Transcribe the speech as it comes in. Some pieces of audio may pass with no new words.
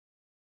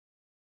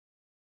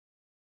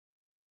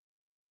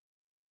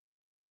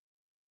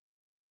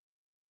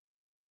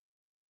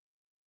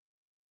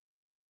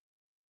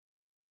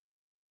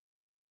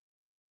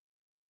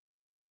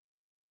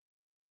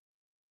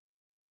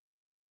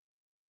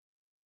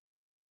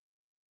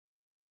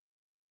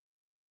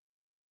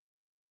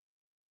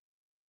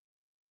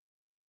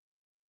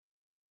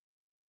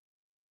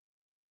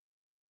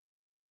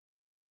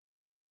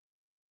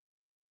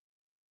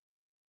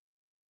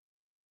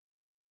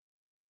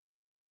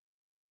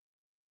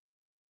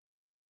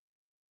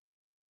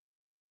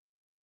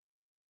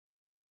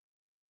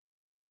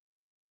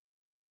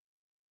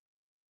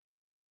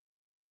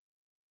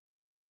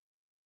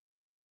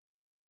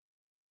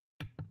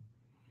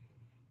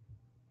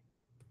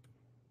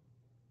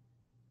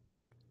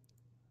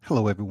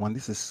Hello, everyone.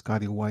 This is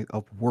Scotty White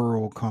of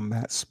World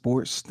Combat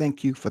Sports.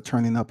 Thank you for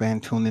turning up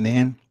and tuning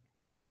in.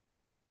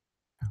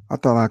 I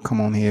thought I'd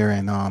come on here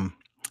and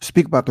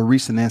speak about the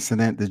recent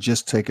incident that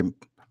just taken,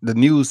 the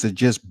news that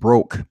just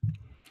broke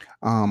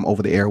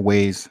over the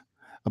airways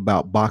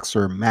about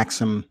boxer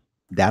Maxim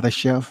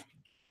Dadashev,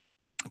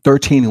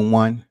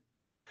 13-1.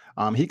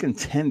 He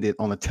contended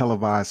on a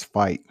televised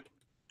fight,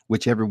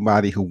 which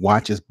everybody who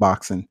watches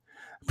boxing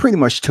pretty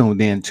much tuned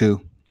in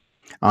to.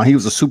 He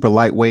was a super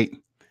lightweight.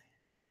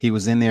 He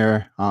was in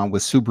there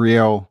with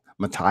Subriel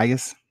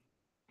Matias.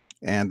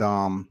 And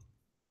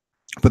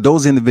for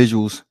those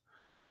individuals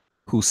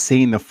who've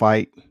seen the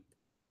fight,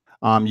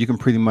 you can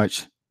pretty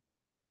much,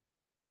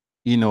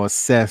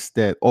 assess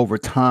that over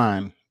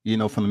time,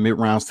 from the mid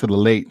rounds to the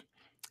late,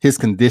 his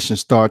condition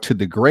started to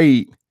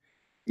degrade,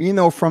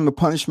 from the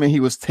punishment he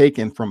was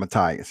taking from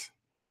Matias.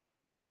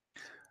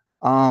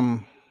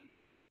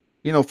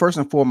 First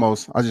and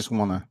foremost, I just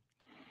want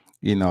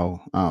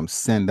to,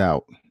 send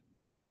out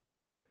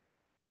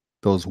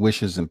those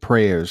wishes and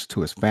prayers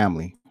to his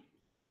family,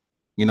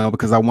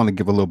 because I want to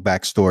give a little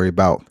backstory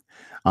about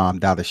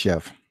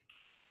Dadashev.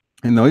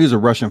 He was a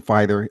Russian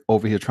fighter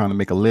over here trying to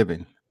make a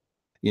living,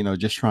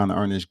 just trying to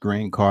earn his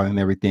green card and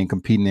everything,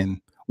 competing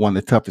in one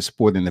of the toughest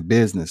sport in the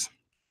business.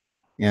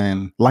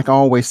 And like I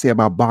always say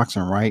about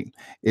boxing, right?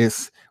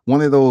 It's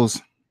one of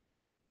those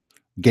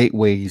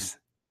gateways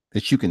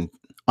that you can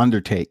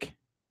undertake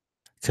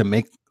to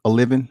make a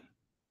living,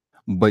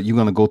 but you're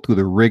going to go through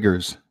the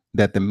rigors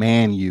that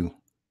demand you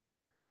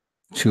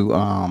to,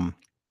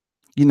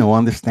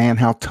 understand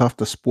how tough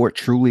the sport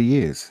truly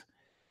is.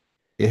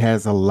 It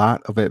has a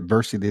lot of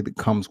adversity that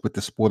comes with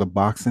the sport of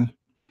boxing.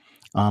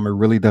 It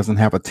really doesn't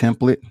have a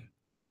template.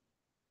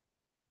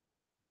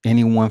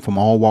 Anyone from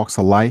all walks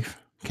of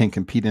life can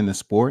compete in the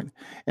sport.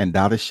 And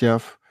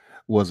Dadashev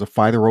was a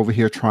fighter over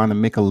here trying to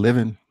make a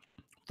living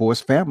for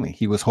his family.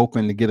 He was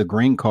hoping to get a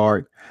green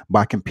card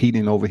by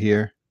competing over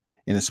here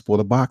in the sport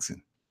of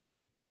boxing.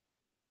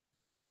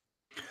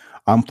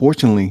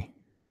 Unfortunately,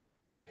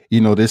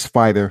 this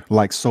fighter,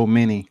 like so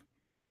many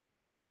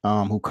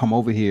who come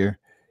over here,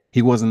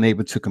 he wasn't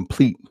able to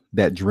complete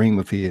that dream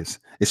of his,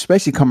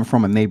 especially coming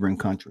from a neighboring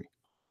country.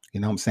 You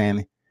know what I'm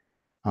saying?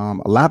 A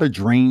lot of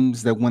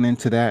dreams that went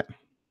into that.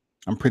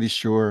 I'm pretty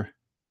sure,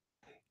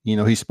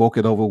 he spoke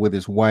it over with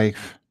his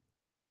wife,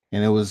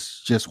 and it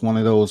was just one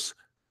of those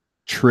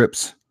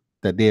trips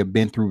that they had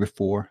been through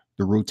before,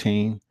 the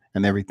routine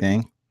and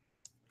everything.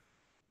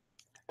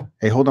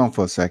 Hey, hold on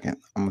for a second.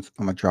 I'm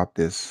gonna drop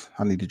this.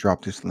 I need to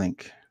drop this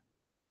link.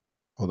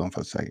 Hold on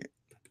for a second.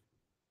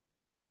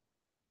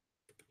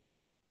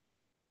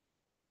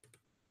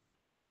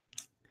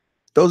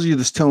 Those of you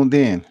that's tuned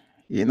in,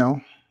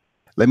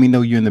 let me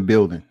know you're in the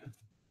building.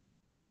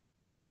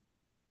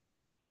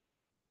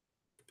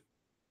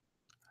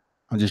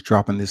 I'm just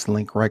dropping this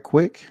link right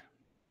quick.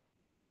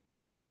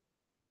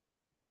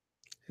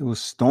 It was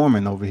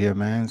storming over here,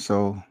 man.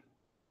 So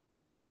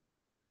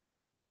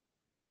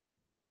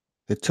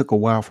it took a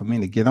while for me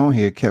to get on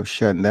here. It kept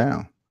shutting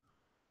down.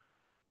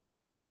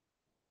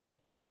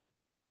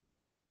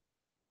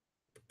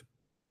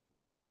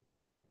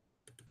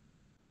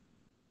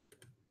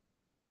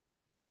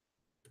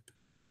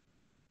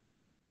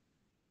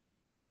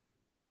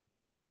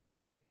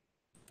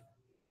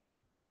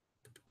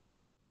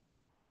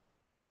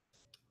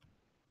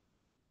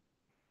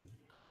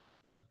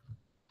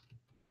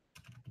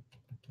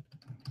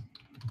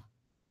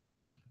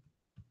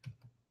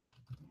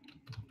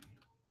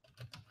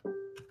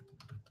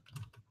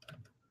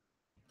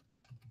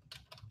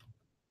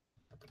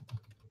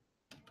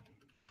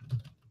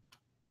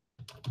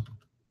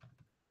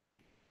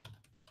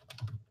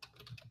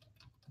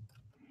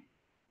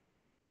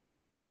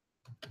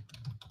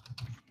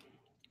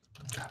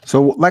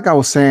 So, like I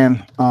was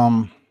saying,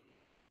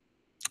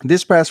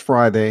 this past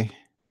Friday,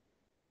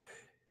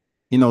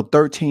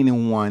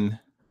 13-1,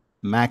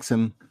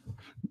 Maxim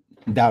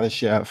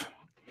Dadashev,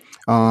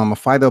 a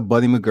fighter,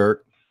 Buddy McGirt,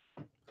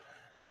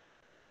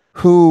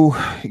 who,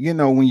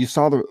 when you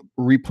saw the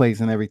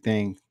replays and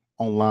everything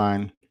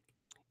online,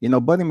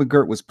 Buddy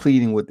McGirt was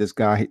pleading with this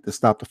guy to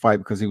stop the fight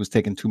because he was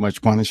taking too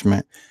much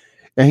punishment.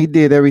 And he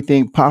did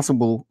everything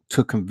possible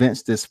to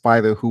convince this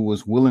fighter who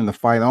was willing to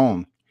fight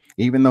on,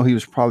 even though he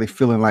was probably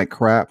feeling like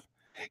crap.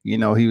 He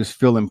was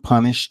feeling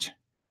punished.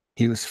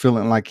 He was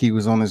feeling like he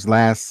was on his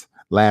last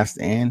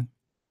end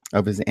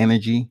of his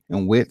energy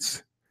and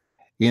wits.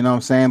 You know what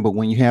I'm saying? But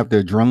when you have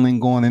the adrenaline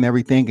going and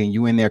everything and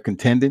you in there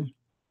contending,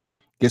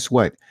 guess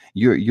what?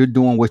 You're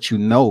doing what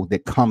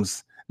that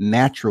comes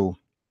natural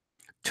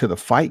to the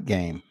fight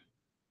game.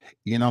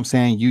 You know what I'm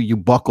saying? You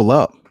buckle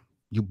up,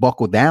 you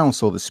buckle down,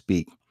 so to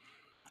speak,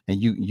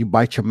 and you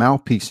bite your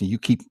mouthpiece and you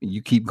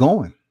keep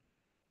going.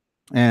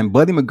 And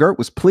Buddy McGirt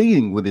was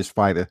pleading with his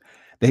fighter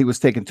that he was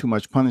taking too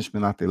much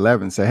punishment after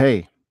 11. Say,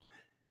 hey,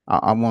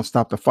 I want to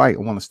stop the fight. I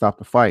want to stop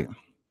the fight.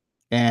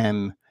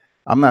 And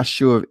I'm not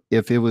sure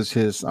if it was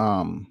his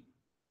the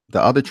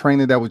other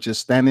trainer that was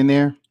just standing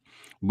there,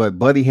 but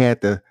Buddy had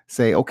to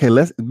say, okay,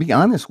 let's be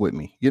honest with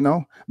me.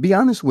 Be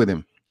honest with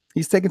him.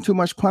 He's taking too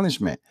much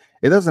punishment.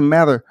 It doesn't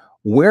matter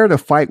where the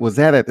fight was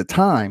at the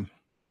time.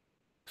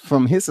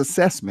 From his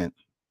assessment,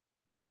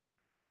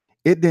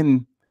 it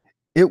didn't.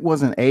 It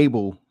wasn't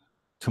able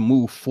to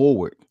move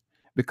forward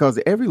because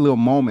every little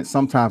moment,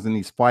 sometimes in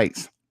these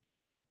fights,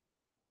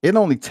 it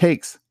only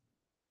takes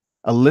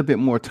a little bit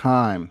more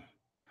time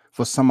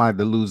for somebody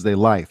to lose their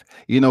life,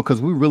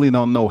 because we really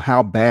don't know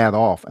how bad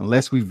off,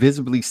 unless we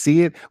visibly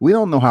see it. We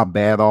don't know how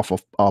bad off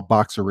a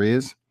boxer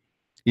is,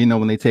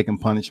 when they taking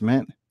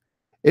punishment.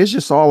 It's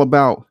just all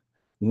about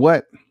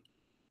what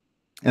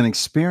an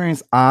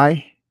experienced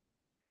eye,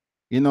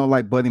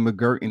 like Buddy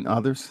McGirt and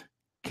others,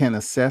 can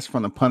assess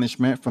from the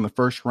punishment from the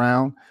first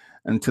round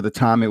until the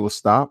time it will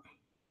stop.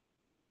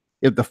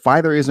 If the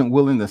fighter isn't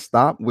willing to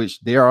stop,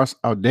 which there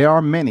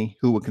are many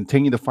who will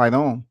continue to fight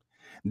on,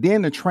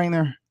 then the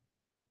trainer,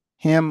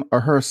 him or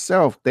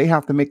herself, they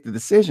have to make the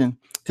decision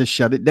to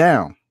shut it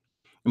down.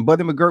 And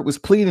Buddy McGirt was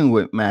pleading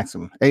with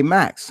Maxim, "Hey,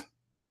 Max,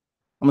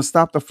 I'm gonna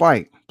stop the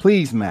fight.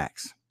 Please,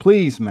 Max.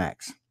 Please,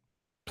 Max.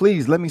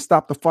 Please let me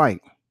stop the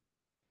fight.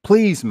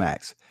 Please,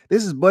 Max."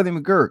 This is Buddy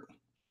McGirt,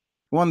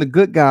 one of the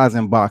good guys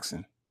in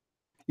boxing.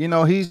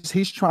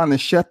 He's trying to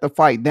shut the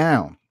fight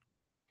down.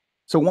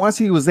 So once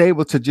he was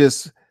able to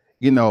just,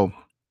 he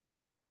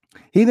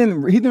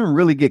didn't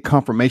really get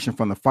confirmation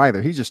from the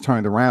fighter. He just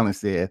turned around and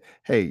said,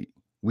 "Hey,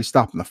 we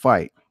stopping the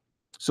fight."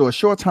 So a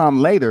short time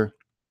later,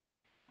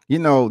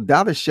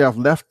 Dadashev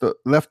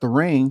left the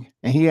ring,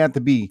 and he had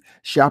to be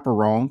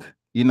chaperoned.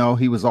 He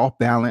was off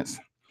balance.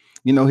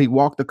 He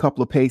walked a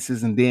couple of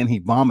paces and then he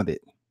vomited.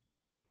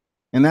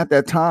 And at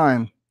that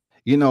time,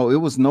 it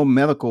was no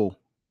medical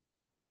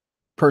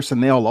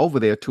personnel over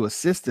there to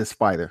assist this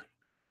fighter,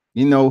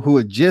 who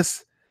had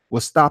just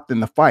was stopped in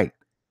the fight.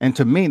 And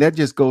to me, that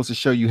just goes to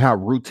show you how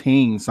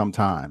routine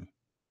sometimes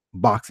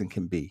boxing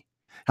can be,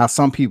 how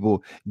some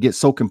people get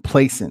so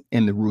complacent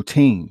in the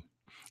routine.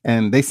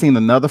 And they seen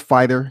another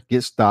fighter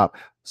get stopped,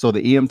 so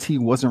the EMT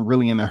wasn't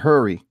really in a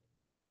hurry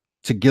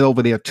to get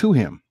over there to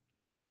him.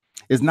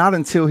 It's not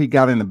until he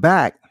got in the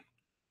back,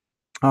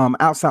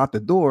 outside the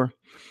door,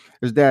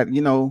 is that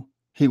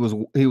he was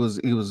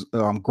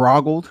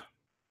groggled,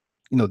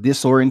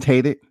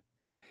 disorientated,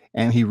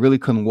 and he really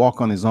couldn't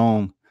walk on his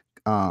own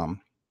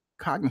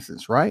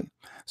cognizance, right?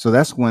 So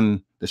that's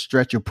when the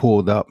stretcher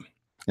pulled up,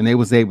 and they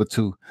was able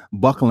to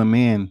buckle him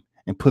in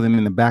and put him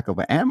in the back of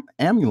an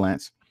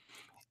ambulance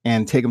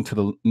and take him to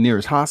the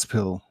nearest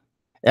hospital.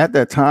 At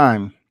that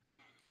time,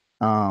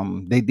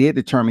 they did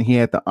determine he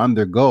had to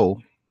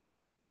undergo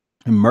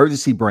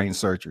emergency brain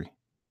surgery.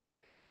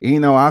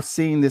 I've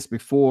seen this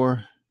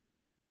before,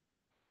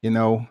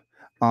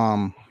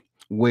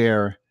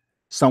 where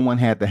someone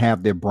had to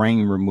have their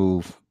brain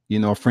removed.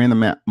 A friend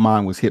of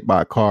mine was hit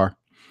by a car.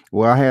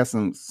 Well, I had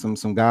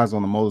some guys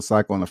on a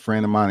motorcycle, and a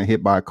friend of mine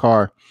hit by a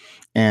car,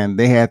 and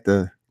they had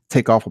to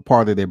take off a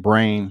part of their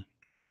brain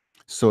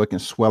so it can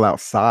swell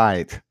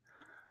outside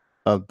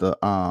of the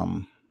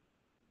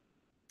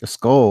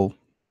skull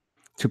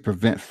to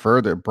prevent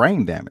further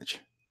brain damage.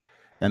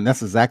 And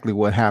that's exactly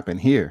what happened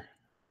here.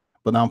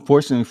 But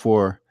unfortunately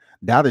for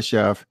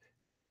Dadashev,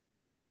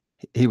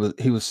 he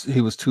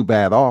was too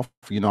bad off.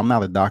 I'm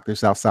not a doctor;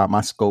 it's outside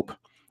my scope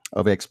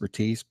of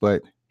expertise.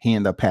 But he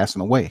ended up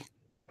passing away.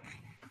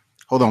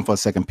 Hold on for a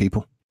second,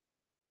 people.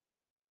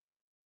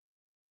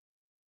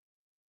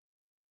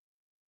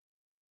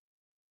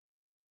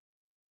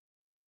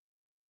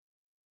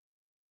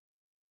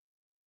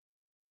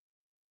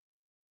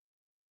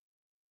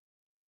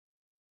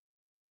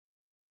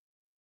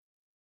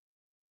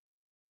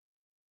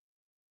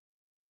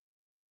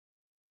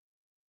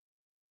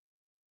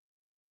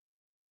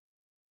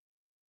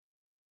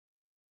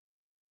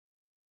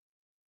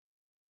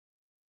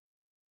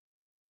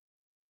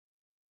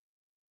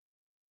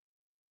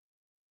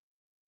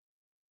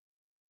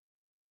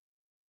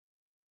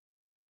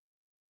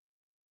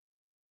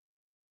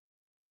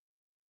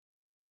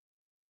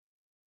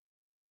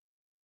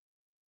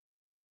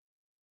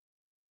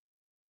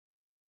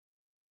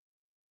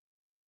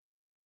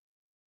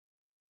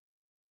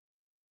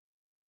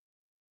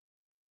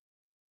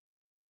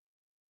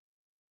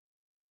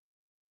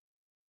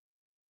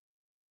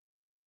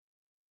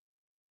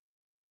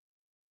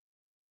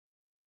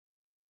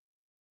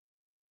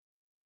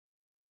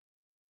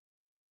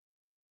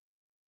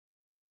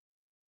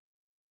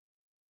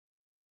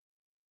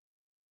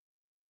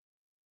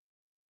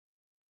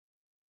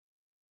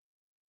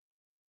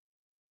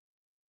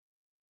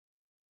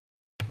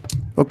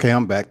 Okay,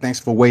 I'm back. Thanks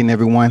for waiting,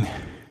 everyone.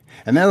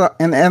 And that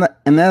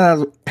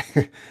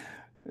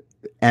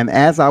and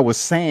as I was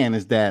saying,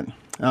 is that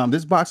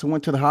this boxer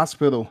went to the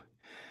hospital,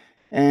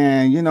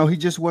 and he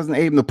just wasn't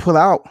able to pull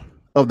out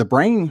of the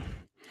brain.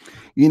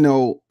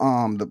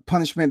 The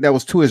punishment that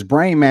was to his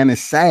brain, man,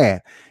 is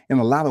sad in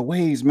a lot of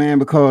ways, man,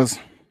 because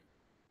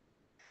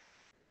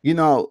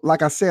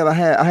like I said, I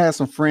had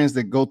some friends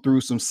that go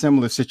through some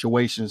similar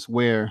situations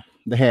where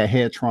they had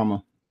head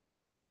trauma,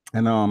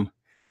 and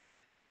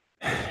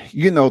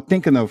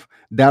thinking of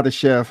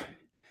Dadashev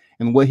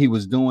and what he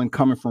was doing,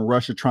 coming from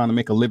Russia, trying to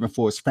make a living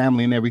for his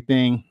family and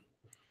everything.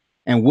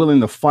 and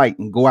willing to fight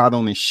and go out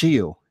on his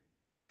shield.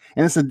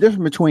 And it's a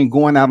difference between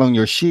going out on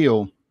your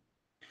shield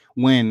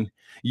when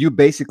you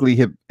basically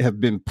have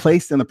been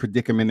placed in a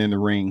predicament in the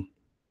ring,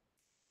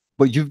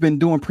 but you've been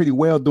doing pretty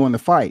well during the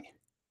fight,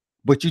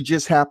 but you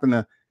just happen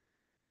to,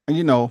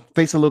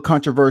 face a little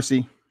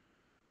controversy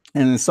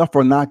and then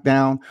suffer a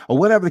knockdown or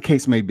whatever the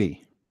case may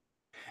be.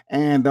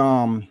 And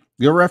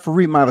your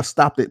referee might have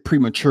stopped it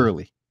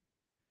prematurely.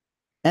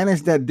 And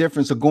it's that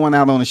difference of going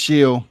out on the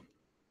shield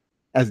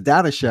as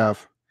Dadashev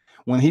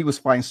when he was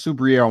fighting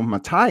Subriel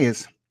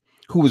Matias,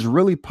 who was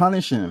really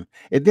punishing him.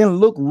 It didn't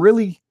look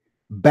really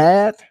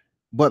bad,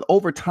 but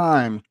over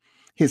time,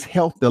 his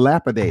health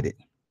dilapidated.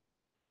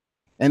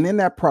 And in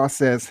that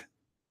process,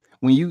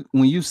 when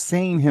you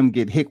seen him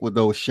get hit with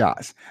those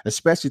shots,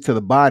 especially to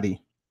the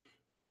body,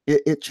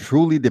 it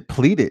truly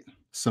depleted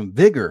some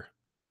vigor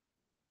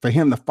for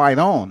him to fight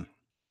on.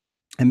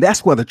 And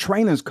that's where the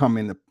trainers come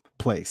into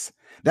place.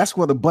 That's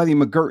where the Buddy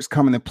McGirts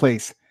come into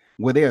place,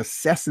 where they're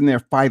assessing their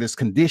fighter's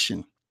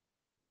condition.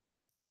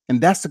 And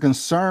that's the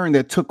concern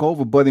that took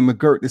over Buddy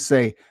McGirt to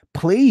say,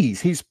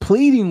 please, he's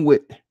pleading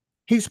with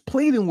his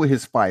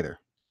fighter.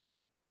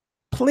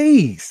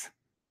 Please.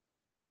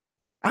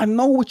 I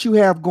know what you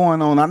have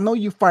going on. I know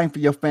you're fighting for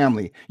your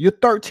family. You're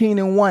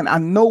 13-1. I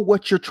know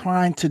what you're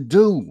trying to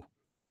do.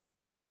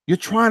 You're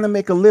trying to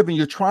make a living.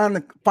 You're trying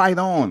to fight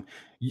on.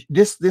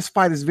 This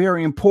fight is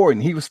very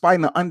important. He was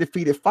fighting an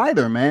undefeated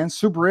fighter, man.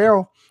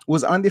 Subriel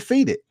was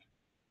undefeated.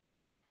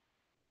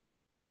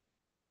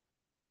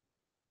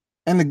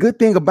 And the good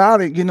thing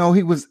about it,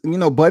 he was,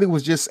 Buddy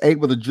was just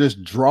able to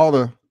just draw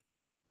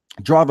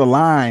the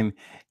line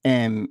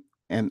and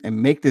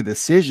make the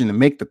decision and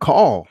make the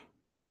call.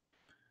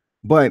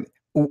 But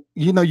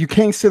you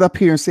can't sit up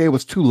here and say it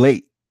was too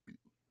late.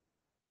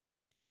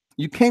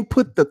 You can't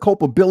put the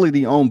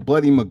culpability on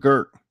Buddy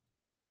McGirt.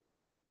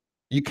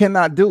 You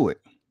cannot do it.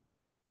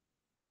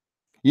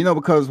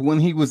 Because when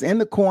he was in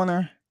the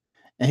corner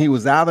and he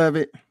was out of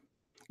it,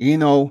 in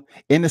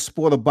the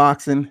sport of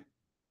boxing,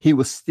 he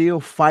was still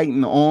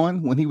fighting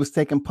on when he was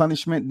taking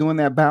punishment during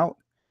that bout.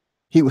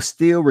 He was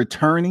still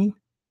returning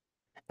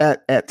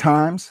at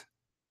times.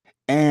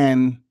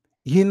 And,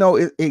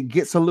 it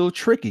gets a little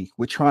tricky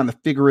with trying to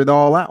figure it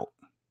all out.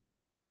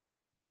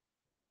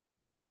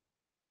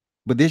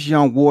 But this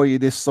young warrior,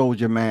 this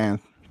soldier, man,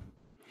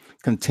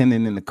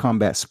 contending in the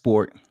combat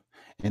sport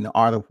in the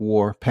art of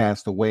war,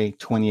 passed away,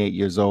 28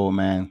 years old,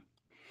 man.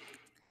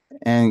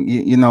 And,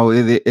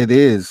 it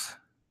is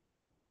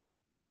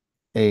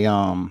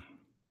a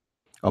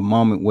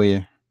moment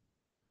where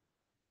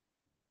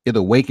it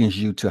awakens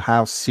you to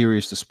how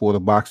serious the sport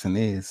of boxing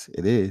is.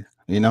 It is,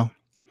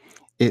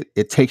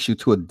 it takes you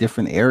to a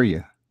different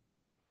area.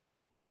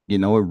 It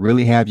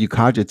really have you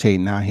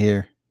cogitating out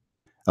here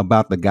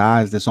about the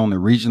guys that's on the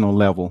regional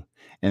level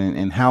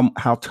and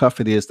how tough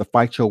it is to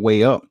fight your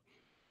way up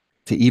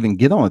to even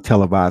get on a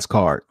televised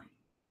card.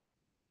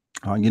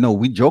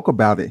 We joke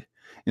about it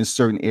in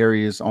certain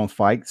areas on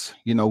fights.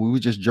 We were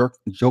just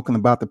joking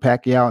about the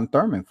Pacquiao and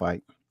Thurman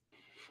fight.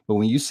 But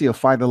when you see a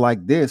fighter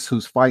like this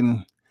who's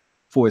fighting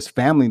for his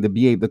family to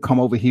be able to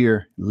come over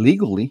here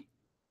legally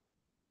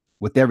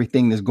with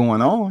everything that's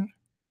going on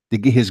to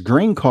get his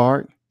green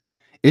card,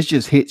 it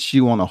just hits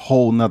you on a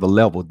whole nother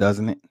level,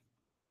 doesn't it?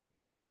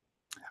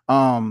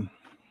 L.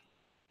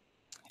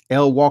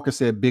 Walker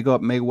said, big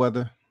up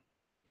Mayweather.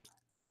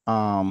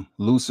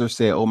 Lucer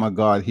said, oh my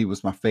God, he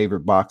was my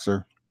favorite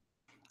boxer.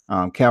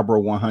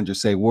 Cabro 100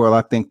 say, World,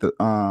 I think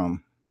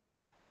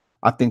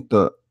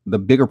the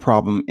bigger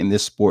problem in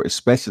this sport,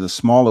 especially the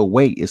smaller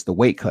weight, is the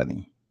weight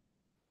cutting.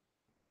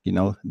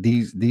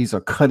 These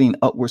are cutting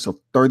upwards of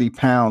 30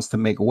 pounds to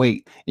make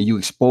weight, and you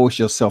expose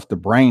yourself to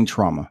brain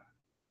trauma.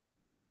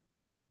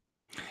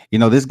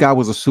 This guy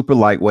was a super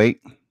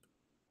lightweight.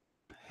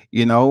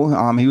 He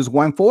was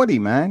 140,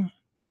 man.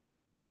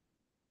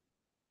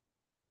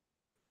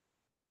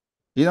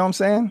 You know what I'm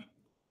saying?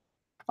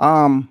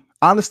 I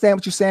understand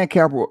what you're saying,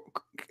 Cabro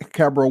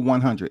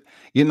 100.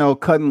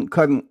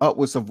 Cutting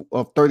upwards of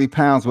 30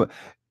 pounds, but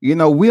we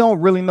don't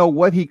really know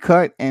what he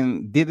cut,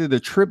 and did it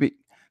attribute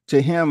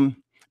to him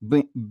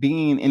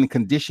being in the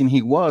condition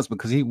he was,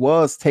 because he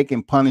was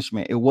taking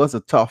punishment. It was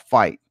a tough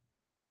fight.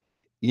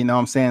 What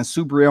I'm saying?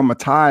 Subriel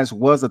Matias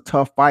was a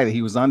tough fighter.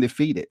 He was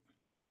undefeated.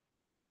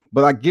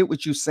 But I get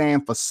what you're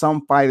saying for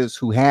some fighters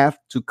who have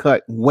to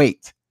cut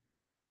weight.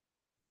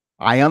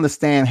 I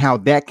understand how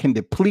that can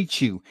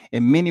deplete you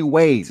in many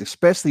ways,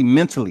 especially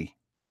mentally.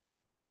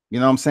 You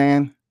know what I'm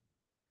saying?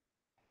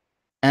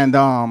 And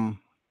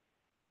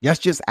that's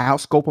just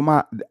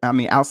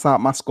outside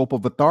my scope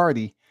of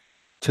authority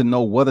to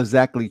know what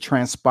exactly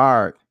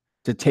transpired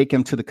to take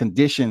him to the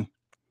condition,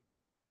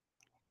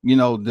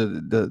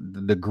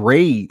 the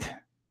grade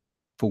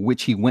for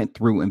which he went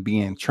through and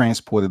being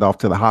transported off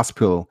to the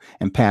hospital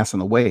and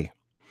passing away.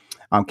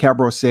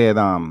 Cabro said,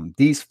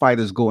 these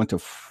fighters go into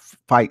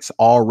fights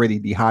already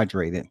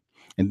dehydrated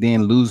and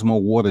then lose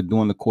more water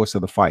during the course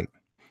of the fight.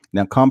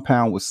 Now,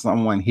 compound with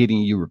someone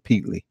hitting you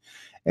repeatedly.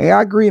 Hey,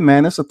 I agree,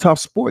 man. It's a tough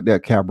sport there,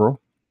 Cabro.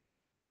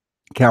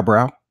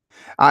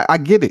 I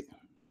get it.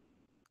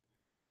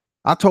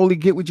 I totally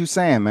get what you're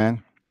saying,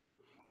 man.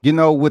 You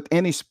know, with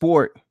any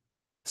sport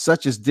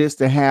such as this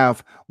to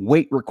have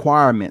weight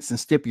requirements and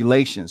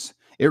stipulations,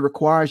 it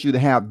requires you to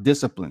have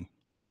discipline.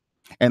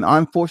 And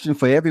unfortunately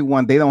for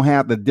everyone, they don't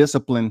have the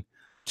discipline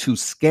to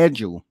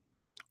schedule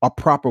a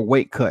proper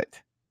weight cut.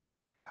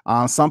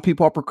 Some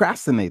people are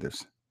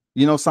procrastinators.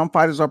 You know, some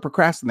fighters are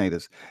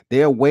procrastinators.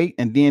 They'll wait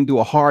and then do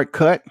a hard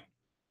cut.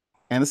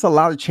 And it's a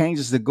lot of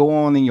changes that go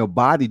on in your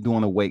body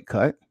during a weight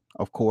cut,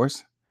 of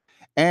course.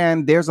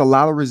 And there's a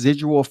lot of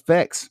residual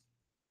effects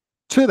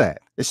to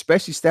that,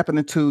 especially stepping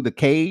into the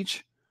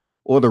cage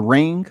or the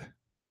ring,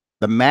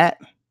 the mat,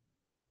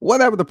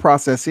 whatever the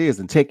process is,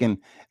 and taking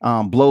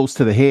blows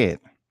to the head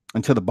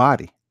and to the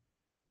body.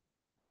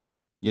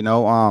 You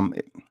know,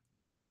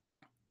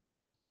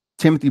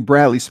 Timothy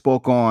Bradley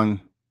spoke on,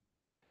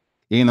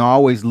 you know, I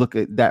always look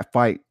at that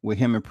fight with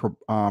him and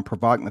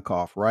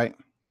Provodnikov, right?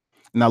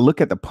 Now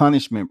look at the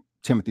punishment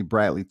Timothy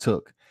Bradley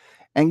took.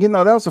 And you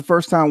know, that was the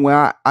first time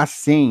where I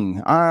seen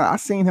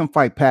him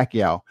fight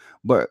Pacquiao,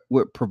 but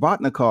with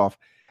Provodnikov,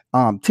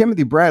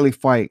 Timothy Bradley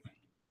fight,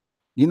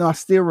 you know, I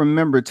still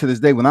remember to this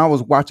day when I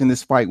was watching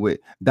this fight with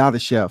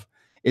Dadashev,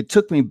 it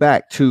took me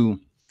back to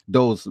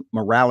those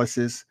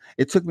Moraleses.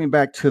 It took me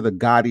back to the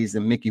Gottis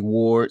and Mickey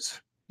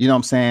Wards. You know what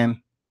I'm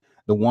saying?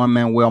 The one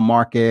Manuel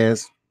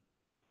Marquez.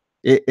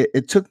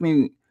 It took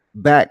me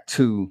back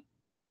to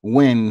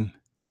when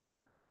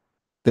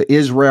the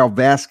Israel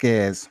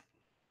Vasquez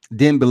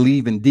didn't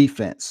believe in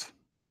defense.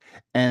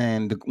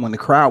 And when the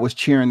crowd was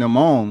cheering them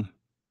on,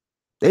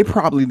 they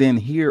probably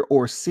didn't hear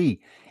or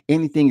see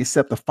anything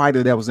except the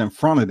fighter that was in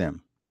front of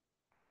them.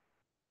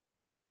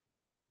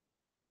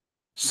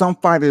 Some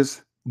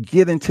fighters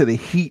get into the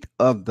heat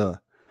of the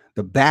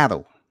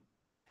battle.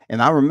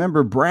 And I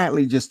remember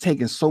Bradley just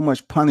taking so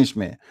much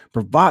punishment,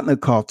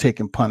 Provodnikov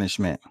taking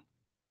punishment.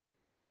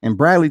 And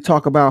Bradley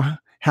talked about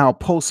how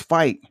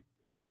post-fight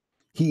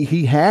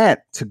he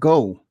had to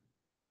go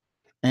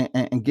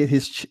and get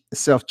his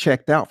self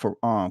checked out for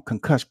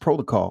concussed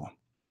protocol,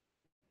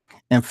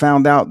 and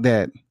found out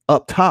that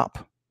up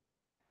top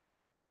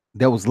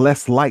there was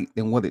less light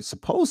than what it's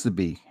supposed to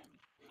be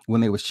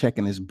when they was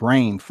checking his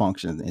brain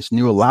function, his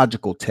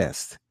neurological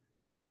test.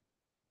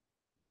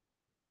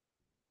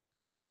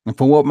 And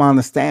from what my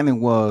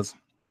understanding was,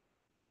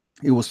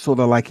 it was sort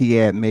of like he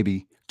had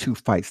maybe 2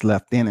 fights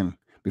left in him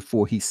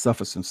before he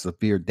suffered some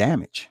severe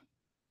damage.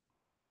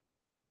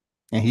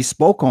 And he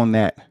spoke on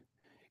that,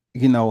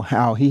 you know,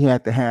 how he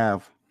had to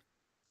have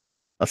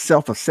a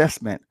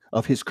self-assessment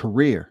of his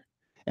career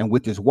and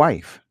with his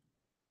wife,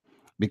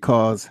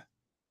 because,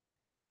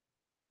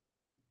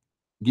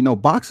 you know,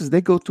 boxers,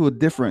 they go through a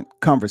different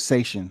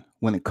conversation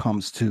when it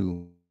comes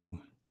to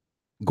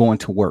going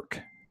to work.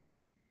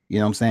 You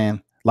know what I'm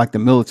saying? Like the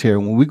military,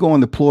 when we go on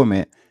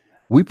deployment,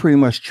 we pretty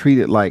much treat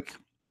it like,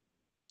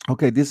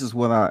 okay, this is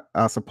what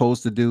I'm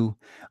supposed to do.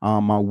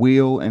 My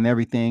will and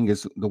everything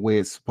is the way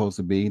it's supposed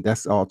to be.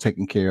 That's all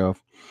taken care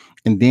of.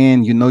 And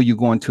then, you know, you're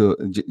going to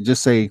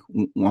just say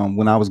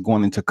when I was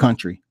going into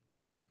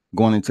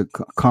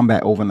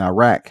combat over in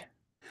Iraq,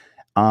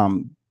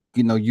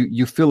 you know,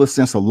 you feel a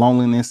sense of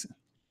loneliness,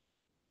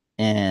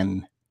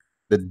 and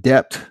the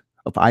depth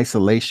of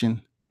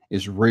isolation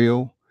is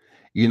real,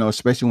 you know,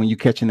 especially when you're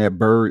catching that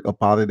bird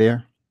up out of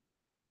there.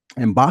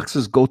 And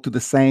boxers go through the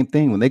same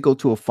thing when they go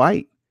to a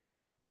fight.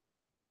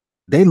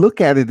 They look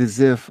at it as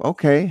if,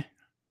 okay,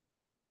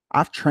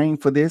 I've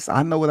trained for this.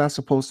 I know what I'm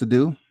supposed to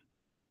do.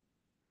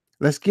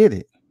 Let's get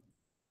it.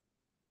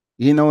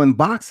 You know, in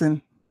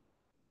boxing,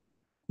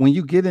 when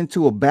you get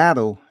into a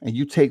battle and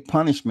you take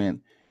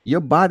punishment,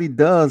 your body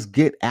does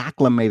get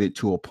acclimated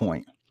to a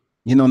point.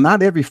 You know,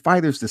 not every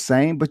fighter's the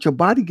same, but your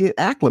body get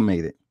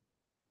acclimated.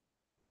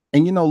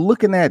 And, you know,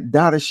 looking at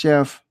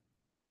Dadashev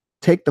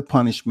take the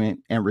punishment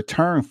and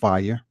return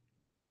fire,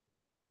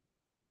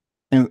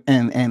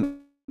 and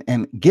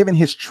giving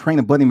his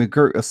trainer Buddy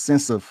McGirt a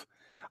sense of,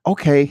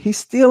 okay, he's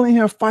still in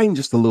here fighting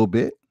just a little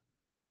bit.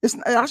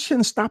 I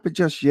shouldn't stop it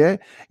just yet,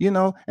 you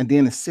know. And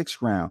then the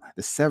 6th round,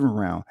 the 7th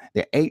round,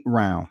 the 8th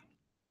round,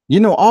 you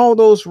know, all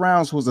those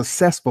rounds was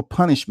assessed for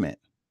punishment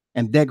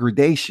and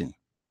degradation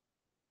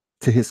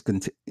to his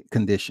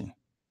condition.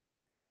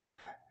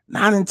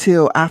 Not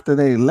until after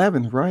the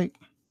 11th, right?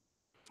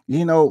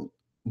 You know,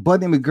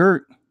 Buddy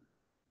McGirt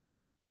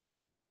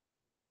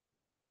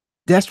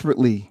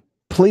desperately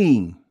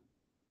pleading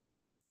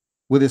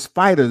with his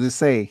fighter to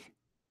say,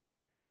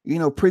 you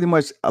know, pretty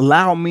much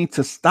allow me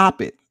to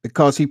stop it,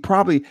 because he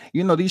probably,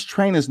 you know, these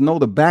trainers know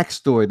the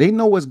backstory. They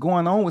know what's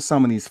going on with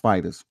some of these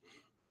fighters.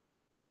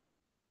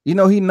 You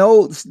know, he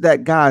knows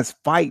that guy's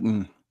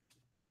fighting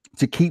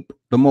to keep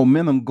the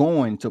momentum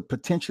going to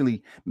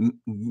potentially, you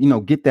know,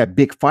 get that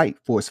big fight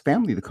for his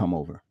family to come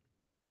over.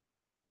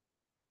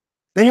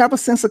 They have a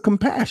sense of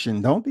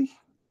compassion, don't they?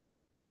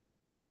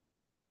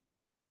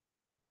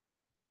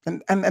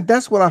 And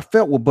that's what I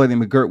felt with Buddy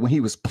McGirt when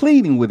he was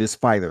pleading with his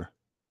fighter.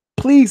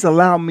 Please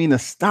allow me to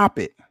stop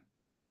it.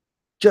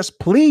 Just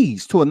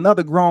please, to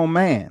another grown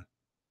man.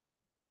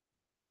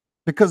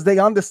 Because they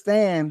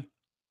understand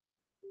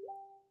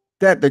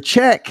that the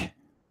check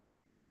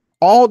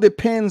All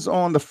depends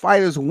on the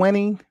fighters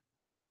winning,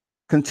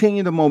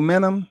 continue the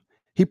momentum.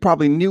 He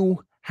probably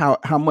knew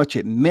how much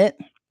it meant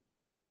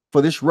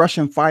for this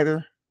Russian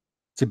fighter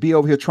to be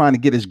over here trying to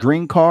get his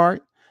green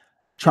card,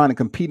 trying to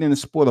compete in the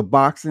sport of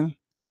boxing,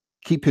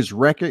 keep his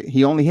record.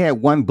 He only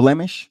had one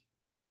blemish.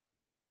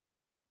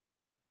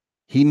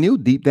 He knew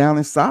deep down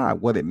inside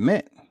what it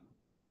meant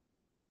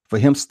for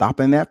him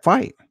stopping that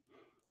fight.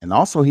 And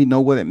also he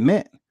know what it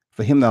meant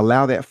for him to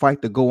allow that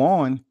fight to go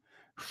on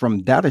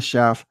from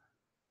Dadashev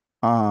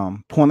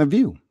point of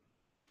view.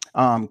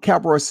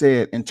 Cabral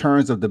said, in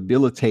terms of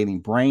debilitating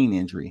brain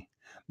injury,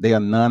 they are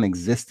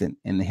non-existent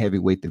in the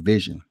heavyweight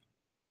division.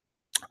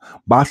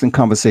 Boxing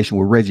Conversation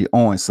with Reggie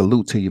Owens.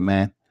 Salute to you,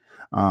 man.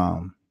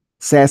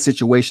 Sad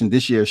situation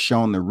this year has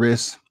shown the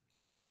risk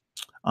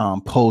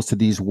posed to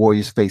these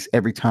warriors face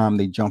every time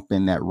they jump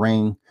in that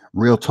ring.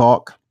 Real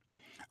talk.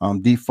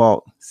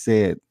 Default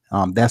said,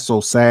 that's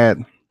so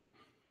sad.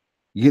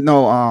 You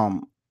know,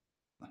 I'm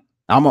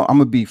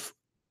gonna be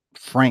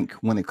frank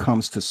when it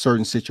comes to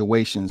certain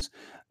situations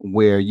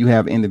where you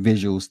have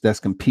individuals that's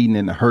competing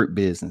in the hurt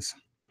business.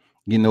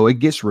 You know, it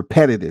gets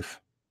repetitive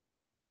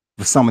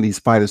for some of these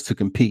fighters to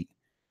compete.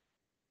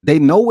 They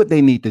know what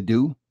they need to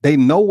do. They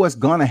know what's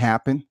gonna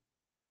happen.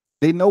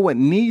 They know what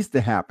needs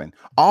to happen.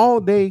 All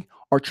they're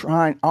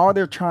trying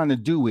to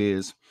do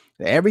is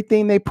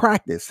everything they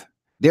practice,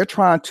 they're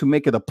trying to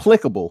make it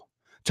applicable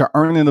to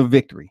earning a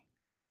victory.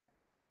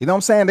 You know what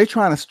I'm saying? They're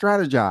trying to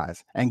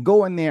strategize and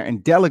go in there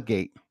and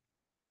delegate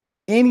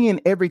any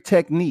and every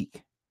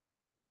technique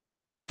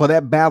for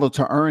that battle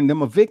to earn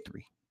them a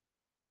victory.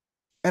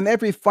 And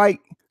every fight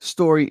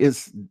story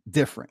is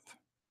different.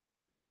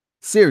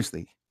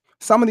 Seriously,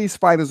 some of these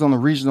fighters on the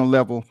regional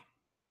level,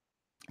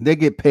 they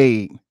get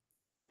paid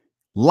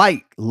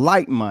light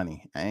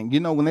money. And you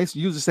know, when they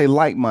usually say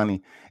light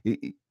money,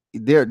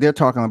 they're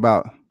talking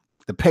about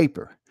the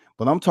paper.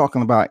 But I'm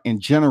talking about in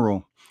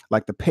general,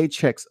 like the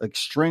paychecks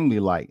extremely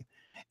light.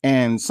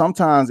 And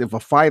sometimes if a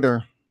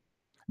fighter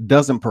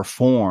doesn't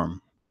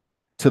perform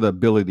to the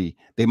ability,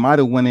 they might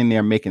have went in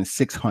there making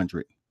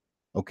 600.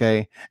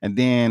 Okay. And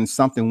then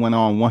something went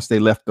on once they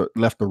left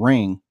the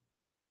ring.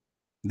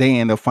 They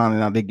end up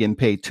finding out they're getting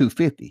paid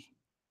 250.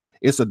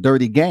 It's a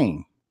dirty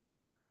game.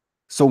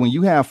 So when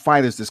you have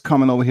fighters that's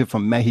coming over here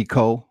from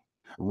Mexico,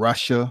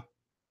 Russia,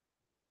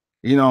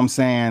 you know what I'm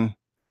saying,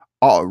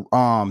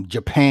 all,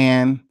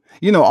 Japan,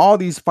 you know, all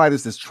these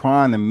fighters that's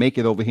trying to make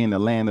it over here in the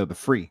land of the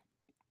free,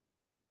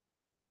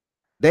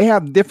 they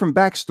have different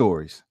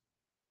backstories.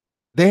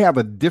 They have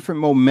a different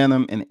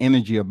momentum and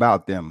energy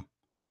about them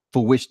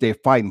for which they're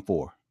fighting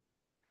for.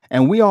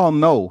 And we all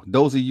know,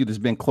 those of you that's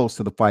been close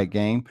to the fight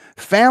game,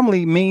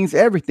 family means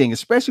everything,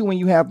 especially when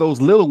you have those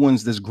little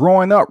ones that's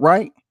growing up,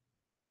 right?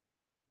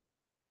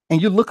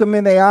 And you look them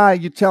in their eye,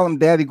 you tell them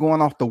daddy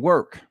going off to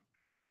work.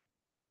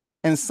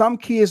 And some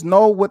kids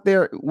know what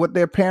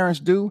their parents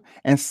do,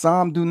 and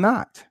some do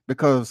not,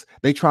 because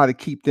they try to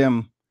keep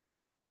them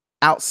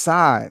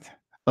outside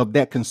of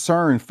that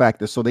concern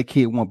factor so their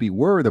kid won't be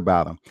worried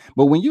about them.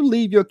 But when you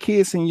leave your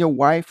kids and your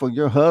wife or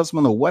your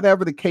husband or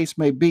whatever the case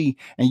may be,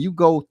 and you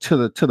go to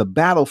the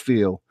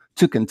battlefield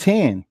to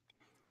contend,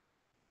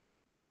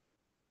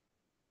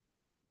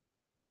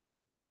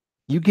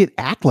 you get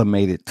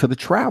acclimated to the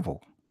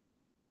travel.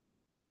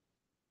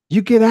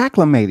 You get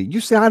acclimated.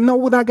 You say, I know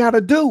what I got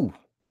to do.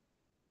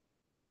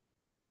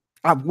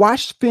 I've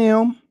watched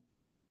film.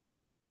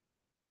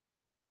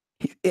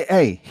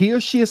 Hey, he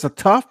or she is a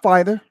tough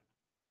fighter.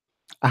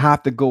 I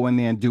have to go in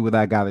there and do what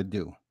I got to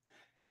do.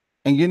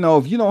 And you know,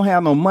 if you don't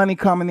have no money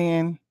coming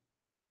in,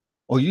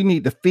 or you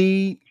need to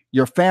feed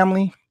your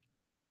family,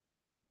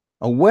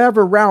 or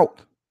whatever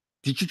route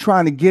that you're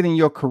trying to get in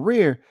your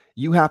career,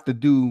 you have to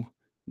do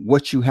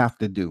what you have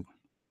to do.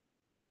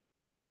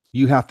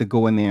 You have to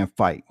go in there and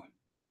fight.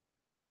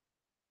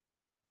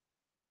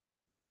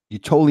 You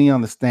totally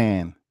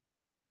understand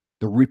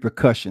the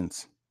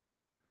repercussions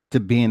to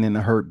being in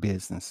the hurt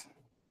business.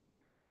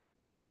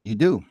 You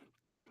do.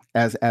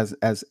 As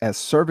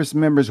service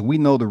members, we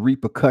know the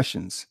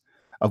repercussions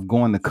of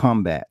going to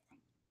combat.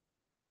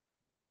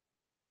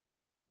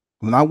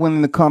 When I went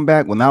into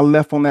combat, when I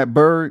left on that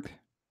bird,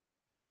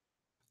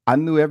 I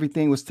knew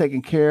everything was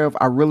taken care of.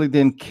 I really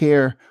didn't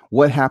care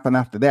what happened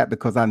after that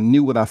because I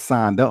knew what I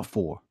signed up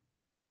for.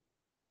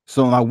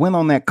 So when I went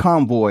on that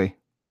convoy,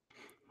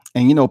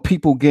 and you know,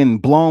 people getting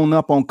blown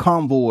up on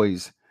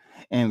convoys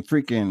and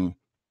freaking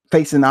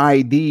facing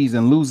IEDs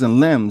and losing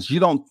limbs, you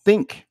don't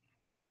think,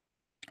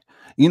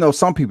 you know,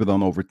 some people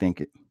don't overthink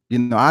it. You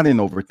know, I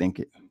didn't overthink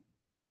it.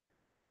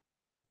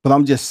 But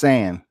I'm just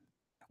saying,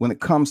 when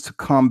it comes to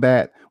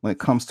combat, when it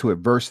comes to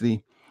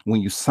adversity, when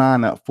you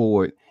sign up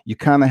for it, you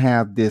kind of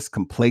have this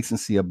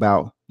complacency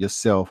about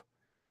yourself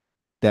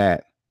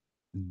that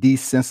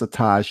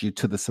desensitize you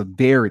to the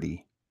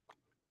severity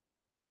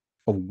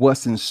of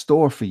what's in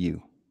store for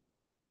you.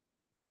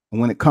 And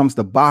when it comes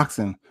to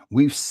boxing,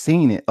 we've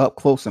seen it up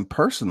close and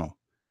personal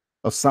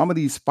of some of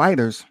these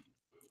fighters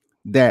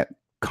that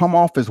come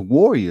off as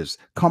warriors,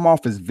 come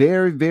off as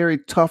very, very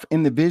tough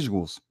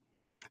individuals.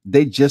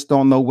 They just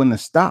don't know when to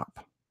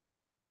stop.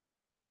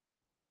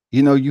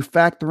 You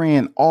factor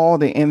in all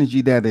the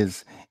energy that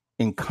is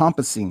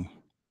encompassing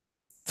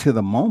to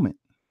the moment,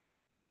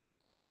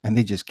 and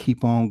they just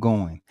keep on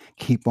going,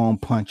 keep on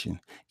punching,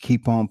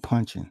 keep on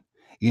punching.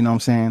 You know what I'm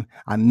saying?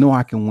 I know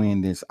I can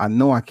win this. I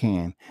know I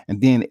can. And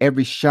then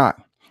every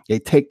shot, they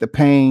take the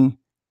pain,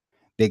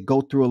 they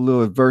go through a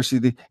little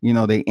adversity,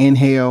 they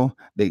inhale,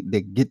 they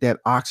get that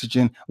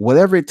oxygen,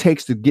 whatever it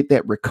takes to get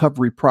that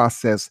recovery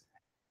process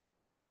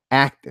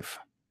active.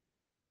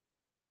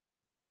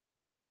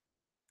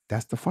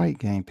 That's the fight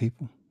game,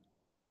 people.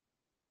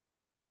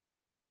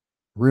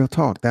 Real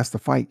talk. That's the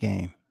fight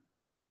game.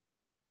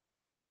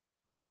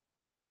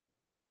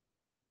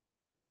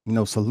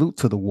 Salute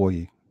to the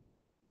warrior.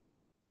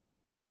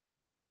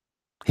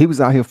 He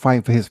was out here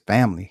fighting for his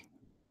family.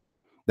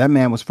 That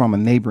man was from a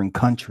neighboring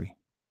country.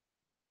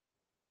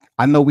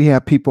 I know we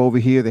have people over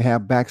here that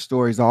have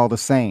backstories all the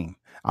same.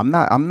 I'm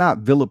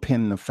not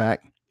vilipening the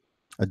fact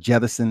of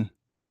jettison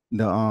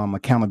the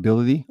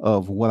accountability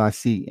of what I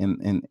see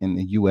in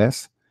the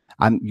US.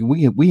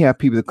 We have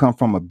people that come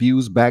from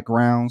abused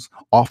backgrounds,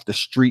 off the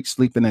street,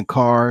 sleeping in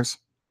cars.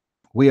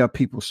 We have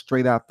people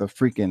straight out the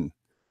freaking,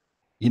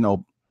 you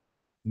know,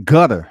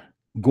 gutter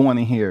going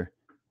in here,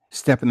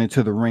 stepping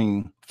into the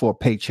ring for a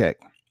paycheck.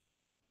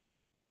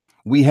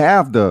 We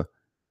have the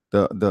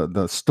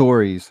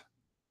stories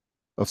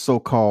of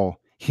so-called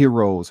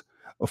heroes,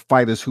 of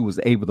fighters who was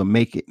able to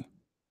make it,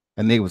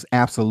 and they was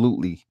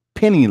absolutely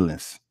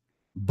penniless,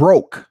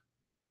 broke,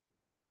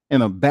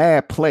 in a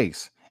bad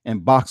place,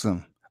 and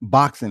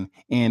boxing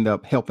end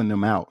up helping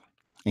them out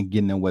and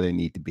getting them where they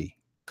need to be.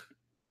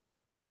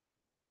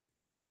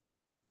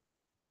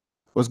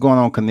 What's going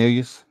on,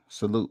 Cornelius?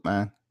 Salute,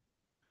 man.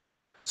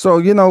 So,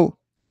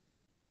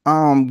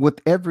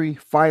 with every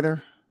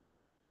fighter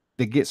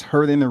that gets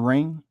hurt in the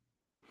ring,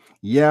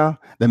 yeah,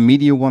 the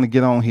media want to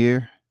get on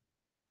here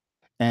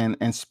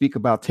and speak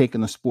about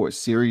taking the sport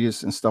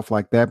serious and stuff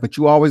like that. But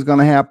you always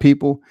gonna have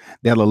people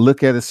that'll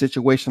look at a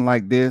situation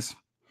like this.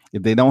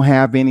 If they don't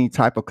have any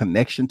type of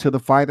connection to the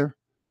fighter,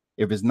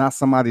 if it's not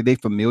somebody they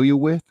familiar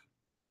with,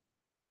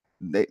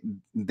 they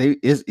they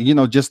is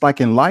just like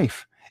in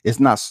life,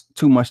 it's not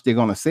too much they're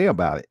gonna say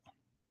about it.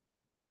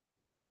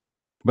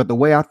 But the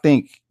way I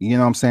think, what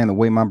I'm saying, the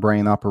way my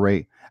brain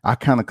operate, I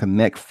kind of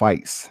connect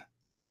fights.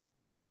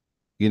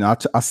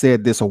 I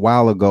said this a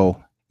while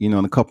ago, in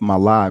a couple of my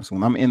lives,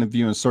 when I'm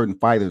interviewing certain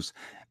fighters,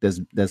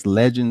 that's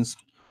legends.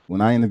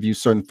 When I interview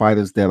certain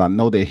fighters that I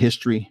know their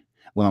history,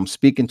 when I'm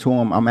speaking to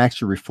them, I'm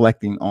actually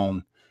reflecting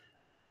on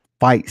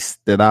fights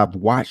that I've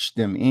watched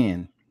them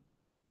in.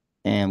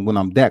 And when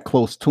I'm that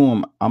close to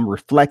them, I'm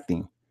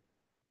reflecting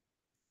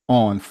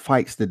on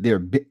fights that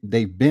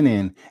they've been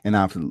in, and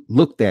I've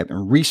looked at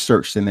and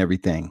researched and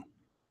everything.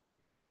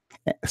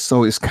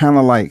 So it's kind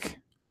of like,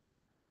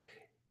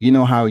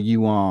 how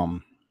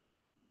you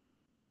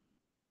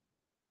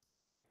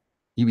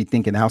be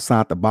thinking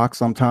outside the box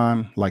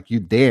sometime, like you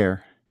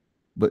dare,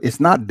 but it's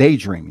not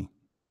daydreaming,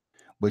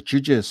 but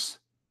you're just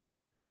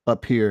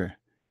up here,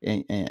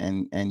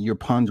 and you're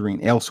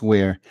pondering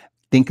elsewhere,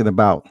 thinking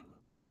about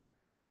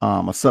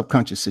a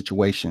subconscious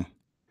situation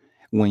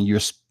when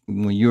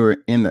you're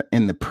in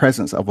the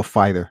presence of a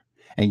fighter,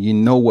 and you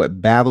know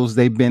what battles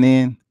they've been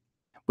in,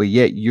 but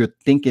yet you're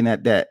thinking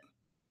at that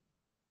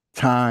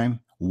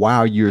time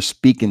while you're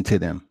speaking to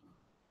them.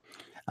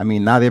 I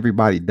mean, not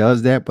everybody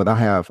does that, but I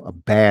have a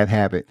bad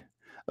habit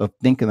of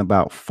thinking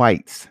about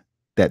fights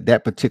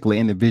that particular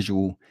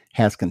individual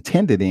has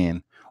contended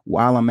in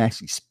while I'm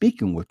actually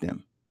speaking with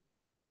them.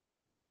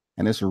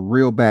 And it's a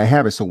real bad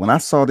habit. So when I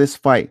saw this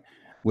fight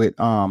with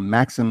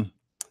Maxim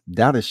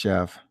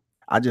Dadashev,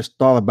 I just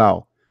thought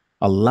about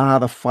a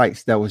lot of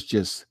fights that was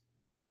just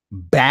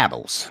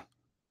battles.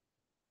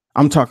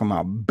 I'm talking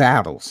about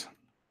battles.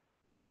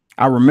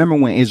 I remember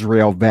when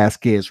Israel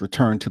Vasquez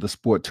returned to the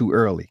sport too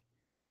early,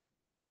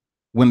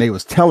 when they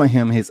was telling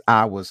him his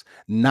eye was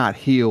not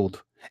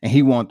healed and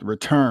he wanted to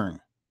return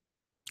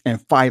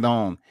and fight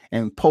on,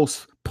 and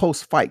post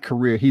fight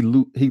career he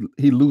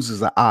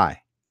loses an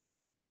eye.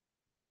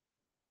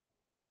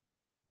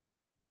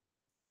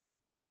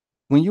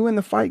 When you in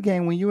the fight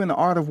game, when you in the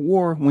art of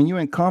war, when you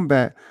in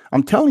combat,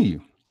 I'm telling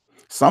you,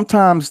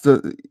 sometimes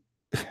the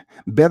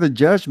better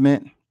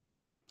judgment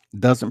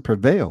doesn't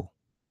prevail.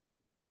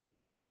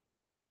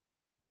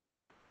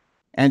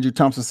 Andrew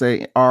Thompson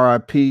say,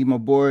 "R.I.P. my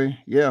boy."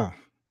 Yeah,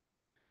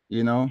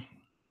 you know,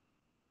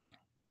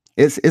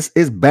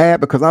 it's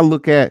bad, because I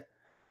look at,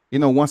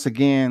 once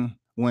again,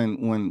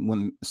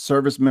 when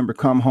service member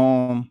come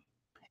home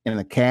in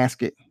a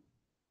casket,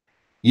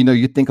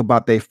 you think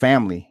about their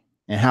family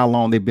and how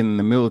long they've been in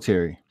the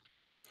military.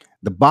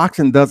 The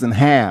boxing doesn't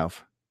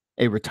have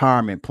a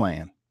retirement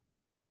plan.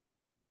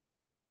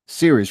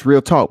 Serious,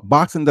 real talk.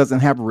 Boxing doesn't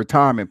have a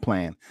retirement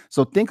plan.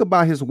 So think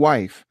about his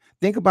wife,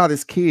 think about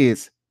his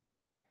kids,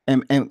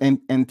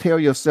 and tell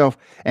yourself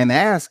and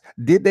ask,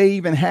 did they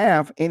even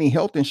have any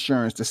health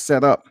insurance to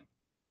set up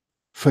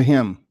for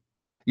him?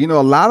 A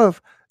lot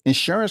of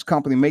insurance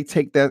company may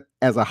take that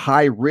as a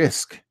high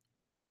risk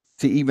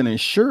to even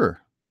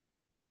insure.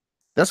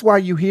 That's why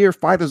you hear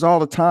fighters all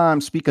the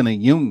time speaking of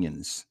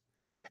unions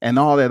and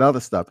all that other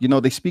stuff.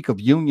 They speak of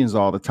unions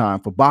all the time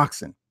for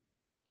boxing.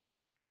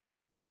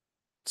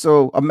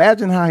 So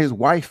imagine how his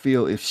wife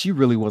feel if she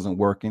really wasn't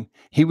working.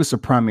 He was the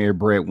primary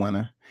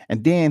breadwinner.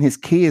 And then his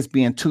kids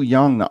being too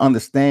young to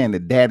understand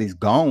that daddy's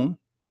gone.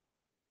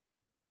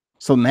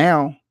 So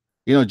now,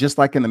 just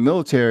like in the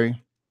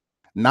military,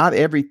 not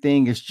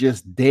everything is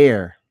just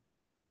there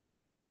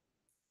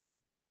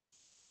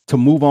to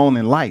move on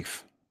in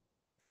life.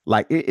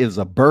 Like it is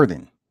a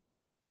burden.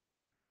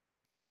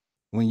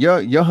 When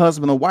your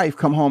husband or wife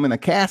come home in a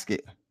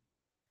casket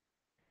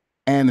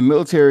and the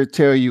military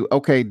tell you,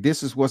 okay,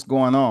 this is what's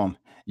going on.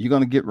 You're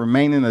gonna get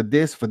remaining of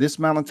this for this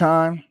amount of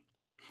time.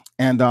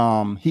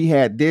 And he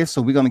had this,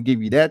 so we're gonna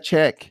give you that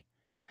check.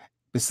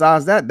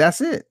 Besides that, that's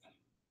it.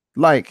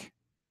 Like,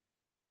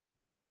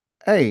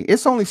 hey,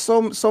 it's only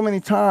so many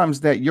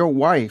times that your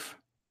wife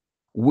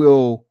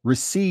will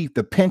receive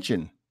the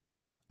pension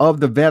of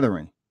the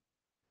veteran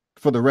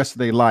for the rest of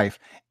their life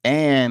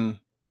and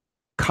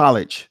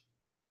college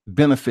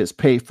benefits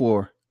paid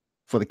for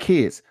the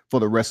kids for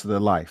the rest of their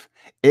life.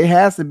 It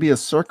has to be a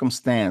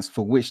circumstance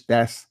for which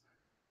that's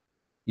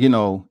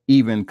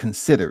even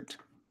considered.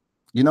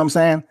 You know what I'm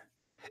saying?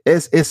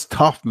 It's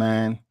tough,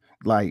 man.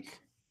 Like,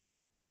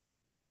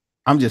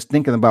 I'm just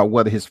thinking about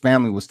whether his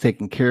family was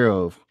taken care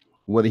of,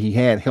 whether he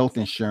had health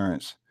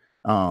insurance,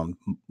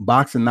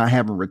 boxing not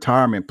having a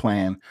retirement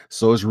plan.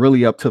 So it's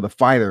really up to the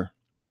fighter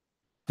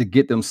to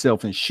get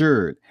themselves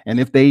insured. And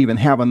if they even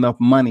have enough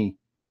money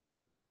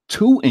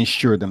to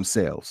insure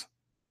themselves.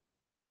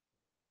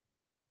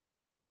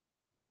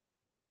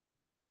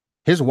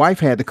 His wife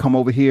had to come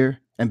over here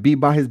and be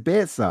by his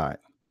bedside.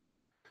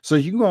 So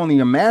you can only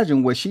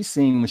imagine what she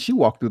seen when she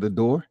walked through the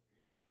door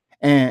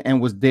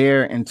and was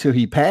there until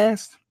he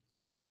passed.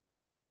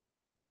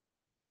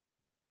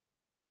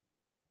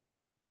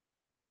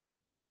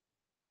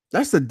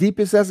 That's the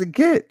deepest as it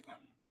get.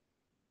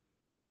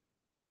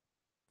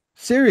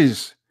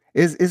 Serious.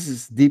 It's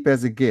as deep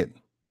as it get.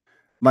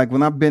 Like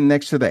when I've been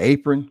next to the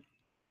apron,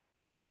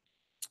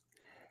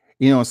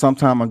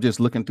 sometimes I'm just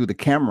looking through the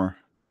camera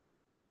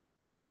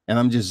and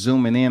I'm just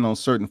zooming in on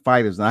certain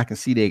fighters and I can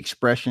see the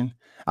expression.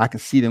 I can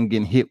see them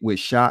getting hit with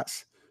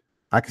shots.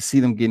 I can see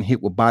them getting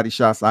hit with body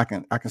shots. I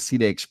can see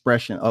the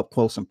expression up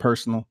close and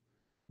personal.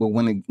 But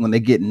when they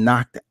get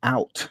knocked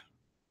out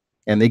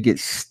and they get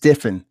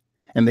stiffened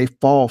and they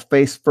fall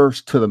face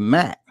first to the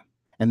mat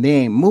and they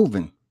ain't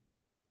moving,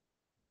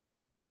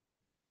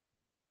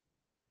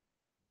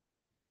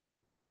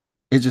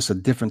 it's just a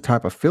different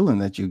type of feeling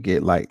that you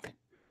get. Like,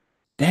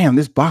 damn,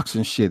 this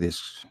boxing shit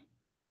is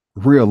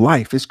real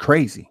life. It's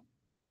crazy.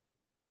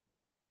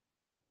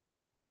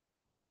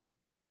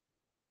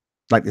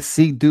 Like to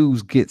see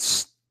dudes get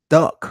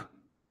stuck,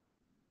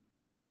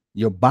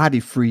 your body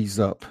frees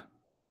up.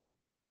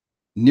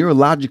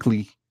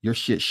 Neurologically, your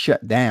shit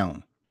shut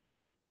down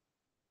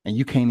and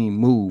you can't even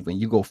move and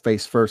you go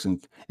face first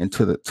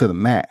into the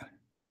mat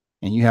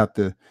and you have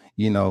to,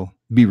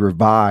 be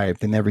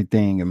revived and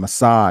everything and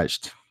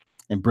massaged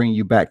and bring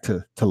you back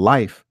to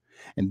life.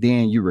 And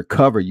then you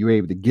recover, you're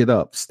able to get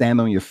up, stand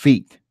on your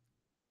feet,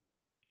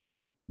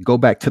 go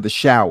back to the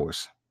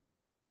showers,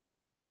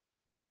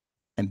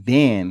 and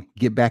then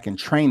get back in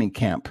training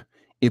camp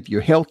if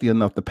you're healthy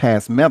enough to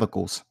pass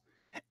medicals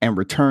and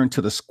return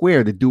to the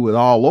square to do it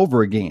all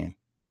over again.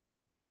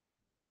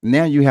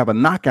 Now you have a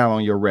knockout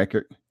on your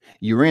record.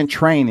 You're in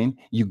training,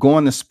 you go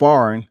into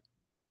sparring,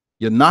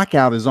 your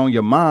knockout is on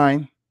your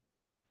mind,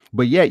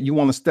 but yet you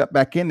want to step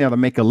back in there to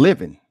make a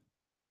living.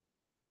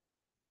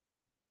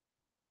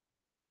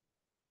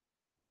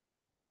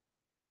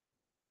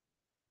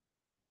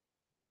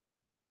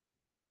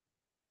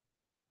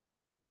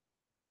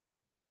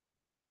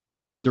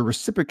 The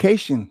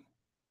reciprocation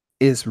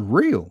is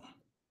real.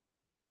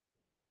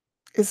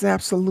 It's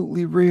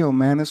absolutely real,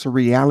 man. It's a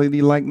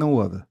reality like no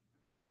other.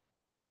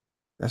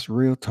 That's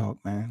real talk,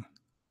 man.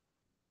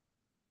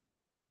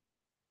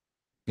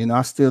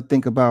 I still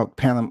think about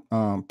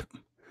Panama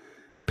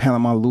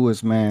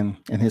Lewis, man,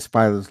 and his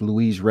fighters,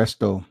 Luis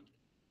Resto,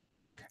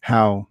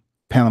 how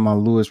Panama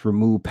Lewis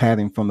removed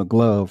padding from the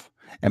glove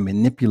and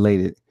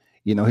manipulated.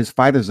 His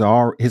fighter had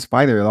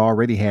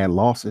already had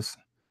losses.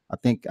 I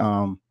think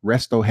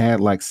Resto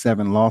had like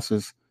 7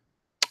 losses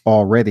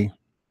already.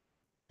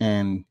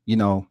 And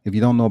if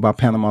you don't know about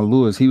Panama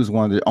Lewis, he was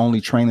one of the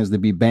only trainers to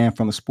be banned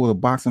from the sport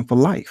of boxing for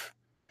life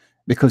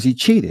because he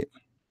cheated.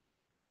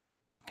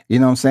 You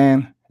know what I'm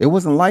saying? It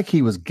wasn't like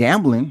he was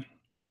gambling.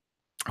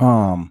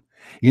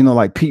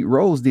 Like Pete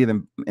Rose did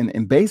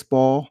in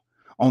baseball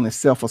on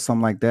himself or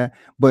something like that.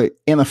 But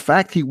in a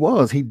fact, he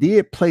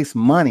did place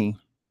money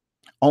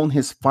on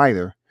his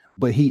fighter,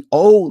 but he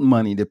owed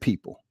money to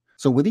people.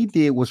 So what he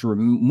did was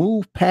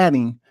remove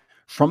padding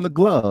from the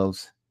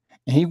gloves,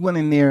 and he went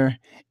in there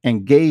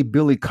and gave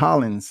Billy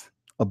Collins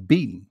a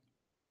beating.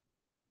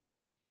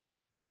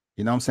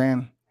 You know what I'm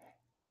saying?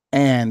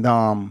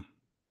 And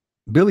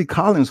Billy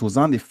Collins was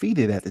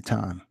undefeated at the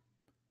time.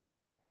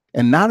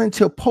 And not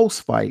until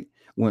post fight,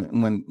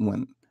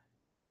 when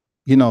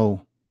you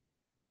know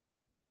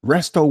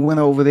Resto went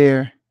over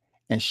there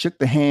and shook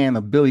the hand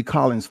of Billy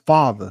Collins'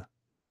 father.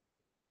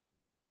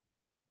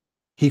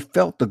 He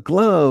felt the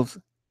gloves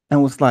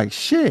and was like,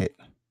 shit,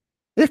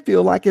 it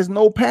feels like there's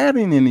no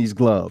padding in these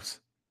gloves.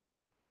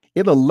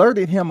 It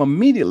alerted him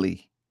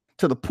immediately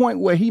to the point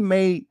where he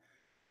made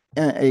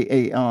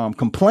a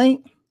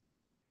complaint.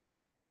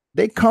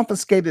 They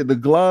confiscated the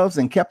gloves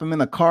and kept them in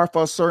the car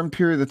for a certain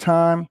period of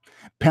time.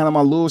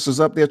 Panama Lewis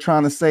was up there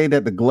trying to say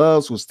that the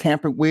gloves was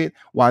tampered with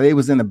while they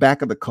was in the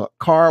back of the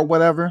car or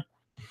whatever.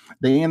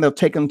 They ended up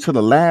taking them to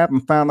the lab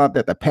and found out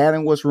that the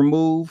padding was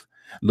removed.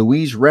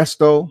 Luis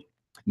Resto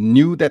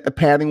knew that the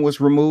padding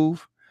was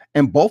removed,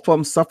 and both of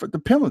them suffered the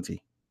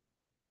penalty.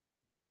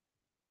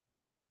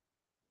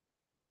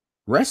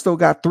 Resto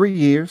got 3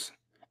 years,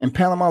 and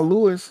Panama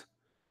Lewis,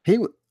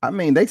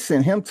 they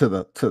sent him to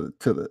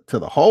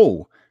the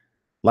hole.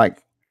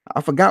 Like,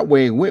 I forgot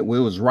where he went, where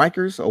it was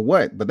Rikers or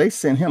what, but they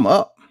sent him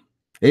up.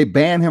 They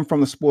banned him from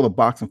the sport of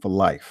boxing for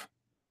life.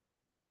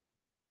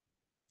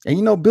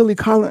 And Billy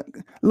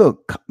Collins,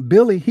 look,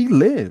 Billy, he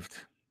lived.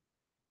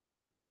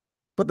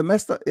 But the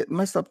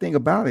messed up thing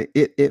about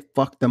it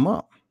fucked him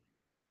up.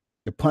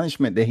 The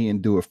punishment that he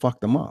endured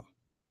fucked him up.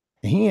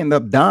 And he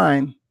ended up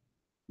dying.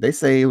 They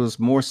say it was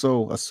more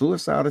so a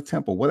suicide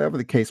attempt or whatever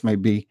the case may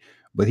be,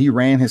 but he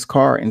ran his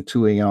car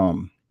into a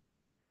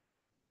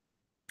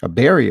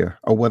barrier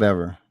or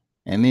whatever,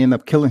 and ended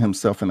up killing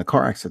himself in a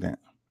car accident.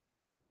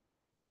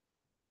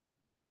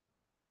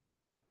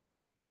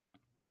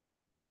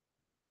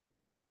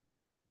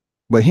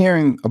 But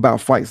hearing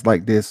about fights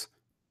like this,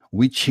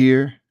 we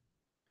cheer,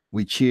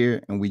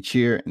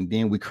 and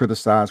then we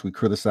criticize. I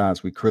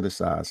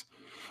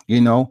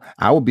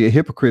would be a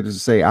hypocrite to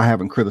say I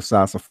haven't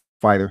criticized a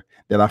fighter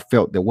that I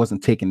felt that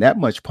wasn't taking that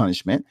much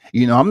punishment.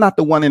 I'm not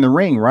the one in the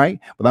ring, right?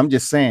 But I'm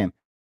just saying,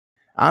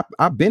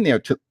 I've been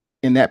there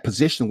in that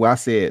position where I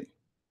said,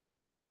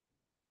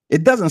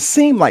 it doesn't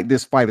seem like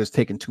this fighter's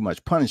taking too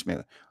much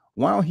punishment.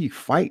 Why don't he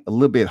fight a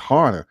little bit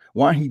harder?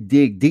 Why don't he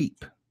dig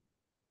deep?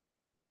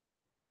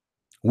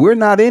 We're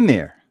not in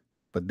there,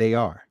 but they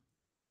are.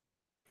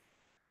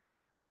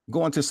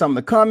 Going to some of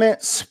the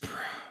comments,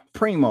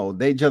 Primo,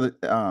 they just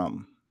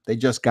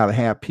got to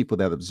have people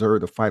that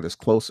observe the fighters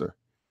closer.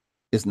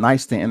 It's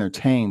nice to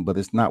entertain, but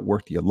it's not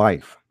worth your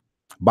life.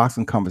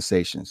 Boxing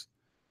conversations,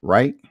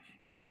 right?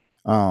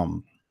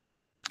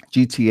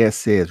 GTS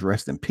says,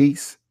 rest in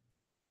peace.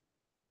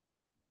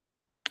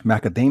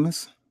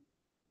 Macadamus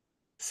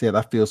said,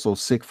 I feel so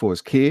sick for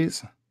his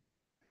kids.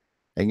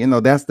 And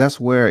that's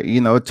where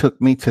it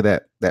took me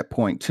to that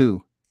point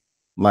too.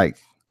 Like,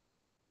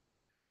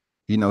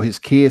 his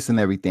kids and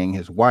everything,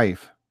 his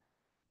wife.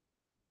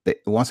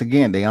 Once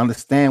again, they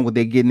understand what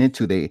they're getting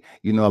into. They,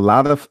 a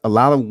lot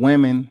of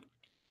women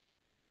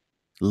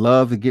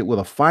love to get with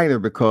a fighter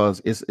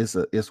because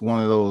it's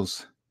one of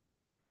those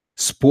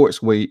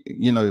sports where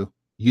you know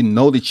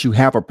that you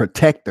have a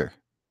protector.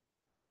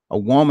 A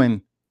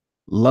woman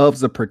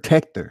loves a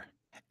protector.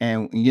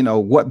 And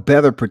what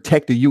better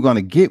protector you're going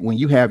to get when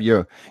you have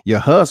your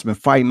husband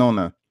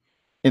fighting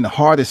in the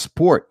hardest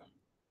sport,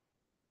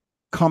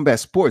 combat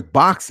sport,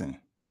 boxing.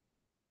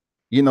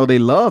 They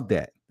love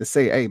that. They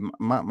say, hey,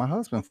 my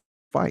husband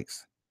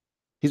fights.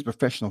 He's a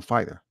professional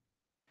fighter.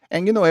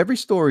 And every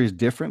story is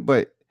different,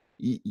 but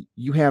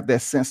you have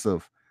that sense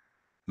of,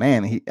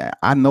 man,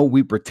 I know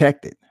we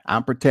protected.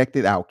 I'm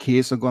protected. Our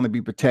kids are going to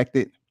be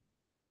protected.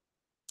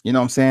 You know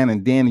what I'm saying?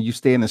 And then you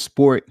stay in the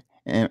sport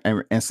and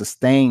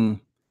sustain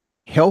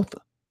health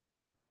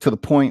to the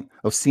point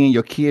of seeing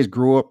your kids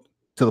grow up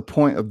to the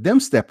point of them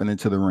stepping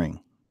into the ring.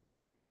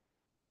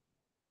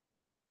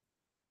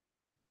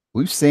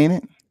 We've seen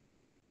it.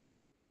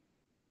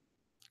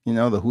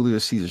 The Julio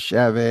Cesar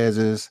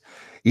Chavez's,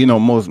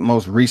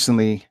 most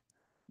recently,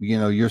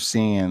 you're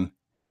seeing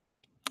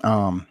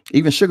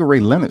even Sugar Ray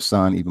Leonard's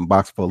son even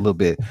boxed for a little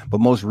bit.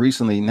 But most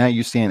recently, now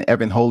you're seeing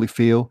Evan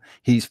Holyfield.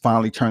 He's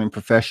finally turning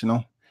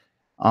professional.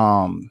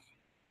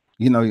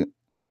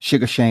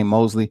 Sugar Shane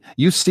Mosley.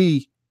 You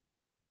see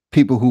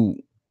people who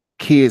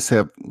kids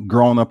have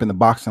grown up in the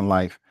boxing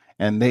life,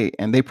 and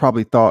they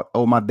probably thought,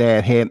 oh, my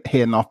dad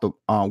heading off to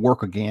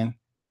work again.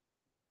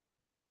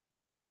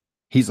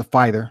 He's a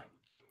fighter.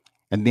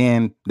 And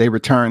then they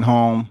return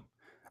home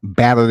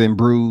battered and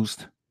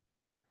bruised.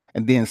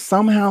 And then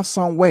somehow,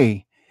 some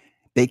way,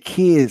 they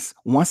kids,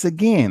 once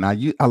again,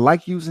 I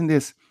like using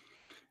this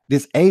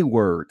A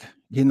word,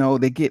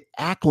 they get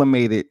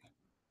acclimated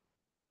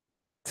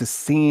to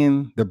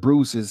seeing the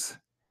bruises,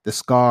 the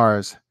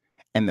scars,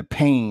 and the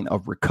pain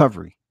of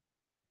recovery.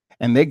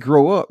 And they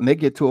grow up and they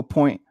get to a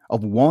point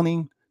of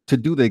wanting to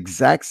do the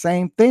exact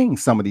same thing,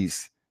 some of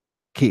these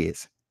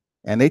kids.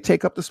 And they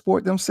take up the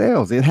sport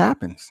themselves. It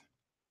happens.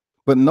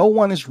 But no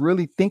one is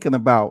really thinking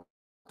about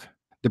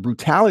the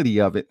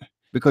brutality of it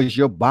because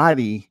your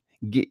body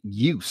get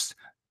used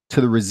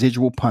to the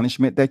residual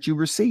punishment that you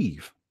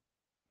receive.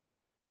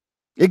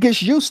 It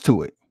gets used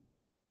to it.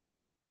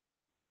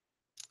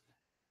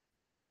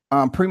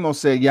 Primo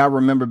said, yeah, I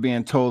remember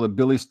being told a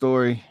Billy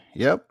story.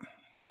 Yep,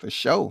 for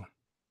sure.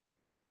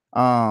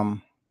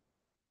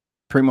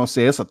 Primo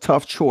said it's a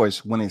tough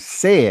choice when it's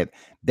said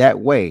that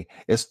way.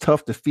 It's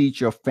tough to feed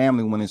your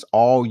family when it's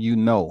all you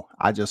know.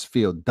 I just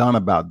feel done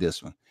about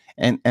this one.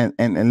 And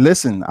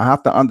listen, I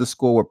have to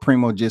underscore what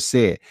Primo just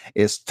said.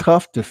 It's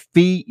tough to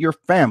feed your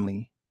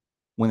family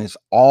when it's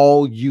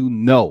all you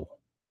know.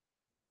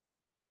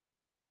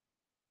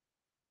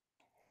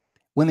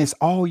 When it's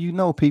all you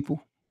know,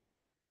 people.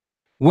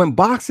 When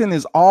boxing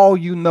is all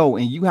you know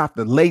and you have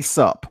to lace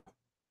up,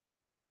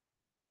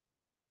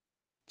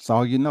 it's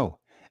all you know.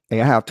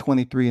 Hey, I have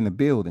 23 in the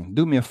building.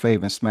 Do me a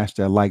favor and smash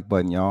that like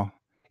button, y'all.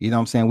 You know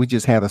what I'm saying? We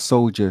just had a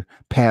soldier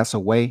pass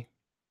away.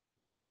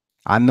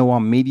 I know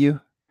I'm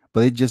media,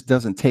 but it just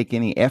doesn't take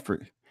any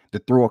effort to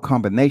throw a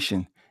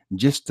combination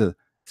just to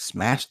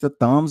smash the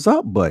thumbs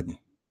up button.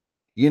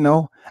 You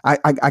know,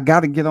 I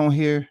got to get on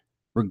here,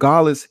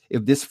 regardless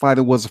if this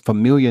fighter was a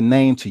familiar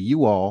name to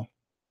you all,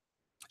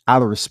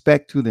 out of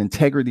respect to the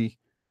integrity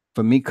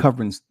for me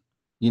covering,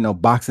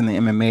 boxing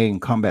and MMA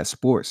and combat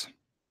sports.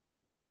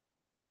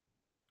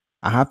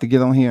 I have to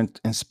get on here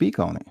and speak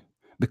on it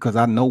because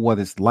I know what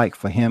it's like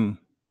for him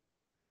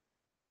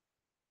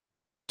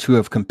to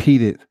have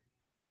competed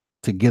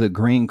to get a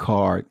green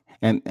card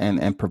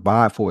and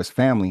provide for his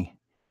family,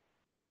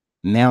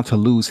 now to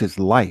lose his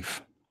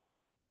life.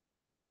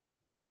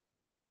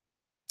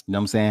 You know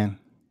what I'm saying?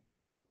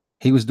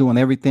 He was doing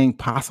everything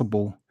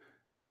possible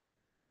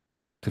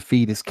to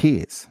feed his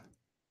kids.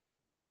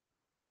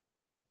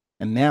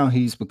 And now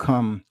he's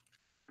become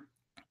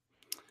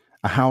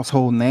a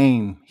household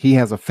name. He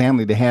has a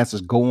family that has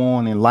to go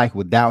on in life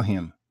without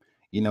him.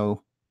 You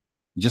know,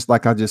 just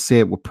like I just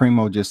said, what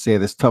Primo just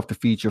said, it's tough to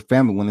feed your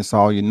family when it's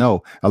all you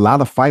know. A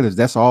lot of fighters,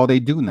 that's all they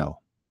do know.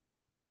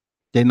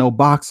 They know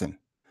boxing.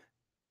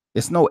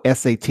 It's no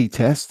SAT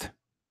test.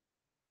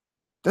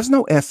 There's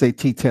no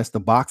SAT test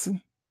of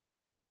boxing.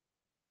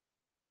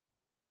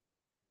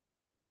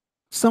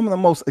 Some of the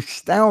most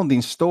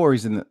astounding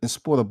stories in the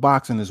sport of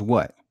boxing is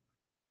what?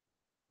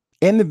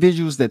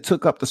 Individuals that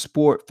took up the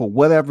sport for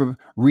whatever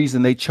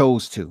reason they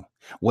chose to,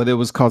 whether it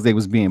was because they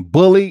was being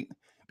bullied,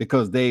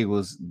 because they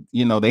was,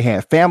 they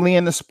had family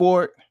in the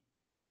sport,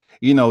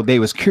 they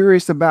was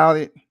curious about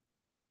it.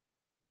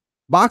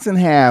 Boxing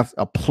has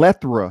a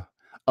plethora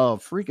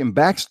of freaking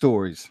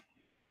backstories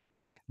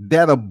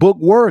that are book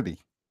worthy.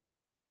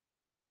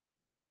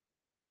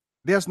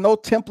 There's no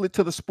template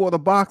to the sport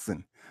of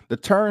boxing. The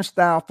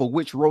turnstile for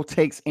which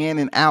rotates in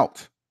and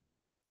out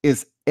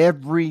is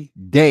every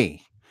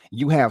day.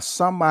 You have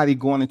somebody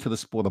going into the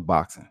sport of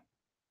boxing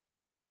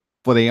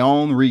for their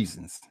own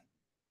reasons.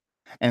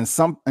 And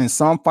some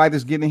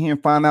fighters get in here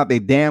and find out they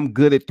damn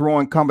good at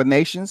throwing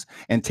combinations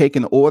and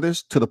taking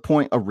orders to the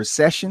point of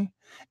recession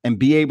and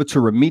be able to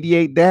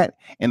remediate that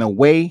in a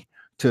way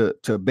to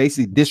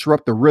basically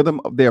disrupt the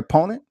rhythm of their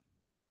opponent.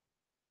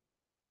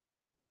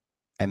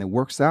 And it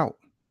works out.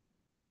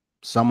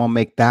 Some will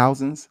make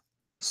thousands,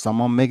 some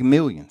will make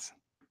millions.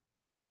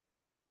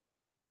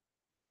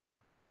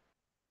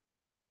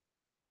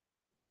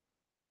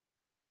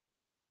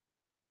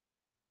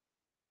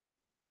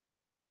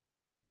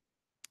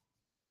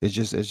 It's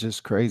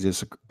just crazy.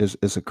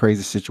 It's a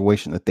crazy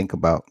situation to think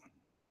about,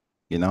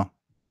 you know.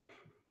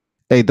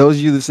 Hey, those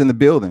of you that's in the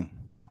building,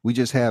 we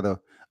just had a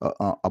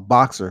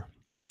boxer.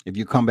 If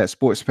you combat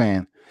sports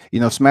fan,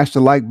 smash the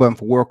like button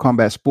for World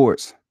Combat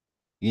Sports.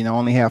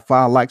 Only have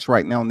 5 likes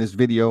right now in this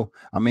video.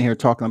 I'm in here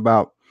talking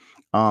about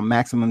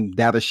Maxim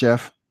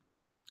Dadashev,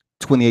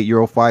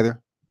 28-year-old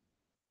fighter.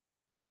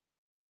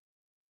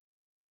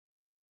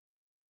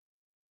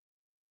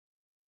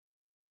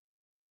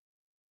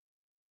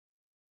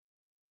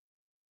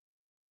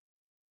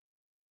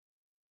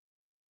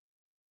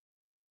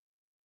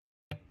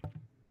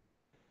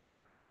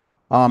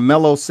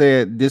 Mello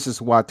said, "This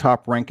is why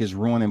Top Rank is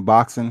ruining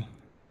boxing."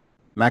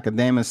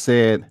 Macadamia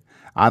said,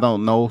 "I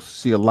don't know.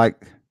 See a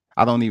like.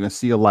 I don't even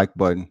see a like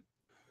button.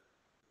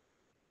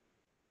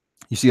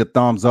 You see a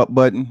thumbs up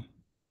button?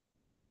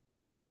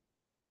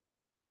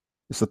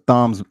 It's a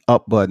thumbs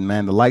up button,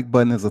 man. The like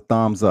button is a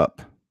thumbs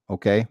up.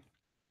 Okay.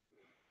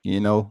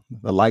 The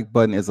like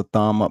button is a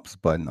thumb ups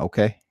button.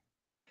 Okay.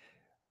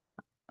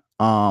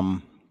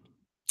 Um,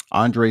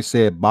 Andre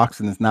said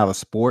boxing is not a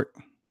sport.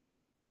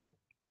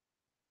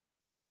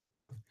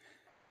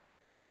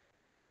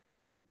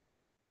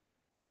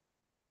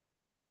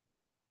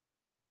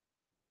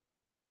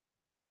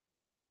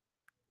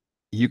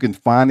 You can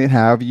find it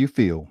however you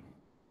feel.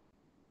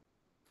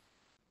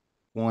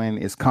 When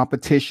it's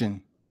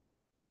competition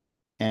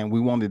and we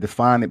want to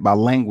define it by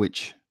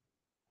language,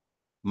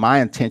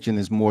 my intention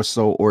is more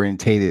so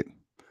orientated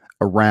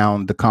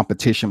around the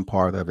competition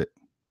part of it.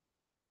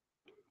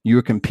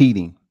 You're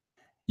competing.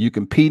 You're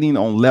competing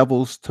on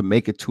levels to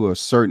make it to a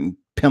certain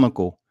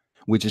pinnacle,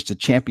 which is the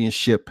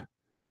championship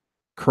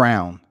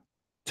crown,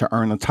 to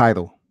earn a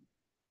title.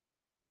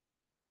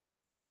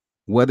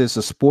 Whether it's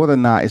a sport or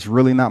not, it's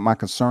really not my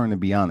concern, to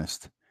be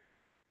honest.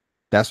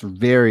 That's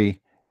very,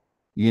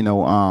 it's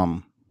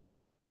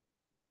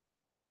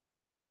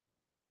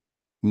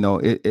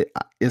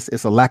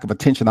a lack of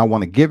attention I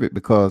want to give it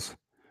because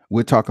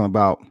we're talking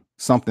about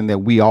something that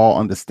we all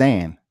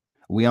understand.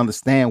 We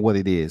understand what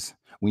it is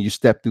when you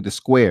step through the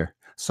square.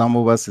 Some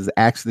of us has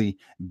actually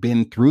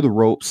been through the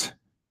ropes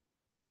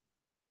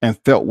and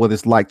felt what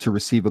it's like to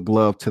receive a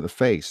glove to the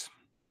face.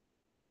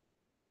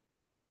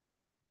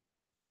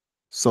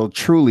 So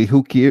truly,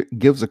 who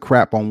gives a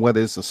crap on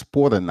whether it's a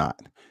sport or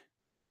not?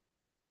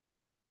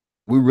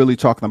 We're really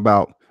talking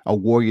about a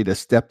warrior that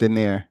stepped in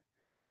there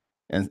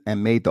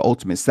and made the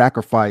ultimate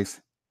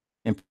sacrifice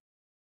and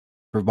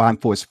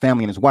providing for his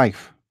family and his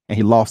wife, and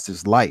he lost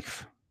his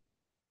life.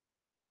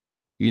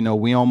 You know,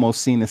 we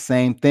almost seen the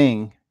same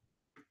thing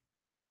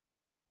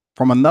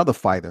from another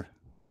fighter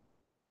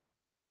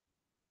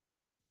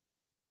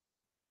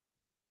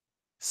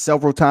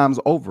several times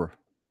over,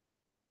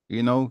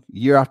 you know,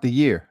 year after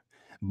year.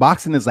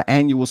 Boxing is an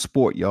annual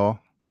sport, y'all.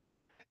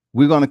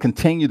 We're going to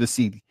continue to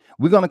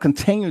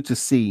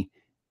see,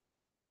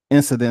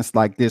 incidents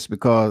like this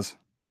because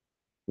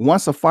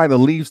once a fighter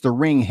leaves the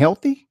ring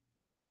healthy,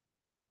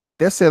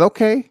 they said,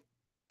 okay,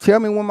 tell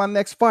me when my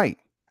next fight.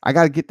 I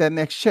got to get that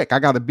next check. I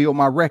got to build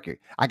my record.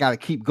 I got to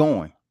keep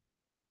going.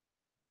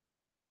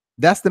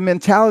 That's the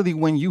mentality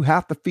when you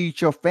have to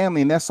feed your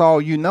family and that's all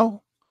you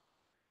know.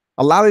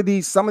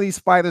 Some of these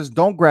fighters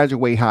don't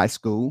graduate high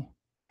school.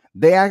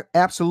 They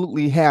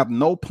absolutely have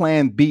no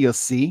plan B or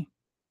C.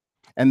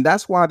 And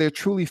that's why they're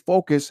truly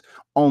focused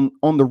on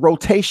the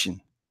rotation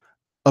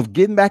of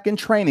getting back in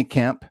training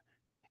camp,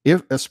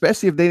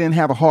 especially if they didn't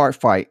have a hard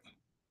fight,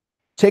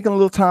 taking a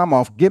little time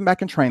off, getting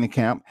back in training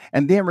camp,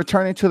 and then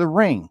returning to the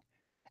ring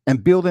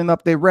and building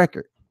up their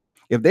record.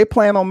 If they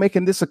plan on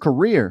making this a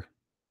career,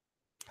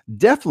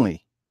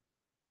 definitely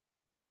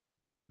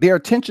their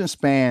attention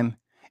span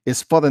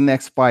is for the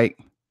next fight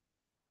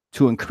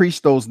to increase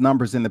those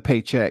numbers in the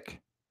paycheck,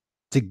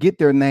 to get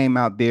their name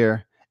out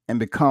there and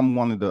become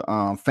one of the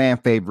fan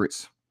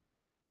favorites,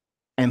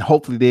 and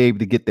hopefully they're able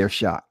to get their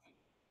shot.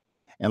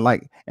 And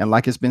like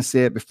it's been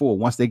said before,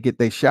 once they get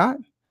their shot,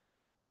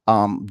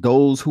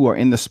 those who are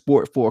in the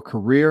sport for a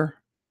career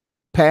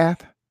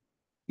path,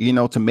 you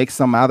know, to make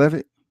some out of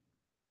it,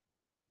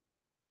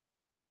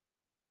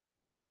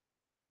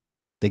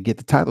 they get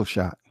the title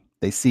shot.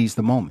 They seize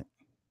the moment.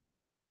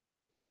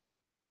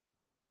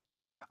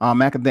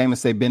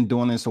 Academics say been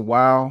doing this a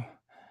while.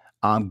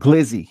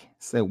 Glizzy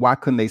said, why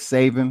couldn't they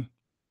save him?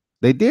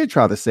 They did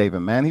try to save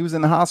him, man. He was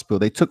in the hospital.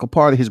 They took a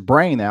part of his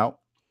brain out.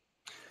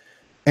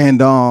 And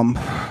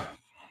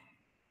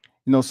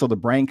you know, so the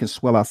brain can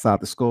swell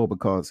outside the skull,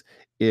 because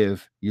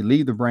if you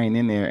leave the brain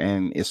in there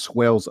and it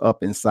swells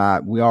up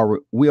inside, we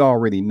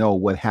already know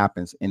what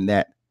happens in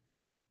that,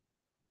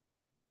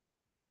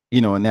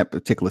 you know, in that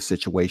particular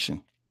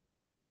situation.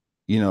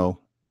 You know,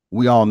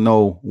 we all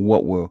know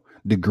what will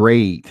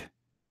degrade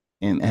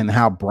and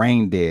how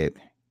brain dead.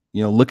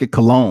 You know, look at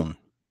Cologne.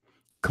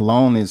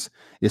 Cologne is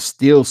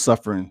still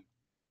suffering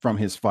from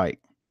his fight.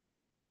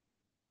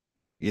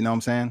 You know what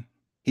I'm saying?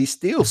 He's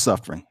still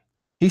suffering.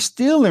 He's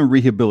still in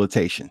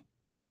rehabilitation.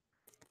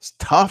 It's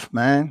tough,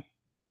 man.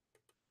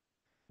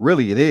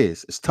 Really, it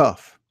is. It's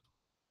tough.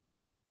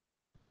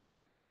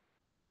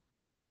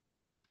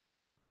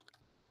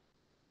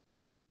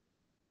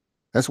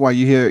 That's why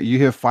you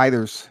hear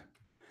fighters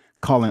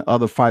calling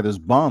other fighters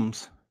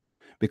bums,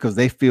 because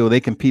they feel they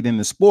compete in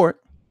the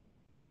sport,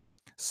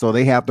 so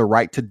they have the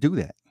right to do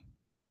that.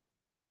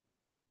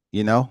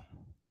 You know,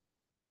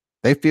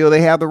 they feel they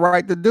have the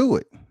right to do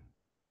it,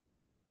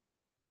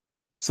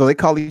 so they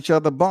call each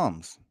other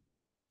bums.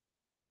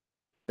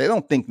 They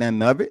don't think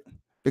nothing of it,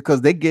 because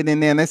they get in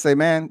there and they say,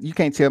 man, you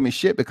can't tell me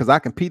shit because I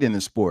compete in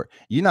the sport.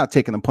 You're not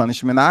taking the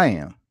punishment I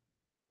am.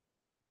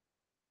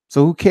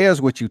 So who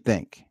cares what you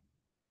think?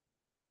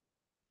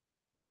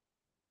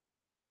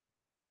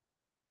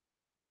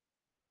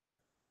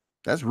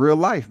 That's real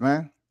life,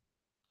 man.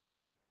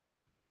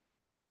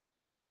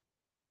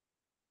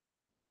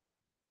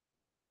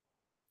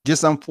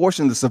 Just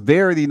unfortunate the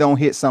severity don't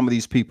hit some of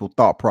these people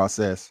thought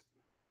process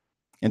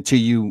until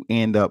you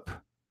end up,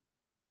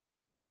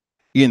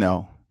 you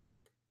know,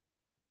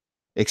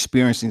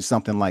 experiencing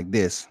something like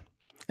this.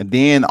 And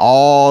then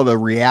all the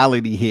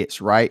reality hits,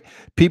 right?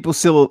 People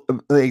still,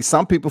 like,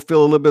 some people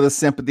feel a little bit of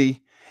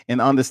sympathy and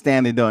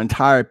understanding the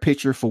entire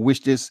picture for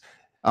which this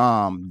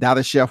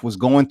Dadashev was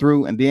going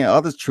through, and then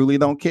others truly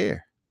don't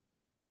care.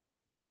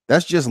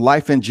 That's just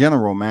life in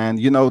general, man.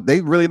 You know,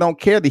 they really don't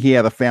care that he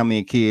had a family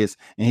and kids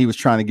and he was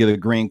trying to get a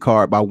green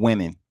card by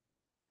winning.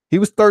 He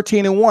was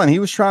 13-1. He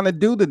was trying to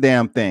do the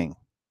damn thing.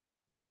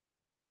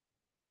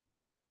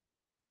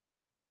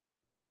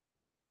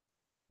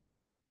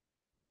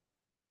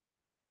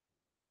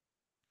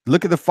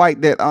 Look at the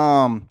fight that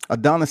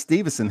Adonis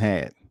Stevenson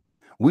had.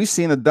 We've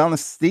seen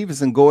Adonis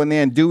Stevenson go in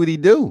there and do what he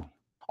do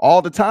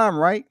all the time,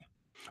 right?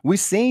 We've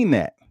seen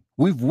that.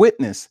 We've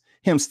witnessed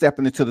him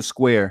stepping into the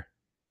square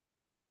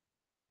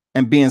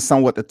and being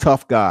somewhat the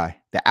tough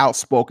guy, the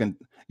outspoken,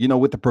 you know,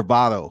 with the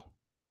bravado,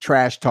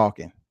 trash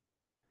talking.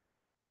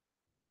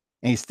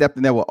 And he stepped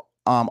in there with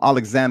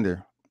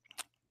Alexander.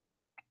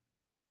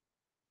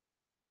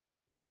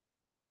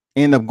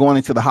 Ended up going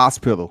into the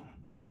hospital,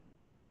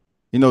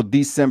 you know,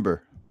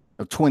 December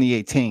of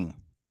 2018.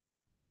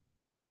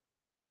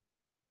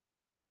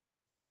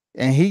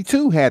 And he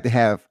too had to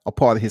have a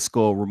part of his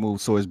skull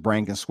removed so his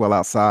brain can swell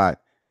outside.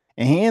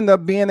 And he ended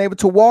up being able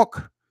to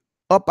walk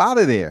up out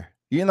of there.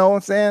 You know what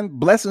I'm saying?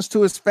 Blessings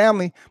to his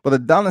family. But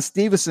Adonis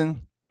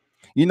Stevenson,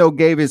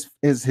 gave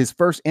his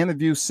first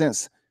interview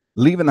since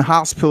leaving the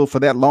hospital for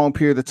that long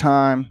period of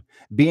time,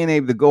 being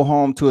able to go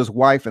home to his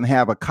wife and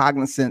have a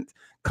cognizant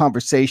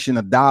conversation,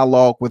 a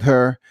dialogue with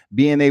her,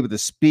 being able to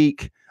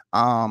speak.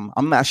 I'm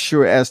not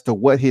sure as to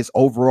what his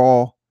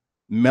overall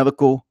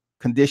medical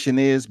condition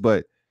is,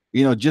 but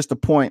just to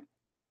point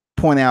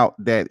out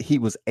that he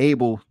was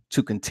able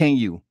to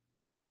continue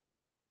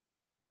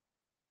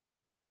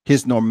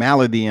his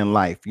normality in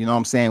life. You know what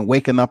I'm saying?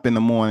 Waking up in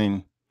the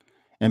morning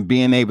and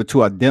being able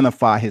to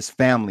identify his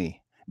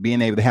family,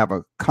 being able to have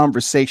a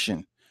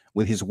conversation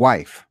with his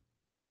wife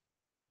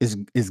is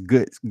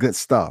good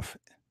stuff.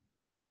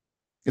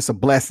 It's a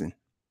blessing.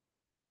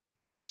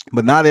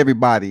 But not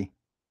everybody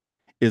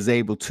is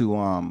able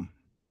to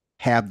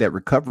have that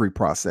recovery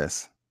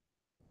process.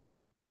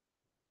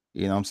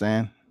 You know what I'm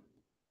saying?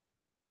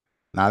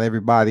 Not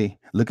everybody.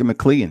 Look at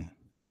McLean.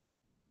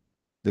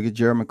 Look at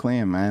Jerry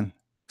McLean, man.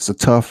 It's a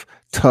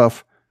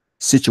tough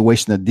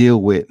situation to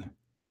deal with.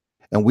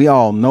 And we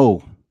all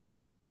know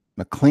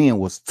McLean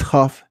was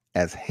tough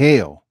as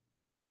hell.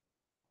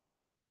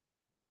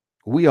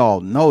 We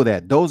all know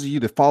that. Those of you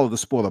that follow the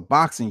sport of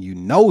boxing, you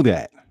know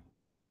that.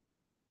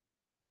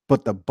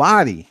 But the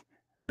body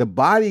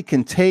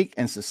can take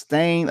and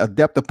sustain a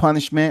depth of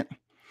punishment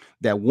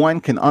that one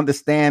can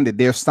understand that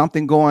there's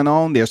something going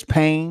on. There's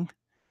pain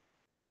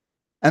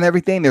and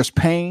everything. There's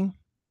pain.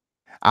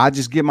 I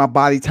just give my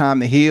body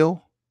time to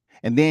heal.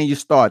 And then you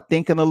start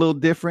thinking a little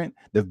different.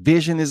 The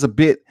vision is a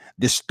bit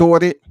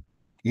distorted.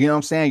 You know what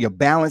I'm saying? Your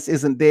balance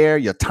isn't there.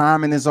 Your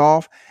timing is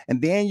off.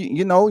 And then,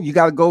 you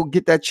got to go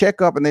get that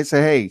checkup. And they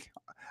say,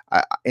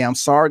 hey, I'm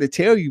sorry to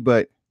tell you,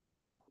 but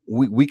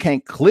we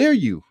can't clear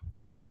you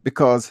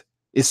because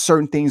it's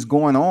certain things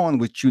going on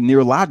with you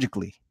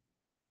neurologically.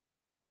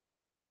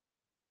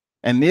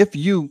 And if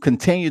you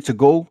continue to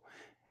go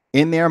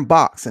in there and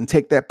box and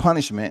take that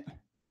punishment,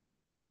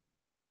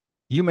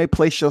 you may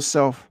place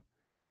yourself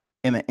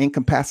in an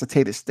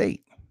incapacitated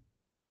state,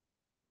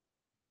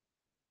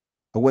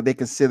 or what they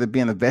consider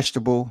being a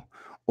vegetable,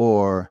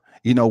 or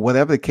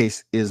whatever the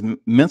case is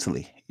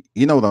mentally.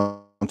 You know what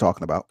I'm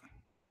talking about.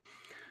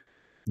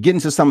 Getting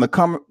to some of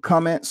the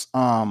comments.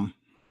 Let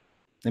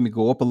me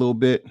go up a little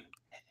bit.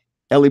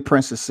 Ellie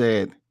Princess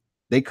said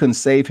they couldn't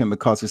save him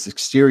because his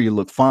exterior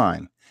looked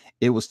fine.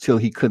 It was till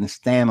he couldn't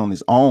stand on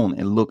his own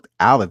and looked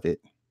out of it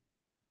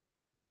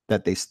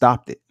that they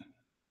stopped it.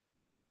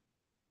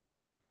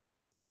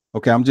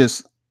 Okay, I'm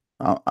just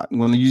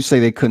when you say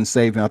they couldn't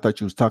save him, I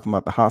thought you was talking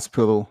about the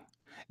hospital.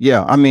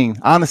 Yeah, I mean,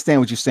 I understand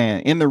what you're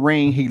saying. In the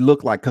ring, he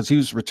looked like, because he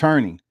was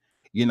returning.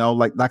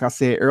 Like I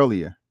said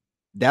earlier,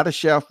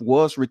 Dadashev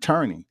was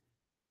returning.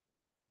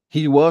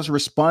 He was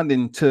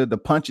responding to the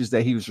punches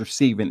that he was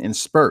receiving in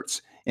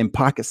spurts, in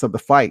pockets of the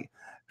fight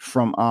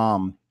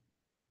from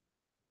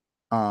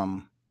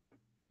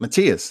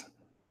Matias.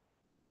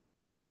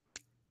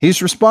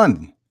 He's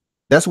responding.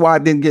 That's why I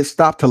didn't get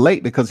stopped till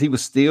late, because he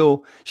was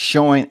still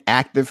showing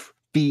active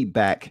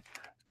feedback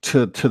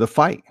to the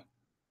fight.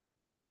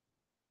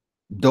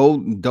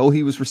 Though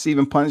he was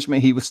receiving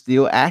punishment, he was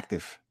still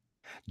active.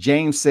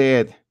 James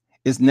said,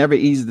 it's never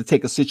easy to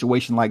take a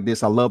situation like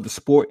this. I love the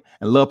sport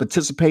and love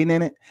participating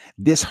in it.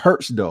 This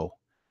hurts though.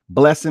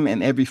 Bless him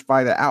and every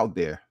fighter out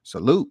there.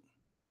 Salute.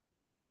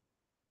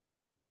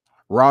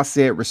 Ross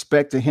said,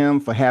 respect to him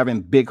for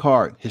having big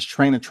heart. His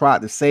trainer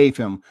tried to save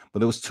him,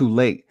 but it was too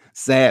late.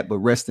 Sad, but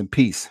rest in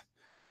peace.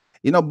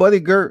 Buddy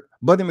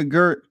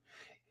McGirt,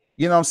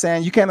 you know what I'm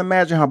saying? You can't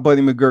imagine how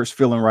Buddy McGirt's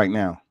feeling right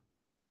now.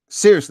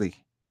 Seriously.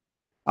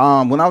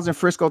 When I was in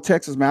Frisco,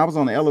 Texas, man, I was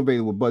on the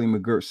elevator with Buddy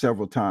McGirt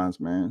several times,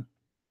 man.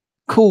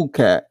 Cool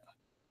cat.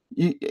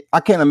 I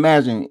can't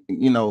imagine,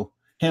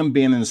 him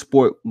being in the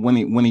sport when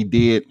he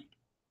did,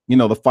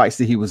 the fights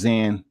that he was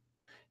in.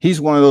 He's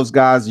one of those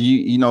guys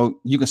you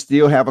can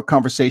still have a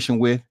conversation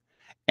with,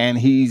 and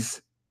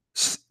he's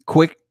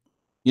quick.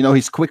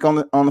 He's quick on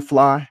the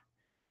fly.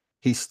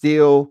 He's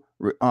still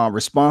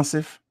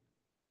responsive,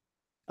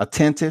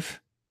 attentive,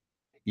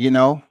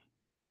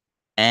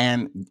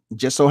 and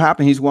just so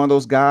happen he's one of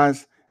those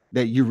guys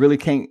that you really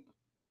can't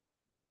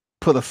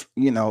put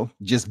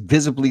just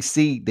visibly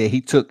see that he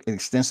took an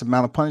extensive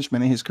amount of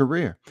punishment in his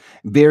career.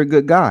 Very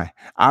good guy.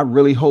 I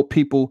really hope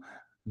people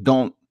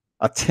don't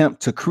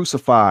attempt to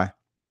crucify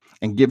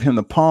and give him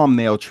the palm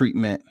nail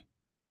treatment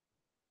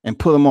and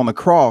put him on the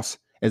cross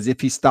as if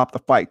he stopped the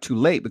fight too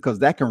late, because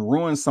that can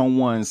ruin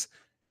someone's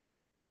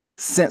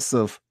sense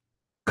of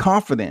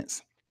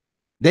confidence.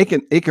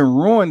 It can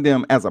ruin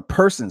them as a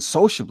person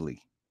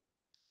socially.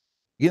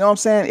 You know what I'm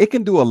saying? It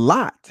can do a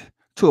lot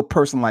to a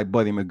person like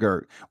Buddy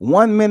McGirt.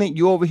 1 minute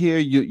you over here,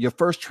 your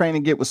first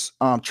training camp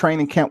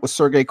with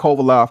Sergey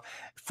Kovalev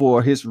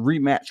for his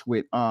rematch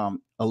with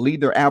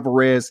Alida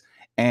Alvarez,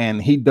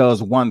 and he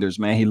does wonders,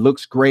 man. He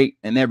looks great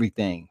and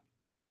everything.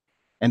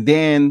 And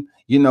then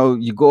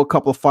you go a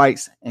couple of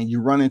fights and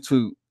you run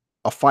into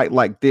a fight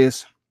like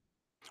this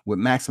with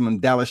Maxim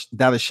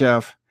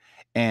Dadashev,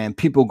 and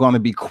people are going to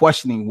be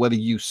questioning whether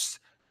you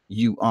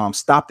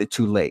stopped it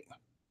too late.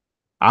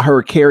 I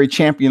heard Kerry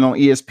Champion on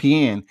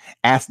ESPN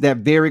ask that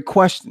very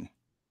question.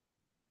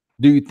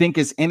 Do you think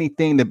it's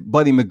anything that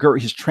Buddy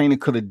McGirt, his trainer,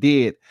 could have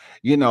did,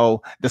 to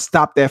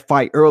stop that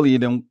fight earlier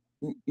than,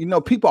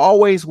 people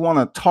always want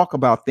to talk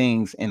about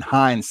things in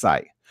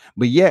hindsight,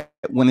 but yet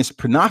when it's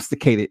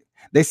prognosticated,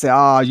 they say,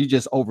 you're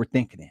just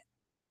overthinking it.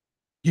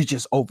 You're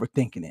just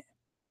overthinking it.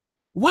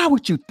 Why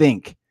would you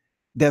think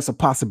there's a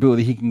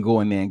possibility he can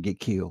go in there and get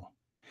killed?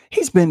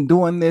 He's been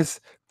doing this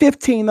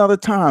 15 other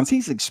times.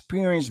 He's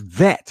experienced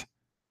vet.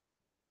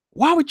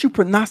 Why would you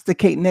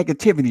prognosticate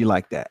negativity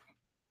like that?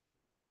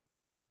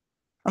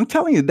 I'm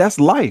telling you, that's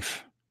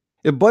life.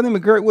 If Buddy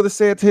McGirt would have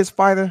said to his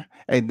fighter,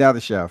 hey,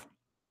 Dadashev,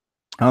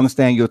 I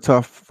understand you're a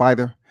tough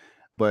fighter,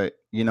 but,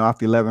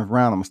 after the 11th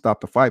round, I'm going to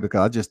stop the fight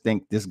because I just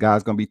think this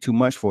guy's going to be too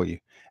much for you.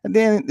 And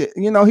then,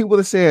 he would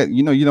have said,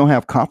 you don't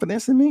have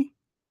confidence in me?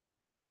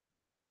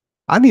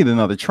 I need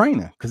another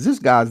trainer because this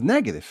guy's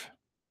negative.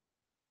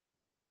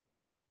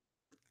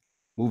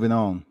 Moving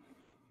on.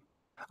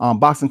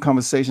 Boxing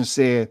Conversation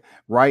said,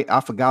 right,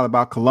 I forgot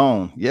about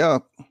Cologne. Yeah.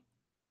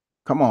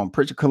 Come on,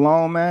 Pritchard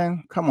Cologne,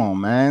 man. Come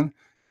on, man.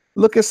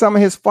 Look at some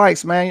of his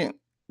fights, man.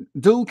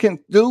 Dude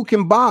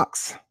can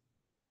box.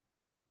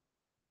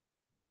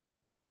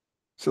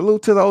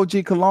 Salute to the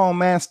OG Cologne,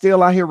 man.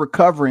 Still out here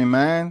recovering,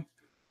 man.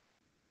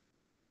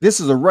 This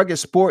is a rugged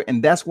sport,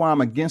 and that's why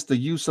I'm against the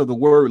use of the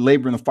word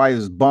laboring to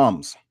fighters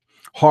bums.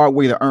 Hard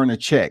way to earn a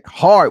check.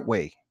 Hard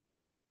way.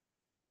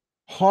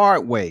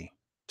 Hard way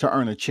to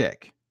earn a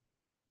check.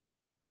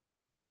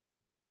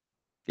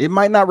 It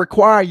might not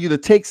require you to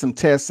take some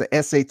tests,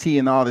 the SAT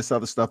and all this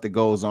other stuff that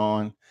goes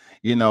on,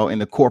 in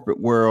the corporate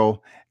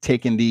world,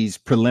 taking these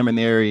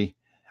preliminary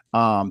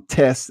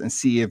tests and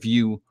see if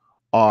you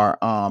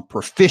are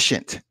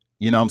proficient.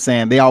 You know what I'm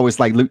saying? They always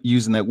like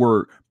using that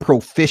word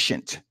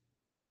proficient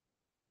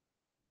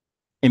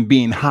in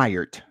being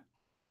hired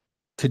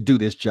to do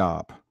this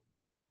job.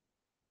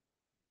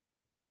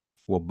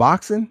 Well,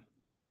 boxing,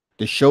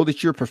 to show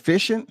that you're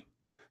proficient,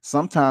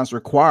 sometimes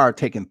require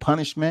taking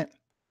punishment,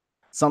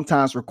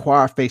 sometimes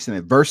require facing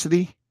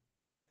adversity.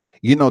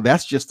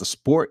 That's just a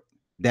sport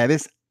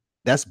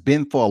that's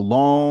been for a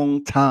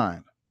long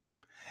time.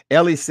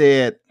 Ellie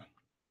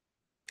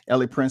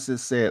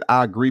Princess said,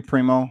 I agree,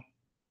 Primo.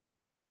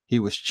 He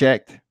was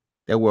checked.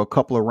 There were a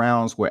couple of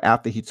rounds where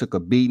after he took a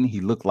beating, he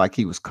looked like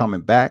he was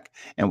coming back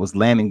and was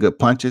landing good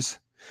punches.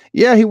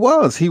 Yeah, he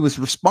was. He was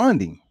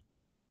responding.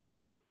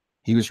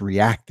 He was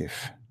reactive.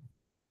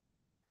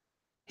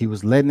 He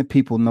was letting the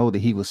people know that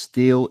he was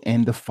still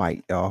in the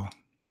fight, y'all.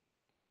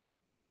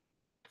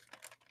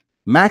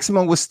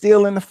 Maximum was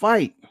still in the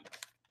fight.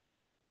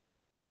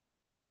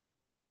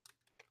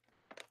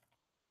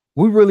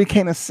 We really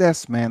can't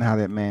assess, man, how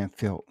that man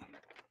felt.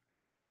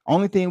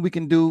 Only thing we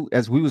can do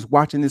as we was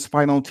watching this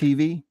fight on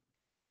TV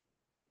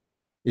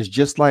is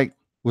just like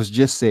was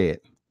just said.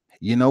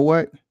 You know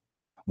what?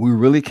 We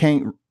really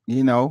can't,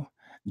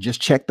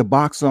 just check the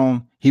box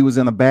on he was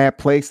in a bad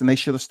place and they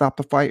should have stopped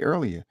the fight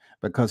earlier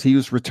because he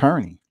was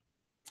returning.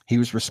 He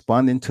was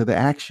responding to the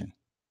action.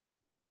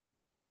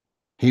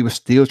 He was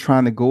still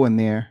trying to go in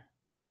there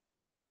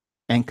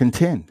and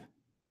contend.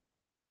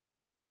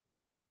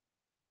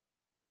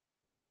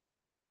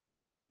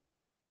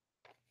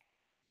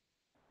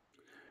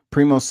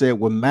 Primo said,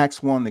 what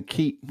Max wanted to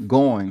keep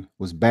going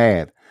was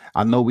bad.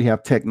 I know we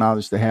have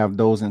technology to have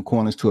those in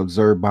corners to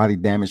observe body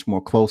damage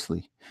more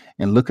closely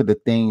and look at the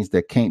things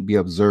that can't be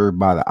observed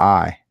by the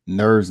eye,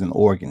 nerves and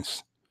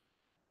organs.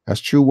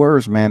 That's true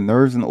words, man.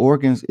 Nerves and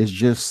organs is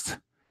just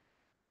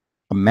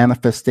a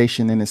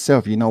manifestation in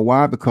itself. You know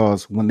why?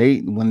 Because when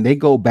they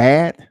go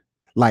bad,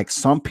 like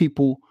some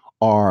people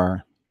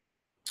are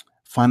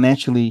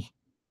financially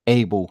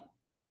able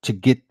to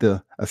get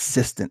the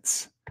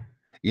assistance.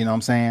 You know what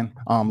I'm saying?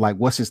 Like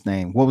what's his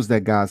name? What was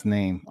that guy's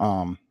name?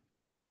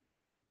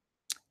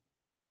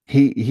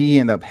 He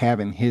ended up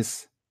having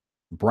his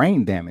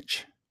brain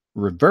damage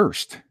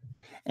reversed,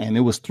 and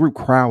it was through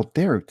crowd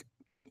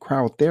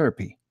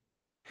therapy.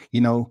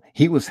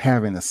 He was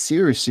having a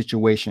serious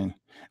situation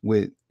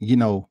with,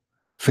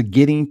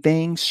 forgetting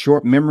things,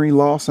 short memory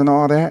loss and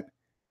all that.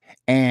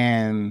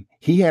 And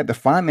he had the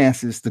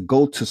finances to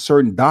go to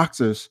certain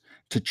doctors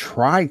to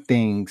try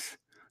things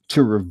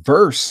to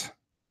reverse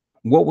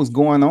what was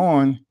going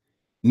on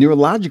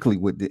neurologically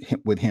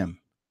with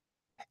him.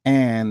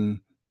 And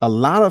a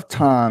lot of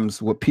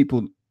times what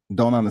people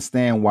don't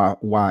understand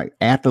why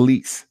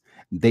athletes,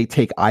 they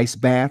take ice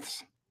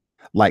baths,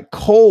 like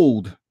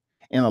cold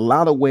in a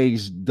lot of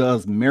ways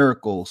does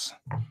miracles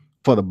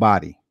for the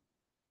body.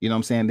 You know what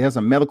I'm saying? There's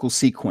a medical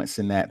sequence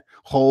in that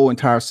whole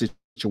entire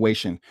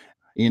situation,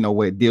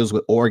 where it deals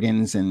with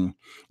organs and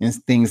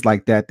things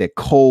like that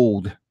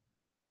cold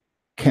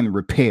can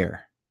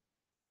repair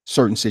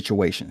certain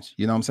situations.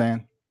 You know what I'm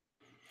saying?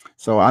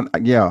 So I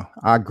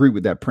agree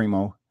with that,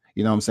 Primo.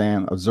 You know what I'm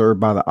saying? Observed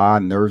by the eye,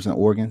 nerves and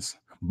organs.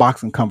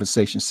 Boxing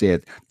Conversation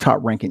said top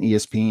ranking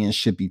ESPN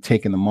should be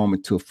taking a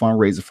moment to a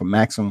fundraiser for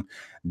Maxim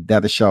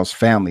Dadashev's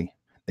family.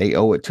 They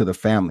owe it to the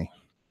family.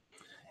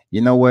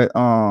 You know what,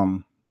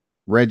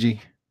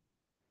 Reggie?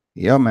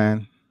 Yeah,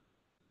 man.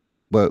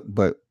 But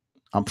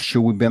I'm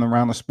sure we've been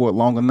around the sport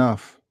long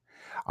enough.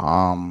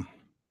 Um,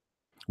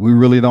 we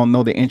really don't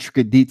know the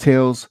intricate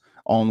details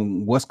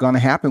on what's going to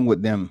happen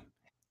with them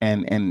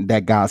and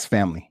that guy's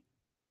family.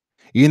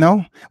 You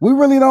know, we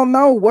really don't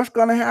know what's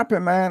going to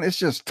happen, man. It's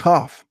just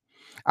tough.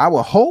 I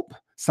would hope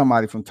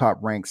somebody from Top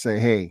Rank say,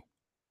 "Hey,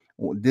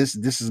 this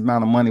is the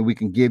amount of money we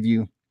can give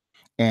you,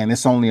 and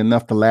it's only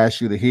enough to last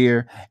you to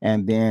here,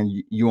 and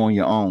then you on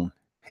your own."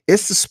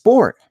 It's the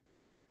sport.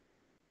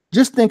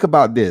 Just think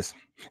about this.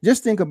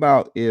 Just think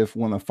about if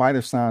when a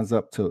fighter signs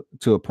up to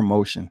a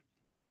promotion,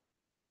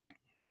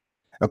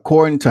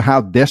 according to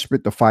how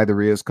desperate the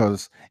fighter is,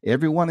 because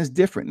everyone is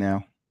different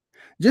now.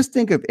 Just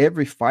think if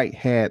every fight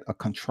had a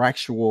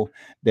contractual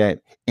that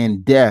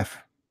in death,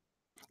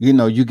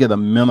 you get a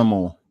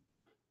minimal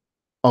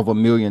of $1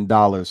 million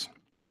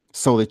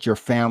so that your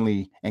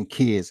family and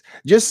kids,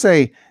 just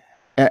say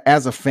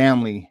as a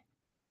family,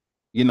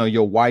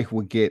 your wife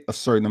would get a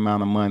certain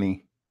amount of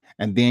money,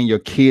 and then your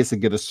kids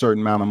would get a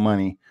certain amount of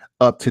money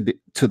up to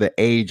the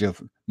age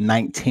of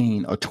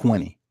 19 or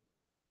 20.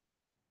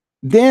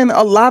 Then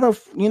a lot of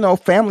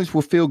families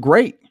will feel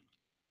great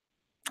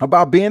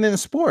about being in the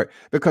sport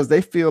because they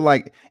feel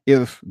like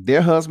if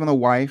their husband or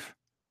wife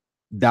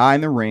die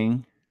in the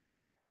ring,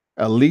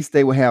 at least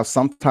they will have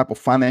some type of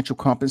financial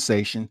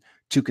compensation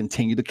to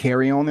continue to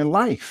carry on in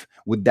life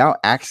without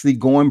actually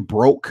going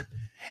broke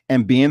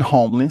and being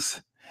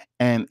homeless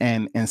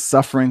and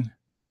suffering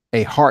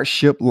a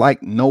hardship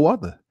like no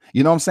other.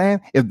 You know what I'm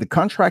saying? If the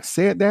contract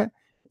said that,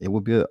 it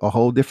would be a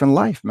whole different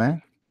life,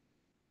 man.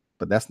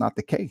 But that's not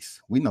the case.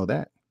 We know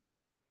that.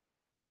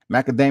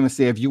 Macadamia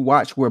said, if you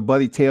watch where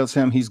Buddy tells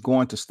him he's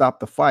going to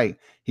stop the fight,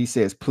 he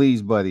says,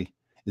 please, Buddy,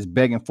 is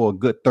begging for a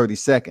good 30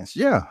 seconds.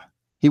 Yeah,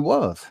 he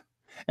was.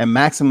 And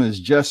Maxim is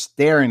just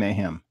staring at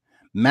him.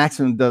 Max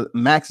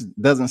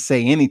doesn't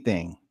say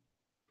anything.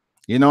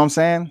 You know what I'm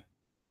saying?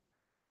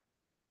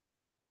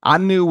 I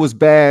knew it was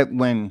bad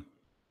when,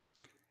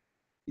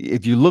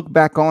 if you look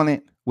back on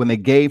it, when they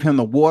gave him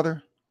the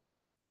water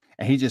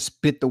and he just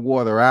spit the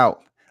water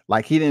out.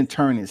 Like he didn't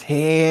turn his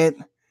head.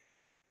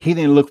 He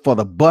didn't look for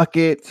the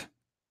bucket.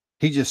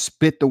 He just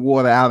spit the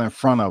water out in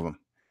front of him.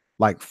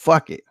 Like,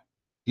 fuck it.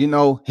 He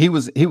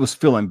was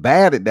feeling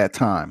bad at that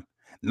time.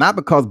 Not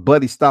because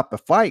Buddy stopped the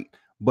fight,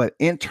 but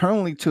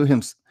internally to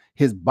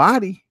his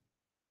body,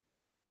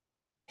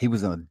 he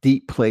was in a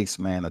deep place,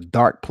 man, a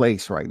dark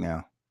place right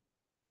now.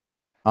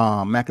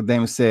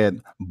 Macadamia said,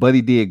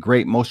 Buddy did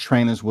great. Most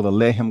trainers would have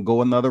let him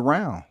go another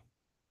round.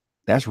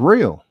 That's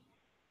real.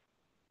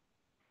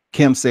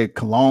 Kim said,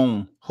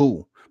 Cologne,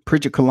 who?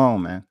 Preacher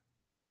Cologne, man.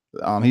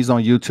 He's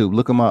on YouTube.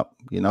 Look him up.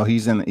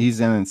 He's in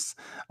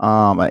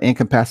an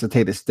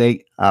incapacitated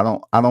state. I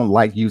don't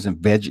like using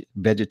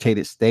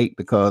vegetated state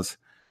because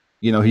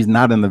he's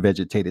not in the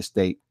vegetated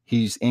state.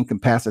 He's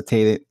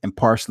incapacitated and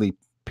partially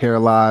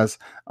paralyzed,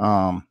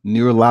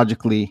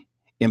 neurologically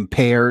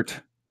impaired,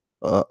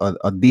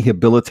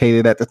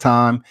 debilitated at the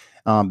time.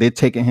 They're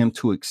taking him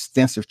to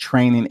extensive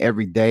training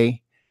every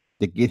day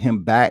to get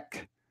him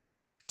back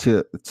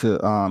to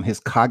his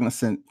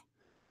cognizant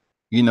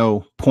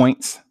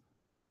points.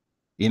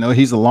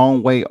 He's a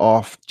long way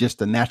off just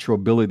the natural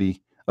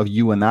ability of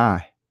you and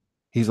I.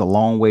 He's a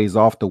long ways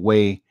off the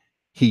way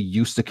he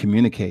used to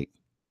communicate.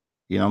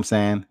 You know what I'm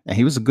saying? And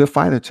he was a good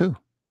fighter too.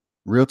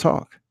 Real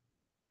talk.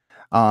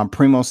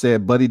 Primo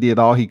said Buddy did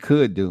all he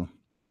could do.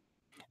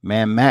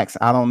 Man, Max,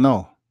 I don't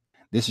know.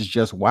 This is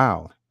just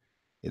wild.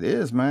 It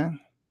is, man.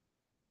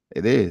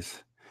 It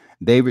is.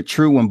 David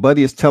True, when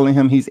Buddy is telling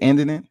him he's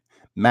ending it,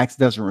 Max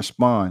doesn't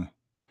respond,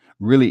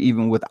 really,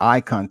 even with eye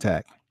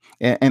contact.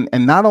 And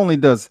not only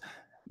does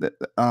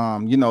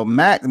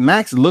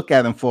Max look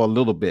at him for a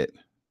little bit.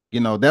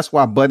 That's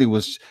why Buddy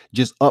was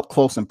just up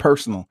close and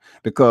personal,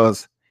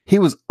 because he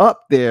was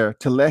up there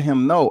to let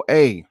him know,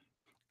 hey,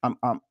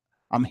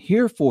 I'm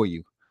here for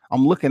you.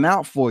 I'm looking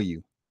out for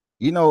you.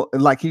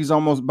 Like he's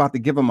almost about to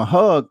give him a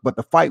hug, but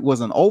the fight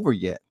wasn't over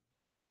yet.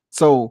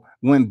 So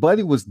when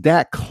Buddy was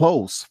that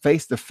close,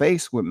 face to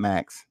face with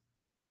Max,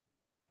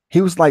 he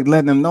was like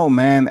letting him know,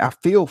 man, I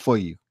feel for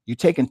you. You're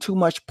taking too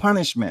much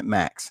punishment,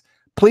 Max.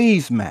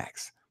 Please,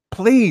 Max.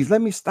 Please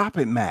let me stop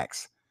it,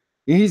 Max.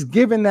 He's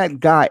giving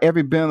that guy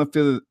every benefit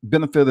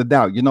of the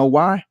doubt. You know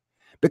why?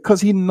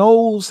 Because he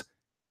knows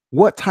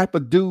what type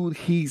of dude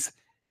he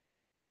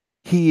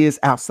is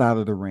outside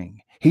of the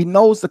ring. He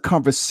knows the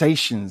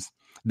conversations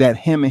that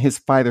him and his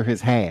fighter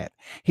has had.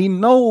 He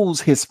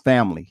knows his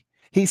family.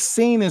 He's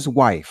seen his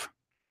wife.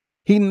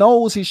 He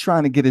knows he's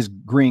trying to get his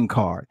green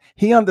card.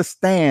 He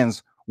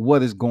understands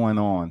what is going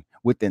on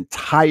with the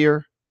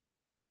entire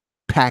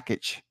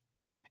package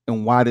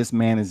and why this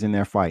man is in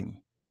there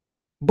fighting.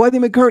 Buddy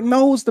McGirt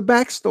knows the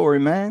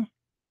backstory, man.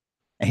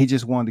 And he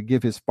just wanted to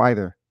give his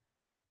fighter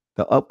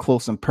the up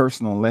close and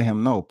personal and let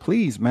him know,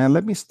 please, man,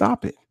 let me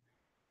stop it.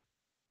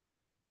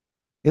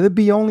 It'll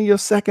be only your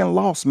second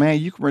loss, man.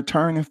 You can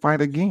return and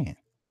fight again.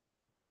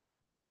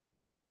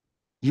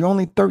 You're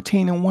only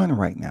 13-1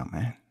 right now,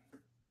 man.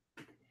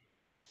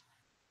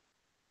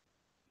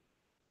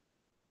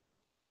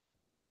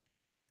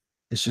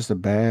 It's just a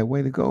bad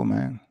way to go,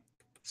 man.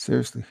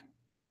 Seriously.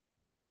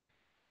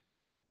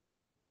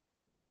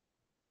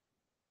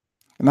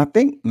 And I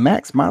think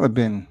Max might have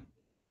been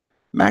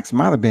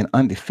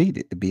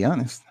undefeated, to be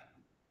honest.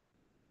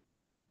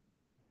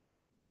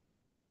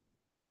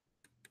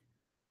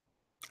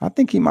 I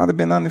think he might have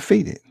been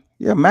undefeated.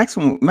 Yeah,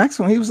 Maxim,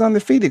 he was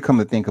undefeated, come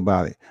to think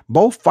about it.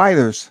 Both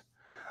fighters,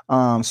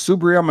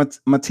 Subriel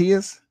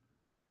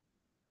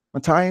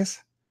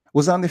Matias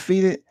was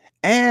undefeated,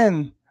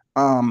 and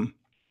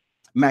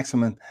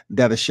Maxim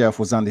Dadashev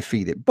was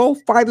undefeated.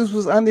 Both fighters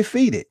was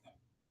undefeated.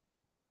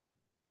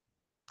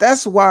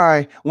 That's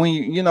why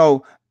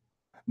when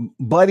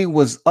Buddy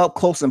was up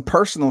close and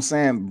personal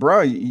saying,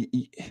 bro,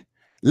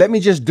 let me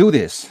just do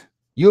this.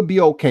 You'll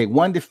be okay.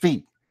 One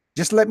defeat.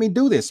 Just let me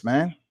do this,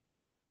 man.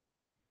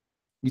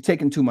 You're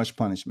taking too much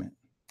punishment.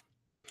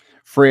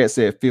 Fred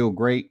said, feel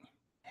great.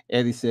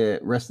 Eddie said,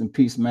 rest in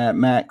peace, Mad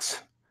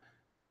Max.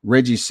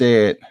 Reggie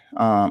said,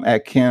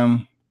 at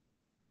Kim,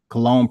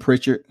 Cologne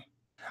Pritchard.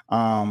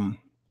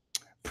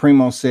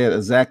 Primo said,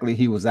 exactly,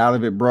 he was out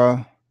of it,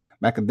 bro.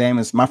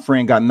 Macadamus, my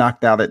friend got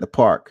knocked out at the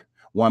park.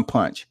 One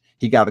punch.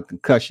 He got a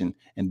concussion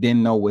and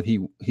didn't know what he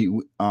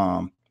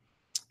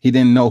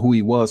didn't know who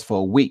he was for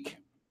a week.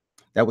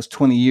 That was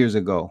 20 years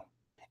ago.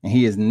 And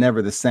he is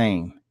never the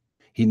same.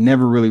 He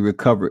never really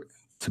recovered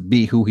to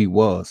be who he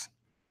was.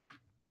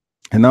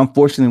 And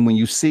unfortunately, when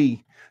you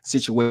see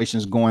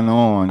situations going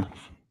on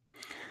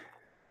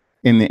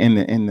in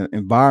the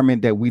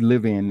environment that we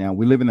live in now,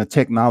 we live in a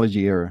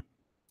technology era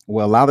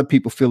where a lot of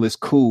people feel it's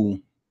cool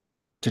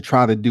to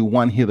try to do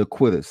one hit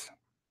quitters.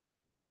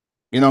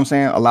 You know what I'm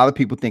saying? A lot of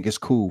people think it's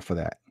cool for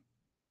that.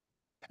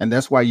 And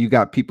that's why you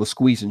got people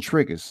squeezing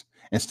triggers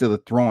instead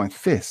of throwing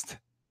fists.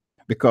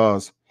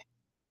 Because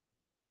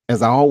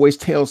as I always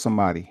tell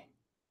somebody,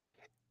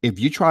 if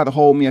you try to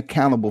hold me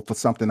accountable for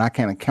something I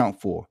can't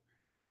account for,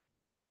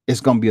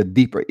 it's going to be a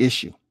deeper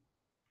issue.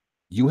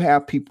 You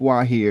have people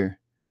out here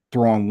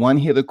throwing one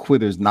hit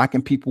quitters,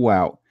 knocking people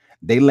out.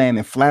 They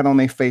landing flat on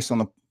their face on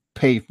the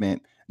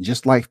pavement,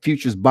 just like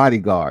Future's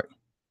bodyguard.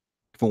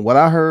 From what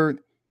I heard,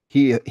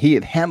 he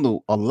had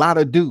handled a lot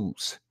of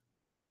dudes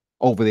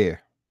over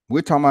there.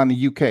 We're talking about in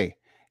the UK,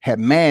 had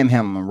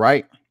manhandled them,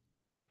 right?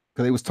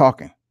 Because they was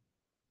talking.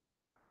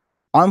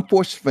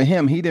 Unfortunately for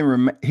him, he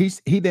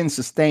didn't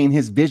sustain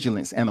his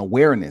vigilance and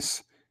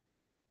awareness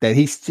that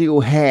he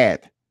still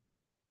had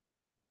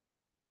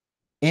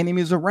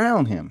enemies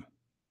around him.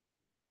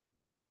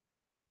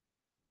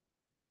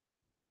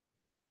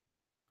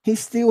 He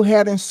still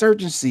had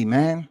insurgency,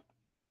 man.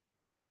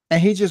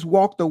 And he just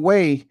walked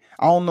away.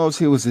 I don't know if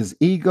it was his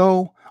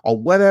ego or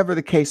whatever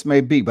the case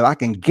may be, but I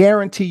can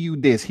guarantee you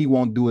this, he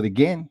won't do it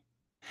again.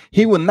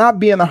 He will not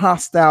be in a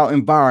hostile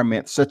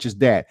environment such as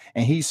that.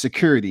 And he's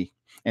security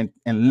and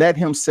let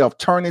himself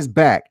turn his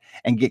back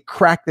and get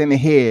cracked in the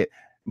head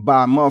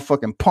by a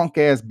motherfucking punk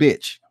ass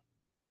bitch.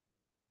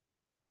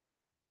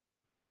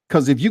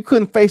 Because if you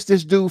couldn't face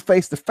this dude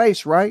face to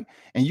face, right?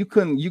 And you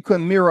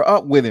couldn't mirror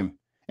up with him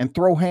and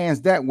throw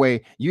hands that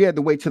way, you had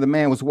to wait till the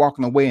man was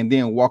walking away and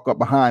then walk up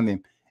behind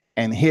him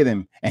and hit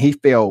him. And he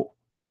fell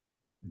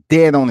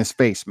dead on his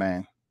face,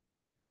 man.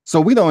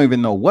 So we don't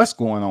even know what's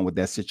going on with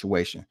that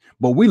situation.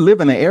 But we live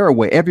in an era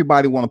where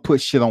everybody want to put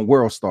shit on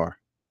World Star.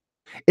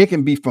 It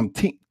can be from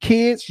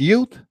kids,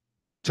 youth,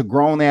 to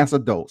grown ass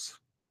adults.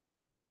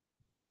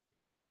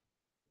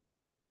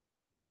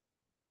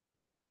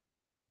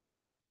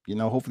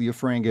 Hopefully your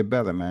friend get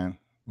better, man.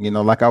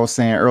 Like I was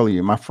saying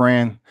earlier, my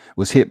friend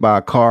was hit by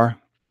a car.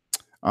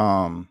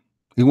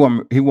 He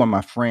wasn't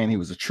my friend. He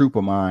was a troop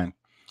of mine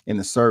in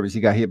the service. He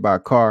got hit by a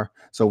car.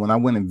 So when I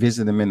went and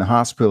visited him in the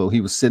hospital,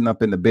 he was sitting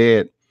up in the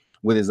bed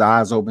with his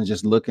eyes open,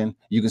 just looking.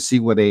 You can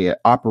see where they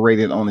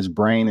operated on his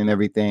brain and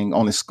everything,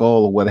 on his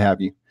skull or what have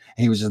you.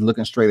 And he was just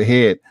looking straight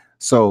ahead.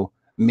 So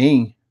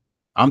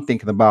I'm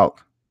thinking about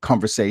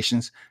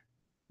conversations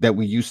that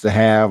we used to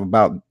have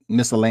about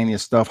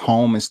miscellaneous stuff,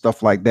 home and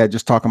stuff like that,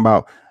 just talking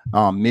about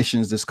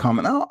missions that's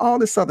coming, all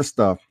this other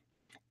stuff.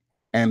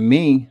 And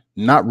me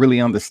not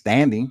really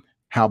understanding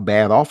how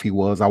bad off he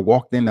was. I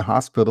walked in the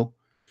hospital,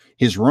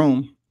 his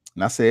room,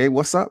 and I said, hey,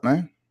 what's up,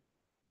 man?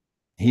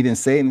 He didn't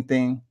say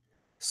anything.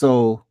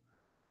 So,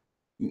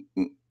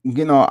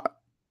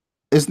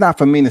 it's not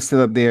for me to sit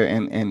up there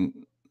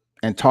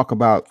and talk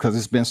about, because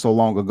it's been so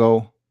long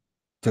ago,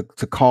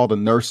 to call the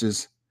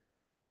nurses,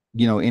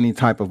 any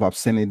type of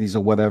obscenities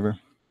or whatever.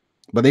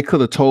 But they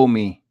could have told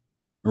me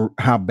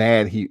how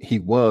bad he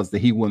was, that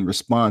he wouldn't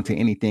respond to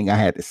anything I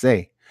had to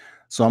say.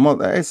 So I'm up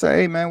there, I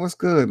say, hey man, what's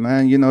good,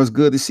 man? It's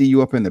good to see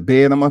you up in the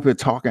bed. I'm up here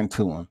talking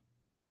to him.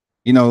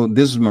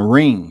 This is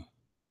Marine.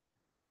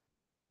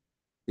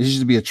 It used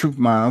to be a troop of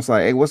mine. I was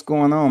like, hey, what's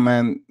going on,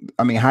 man?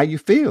 I mean, how you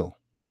feel?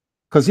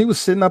 Because he was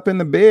sitting up in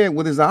the bed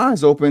with his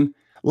eyes open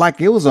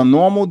like it was a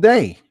normal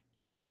day.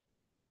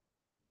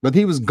 But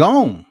he was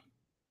gone.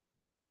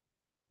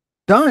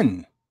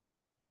 Done.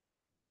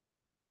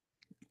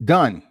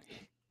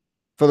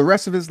 For the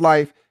rest of his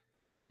life,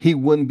 he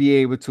wouldn't be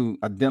able to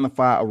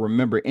identify or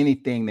remember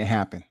anything that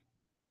happened.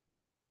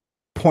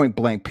 Point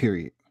blank,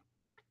 period.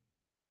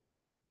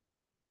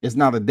 It's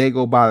not a day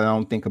go by that I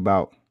don't think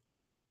about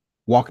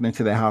walking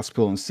into the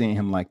hospital and seeing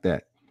him like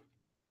that.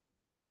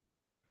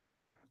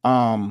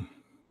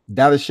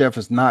 Dadashev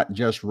is not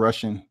just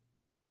Russian.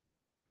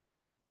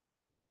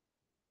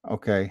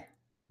 Okay.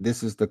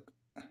 This is the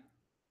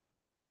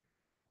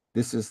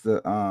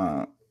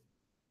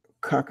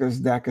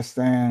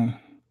Kazakhstan.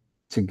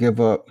 To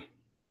give up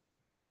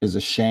is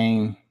a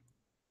shame.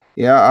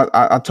 Yeah,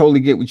 I totally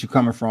get what you're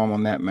coming from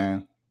on that,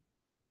 man.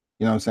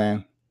 You know what I'm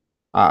saying?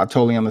 I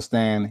totally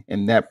understand.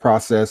 In that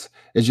process,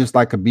 it's just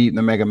like Khabib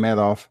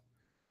Nurmagomedov.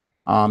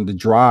 The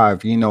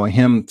drive, you know, and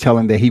him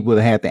telling that he would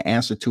have had to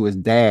answer to his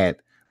dad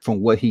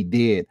from what he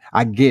did.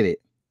 I get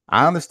it.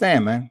 I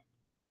understand, man.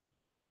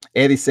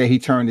 Eddie said he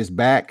turned his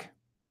back.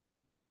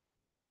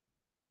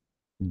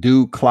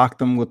 Dude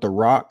clocked him with the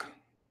rock.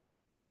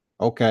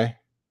 Okay.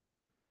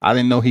 I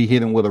didn't know he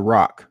hit him with a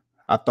rock.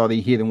 I thought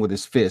he hit him with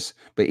his fist.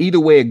 But either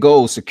way it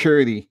goes,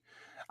 security,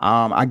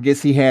 I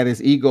guess he had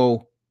his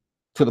ego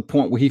to the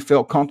point where he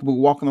felt comfortable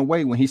walking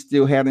away when he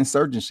still had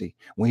insurgency,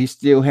 when he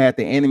still had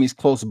the enemies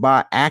close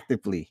by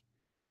actively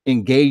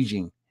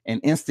engaging and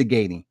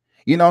instigating.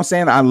 You know what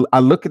I'm saying? I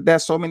look at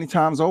that so many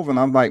times over and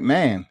I'm like,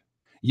 man,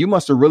 you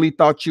must have really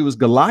thought you was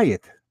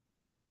Goliath,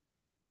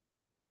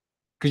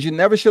 because you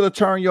never should have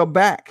turned your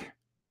back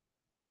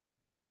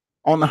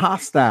on the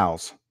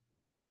hostiles.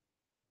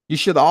 You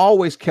should have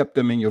always kept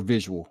them in your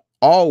visual,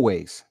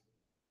 always.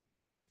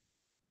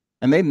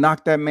 And they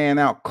knocked that man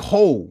out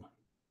cold.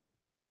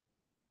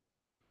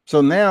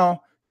 So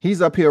now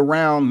he's up here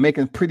around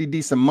making pretty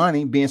decent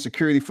money, being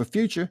security for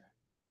Future.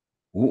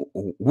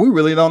 We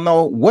really don't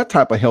know what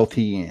type of health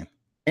he in.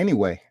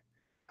 Anyway,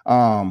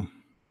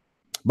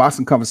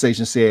 Boxing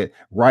Conversation said,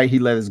 right, he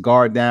let his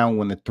guard down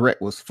when the threat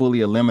was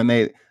fully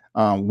eliminated.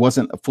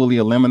 Wasn't fully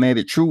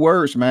eliminated. True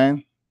words,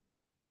 man.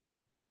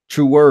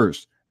 True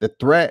words. The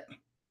threat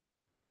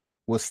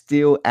was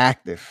still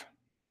active.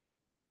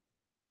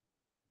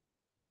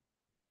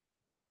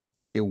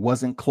 It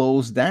wasn't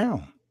closed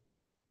down.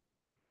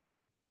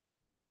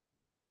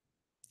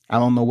 I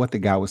don't know what the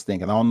guy was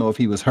thinking. I don't know if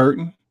he was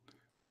hurting.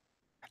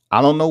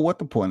 I don't know what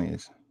the point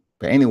is.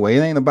 But anyway,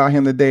 it ain't about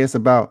him today. It's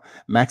about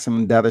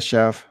Maxim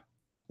Dadashev,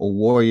 a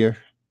warrior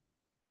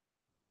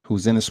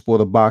who's in the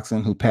sport of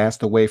boxing, who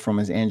passed away from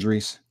his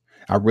injuries.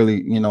 I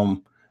really, you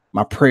know,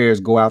 my prayers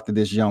go out to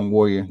this young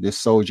warrior, this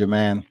soldier,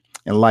 man.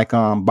 And like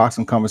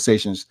Boxing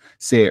Conversations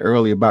said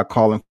earlier about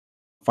calling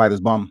fighters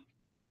bum,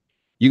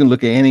 you can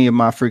look at any of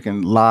my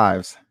freaking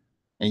lives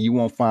and you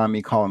won't find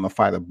me calling a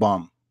fighter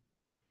bum.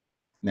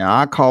 Now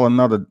I call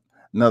another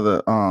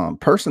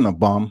person a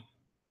bum,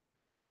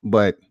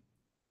 but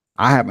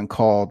I haven't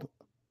called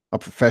a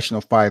professional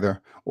fighter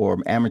or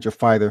an amateur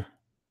fighter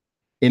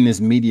in this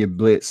media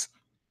blitz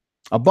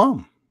a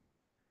bum.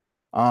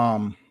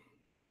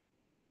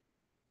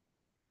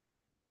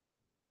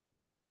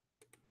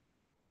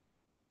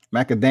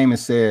 Macadamia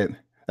said,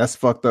 that's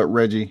fucked up,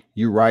 Reggie.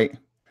 You right.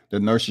 The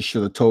nurses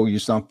should have told you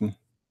something.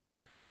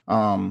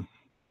 Yeah,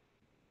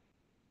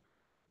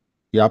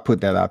 I'll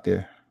put that out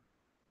there.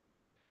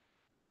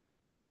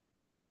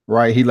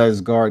 Right. He let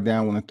his guard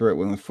down when the threat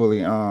wasn't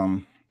fully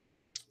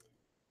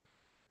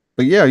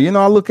but yeah, you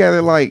know, I look at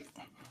it like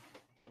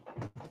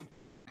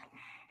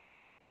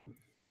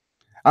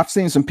I've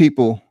seen some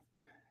people.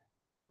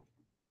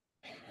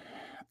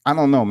 I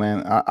don't know,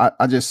 man.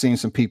 I just seen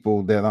some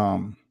people that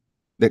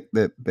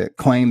that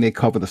claim they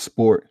cover the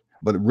sport,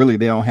 but really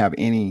they don't have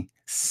any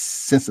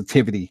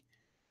sensitivity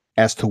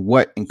as to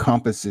what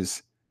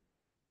encompasses,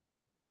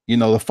 you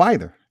know, the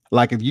fighter.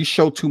 Like if you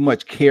show too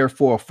much care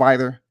for a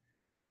fighter,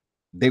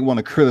 they want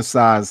to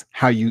criticize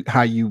how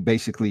you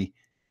basically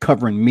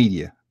covering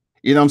media.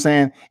 You know what I'm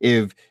saying?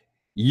 If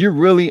you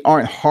really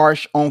aren't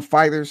harsh on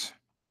fighters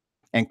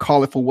and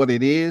call it for what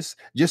it is,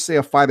 just say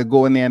a fighter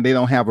go in there and they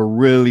don't have a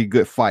really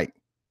good fight.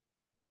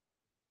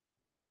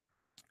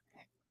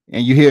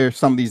 And you hear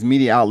some of these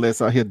media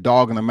outlets out here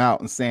dogging them out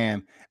and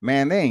saying,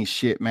 man, they ain't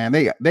shit, man.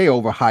 They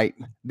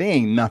overhyped. They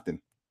ain't nothing.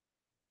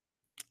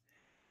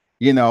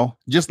 You know,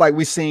 just like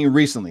we seen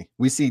recently.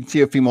 We see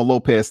Teofimo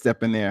Lopez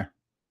step in there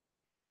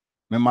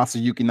and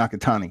Masayuki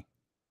Nakatani.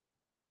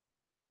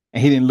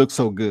 And he didn't look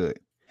so good.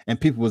 And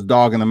people was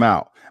dogging him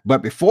out.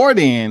 But before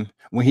then,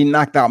 when he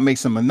knocked out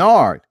Mason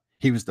Menard,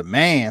 he was the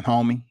man,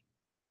 homie.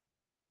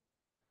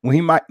 When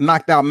he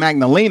knocked out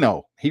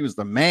Magnolino, he was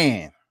the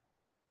man.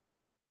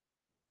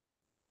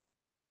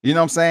 You know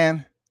what I'm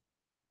saying?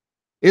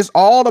 It's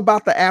all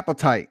about the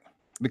appetite,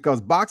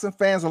 because boxing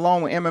fans,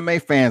 along with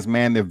MMA fans,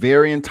 man, they're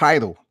very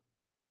entitled.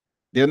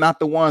 They're not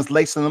the ones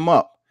lacing them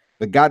up.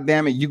 But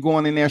goddamn it, you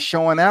going in there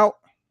showing out,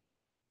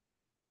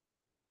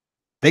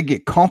 they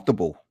get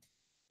comfortable.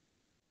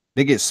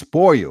 They get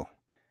spoiled.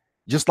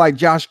 Just like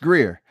Josh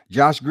Greer.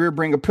 Josh Greer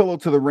bring a pillow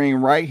to the ring,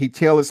 right? He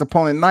tell his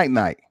opponent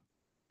night-night.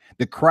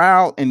 The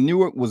crowd in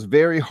Newark was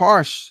very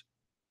harsh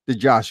to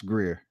Josh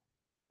Greer.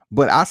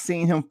 But I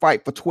seen him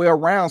fight for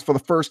 12 rounds for the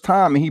first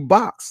time and he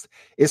boxed.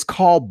 It's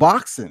called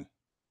boxing.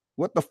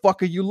 What the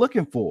fuck are you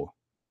looking for?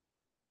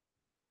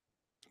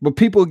 But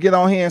people get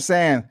on here and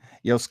saying,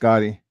 yo,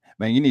 Scotty,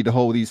 man, you need to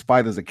hold these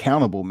fighters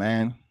accountable,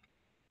 man.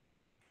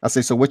 I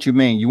say, so what you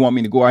mean? You want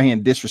me to go out here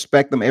and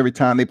disrespect them every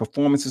time their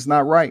performance is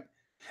not right?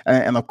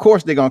 And of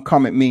course, they're going to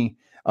come at me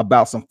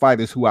about some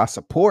fighters who I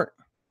support.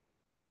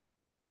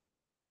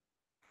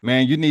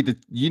 Man, you need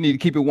to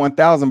keep it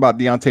 1,000 about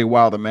Deontay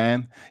Wilder,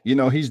 man. You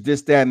know, he's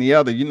this, that, and the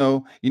other. You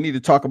know, you need to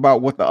talk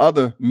about what the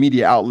other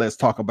media outlets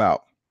talk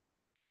about.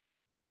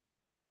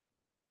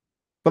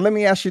 But let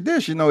me ask you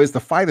this, you know, is the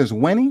fighters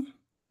winning?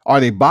 Are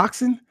they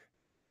boxing?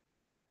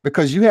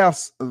 Because you have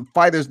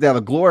fighters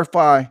that'll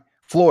glorify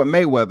Floyd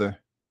Mayweather,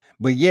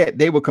 but yet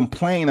they will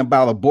complain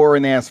about a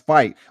boring ass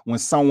fight when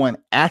someone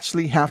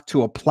actually have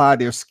to apply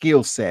their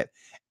skill set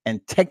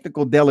and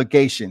technical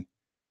delegation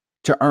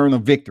to earn a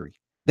victory.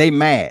 They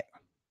mad.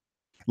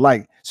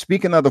 Like,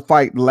 speaking of the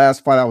fight, the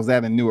last fight I was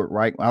at in Newark,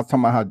 right? I was talking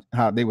about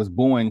how they was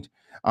booing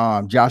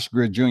Josh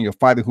Greer Jr., a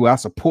fighter who I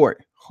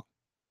support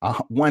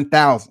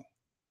 1,000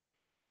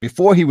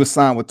 before he was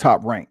signed with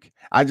Top Rank.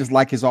 I just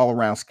like his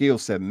all-around skill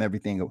set and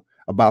everything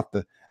about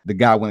the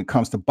guy when it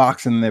comes to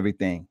boxing and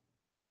everything.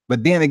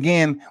 But then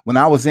again, when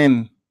I was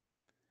in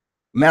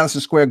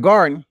Madison Square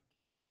Garden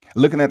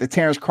looking at the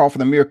Terrence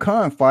Crawford and Amir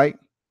Khan fight,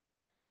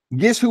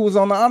 guess who was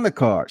on the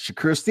undercard?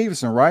 Shakur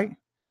Stevenson, right?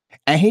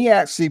 And he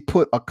actually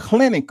put a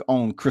clinic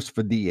on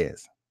Christopher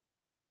Diaz.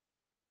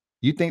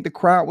 You think the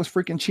crowd was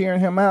freaking cheering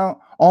him out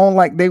on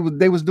like they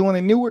was doing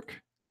in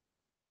Newark?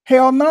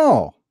 Hell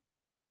no.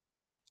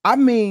 I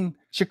mean,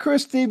 Shakur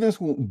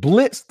Stevenson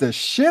blitzed the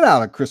shit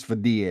out of Christopher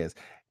Diaz.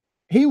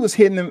 He was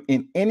hitting him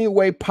in any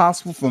way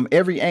possible from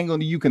every angle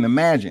that you can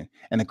imagine.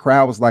 And the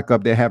crowd was like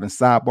up there having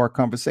sidebar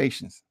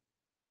conversations.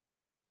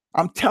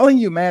 I'm telling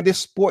you, man, this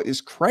sport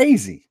is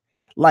crazy.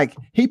 Like,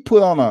 he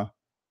put on a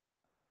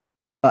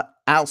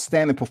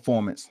outstanding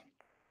performance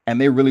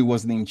and they really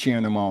wasn't even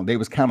cheering him on. They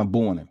was kind of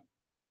booing him.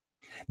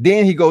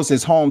 Then he goes to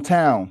his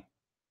hometown.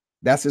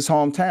 That's his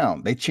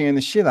hometown. They cheering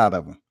the shit out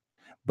of him.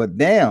 But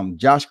damn,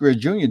 Josh Greer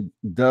Jr.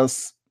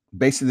 does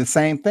basically the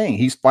same thing.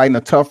 He's fighting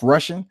a tough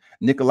Russian,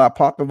 Nikolai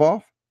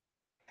Potapov,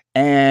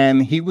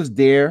 and he was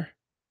there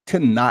to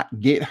not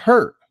get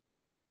hurt.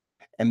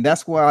 And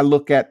that's where I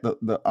look at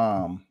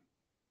the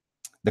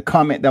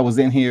comment that was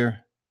in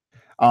here.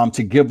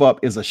 To give up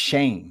is a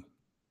shame.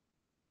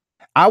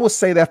 I would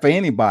say that for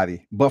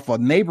anybody, but for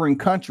neighboring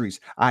countries,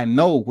 I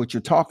know what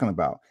you're talking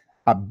about.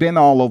 I've been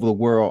all over the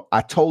world.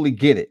 I totally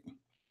get it.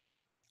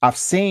 I've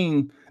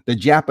seen the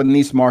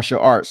Japanese martial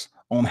arts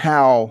on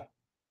how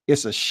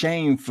it's a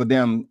shame for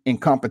them in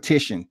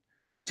competition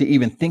to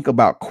even think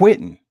about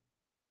quitting.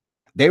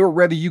 They would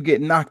rather you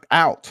get knocked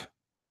out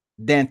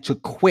than to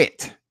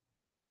quit.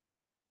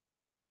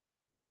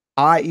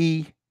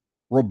 I.e.,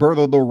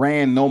 Roberto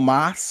Duran no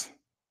mas.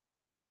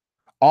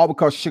 All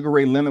because Sugar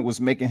Ray Leonard was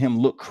making him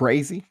look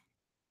crazy.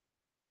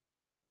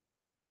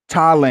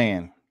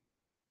 Thailand,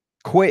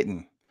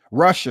 quitting.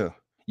 Russia,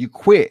 you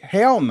quit.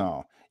 Hell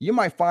no. You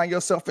might find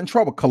yourself in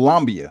trouble.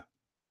 Colombia.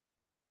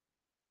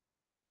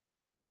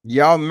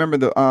 Y'all remember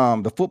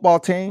the football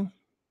team,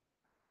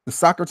 the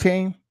soccer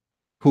team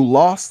who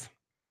lost?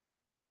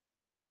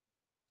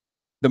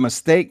 The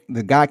mistake,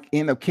 the guy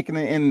ended up kicking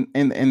it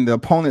in the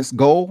opponent's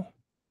goal.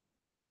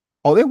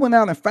 Oh, they went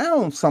out and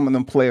found some of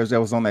them players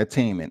that was on that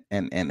team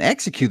and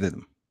executed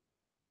them.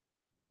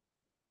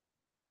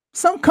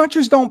 Some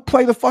countries don't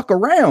play the fuck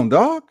around,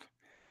 dog.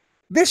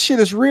 This shit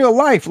is real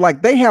life.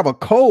 Like, they have a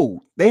code.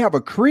 They have a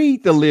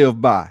creed to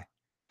live by.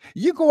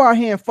 You go out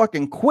here and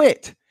fucking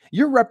quit.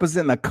 You're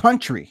representing a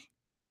country.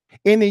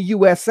 In the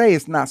USA,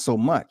 it's not so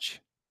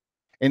much.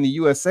 In the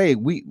USA,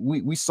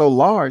 we so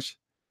large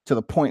to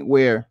the point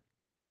where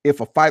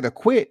if a fighter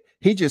quit,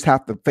 he just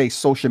have to face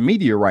social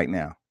media right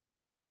now.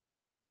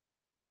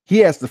 He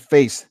has to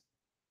face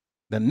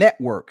the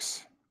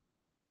networks,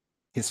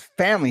 his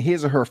family,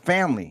 his or her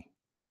family,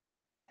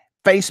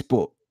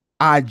 Facebook,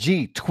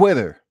 IG,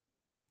 Twitter.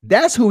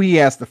 That's who he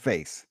has to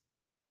face.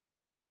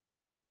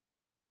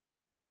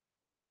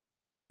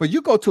 But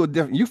you go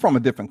to you from a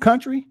different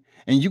country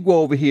and you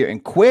go over here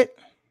and quit,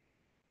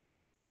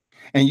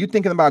 and you're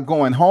thinking about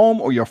going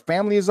home, or your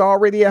family is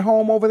already at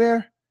home over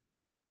there.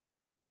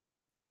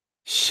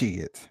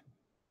 Shit.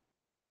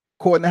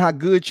 According to how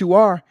good you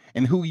are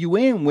and who you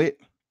in with,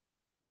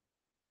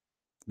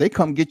 they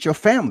come get your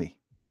family.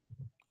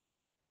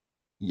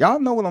 Y'all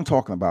know what I'm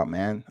talking about,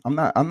 man. I'm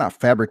not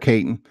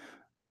fabricating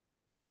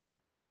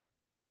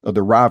or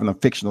deriving a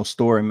fictional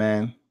story,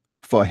 man,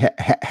 for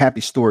a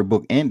happy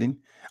storybook ending.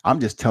 I'm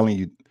just telling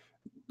you,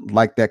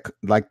 like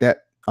that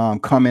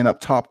comment up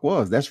top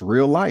was. That's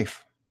real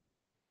life.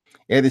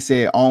 Eddie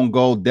said on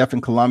goal, deaf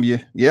in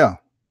Colombia. Yeah.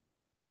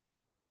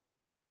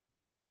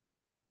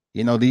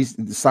 You know, the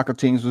soccer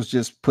teams was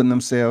just putting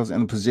themselves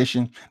in a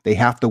position. They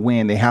have to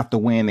win. They have to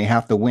win. They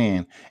have to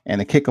win. And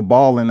to kick a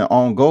ball in the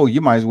own goal,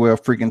 you might as well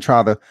freaking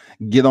try to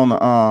get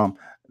on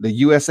the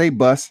USA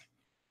bus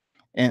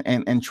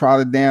and try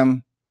to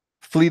damn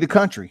flee the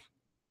country.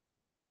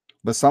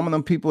 But some of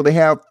them people, they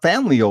have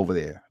family over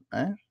there,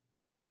 man.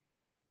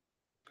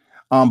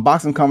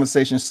 Boxing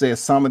Conversation says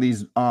some of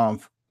these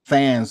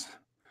fans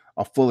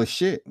are full of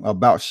shit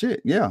about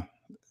shit. Yeah,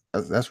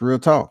 that's real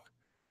talk.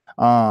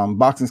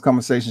 Boxing's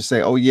Conversation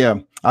say, oh yeah,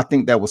 I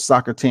think that was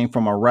soccer team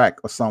from Iraq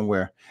or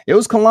somewhere. It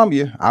was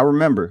Colombia. I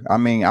remember. I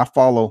mean, I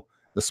follow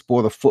the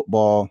sport of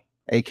football,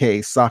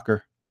 aka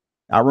soccer.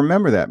 I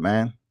remember that,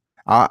 man.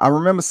 I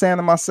remember saying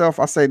to myself,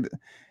 I said,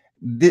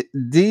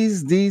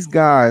 these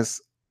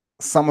guys,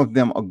 some of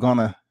them are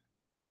gonna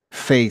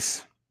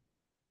face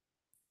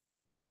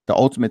the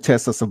ultimate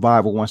test of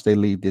survival once they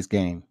leave this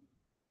game.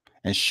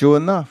 And sure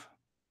enough,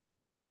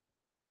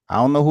 I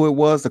don't know who it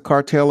was, the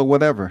cartel or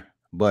whatever,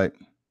 but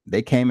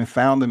they came and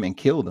found him and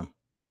killed him.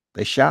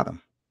 They shot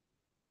him.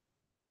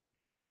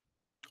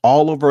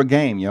 All over a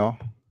game, y'all.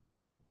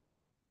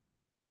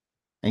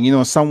 And you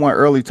know, someone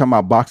earlier talking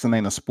about boxing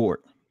ain't a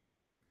sport.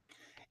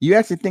 You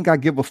actually think I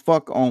give a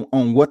fuck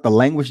on what the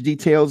language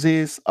details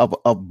is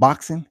of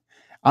boxing?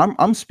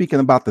 I'm speaking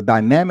about the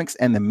dynamics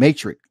and the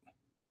matrix,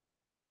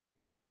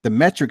 the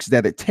metrics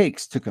that it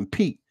takes to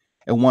compete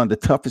in one of the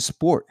toughest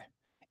sport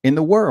in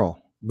the world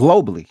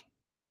globally.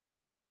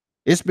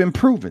 It's been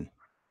proven.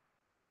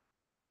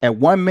 At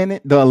 1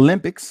 minute, the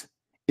Olympics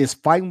is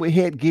fighting with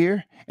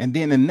headgear, and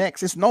then the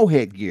next it's no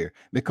headgear,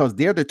 because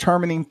they're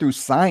determining through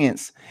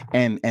science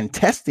and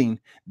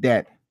testing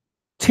that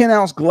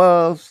 10-ounce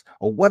gloves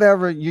or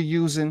whatever you're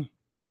using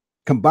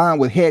combined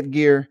with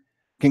headgear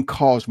can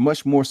cause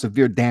much more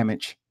severe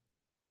damage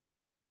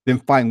than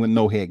fighting with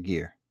no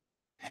headgear.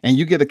 And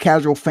you get a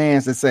casual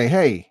fans that say,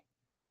 hey,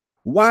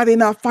 why are they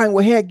not fighting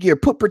with headgear?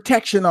 Put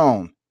protection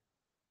on.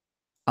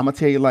 I'm gonna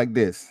tell you like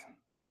this: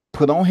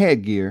 put on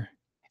headgear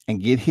and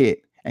get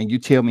hit, and you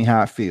tell me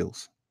how it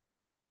feels.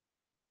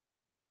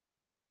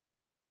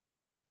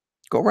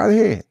 Go right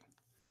ahead.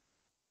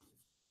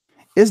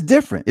 It's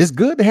different. It's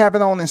good to have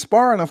it on in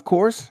sparring, of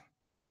course.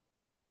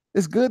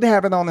 It's good to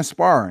have it on in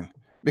sparring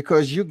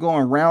because you're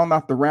going round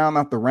after round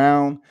after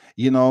round,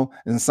 you know,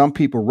 and some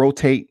people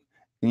rotate,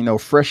 you know,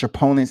 fresh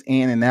opponents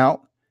in and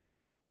out,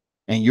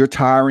 and you're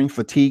tiring,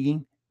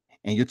 fatiguing,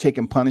 and you're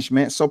taking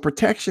punishment. So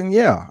protection,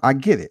 yeah, I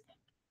get it.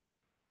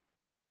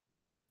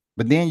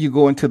 But then you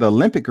go into the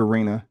Olympic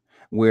arena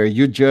where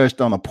you're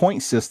judged on a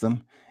point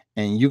system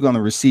and you're going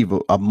to receive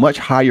a much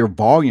higher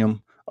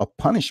volume of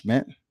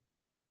punishment.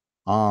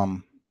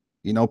 You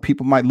know,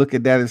 people might look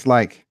at that as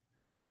like,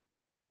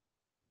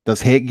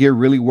 does headgear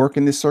really work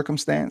in this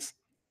circumstance?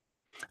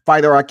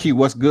 Fighter IQ,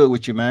 what's good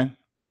with you, man?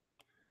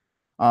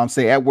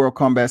 Say at World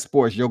Combat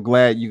Sports, you're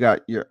glad you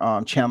got your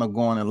channel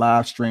going and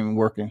live streaming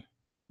working.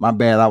 My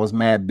bad, I was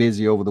mad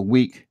busy over the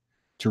week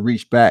to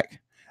reach back.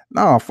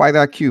 No, Fight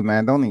IQ,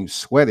 man, don't even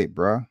sweat it,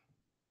 bro.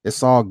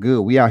 It's all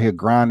good. We out here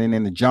grinding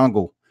in the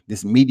jungle,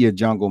 this media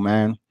jungle,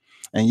 man.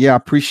 And yeah, I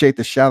appreciate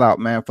the shout out,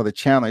 man, for the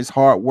channel. It's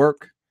hard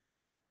work,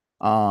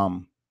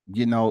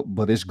 you know,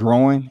 but it's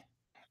growing.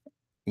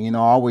 You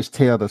know, I always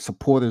tell the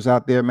supporters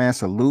out there, man,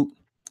 salute.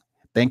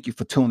 Thank you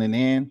for tuning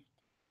in.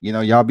 You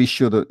know, y'all be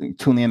sure to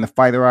tune in to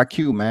Fighter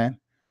IQ, man.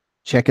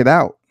 Check it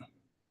out.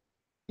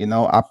 You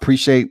know, I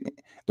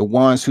appreciate the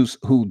ones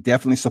who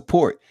definitely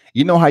support.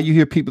 You know how you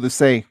hear people that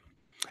say,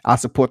 I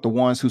support the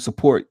ones who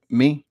support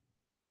me?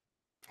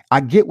 I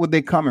get where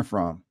they're coming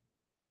from.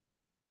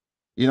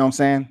 You know what I'm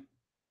saying?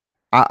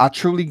 I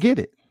truly get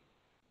it.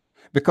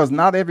 Because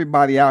not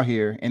everybody out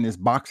here in this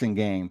boxing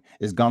game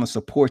is going to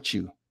support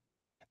you.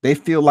 They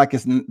feel like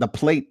the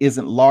plate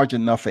isn't large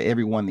enough for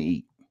everyone to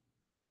eat.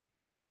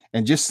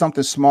 And just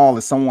something small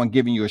as someone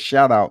giving you a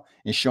shout out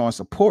and showing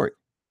support,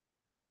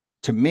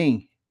 to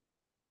me,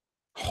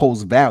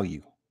 holds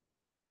value.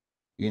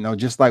 You know,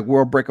 just like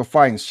World Breaker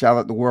Fighting. Shout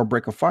out to World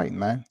Breaker Fighting,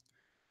 man.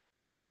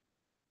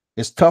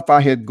 It's tough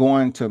out here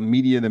going to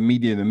media,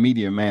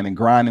 man, and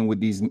grinding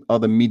with these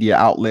other media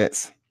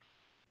outlets,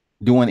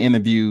 doing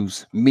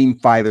interviews, meeting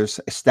fighters,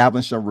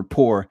 establishing a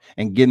rapport,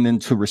 and getting them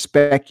to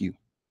respect you.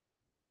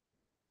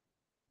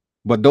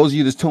 But those of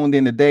you that's tuned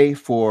in today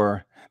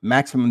for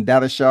Maxim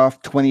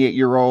Dadashev,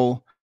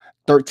 28-year-old,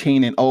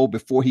 13-0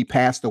 before he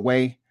passed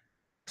away,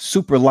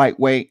 super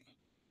lightweight,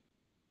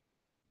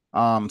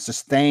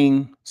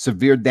 sustained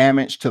severe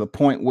damage to the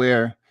point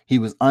where he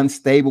was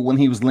unstable when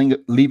he was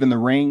leaving the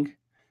ring.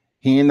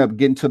 He ended up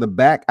getting to the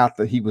back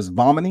after he was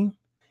vomiting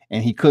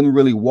and he couldn't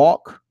really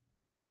walk.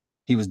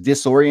 He was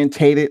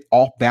disorientated,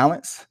 off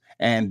balance.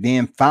 And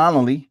then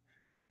finally,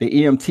 the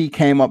EMT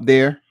came up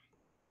there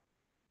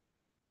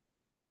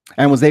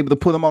and was able to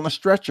put him on a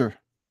stretcher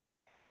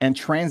and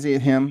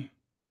transit him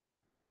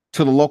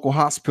to the local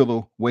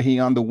hospital where he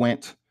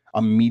underwent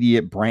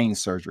immediate brain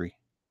surgery.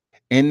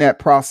 In that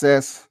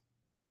process,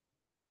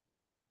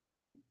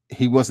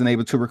 he wasn't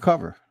able to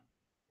recover.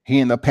 He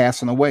ended up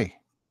passing away.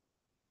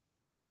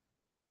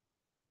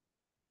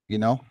 You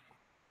know,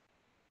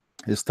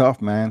 it's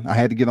tough, man. I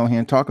had to get on here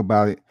and talk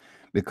about it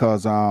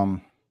because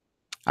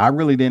I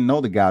really didn't know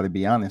the guy, to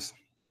be honest.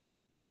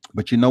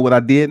 But you know what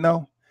I did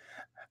know?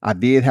 I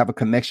did have a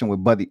connection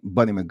with Buddy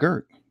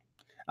McGirt.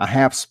 I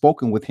have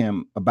spoken with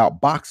him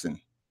about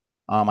boxing.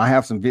 I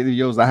have some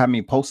videos I haven't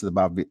even posted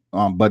about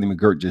Buddy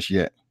McGirt just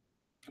yet.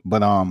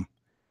 But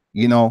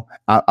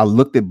I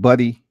looked at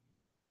Buddy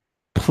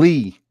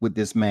plea with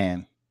this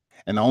man.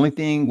 And the only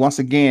thing, once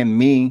again,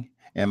 me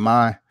and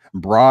my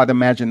broad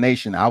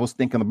imagination, I was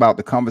thinking about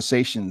the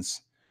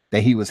conversations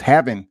that he was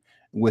having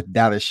with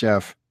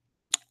Dadashev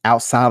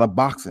outside of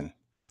boxing.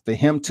 For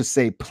him to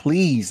say,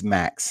 please,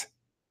 Max,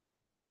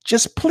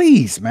 just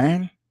please,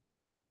 man.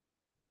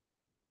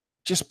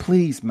 Just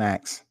please,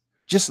 Max.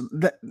 Just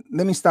let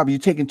me stop. You're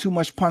taking too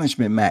much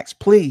punishment, Max.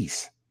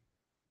 Please.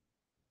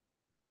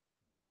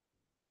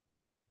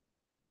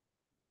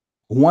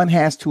 One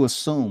has to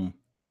assume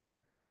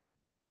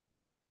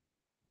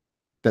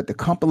that the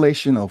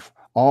compilation of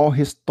all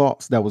his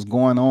thoughts that was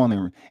going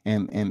on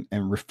and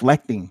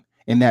reflecting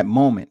in that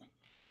moment,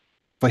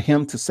 for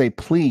him to say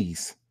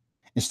please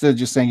instead of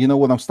just saying, you know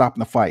what, I'm stopping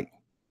the fight.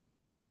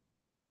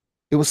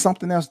 It was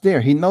something else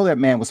there. He know that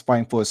man was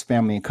fighting for his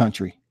family and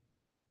country.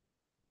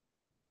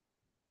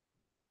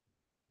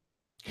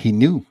 He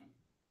knew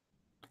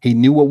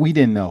what we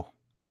didn't know.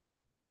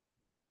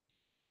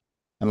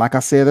 And like I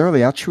said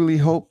earlier, I truly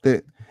hope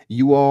that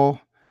you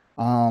all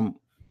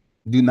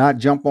do not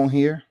jump on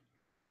here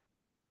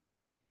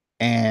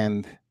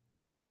and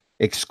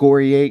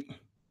excoriate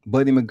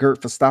Buddy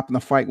McGirt for stopping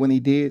the fight when he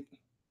did.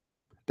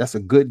 That's a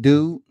good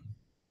dude,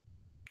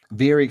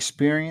 very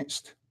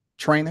experienced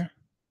trainer,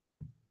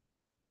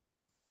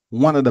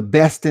 one of the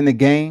best in the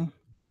game.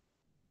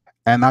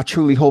 And I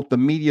truly hope the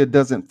media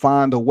doesn't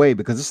find a way,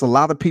 because there's a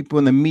lot of people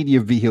in the media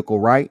vehicle,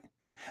 right,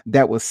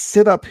 that will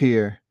sit up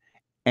here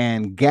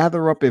and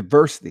gather up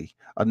adversity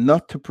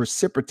enough to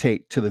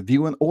precipitate to the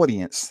viewing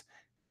audience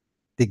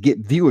to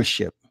get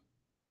viewership.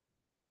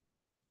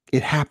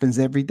 It happens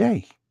every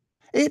day.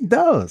 It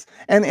does.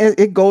 And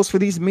it goes for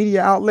these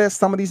media outlets,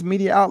 some of these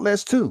media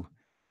outlets too.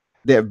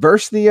 The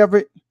adversity of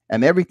it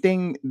and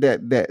everything that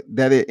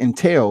it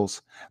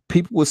entails,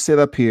 people will sit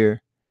up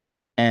here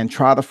and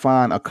try to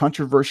find a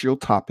controversial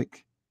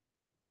topic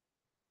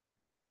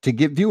to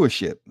get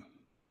viewership.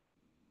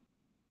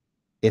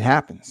 It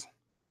happens.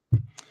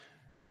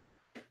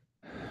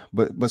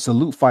 But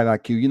salute Fight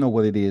IQ. You know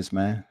what it is,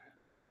 man.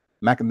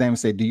 Macadam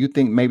said, do you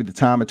think maybe the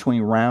time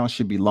between rounds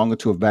should be longer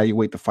to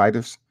evaluate the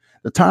fighters?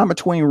 The time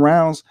between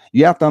rounds,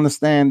 you have to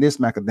understand this,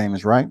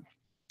 Macadam, right?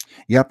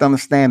 You have to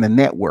understand the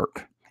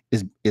network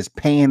is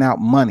paying out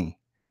money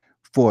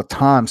for a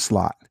time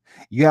slot.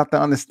 You have to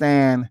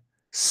understand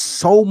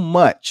so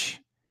much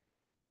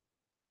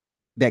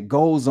that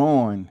goes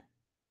on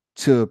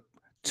to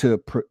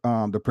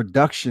the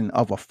production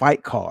of a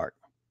fight card.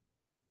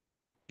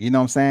 You know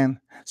what I'm saying?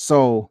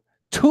 So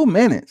 2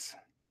 minutes,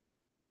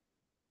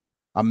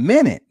 a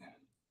minute,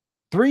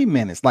 3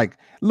 minutes. Like,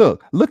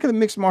 look at the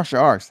mixed martial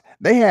arts.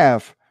 They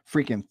have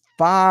freaking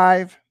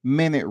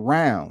 5-minute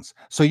rounds.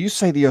 So you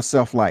say to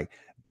yourself, like,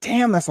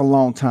 damn, that's a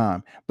long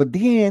time. But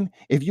then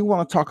if you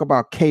want to talk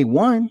about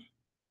K1,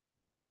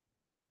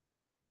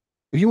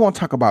 if you want to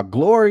talk about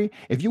Glory,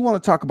 if you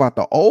want to talk about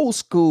the old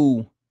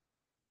school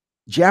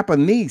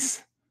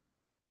Japanese,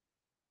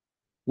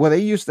 where they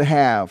used to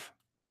have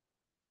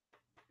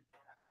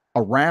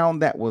a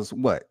round that was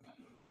what?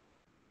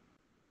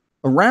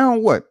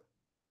 Around what?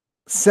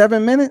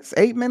 7 minutes,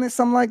 8 minutes,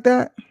 something like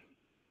that.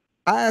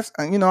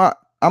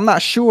 I'm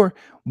not sure,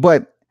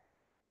 but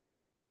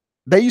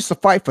they used to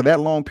fight for that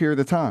long period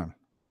of time.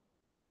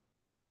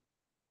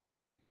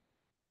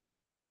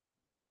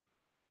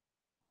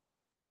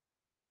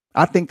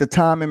 I think the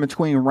time in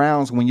between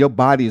rounds, when your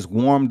body is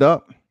warmed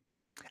up,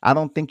 I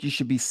don't think you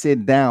should be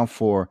sitting down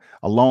for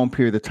a long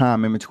period of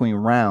time in between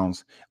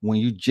rounds when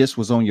you just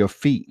was on your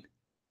feet,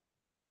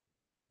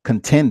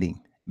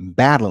 contending,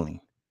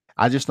 battling.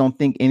 I just don't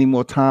think any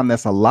more time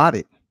that's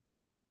allotted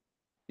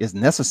is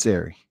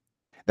necessary.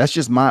 That's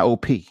just my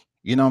OP. You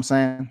know what I'm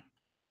saying?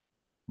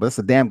 But it's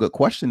a damn good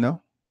question, though.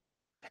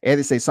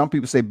 Eddie say some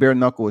people say bare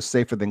knuckle is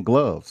safer than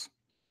gloves.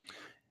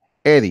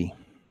 Eddie,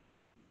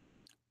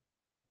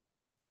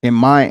 in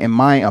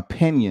my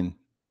opinion,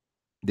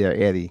 there,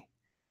 Eddie,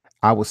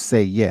 I would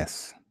say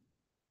yes.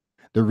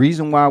 The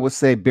reason why I would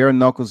say bare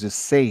knuckles is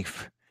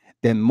safe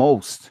than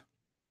most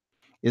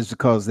is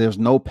because there's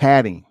no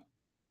padding.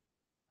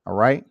 All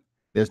right.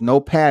 There's no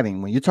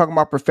padding. When you're talking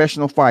about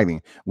professional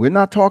fighting, we're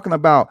not talking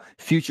about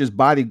Future's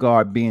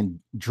bodyguard being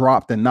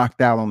dropped and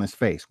knocked out on his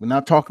face. We're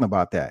not talking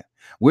about that.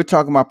 We're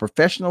talking about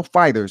professional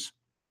fighters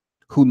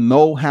who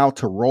know how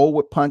to roll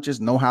with punches,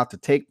 know how to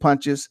take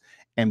punches,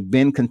 and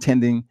been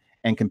contending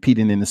and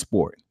competing in the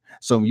sport.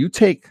 So when you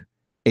take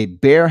a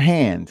bare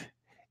hand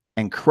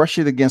and crush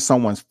it against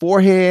someone's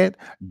forehead,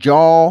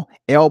 jaw,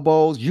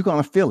 elbows, you're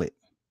going to feel it.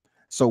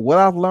 So what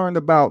I've learned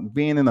about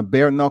being in a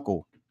bare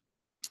knuckle,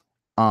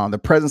 the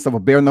presence of a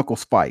bare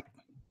knuckles fight,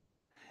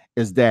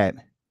 is that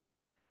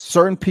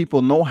certain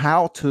people know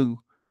how to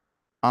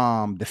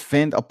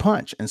defend a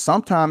punch. And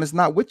sometimes it's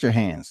not with your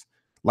hands.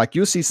 Like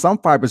you see some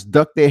fighters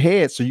duck their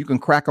head so you can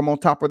crack them on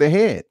top of their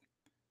head.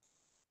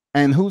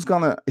 And who's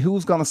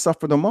gonna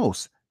suffer the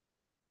most?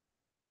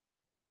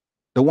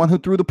 The one who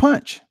threw the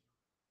punch.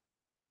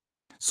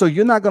 So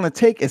you're not going to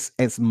take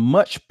as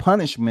much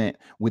punishment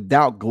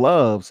without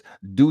gloves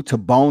due to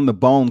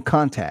bone-to-bone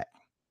contact.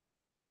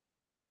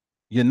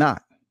 You're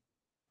not.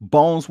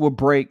 Bones will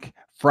break,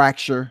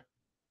 fracture,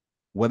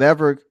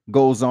 whatever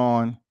goes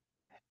on,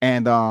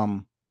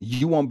 and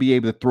you won't be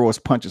able to throw as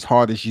punch as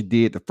hard as you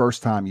did the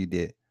first time you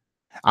did.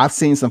 I've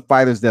seen some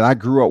fighters that I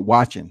grew up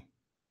watching,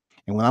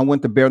 and when I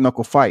went to bare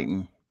knuckle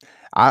fighting,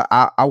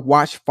 I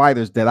watched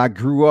fighters that I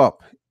grew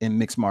up in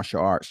mixed martial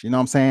arts. You know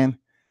what I'm saying?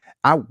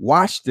 I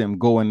watched them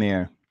go in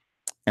there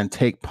and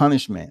take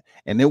punishment,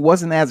 and it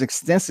wasn't as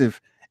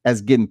extensive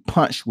as getting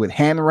punched with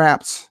hand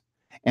wraps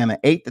and an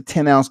 8 to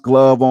 10 ounce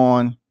glove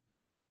on,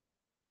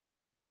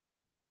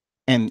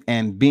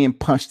 and being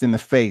punched in the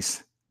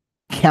face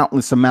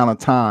countless amount of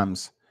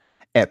times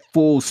at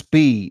full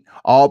speed,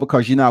 all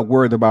because you're not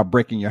worried about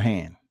breaking your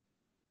hand.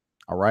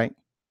 All right.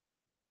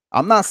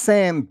 I'm not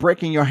saying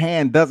breaking your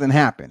hand doesn't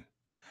happen.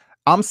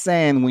 I'm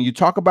saying when you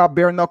talk about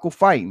bare knuckle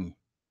fighting,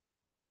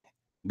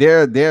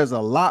 there's a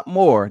lot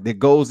more that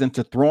goes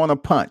into throwing a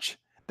punch.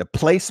 The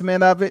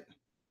placement of it,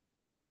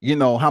 you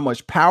know, how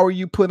much power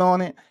you put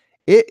on it.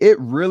 It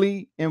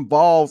really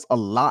involves a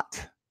lot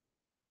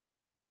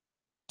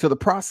to the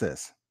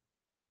process.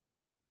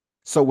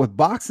 So with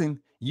boxing,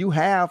 you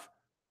have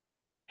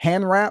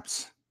hand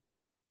wraps,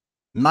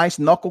 nice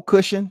knuckle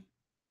cushion,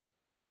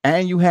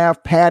 and you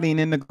have padding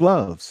in the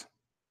gloves.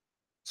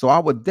 So I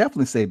would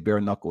definitely say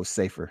bare knuckle is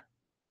safer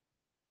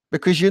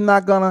because you're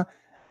not gonna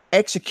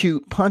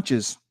execute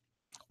punches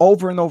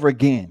over and over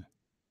again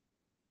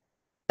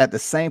at the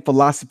same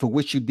philosophy for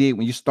which you did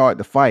when you started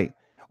the fight.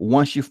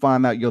 Once you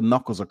find out your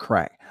knuckles are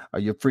cracked or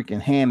your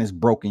freaking hand is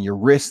broken, your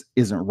wrist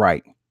isn't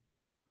right.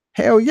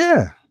 Hell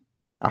yeah.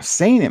 I've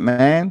seen it,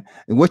 man.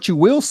 And what you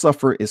will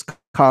suffer is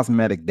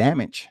cosmetic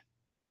damage.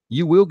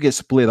 You will get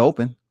split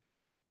open.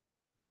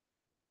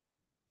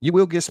 You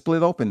will get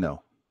split open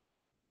though.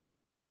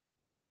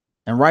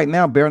 And right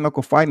now, bare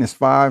knuckle fighting is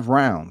 5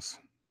 rounds.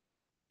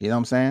 You know what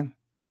I'm saying?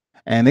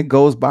 And it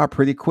goes by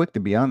pretty quick, to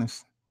be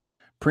honest.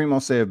 Primo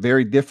said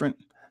very different.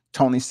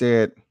 Tony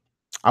said,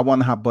 I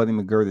wonder how Buddy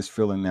McGirt is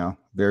feeling now.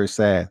 Very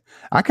sad.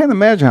 I can't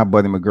imagine how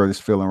Buddy McGirt is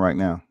feeling right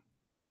now.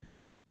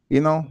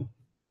 You know,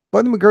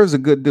 Buddy McGirt is a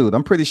good dude.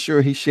 I'm pretty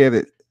sure he shed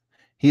it.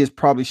 He is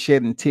probably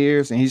shedding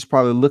tears, and he's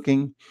probably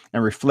looking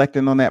and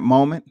reflecting on that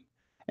moment.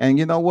 And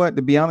you know what?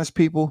 To be honest,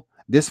 people,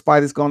 this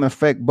fight is going to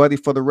affect Buddy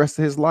for the rest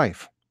of his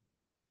life.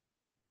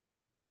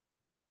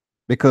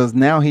 Because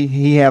now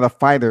he had a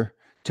fighter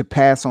to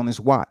pass on his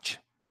watch.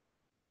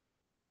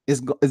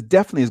 It's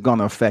definitely is going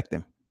to affect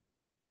him.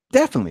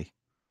 Definitely.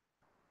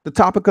 The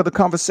topic of the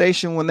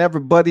conversation whenever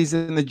Buddy's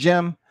in the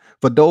gym,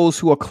 for those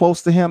who are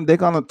close to him, they're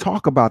going to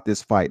talk about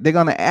this fight. They're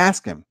going to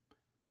ask him.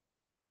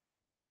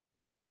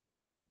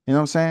 You know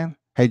what I'm saying?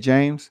 Hey,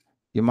 James,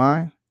 you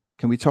mind?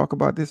 Can we talk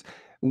about this?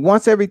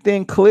 Once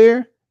everything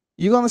clear,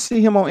 you're going to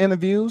see him on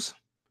interviews.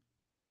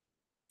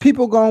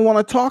 People going to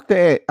want to talk to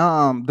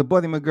the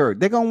Buddy McGirt.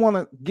 They're going to want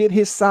to get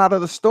his side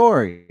of the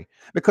story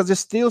because there's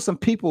still some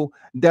people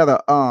that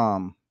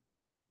are,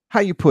 how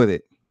you put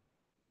it?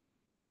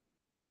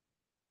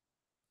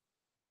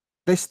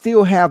 They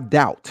still have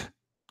doubt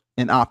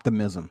and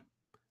optimism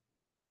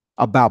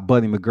about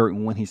Buddy McGirt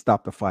and when he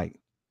stopped the fight.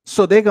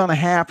 So they're going to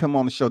have him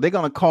on the show. They're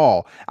going to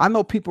call. I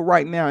know people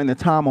right now in the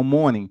time of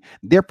morning,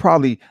 they're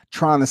probably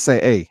trying to say,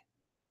 hey,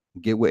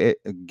 get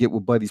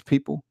with Buddy's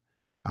people.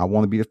 I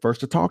want to be the first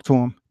to talk to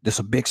him. This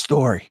is a big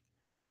story.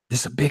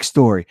 This is a big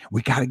story.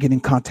 We got to get in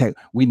contact.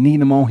 We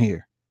need him on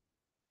here.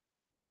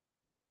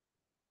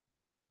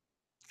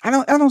 I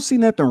don't see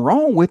nothing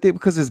wrong with it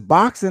because it's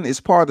boxing,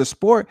 it's part of the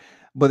sport,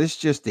 but it's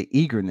just the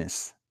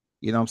eagerness,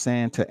 you know what I'm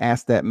saying, to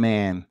ask that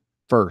man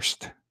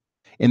first.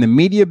 In the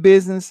media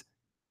business,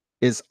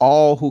 it's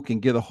all who can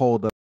get a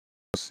hold of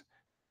us.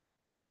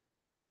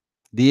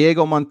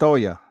 Diego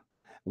Montoya,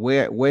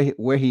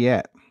 where he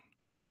at?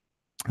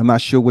 I'm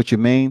not sure what you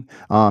mean.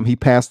 He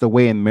passed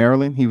away in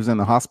Maryland. He was in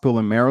the hospital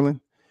in Maryland,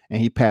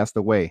 and he passed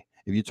away.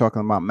 If you're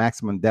talking about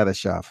Maxim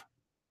Dadashev.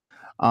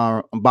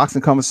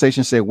 Boxing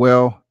Conversation said,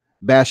 well,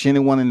 bash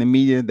anyone in the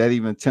media that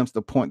even attempts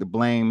to point the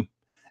blame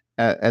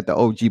at the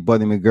OG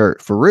Buddy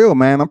McGirt. For real,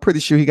 man, I'm pretty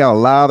sure he got a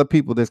lot of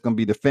people that's going to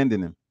be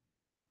defending him.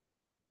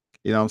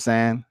 You know what I'm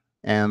saying?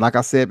 And like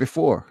I said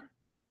before,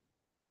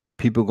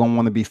 people are going to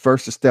want to be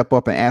first to step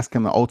up and ask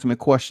him the ultimate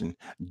question.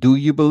 Do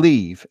you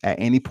believe at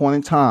any point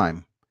in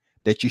time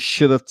that you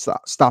should have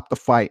stopped the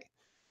fight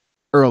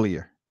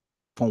earlier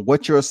from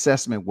what your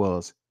assessment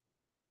was?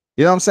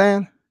 You know what I'm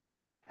saying?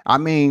 I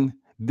mean,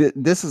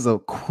 this is a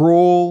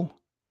cruel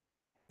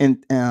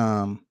and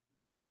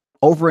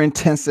over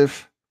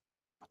intensive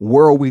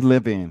world we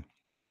live in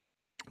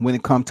when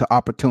it comes to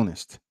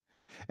opportunists.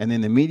 And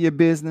in the media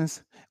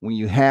business, when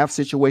you have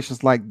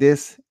situations like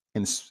this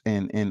in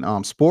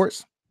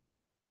sports,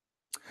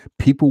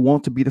 people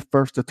want to be the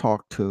first to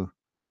talk to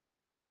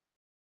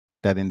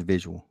that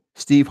individual.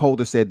 Steve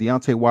Holder said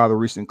Deontay Wilder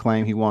recently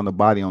claimed he wanted a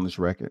body on his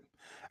record.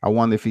 I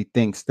wonder if he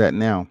thinks that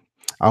now.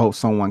 I hope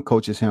someone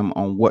coaches him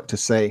on what to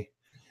say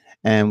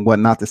and what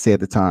not to say at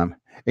the time.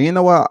 And you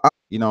know what?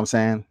 You know what I'm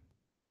saying?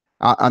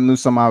 I knew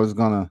somebody was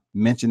going to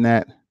mention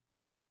that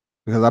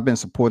because I've been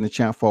supporting the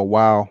champ for a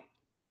while.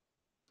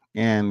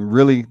 And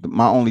really,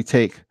 my only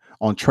take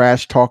on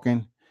trash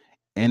talking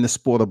in the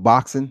sport of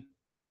boxing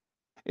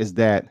is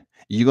that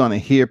you're going to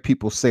hear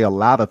people say a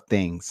lot of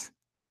things.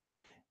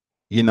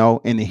 In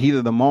the heat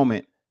of the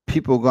moment,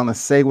 people are going to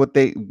say what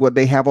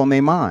they have on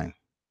their mind.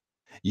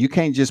 You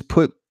can't just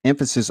put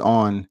emphasis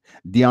on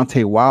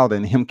Deontay Wilder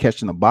and him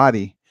catching a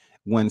body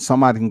when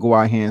somebody can go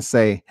out here and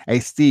say, "Hey,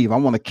 Steve, I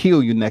want to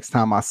kill you next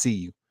time I see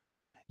you.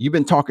 You've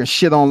been talking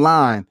shit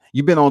online.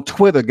 You've been on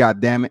Twitter,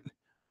 goddammit.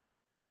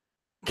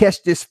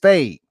 Catch this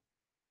fade.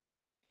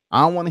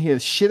 I don't want to hear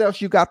shit else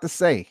you got to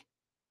say.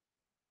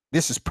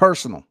 This is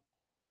personal."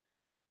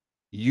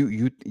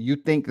 You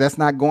think that's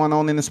not going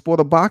on in the sport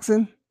of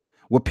boxing?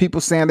 With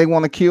people saying they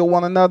want to kill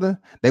one another,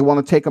 they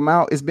want to take them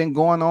out. It's been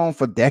going on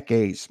for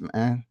decades,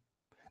 man.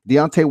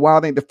 Deontay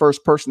Wilder ain't the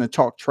first person to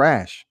talk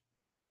trash.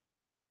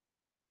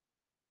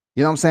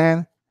 You know what I'm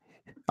saying?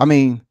 I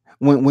mean,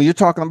 when you're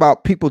talking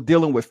about people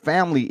dealing with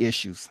family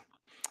issues,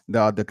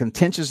 the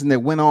contention that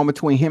went on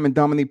between him and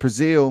Dominique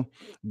Brazil,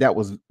 that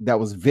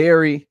was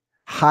very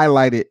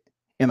highlighted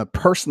in a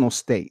personal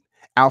state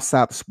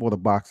outside the sport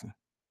of boxing,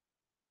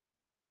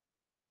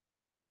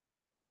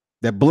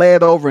 that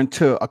bled over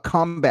into a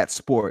combat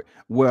sport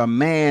where a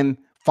man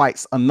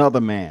fights another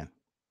man.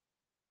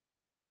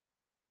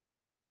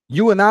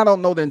 You and I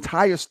don't know the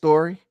entire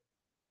story,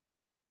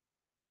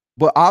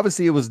 but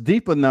obviously it was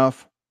deep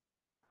enough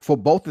for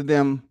both of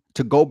them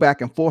to go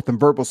back and forth and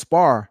verbal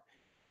spar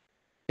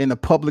in the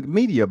public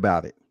media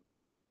about it,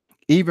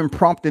 even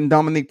prompting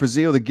Dominique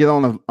Brazil to get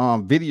on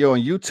a video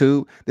on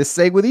YouTube to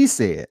say what he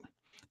said,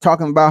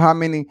 talking about how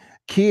many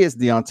kids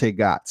Deontay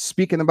got,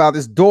 speaking about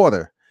his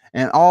daughter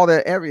and all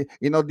that.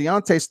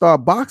 Deontay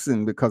started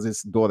boxing because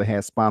his daughter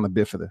had spina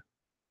bifida.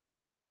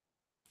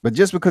 But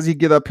just because he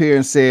get up here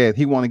and said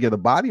he want to get a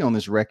body on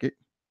his record,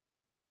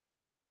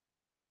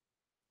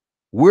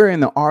 we're in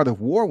the art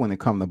of war when it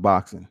comes to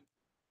boxing.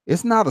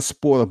 It's not a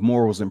sport of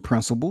morals and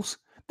principles.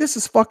 This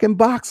is fucking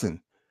boxing.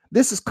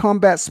 This is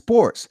combat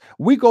sports.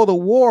 We go to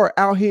war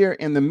out here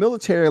in the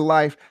military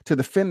life to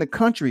defend the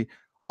country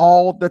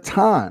all the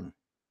time.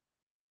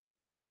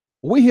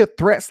 We hear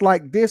threats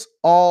like this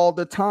all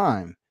the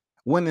time.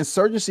 When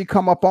insurgency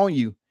come up on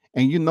you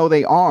and you know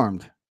they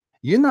armed,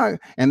 you're not,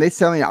 and they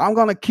telling you, "I'm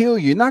gonna kill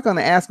you." You're not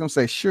gonna ask them,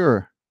 say,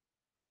 "Sure.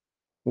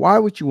 Why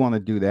would you want to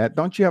do that?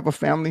 Don't you have a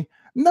family?"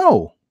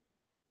 No.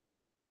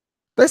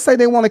 They say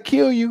they want to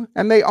kill you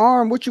and they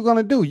armed. What you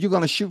gonna do? You're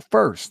gonna shoot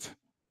first.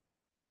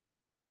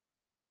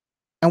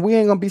 And we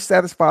ain't gonna be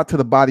satisfied till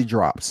the body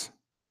drops.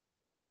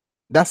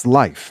 That's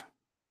life.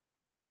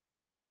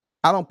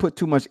 I don't put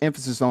too much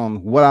emphasis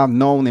on what I've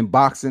known in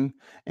boxing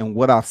and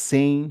what I've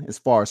seen as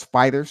far as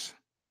fighters.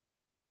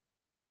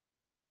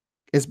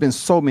 It's been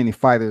so many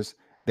fighters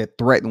that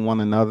threaten one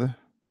another.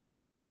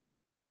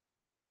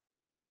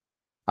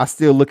 I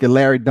still look at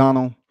Larry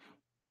Donald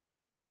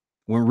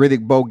when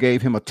Riddick Bowe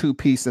gave him a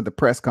two-piece at the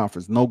press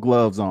conference, no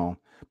gloves on,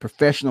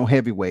 professional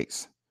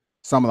heavyweights,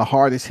 some of the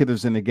hardest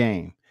hitters in the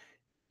game.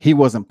 He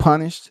wasn't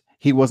punished.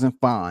 He wasn't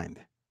fined.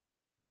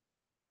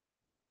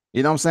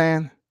 You know what I'm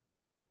saying?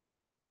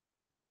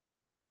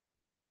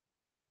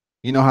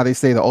 You know how they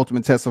say the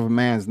ultimate test of a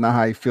man is not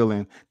how he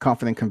feeling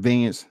confident,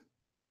 convenience.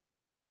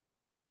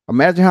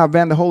 Imagine how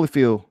Vander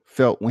Holyfield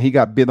felt when he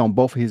got bit on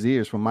both of his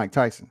ears from Mike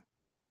Tyson.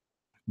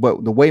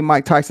 But the way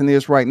Mike Tyson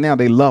is right now,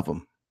 they love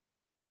him.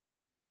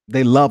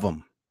 They love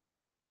him.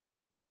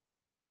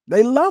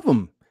 They love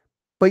him.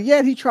 But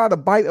yet he tried to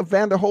bite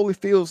Evander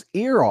Holyfield's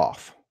ear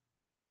off.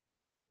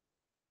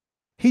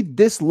 He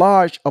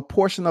dislodged a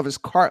portion of his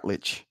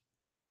cartilage.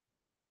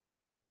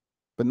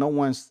 But no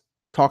one's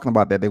talking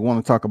about that. They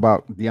want to talk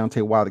about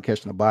Deontay Wilder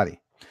catching a body.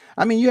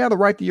 I mean, you have the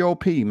right to your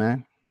OP,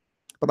 man.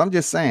 But I'm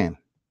just saying,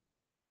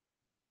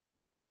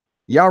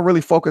 y'all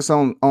really focus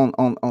on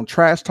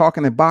trash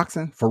talking and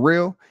boxing for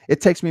real.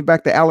 It takes me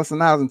back to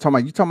Allison Isles and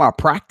you talking about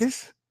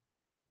practice?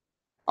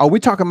 Are we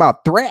talking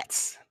about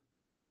threats?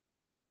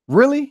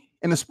 Really?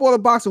 In the sport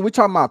of boxing, we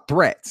talking about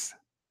threats.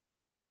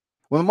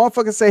 When a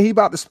motherfucker say he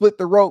about to split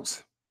the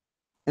ropes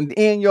and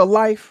end your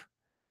life,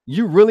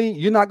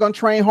 you're not gonna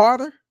train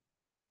harder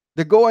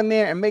to go in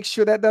there and make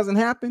sure that doesn't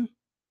happen?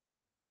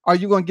 Are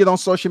you gonna get on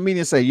social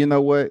media and say, "You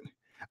know what?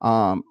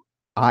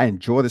 I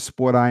enjoy the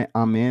sport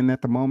I'm in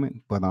at the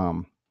moment, but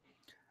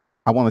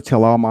I want to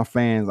tell all my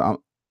fans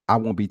I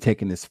won't be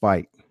taking this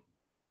fight."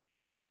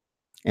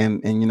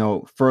 And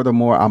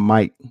furthermore, I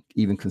might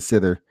even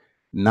consider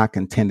not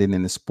contending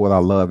in the sport I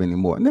love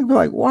anymore. And they'll be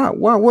like, "Why?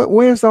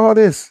 Where's all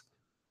this?"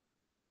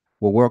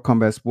 Well, World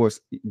Combat Sports,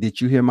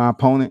 did you hear my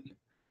opponent?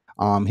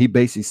 He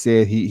basically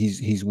said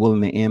he's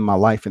willing to end my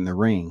life in the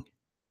ring.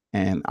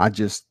 And I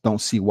just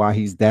don't see why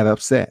he's that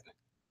upset.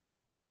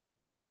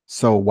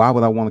 So why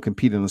would I want to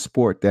compete in a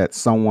sport that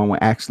someone will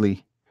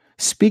actually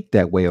speak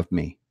that way of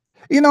me?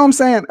 You know what I'm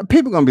saying?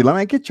 People are going to be like,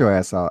 "Man, get your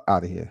ass out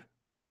of here.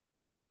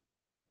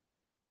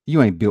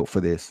 You ain't built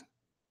for this."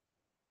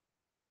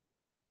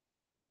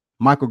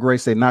 Michael Gray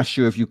said, "Not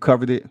sure if you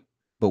covered it,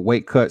 but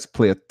weight cuts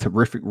play a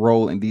terrific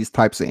role in these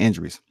types of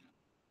injuries."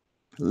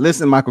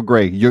 Listen, Michael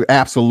Gray, you're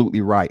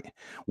absolutely right.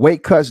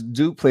 Weight cuts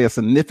do play a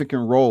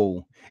significant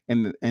role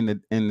in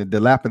the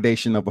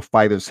dilapidation of a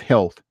fighter's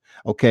health.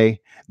 Okay,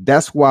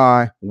 that's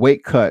why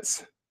weight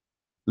cuts.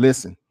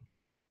 Listen,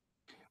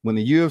 when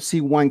the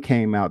UFC one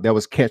came out, that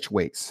was catch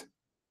weights.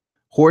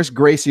 Horace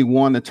Gracie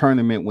won the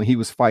tournament when he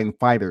was fighting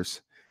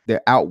fighters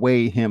that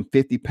outweighed him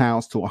 50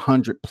 pounds to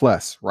 100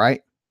 plus.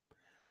 Right.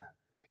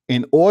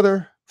 In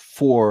order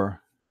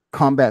for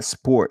combat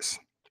sports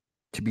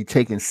to be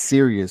taken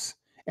serious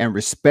and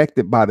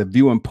respected by the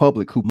viewing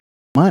public who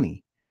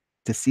money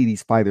to see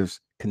these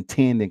fighters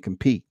contend and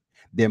compete,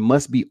 there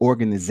must be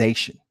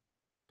organization.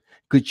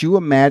 Could you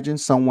imagine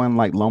someone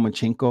like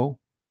Lomachenko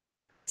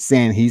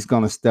saying he's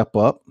going to step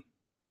up?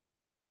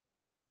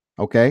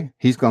 Okay,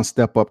 he's going to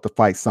step up to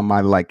fight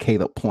somebody like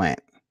Caleb Plant.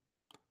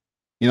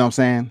 You know what I'm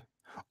saying?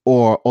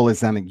 Or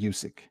Alexander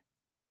Usyk.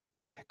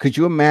 Could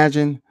you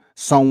imagine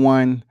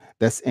someone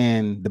that's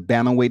in the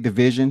bantamweight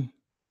division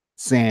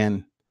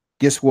saying,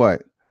 guess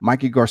what?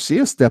 Mikey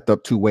Garcia stepped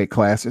up 2 weight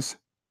classes.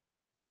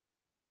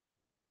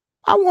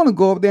 I want to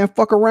go up there and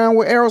fuck around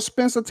with Errol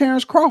Spence or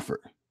Terrence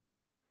Crawford.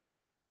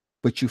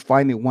 But you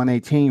fighting at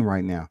 118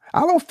 right now.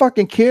 I don't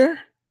fucking care.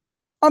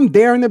 I'm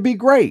daring to be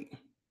great.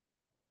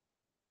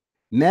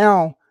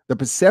 Now, the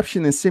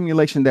perception and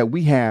simulation that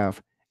we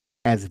have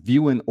as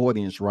viewing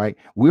audience, right?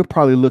 We'll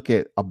probably look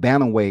at a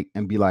bantamweight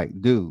and be like,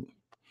 dude,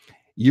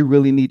 you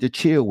really need to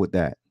chill with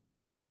that.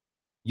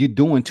 You're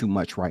doing too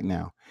much right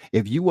now.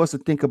 If you was to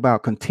think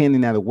about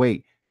contending at a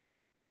weight,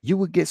 you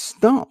would get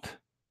stumped.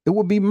 It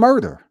would be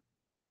murder.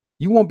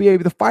 You won't be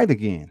able to fight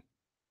again.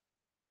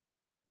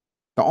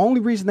 The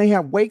only reason they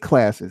have weight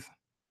classes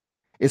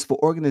is for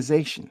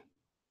organization.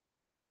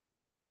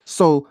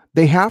 So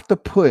they have to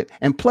put,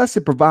 and plus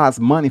it provides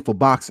money for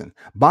boxing.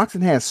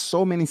 Boxing has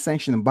so many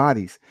sanctioning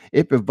bodies.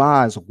 It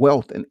provides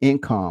wealth and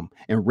income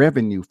and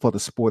revenue for the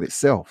sport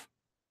itself.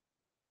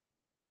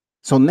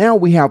 So now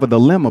we have a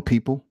dilemma,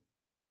 people.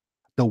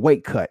 The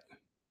weight cut.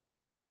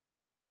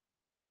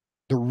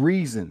 The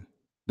reason,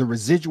 the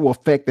residual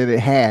effect that it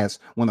has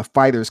when a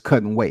fighter is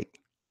cutting weight.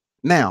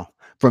 Now,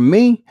 for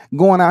me,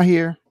 going out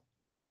here,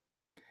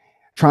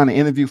 trying to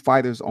interview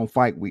fighters on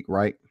fight week,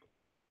 right?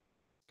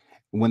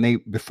 When they,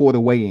 before the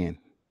weigh-in,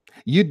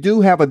 you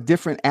do have a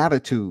different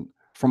attitude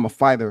from a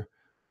fighter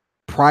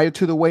prior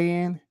to the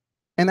weigh-in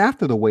and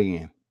after the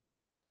weigh-in,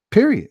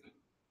 period.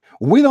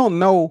 We don't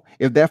know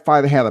if that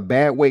fighter had a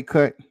bad weight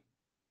cut,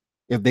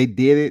 if they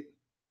did it,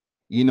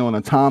 in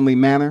a timely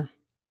manner,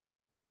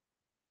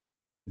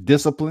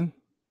 discipline,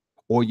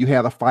 or you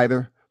had a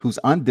fighter who's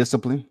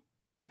undisciplined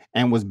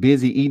and was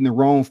busy eating the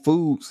wrong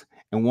foods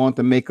and wanted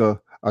to make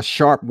a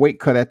sharp weight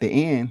cut at the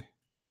end,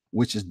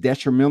 which is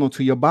detrimental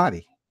to your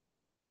body.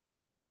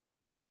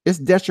 It's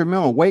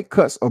detrimental. Weight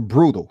cuts are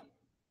brutal.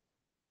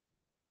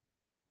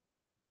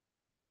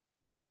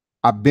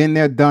 I've been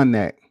there, done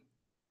that.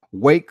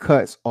 Weight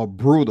cuts are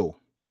brutal.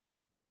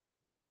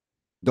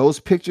 Those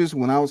pictures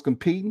when I was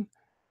competing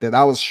that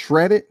I was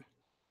shredded,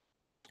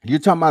 you're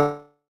talking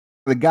about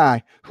the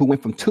guy who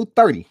went from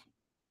 230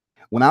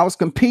 when I was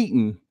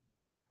competing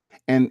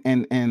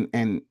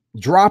and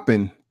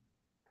dropping,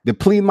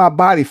 depleting my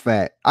body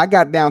fat. I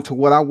got down to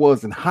what I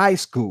was in high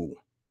school.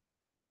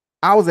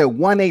 I was at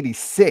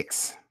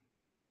 186.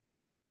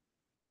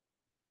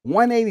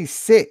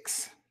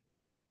 186.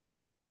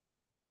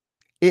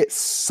 It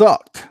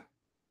sucked.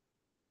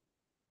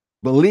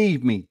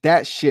 Believe me,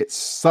 that shit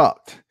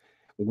sucked.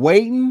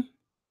 Waiting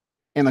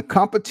in a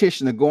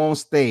competition to go on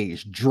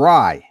stage,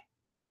 dry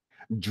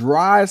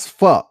as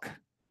fuck,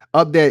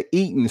 up there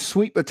eating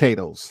sweet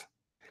potatoes,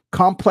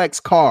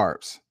 complex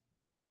carbs,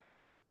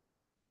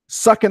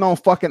 sucking on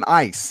fucking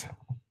ice.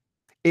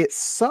 It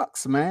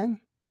sucks,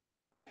 man.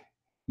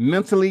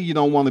 Mentally, you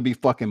don't want to be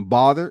fucking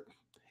bothered.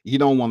 You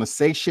don't want to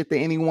say shit to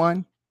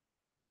anyone.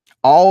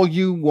 All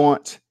you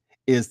want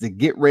is to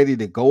get ready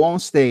to go on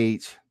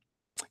stage,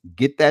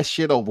 get that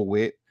shit over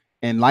with.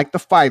 And like the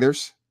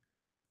fighters,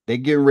 they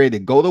getting ready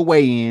to go to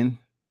weigh-in,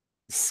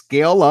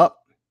 scale up,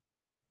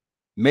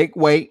 make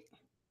weight,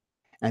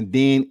 and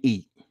then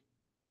eat.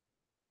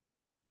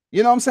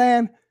 You know what I'm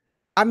saying?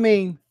 I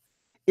mean,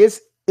 it's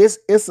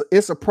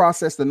a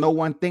process that no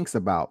one thinks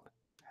about.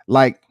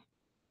 Like,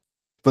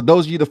 for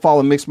those of you that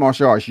follow mixed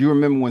martial arts, you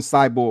remember when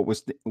Cyborg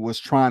was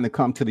trying to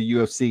come to the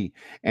UFC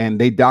and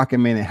they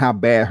documented how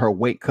bad her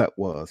weight cut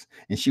was,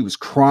 and she was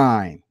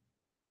crying.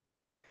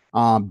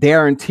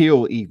 Darren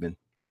Till, even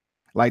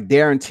like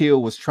Darren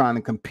Till was trying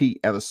to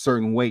compete at a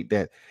certain weight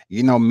that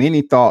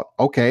many thought,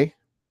 okay,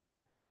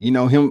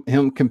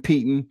 him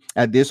competing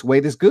at this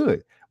weight is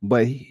good,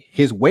 but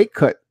his weight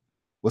cut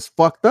was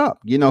fucked up.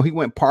 He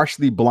went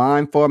partially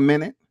blind for a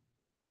minute.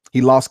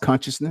 He lost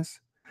consciousness.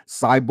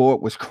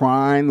 Cyborg was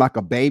crying like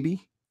a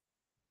baby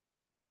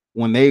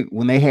when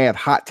they had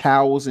hot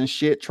towels and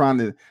shit trying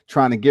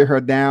to get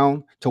her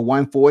down to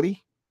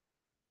 140.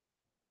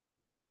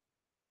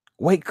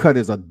 Weight cut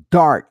is a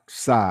dark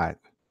side.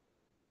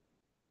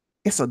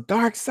 It's a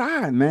dark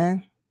side,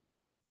 man.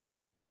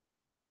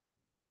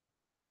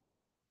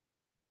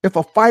 If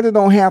a fighter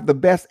don't have the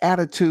best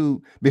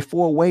attitude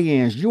before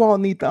weigh-ins, you all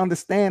need to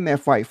understand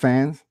that, fight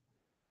fans.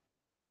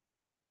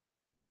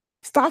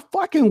 Stop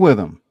fucking with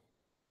them.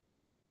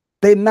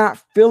 They're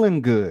not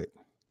feeling good.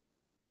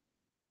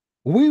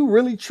 We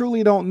really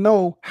truly don't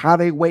know how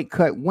their weight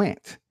cut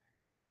went.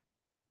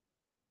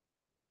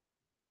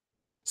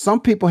 Some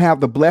people have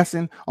the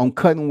blessing on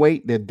cutting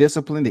weight. They're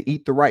disciplined to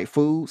eat the right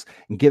foods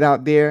and get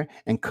out there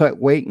and cut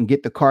weight and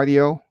get the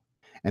cardio.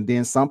 And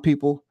then some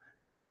people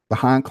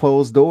behind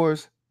closed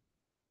doors,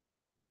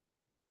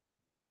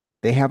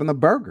 they having a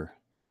burger.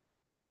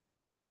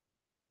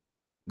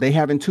 They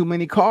having too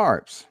many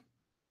carbs.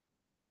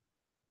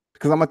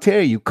 Because I'm going to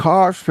tell you,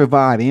 carbs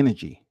provide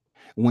energy.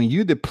 When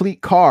you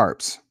deplete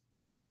carbs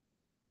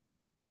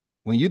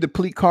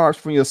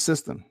from your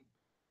system,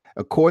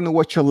 according to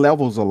what your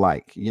levels are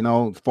like,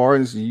 as far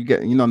as you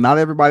get, not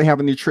everybody have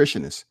a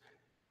nutritionist,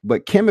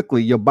 but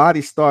chemically your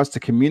body starts to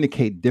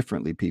communicate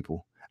differently,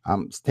 people.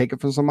 I'm taking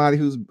from somebody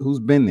who's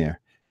been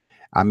there.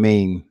 I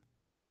mean,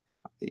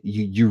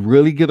 you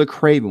really get a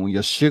craving when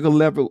your sugar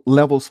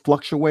levels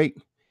fluctuate.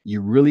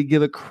 You really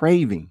get a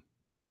craving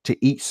to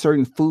eat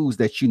certain foods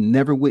that you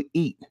never would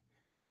eat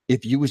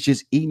if you was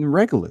just eating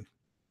regular.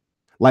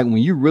 Like when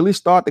you really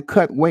start to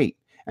cut weight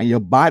and your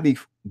body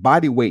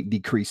weight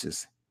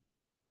decreases,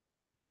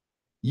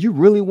 you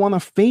really want to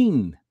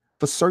fiend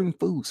for certain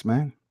foods,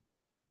 man.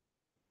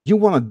 You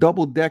want a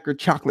double-decker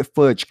chocolate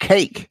fudge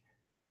cake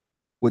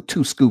with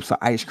 2 scoops of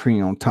ice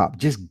cream on top.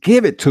 Just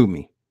give it to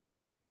me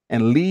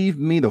and leave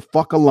me the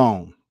fuck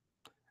alone.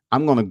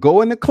 I'm going to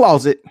go in the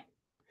closet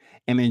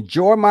and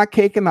enjoy my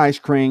cake and ice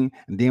cream.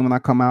 And then when I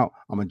come out,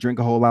 I'm going to drink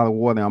a whole lot of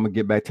water and I'm going to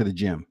get back to the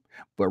gym.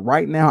 But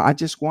right now, I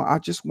just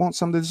want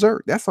some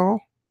dessert. That's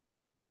all.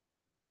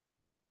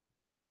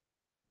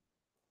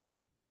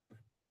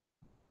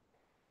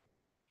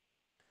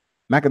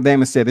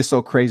 Macadamia said it's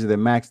so crazy that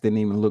Max didn't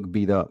even look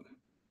beat up.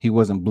 He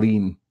wasn't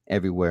bleeding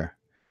everywhere.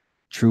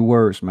 True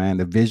words, man.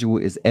 The visual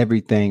is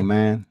everything,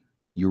 man.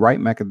 You're right,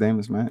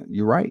 Macadamias, man.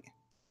 You're right.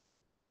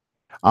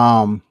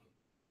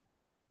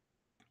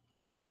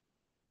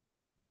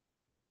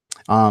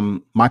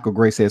 Michael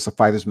Gray says it's a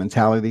fighter's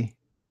mentality.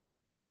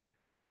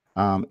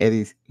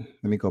 Eddie,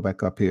 let me go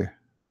back up here.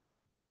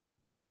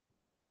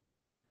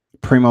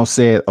 Primo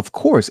said, of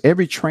course,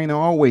 every trainer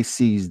always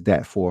sees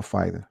that for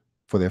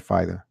their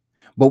fighter.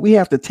 But we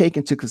have to take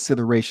into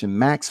consideration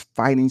Max's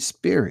fighting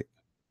spirit.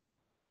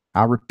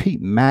 I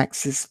repeat,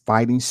 Max's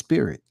fighting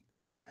spirit.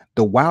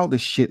 The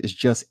wildest shit is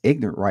just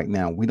ignorant right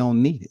now. We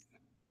don't need it.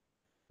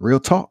 Real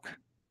talk.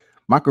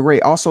 Michael Gray,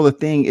 also the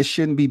thing, it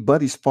shouldn't be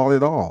Buddy's fault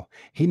at all.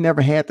 He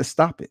never had to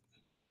stop it.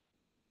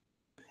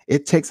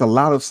 It takes a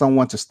lot of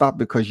someone to stop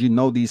because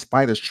these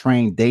fighters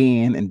train day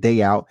in and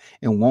day out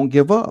and won't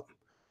give up.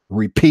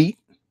 Repeat.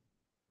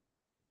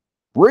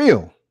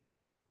 Real.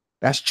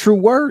 That's true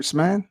words,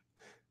 man.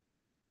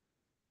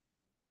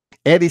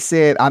 Eddie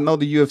said, I know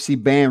the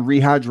UFC banned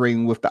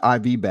rehydrating with the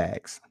IV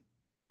bags.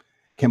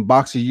 Can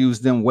boxers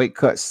use them? Weight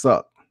cuts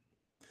suck.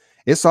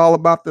 It's all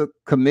about the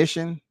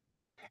commission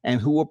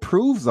and who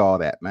approves all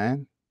that,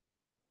 man.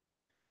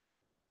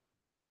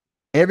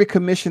 Every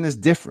commission is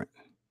different.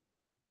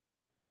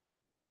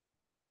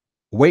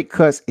 Weight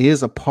cuts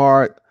is a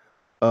part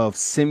of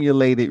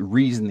simulated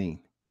reasoning.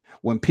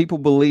 When people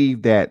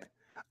believe that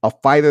a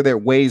fighter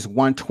that weighs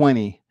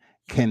 120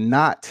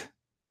 cannot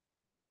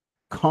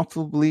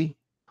comfortably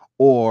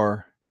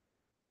or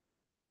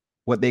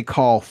what they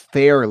call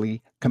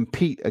fairly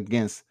compete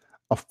against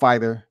a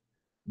fighter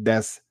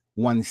that's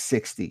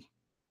 160,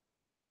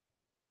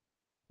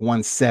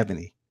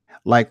 170.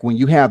 Like when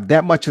you have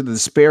that much of the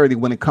disparity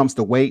when it comes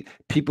to weight,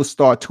 people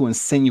start to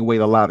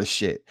insinuate a lot of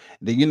shit.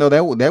 That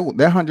that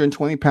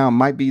 120 pound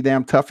might be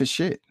damn tough as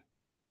shit.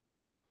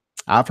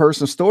 I've heard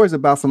some stories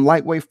about some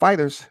lightweight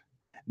fighters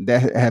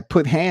that had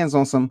put hands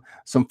on some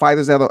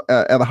fighters at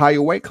a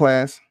higher weight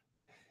class.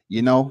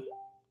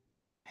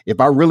 If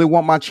I really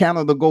want my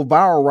channel to go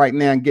viral right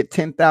now and get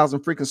 10,000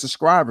 freaking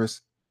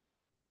subscribers,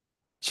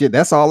 shit,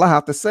 that's all I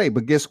have to say.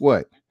 But guess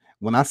what?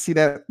 When I see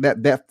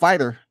that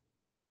fighter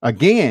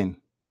again,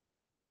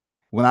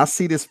 when I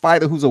see this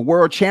fighter who's a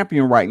world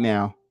champion right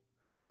now,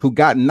 who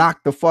got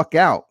knocked the fuck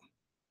out,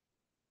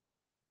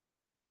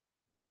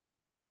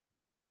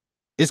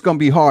 it's going to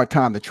be a hard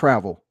time to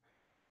travel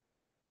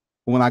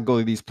when I go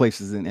to these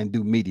places and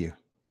do media.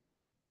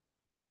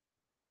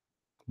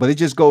 But it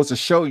just goes to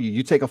show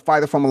you take a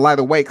fighter from a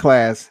lighter weight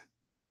class.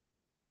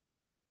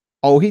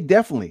 Oh, he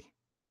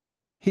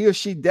or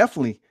she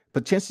definitely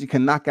potentially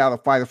can knock out a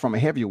fighter from a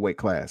heavier weight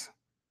class.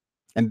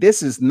 And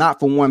this is not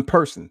from one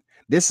person.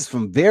 This is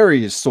from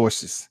various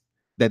sources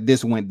that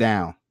this went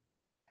down.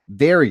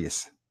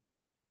 Various.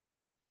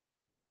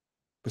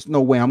 There's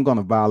no way I'm going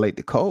to violate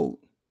the code.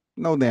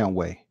 No damn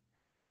way.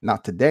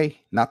 Not today,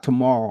 not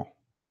tomorrow.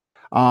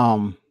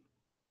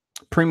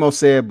 Primo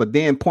said, but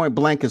then point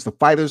blank, as the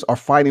fighters are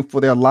fighting for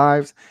their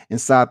lives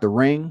inside the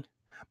ring.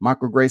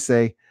 Michael Gray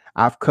say,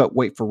 I've cut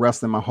weight for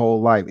wrestling my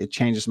whole life. It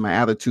changes my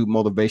attitude,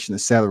 motivation,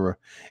 etc.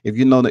 If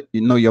you know that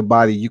you know your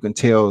body, you can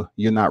tell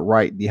you're not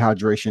right.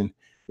 Dehydration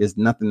is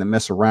nothing to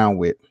mess around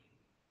with.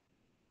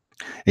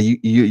 And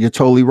you're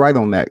totally right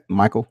on that,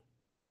 Michael.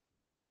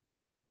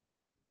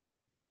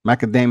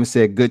 Macadamia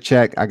said, "Good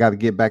check. I got to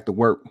get back to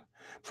work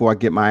before I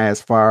get my ass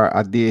fired.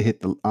 I did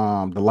hit the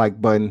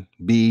like button.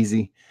 Be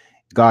easy.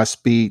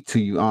 Godspeed to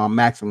you,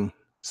 Maxim.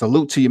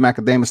 Salute to you,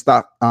 Macadamia.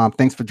 Stop.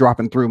 Thanks for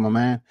dropping through, my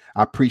man.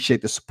 I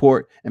appreciate the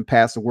support and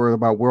pass the word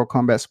about World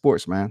Combat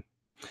Sports, man.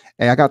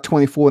 Hey, I got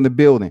 24 in the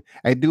building.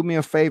 Hey, do me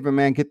a favor,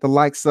 man. Get the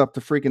likes up to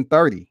freaking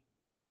 30.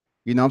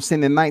 You know, I'm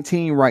sitting at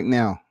 19 right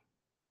now.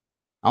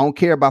 I don't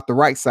care about the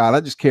right side. I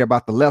just care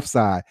about the left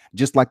side,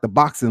 just like the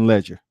boxing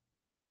ledger.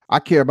 I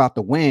care about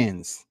the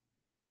wins.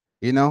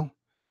 You know,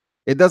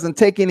 it doesn't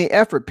take any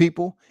effort,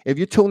 people. If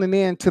you're tuning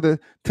in to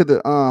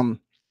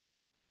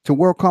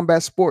World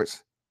Combat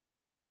Sports,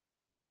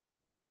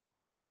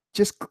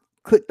 just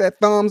click that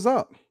thumbs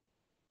up.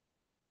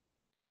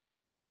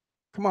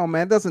 Come on,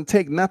 man. It doesn't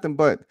take nothing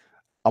but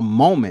a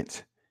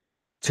moment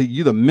to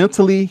you to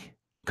mentally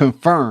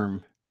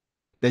confirm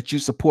that you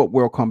support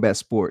World Combat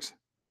Sports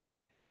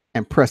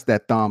and press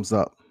that thumbs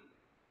up.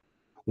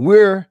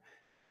 We're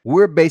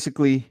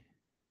basically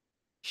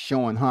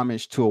showing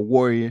homage to a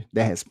warrior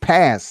that has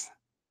passed,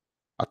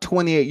 a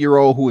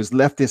 28-year-old who has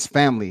left his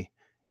family,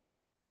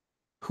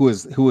 who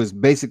is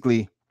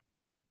basically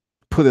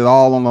put it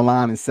all on the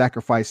line and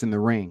sacrifice in the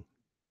ring.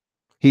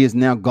 He is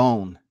now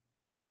gone.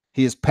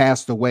 He has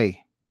passed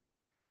away.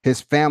 His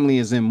family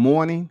is in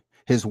mourning.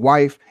 His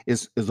wife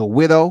is a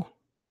widow,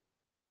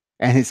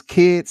 and his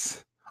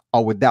kids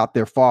are without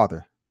their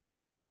father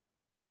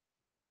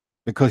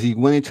because he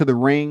went into the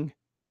ring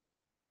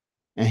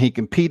and he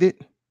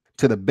competed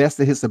to the best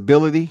of his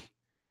ability.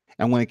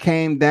 And when it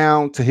came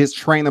down to his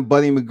trainer,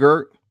 Buddy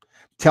McGirt,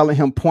 telling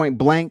him point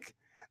blank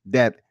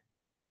that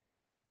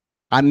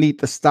I need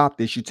to stop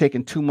this, you're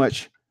taking too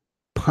much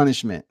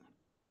punishment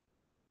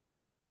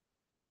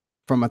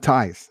from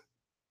Matias.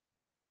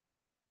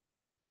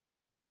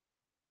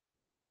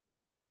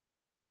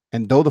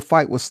 And though the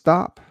fight was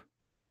stopped,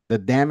 the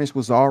damage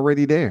was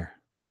already there.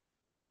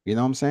 You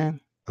know what I'm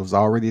saying? It was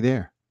already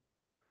there.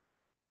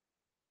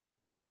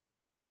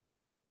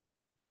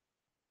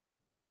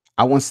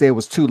 I wouldn't say it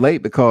was too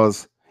late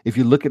because if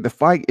you look at the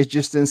fight, it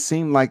just didn't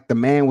seem like the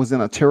man was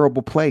in a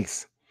terrible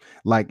place.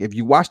 Like if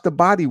you watch the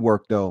body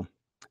work, though,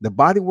 the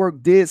body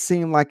work did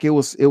seem like it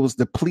was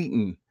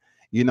depleting.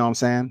 You know what I'm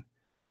saying?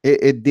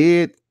 It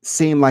did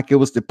seem like it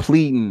was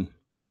depleting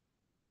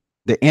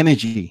the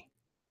energy.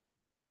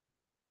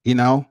 You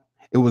know,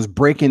 it was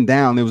breaking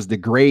down. It was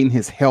degrading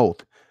his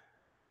health.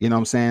 You know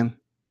what I'm saying?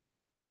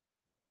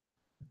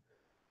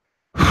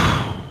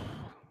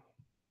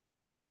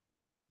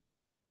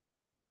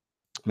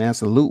 Man,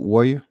 salute,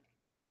 warrior.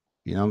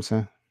 You know what I'm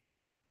saying?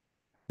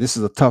 This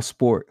is a tough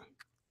sport,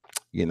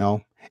 you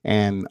know,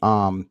 and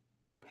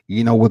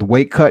with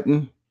weight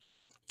cutting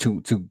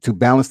to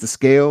balance the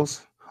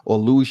scales or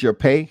lose your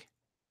pay,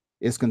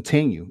 it's going to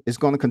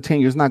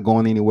continue. It's not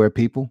going anywhere,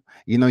 people.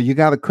 You know, you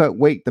got to cut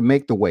weight to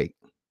make the weight.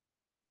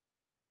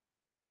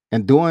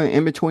 And doing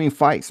in between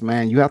fights,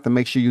 man, you have to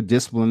make sure you're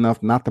disciplined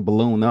enough not to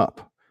balloon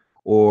up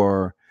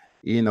or,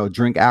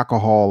 drink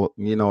alcohol,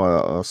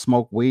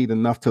 smoke weed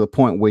enough to the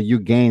point where you're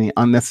gaining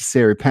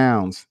unnecessary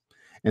pounds.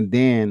 And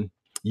then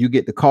you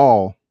get the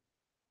call,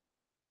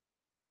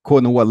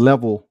 according to what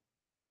level,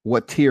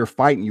 what tier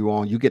fighting you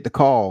on, you get the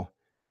call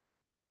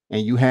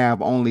and you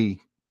have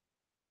only,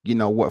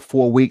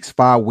 4 weeks,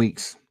 5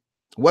 weeks,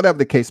 whatever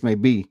the case may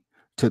be,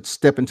 to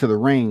step into the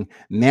ring.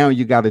 Now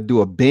you got to do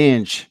a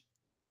bench.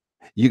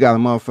 You got to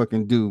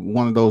motherfucking do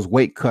one of those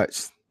weight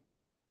cuts.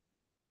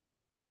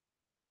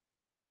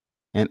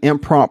 And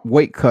impromptu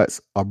weight cuts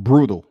are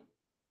brutal.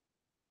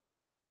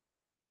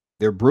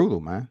 They're brutal,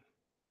 man.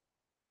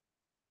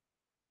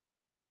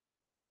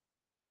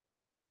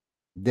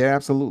 They're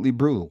absolutely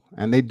brutal.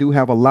 And they do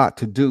have a lot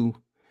to do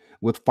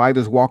with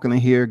fighters walking in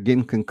here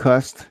getting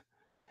concussed.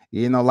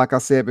 Like I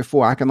said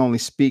before, I can only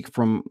speak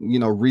from,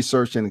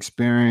 research and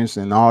experience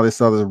and all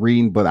this other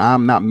reading, but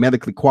I'm not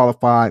medically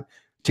qualified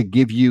to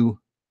give you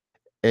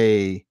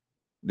a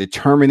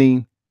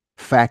determining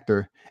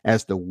factor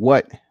as to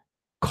what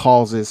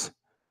causes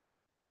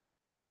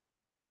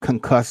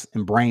concuss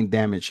and brain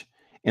damage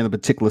in a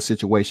particular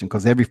situation,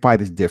 because every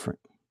fight is different.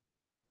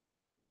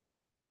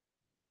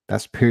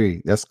 That's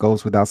period. That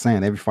goes without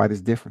saying. Every fight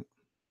is different.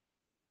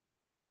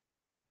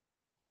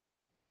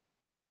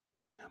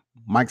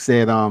 Mike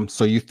said,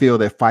 so you feel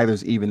that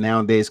fighters even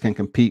nowadays can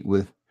compete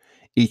with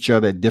each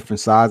other at different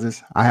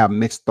sizes? I have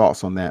mixed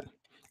thoughts on that.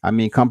 I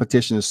mean,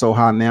 competition is so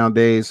high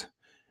nowadays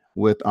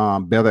with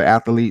better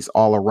athletes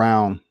all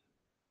around.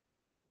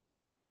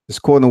 It's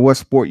according to what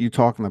sport you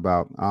talking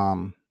about.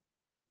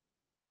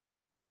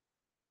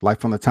 Like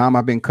from the time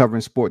I've been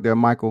covering sport there,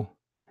 Michael,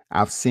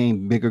 I've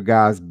seen bigger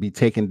guys be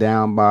taken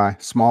down by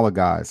smaller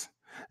guys,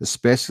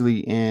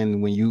 especially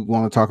when you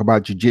want to talk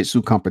about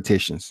jiu-jitsu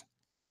competitions,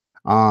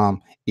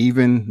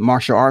 even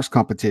martial arts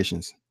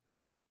competitions.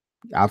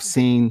 I've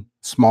seen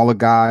smaller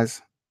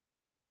guys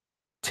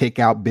take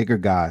out bigger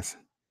guys.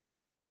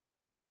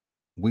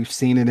 We've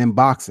seen it in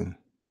boxing.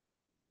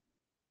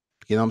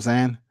 You know what I'm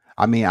saying?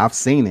 I mean, I've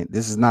seen it.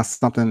 This is not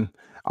something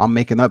I'm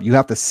making up. You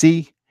have to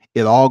see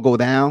it all go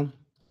down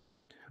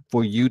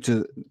for you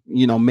to,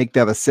 make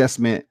that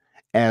assessment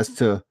as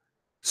to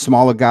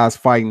smaller guys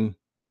fighting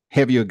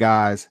heavier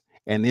guys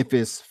and if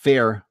it's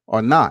fair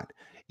or not.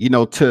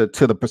 To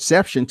the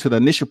perception, to the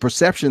initial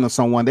perception of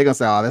someone, they're gonna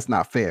say, "Oh, that's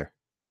not fair."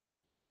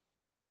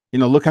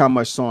 Look how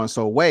much so and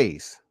so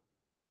weighs.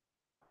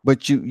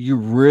 But you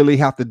really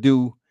have to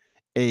do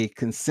a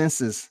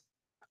consensus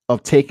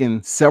of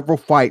taking several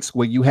fights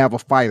where you have a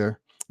fighter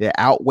that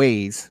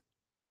outweighs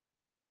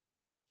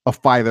a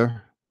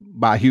fighter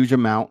by a huge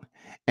amount,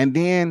 and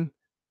then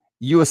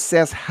you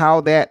assess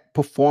how that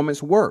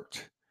performance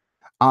worked.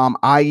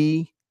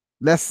 I.e.,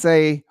 let's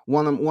say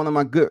one of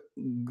my good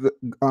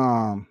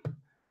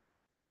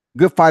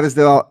fighters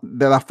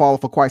that I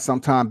followed for quite some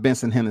time,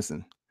 Benson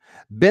Henderson.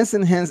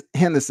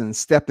 Henderson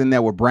stepped in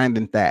there with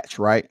Brandon Thatch,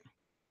 right?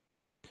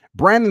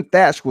 Brandon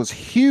Thatch was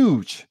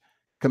huge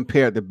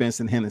compared to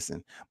Benson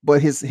Henderson,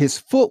 but his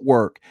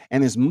footwork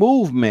and his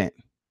movement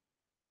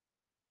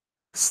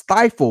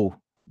stifled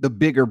the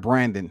bigger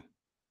Brandon,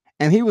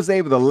 and he was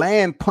able to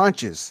land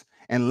punches.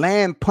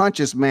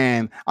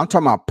 Man, I'm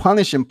talking about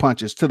punishing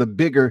punches to the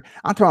bigger.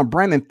 I'm talking about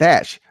Brandon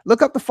Thatch.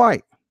 Look up the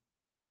fight.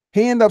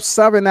 He ended up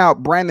subbing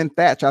out Brandon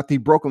Thatch after he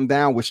broke him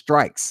down with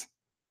strikes.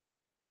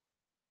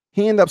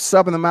 He ended up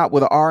subbing him out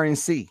with an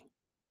RNC.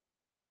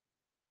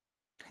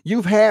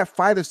 You've had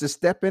fighters to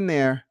step in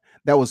there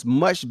that was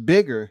much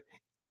bigger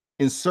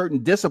in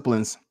certain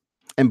disciplines,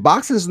 and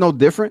boxing is no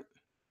different.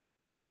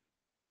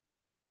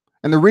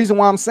 And the reason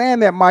why I'm saying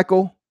that,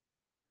 Michael,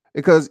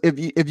 because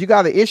if you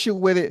got an issue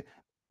with it,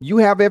 you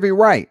have every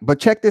right. But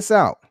check this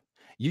out.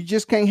 You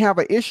just can't have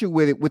an issue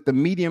with it with the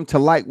medium to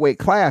lightweight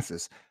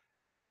classes.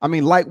 I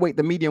mean, lightweight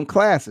to medium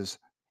classes.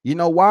 You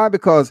know why?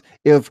 Because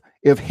if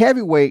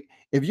heavyweight,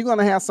 if you're going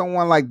to have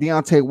someone like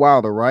Deontay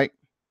Wilder, right?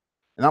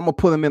 And I'm going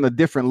to put him in a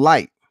different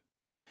light.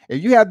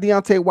 If you have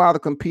Deontay Wilder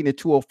competing at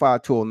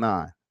 205,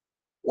 209,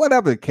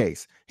 whatever the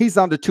case, he's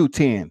under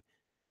 210.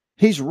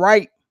 He's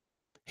right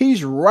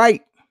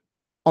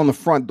on the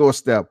front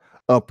doorstep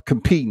of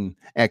competing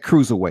at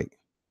cruiserweight.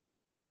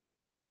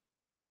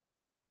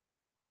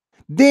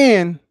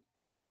 Then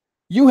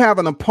you have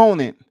an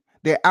opponent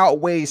that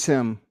outweighs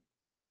him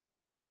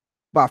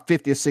by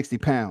 50 or 60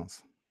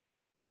 pounds.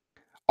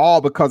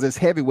 All because it's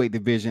heavyweight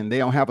division. They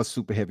don't have a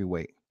super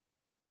heavyweight.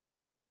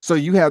 So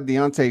you have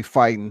Deontay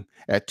fighting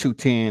at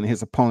 210,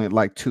 his opponent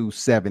like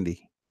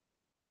 270.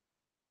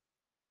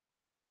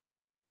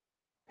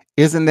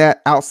 Isn't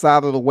that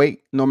outside of the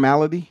weight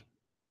normality?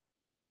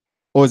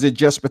 Or is it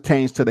just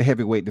pertains to the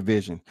heavyweight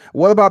division?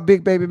 What about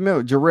Big Baby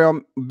Miller,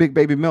 Jarrell Big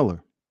Baby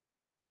Miller?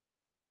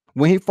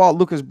 When he fought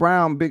Lucas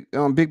Brown, Big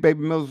Baby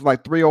Miller was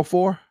like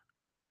 304.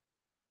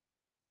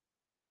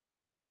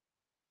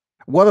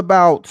 What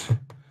about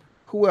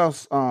who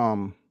else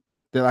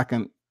that I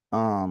can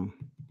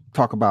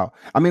talk about?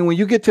 I mean, when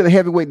you get to the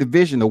heavyweight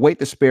division, the weight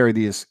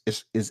disparity is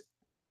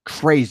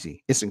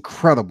crazy. It's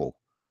incredible.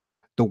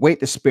 The weight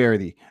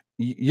disparity.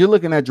 You're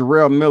looking at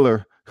Jarrell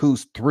Miller,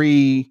 who's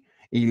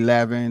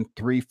 311,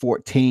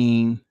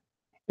 314,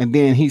 and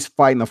then he's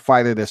fighting a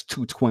fighter that's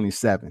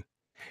 227.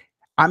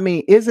 I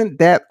mean, isn't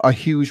that a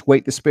huge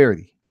weight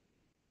disparity?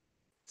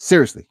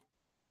 Seriously.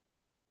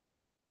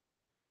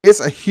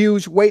 It's a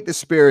huge weight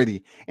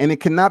disparity, and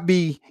it cannot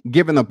be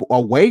given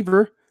a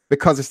waiver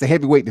because it's the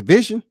heavyweight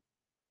division.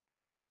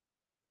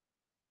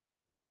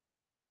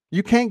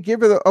 You can't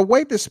give it a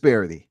weight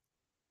disparity.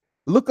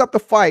 Look up the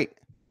fight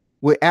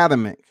with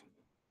Adamic.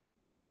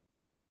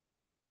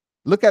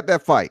 Look at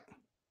that fight.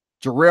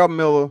 Jarrell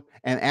Miller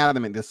and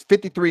Adamic. That's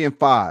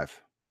 53-5.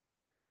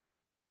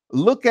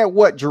 Look at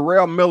what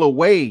Jarrell Miller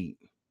weighed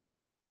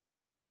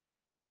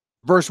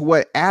versus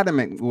what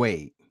Adamic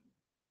weighed.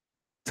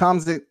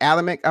 Tom's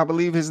Adamic, I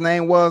believe his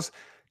name was.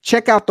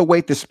 Check out the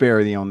weight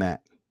disparity on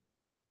that.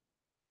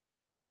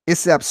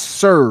 It's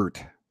absurd.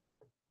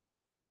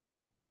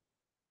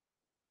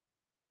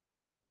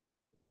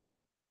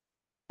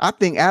 I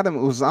think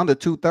Adam was under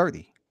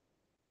 230.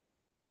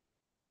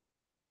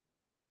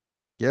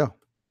 Yeah.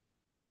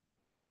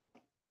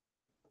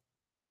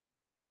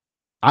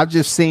 I've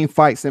just seen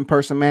fights in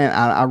person, man.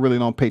 I really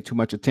don't pay too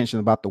much attention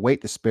about the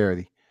weight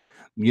disparity,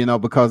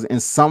 because in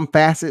some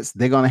facets,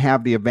 they're going to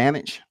have the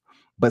advantage.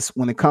 But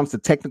when it comes to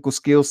technical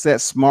skill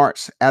sets,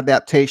 smarts,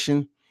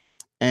 adaptation,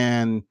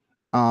 and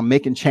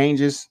making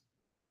changes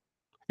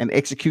and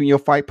executing your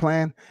fight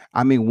plan,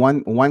 I mean,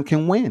 one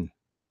can win.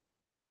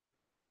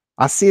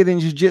 I see it in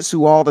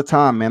jiu-jitsu all the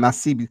time, man. I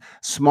see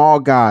small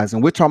guys,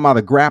 and we're talking about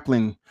a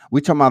grappling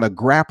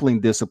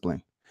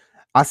discipline.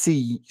 I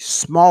see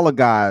smaller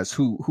guys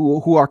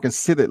who are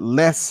considered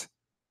less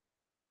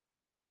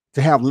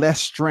to have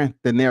less strength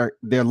than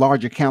their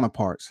larger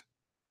counterparts,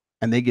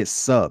 and they get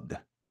subbed.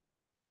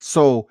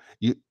 So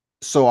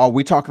are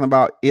we talking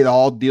about it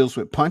all deals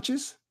with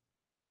punches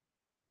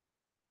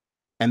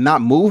and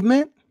not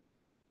movement?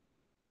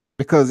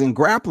 Because in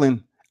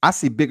grappling, I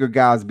see bigger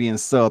guys being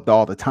subbed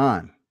all the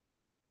time.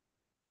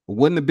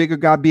 Wouldn't the bigger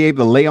guy be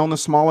able to lay on the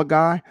smaller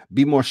guy,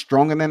 be more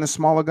stronger than the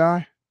smaller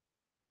guy?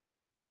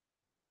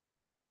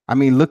 I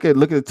mean, look at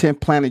the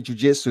 10th Planet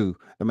Jiu-Jitsu,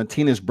 the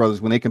Martinez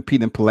brothers when they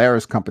compete in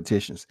Polaris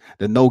competitions,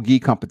 the no-gi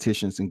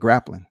competitions and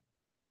grappling.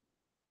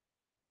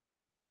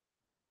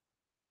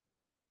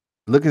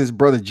 Look at his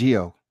brother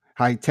Gio,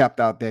 how he tapped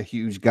out that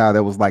huge guy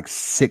that was like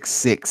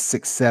 6'6",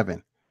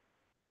 6'7".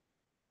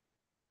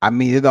 I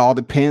mean, it all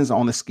depends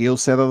on the skill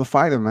set of the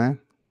fighter, man.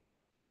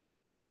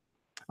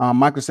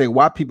 Michael say,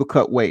 why people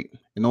cut weight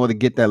in order to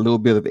get that little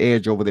bit of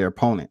edge over their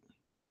opponent?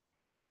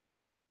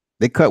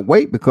 They cut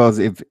weight because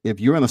if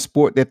you're in a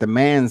sport that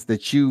demands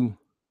that you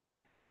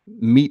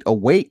meet a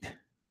weight,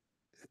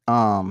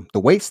 the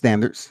weight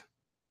standards,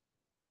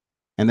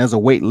 and there's a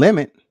weight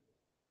limit,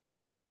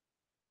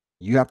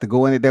 you have to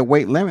go in at that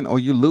weight limit or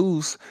you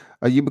lose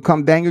or you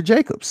become Daniel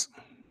Jacobs.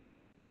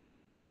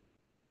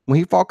 When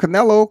he fought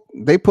Canelo,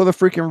 they put a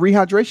freaking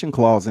rehydration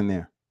clause in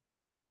there.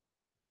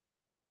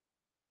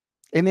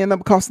 And it ended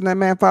up costing that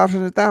man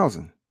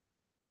 $500,000.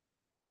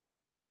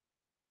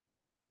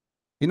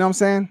 You know what I'm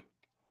saying?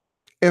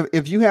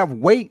 If you have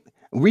weight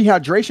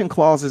rehydration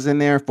clauses in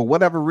there for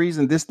whatever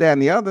reason, this, that,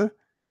 and the other,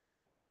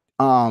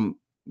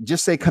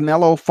 just say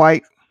Canelo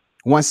fight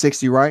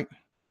 160, right?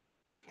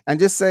 And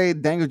just say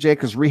Daniel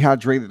Jacobs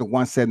rehydrated to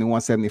 170,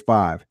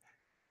 175.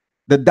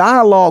 The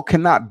dialogue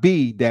cannot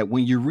be that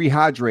when you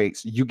rehydrate,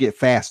 you get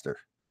faster.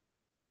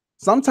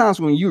 Sometimes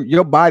when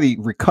your body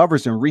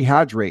recovers and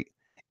rehydrate,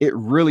 it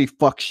really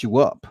fucks you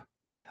up.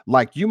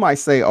 Like you might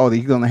say, oh,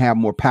 you're going to have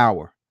more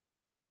power.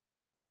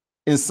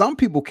 In some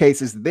people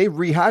cases, they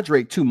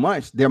rehydrate too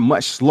much. They're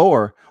much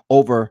slower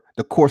over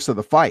the course of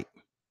the fight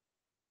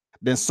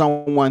than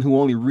someone who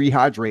only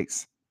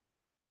rehydrates,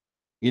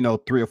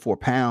 3 or 4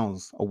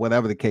 pounds or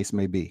whatever the case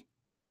may be.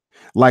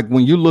 Like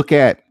when you look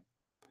at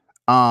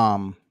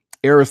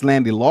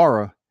Landy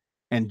Lara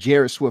and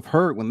Jared Swift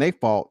Hurd when they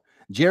fought,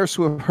 Jared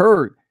Swift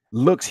Hurd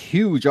looks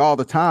huge all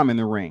the time in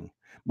the ring.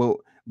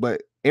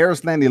 But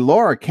Landy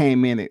Lara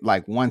came in at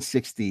like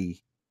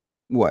 160,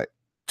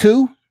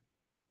 2?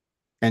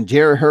 And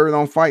Jared Hurd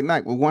on fight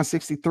night with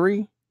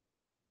 163,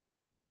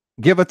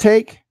 give or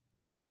take.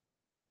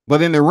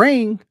 But in the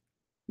ring,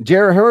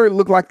 Jared Hurd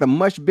looked like the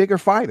much bigger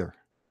fighter.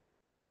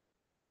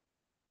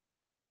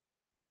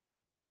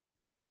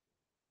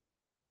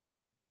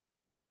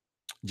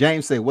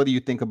 James said, what do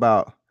you think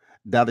about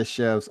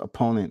Dadashev's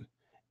opponent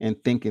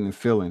and thinking and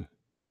feeling?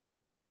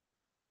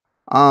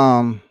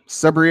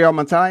 Subriel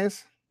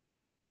Matias,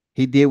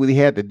 he did what he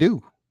had to do.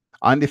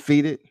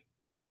 Undefeated.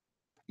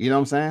 You know what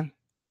I'm saying?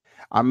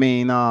 I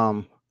mean,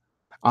 I'm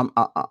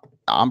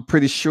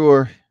pretty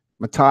sure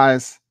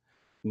Matias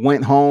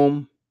went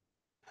home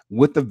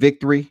with the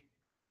victory,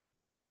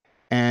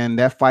 and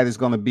that fight is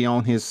going to be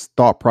on his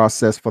thought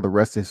process for the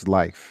rest of his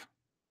life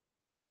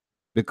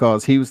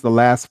because he was the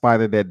last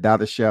fighter that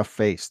Dadashev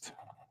faced.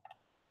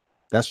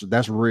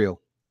 That's real.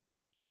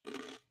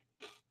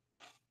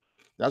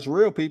 That's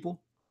real, people.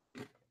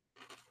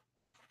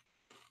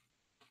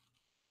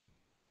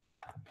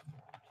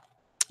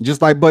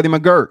 Just like Buddy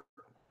McGirt.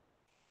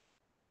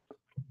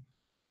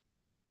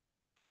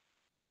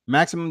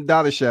 Maxim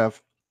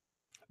Dadashev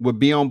would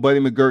be on Buddy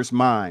McGirt's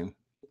mind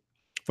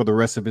for the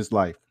rest of his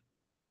life.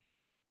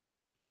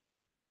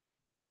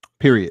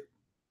 Period.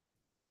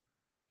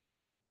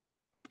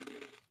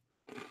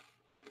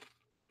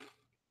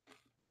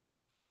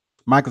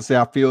 Michael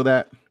said, I feel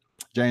that.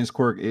 James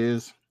Quirk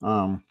is.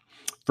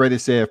 Freddie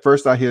said,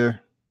 first I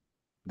hear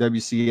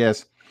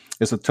WCS.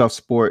 It's a tough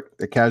sport.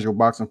 The casual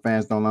boxing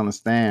fans don't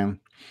understand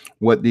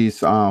what these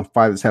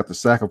fighters have to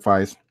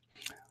sacrifice.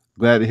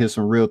 Glad to hear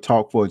some real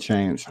talk for a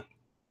change.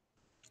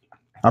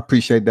 I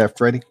appreciate that,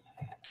 Freddie.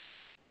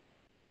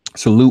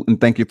 Salute and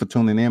thank you for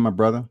tuning in, my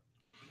brother.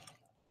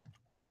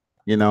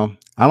 I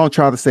don't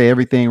try to say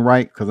everything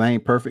right because I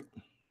ain't perfect.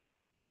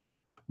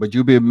 But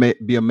you'll be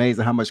amazed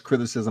at how much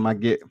criticism I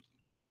get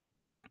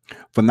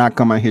for not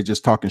coming here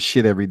just talking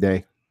shit every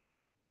day.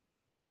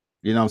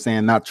 You know what I'm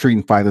saying? Not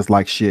treating fighters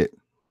like shit.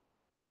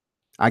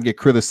 I get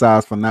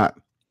criticized for not,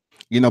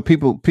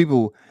 people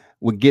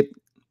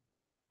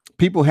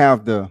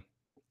have the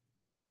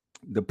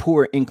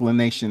poor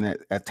inclination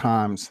at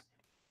times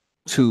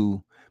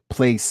to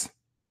place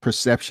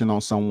perception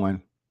on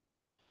someone.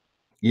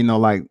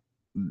 Like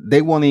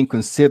they won't even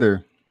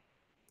consider,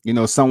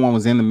 someone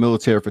was in the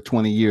military for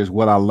 20 years,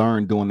 what I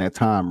learned during that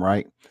time,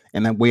 right?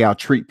 And that way I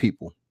treat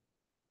people.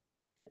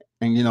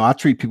 And, I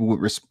treat people with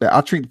respect.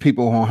 I treat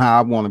people on how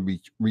I want to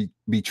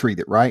be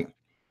treated, right?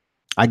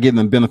 I give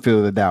them benefit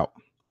of the doubt.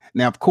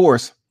 Now, of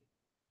course,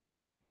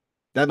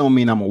 that don't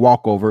mean I'm a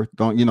walkover.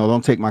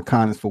 Don't take my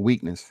kindness for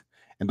weakness.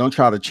 And don't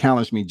try to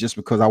challenge me just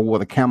because I wore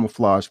the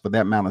camouflage for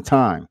that amount of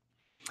time.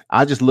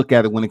 I just look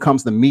at it when it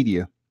comes to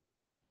media.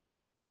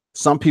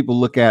 Some people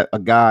look at a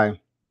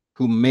guy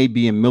who may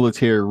be in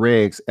military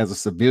regs as a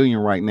civilian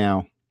right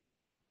now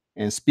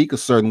and speak a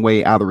certain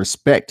way out of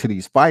respect to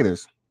these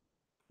fighters.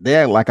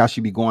 They're like I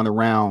should be going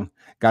around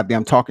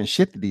goddamn talking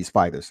shit to these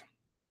fighters.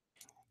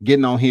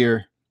 Getting on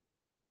here,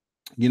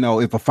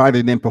 if a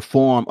fighter didn't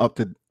perform up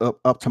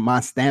to my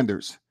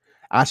standards,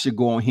 I should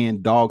go on here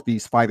and dog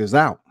these fighters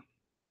out.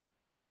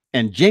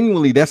 And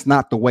genuinely, that's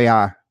not the way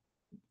I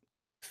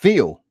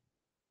feel.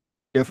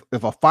 If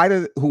a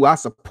fighter who I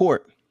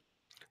support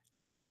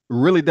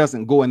really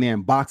doesn't go in there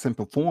and box and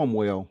perform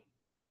well,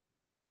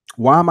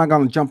 why am I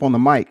going to jump on the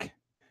mic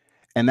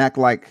and act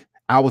like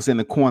I was in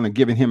the corner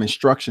giving him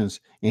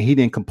instructions and he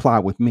didn't comply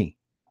with me?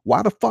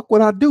 Why the fuck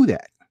would I do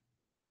that?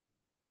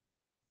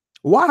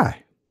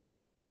 Why?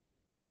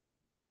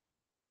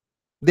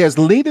 There's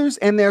leaders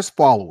and there's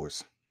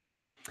followers.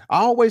 I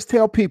always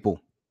tell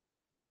people,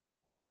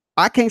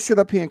 I can't sit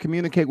up here and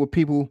communicate with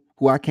people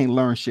who I can't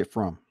learn shit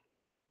from.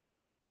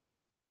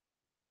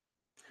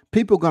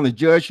 People are going to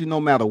judge you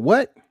no matter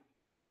what.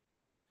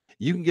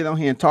 You can get on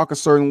here and talk a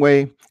certain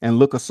way and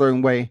look a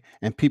certain way,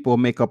 and people will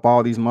make up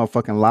all these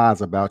motherfucking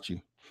lies about you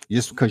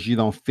just because you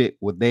don't fit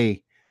what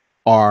they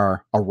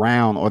are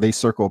around or they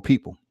circle of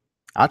people.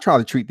 I try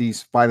to treat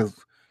these fighters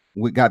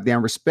with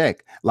goddamn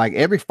respect. Like,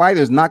 every fighter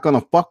is not going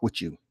to fuck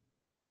with you.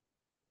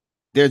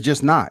 They're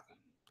just not.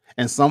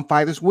 And some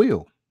fighters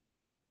will.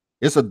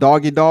 It's a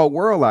dog-eat-dog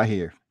world out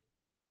here.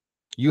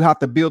 You have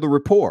to build a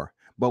rapport.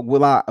 But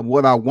what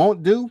I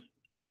won't do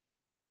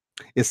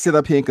is sit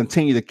up here and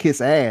continue to kiss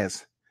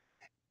ass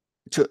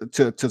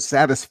to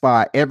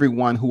satisfy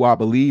everyone who I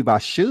believe I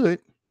should,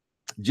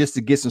 just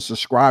to get some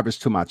subscribers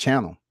to my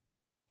channel.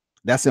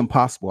 That's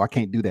impossible. I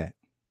can't do that.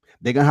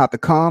 They're gonna have to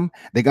come.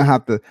 They're gonna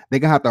have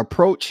to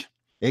approach.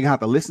 They're gonna have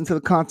to listen to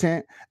the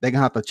content. They're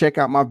gonna have to check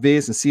out my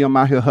vids and see I'm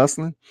out here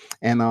hustling,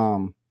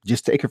 and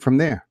just take it from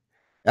there.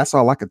 That's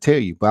all I can tell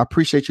you. But I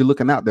appreciate you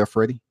looking out there,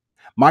 Freddie.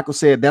 Michael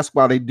said that's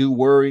why they do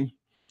worry.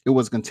 It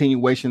was a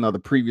continuation of the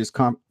previous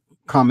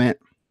comment.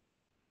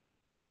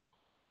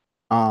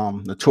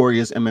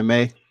 Notorious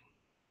MMA.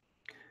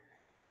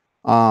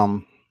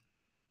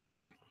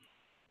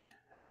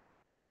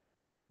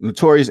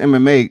 Notorious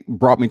MMA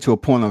brought me to a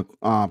point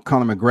of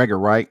Conor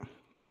McGregor, right?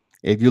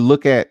 If you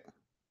look at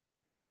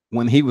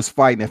when he was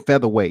fighting at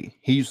featherweight,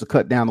 he used to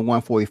cut down to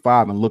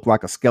 145 and look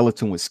like a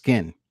skeleton with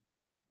skin.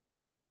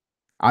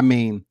 I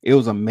mean, it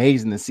was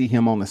amazing to see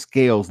him on the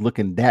scales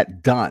looking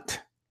that gaunt.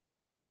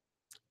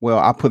 Well,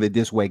 I put it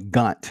this way,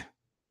 gaunt.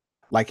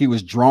 Like he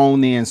was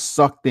drawn in,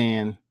 sucked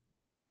in.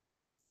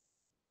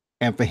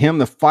 And for him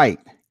to fight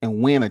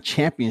and win a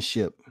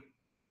championship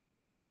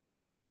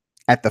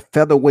at the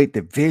featherweight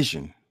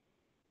division,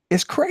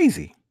 it's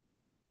crazy.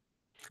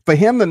 For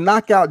him to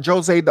knock out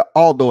Jose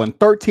Aldo in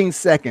 13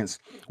 seconds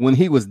when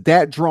he was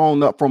that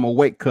drawn up from a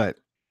weight cut,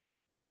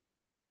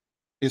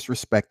 it's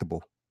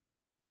respectable.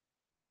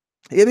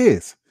 It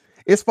is.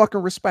 It's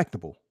fucking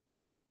respectable.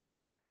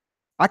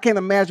 I can't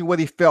imagine what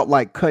he felt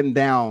like cutting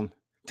down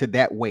to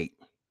that weight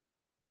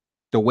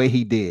the way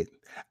he did.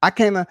 I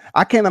can't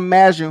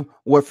imagine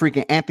what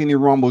freaking Anthony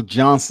Rumble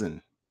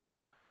Johnson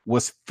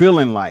was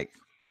feeling like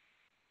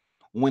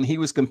when he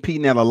was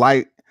competing at a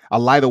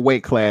lighter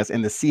weight class,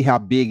 and to see how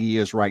big he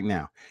is right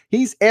now.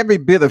 He's every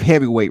bit of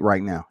heavyweight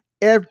right now.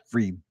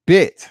 Every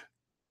bit.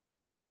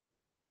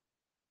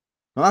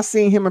 When I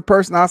seen him in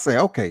person, I say,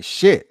 okay,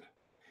 shit.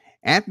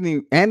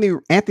 Anthony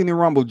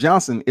Rumble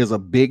Johnson is a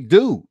big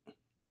dude.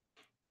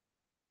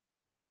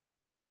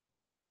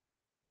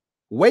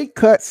 Weight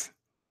cuts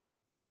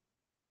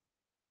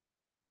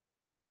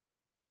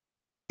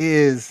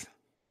is,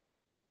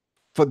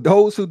 for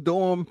those who do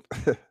them,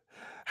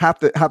 have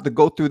to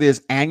go through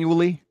this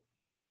annually.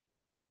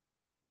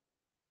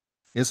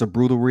 It's a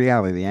brutal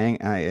reality.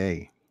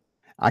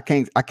 I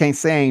can't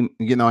say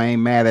I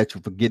ain't mad at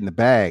you for getting the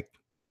bag.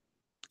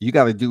 You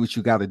got to do what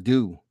you got to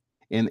do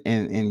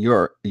in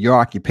your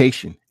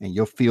occupation and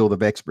your field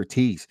of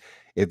expertise.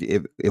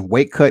 If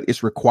weight cut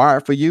is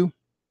required for you,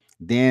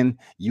 then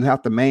you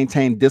have to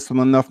maintain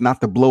discipline enough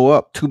not to blow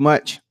up too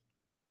much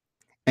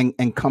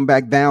and come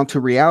back down to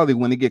reality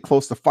when they get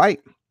close to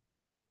fight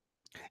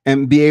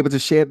and be able to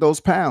shed those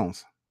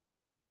pounds.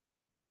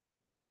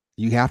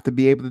 You have to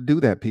be able to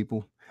do that,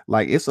 people.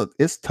 Like,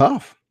 it's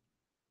tough.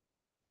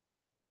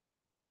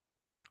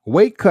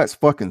 Weight cuts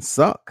fucking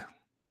suck.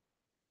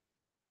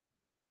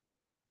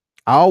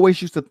 I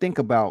always used to think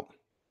about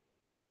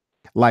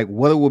like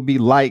what it would be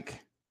like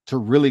to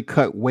really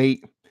cut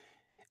weight.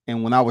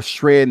 And when I was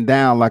shredding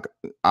down, like,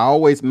 I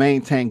always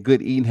maintain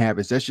good eating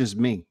habits. That's just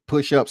me.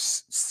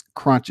 Push-ups,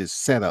 crunches,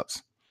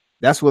 setups.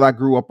 That's what I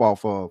grew up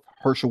off of.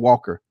 Herschel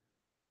Walker.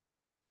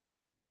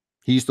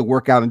 He used to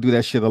work out and do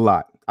that shit a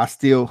lot. I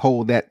still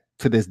hold that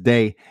to this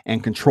day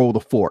and control the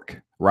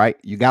fork, right?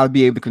 You got to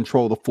be able to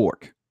control the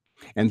fork.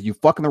 And if you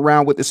fucking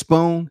around with the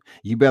spoon,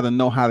 you better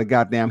know how to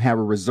goddamn have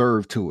a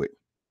reserve to it.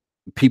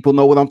 People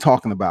know what I'm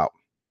talking about.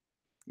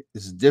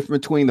 It's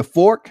different between the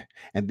fork,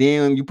 and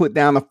then when you put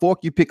down the fork,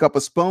 you pick up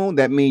a spoon.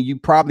 That means you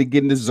probably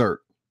getting dessert.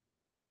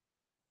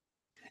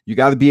 You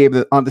got to be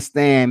able to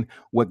understand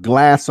what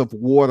glass of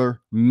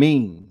water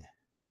mean.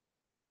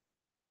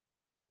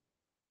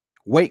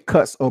 Weight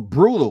cuts are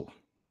brutal.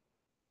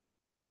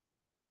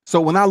 So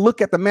when I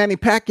look at the Manny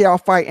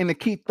Pacquiao fight and the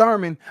Keith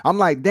Thurman, I'm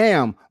like,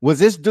 damn, was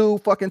this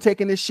dude fucking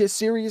taking this shit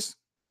serious?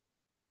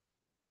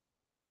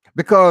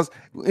 Because,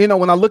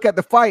 when I look at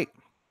the fight,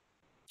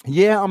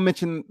 yeah, I'm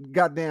mentioning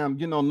goddamn,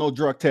 no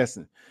drug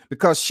testing.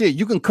 Because shit,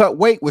 you can cut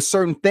weight with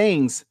certain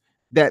things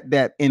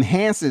that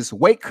enhances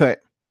weight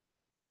cut,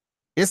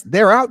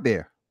 they're out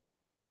there.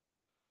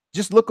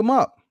 Just look them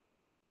up.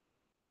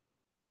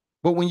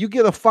 But when you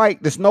get a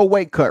fight, there's no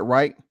weight cut,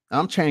 right?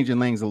 I'm changing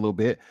lanes a little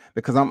bit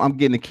because I'm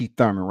getting to Keith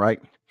Thurman,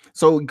 right?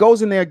 So he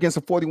goes in there against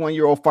a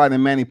 41-year-old fighter,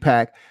 Manny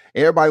Pac.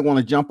 Everybody want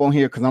to jump on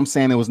here because I'm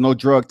saying there was no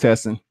drug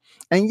testing.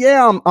 And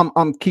yeah,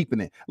 I'm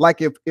keeping it.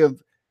 Like if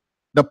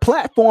the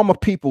platform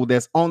of people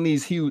that's on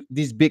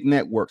these big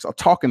networks are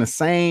talking the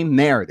same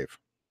narrative,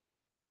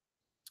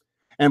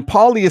 and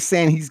Paulie is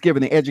saying he's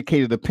giving an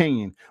educated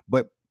opinion,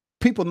 but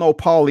people know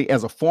Paulie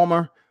as a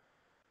former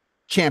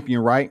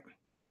champion, right?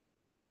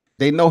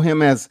 They know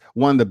him as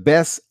one of the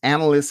best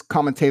analysts,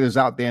 commentators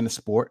out there in the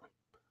sport.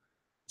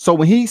 So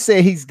when he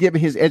said he's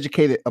giving his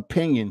educated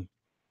opinion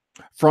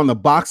from the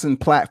boxing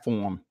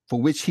platform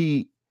for which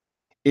he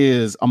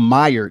is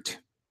admired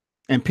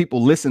and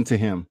people listen to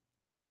him,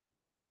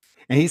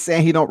 and he's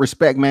saying he don't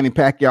respect Manny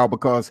Pacquiao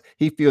because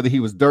he feel that he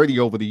was dirty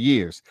over the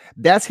years,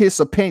 that's his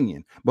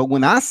opinion. But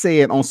when I say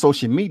it on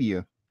social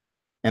media,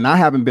 and I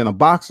haven't been a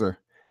boxer,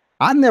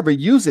 I never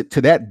use it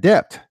to that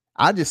depth.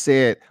 I just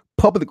said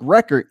public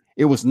record,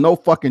 it was no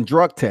fucking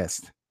drug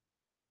test.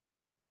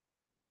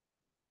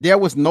 There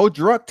was no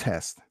drug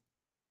test.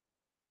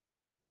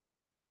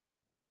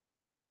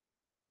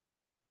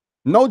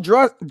 No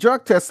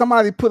drug test.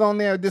 Somebody put on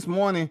there this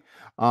morning.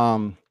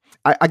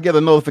 I get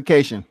a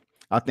notification.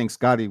 I think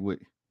Scotty would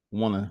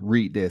want to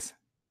read this.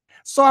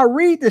 So I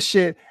read this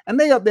shit, and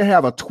they up there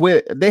have a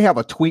tweet. They have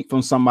a tweet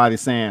from somebody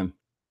saying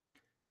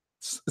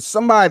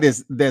somebody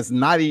that's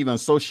not even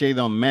associated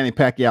on the Manny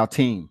Pacquiao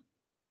team.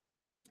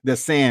 They're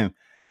saying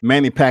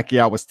Manny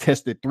Pacquiao was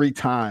tested 3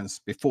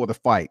 times before the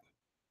fight.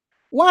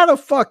 Why the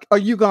fuck are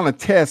you gonna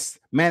test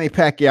Manny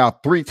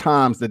Pacquiao 3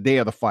 times the day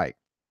of the fight?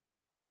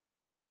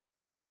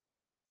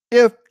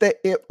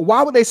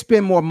 Why would they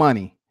spend more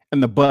money in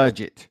the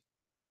budget?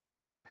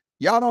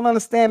 Y'all don't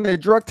understand that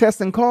drug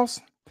testing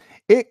costs?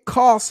 It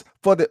costs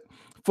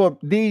for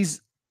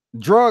these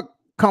drug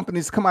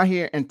companies to come out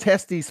here and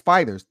test these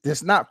fighters.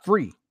 It's not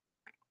free.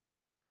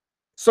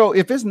 So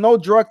if it's no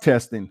drug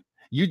testing,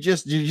 you're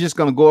just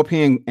gonna go up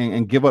here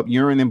and give up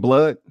urine and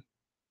blood?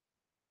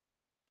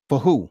 For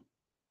who?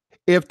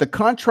 If the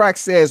contract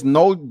says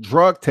no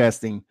drug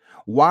testing,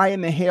 why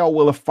in the hell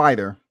will a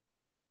fighter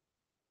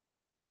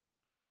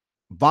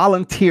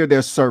volunteer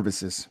their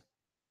services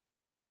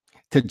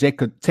to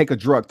take a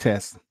drug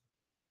test?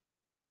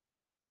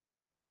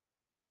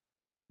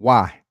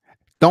 Why?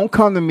 Don't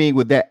come to me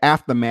with that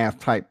aftermath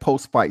type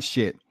post-fight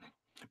shit,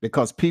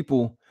 because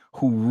people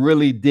who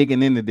really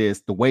digging into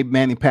this, the way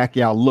Manny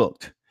Pacquiao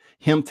looked,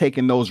 him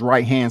taking those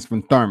right hands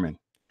from Thurman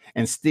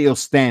and still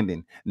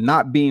standing,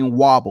 not being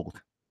wobbled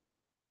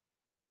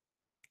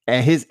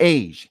at his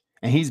age,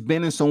 and he's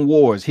been in some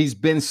wars, he's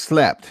been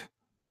slept.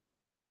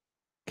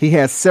 He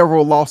has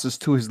several losses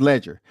to his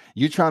ledger.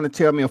 You're trying to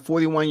tell me a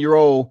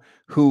 41-year-old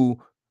who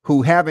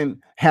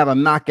haven't had a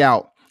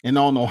knockout in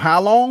I don't know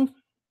how long?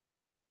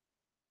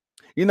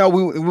 You know,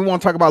 we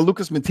want to talk about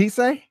Lucas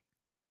Matisse,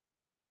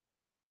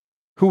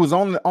 who was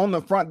on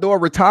the front door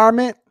of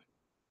retirement.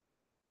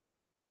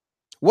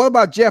 What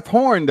about Jeff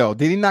Horn, though?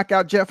 Did he knock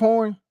out Jeff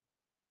Horn?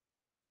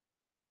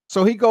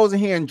 So he goes in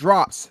here and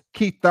drops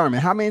Keith Thurman.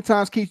 How many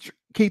times Keith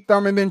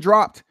Thurman been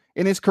dropped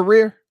in his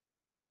career?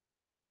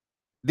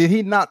 Did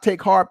he not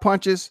take hard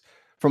punches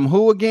from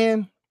who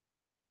again?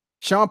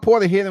 Sean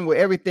Porter hit him with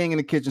everything in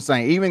the kitchen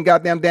sink, even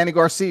goddamn Danny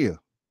Garcia.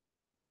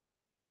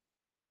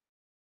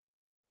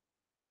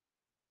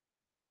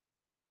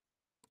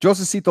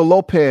 Josecito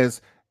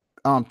Lopez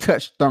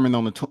touched Thurman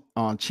on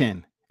the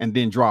chin and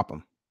then drop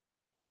him.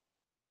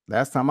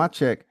 Last time I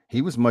checked,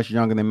 he was much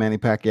younger than Manny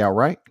Pacquiao,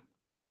 right?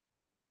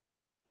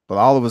 But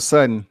all of a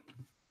sudden,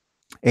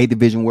 a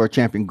division world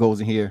champion goes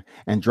in here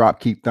and drop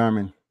Keith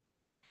Thurman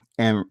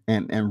and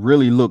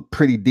really look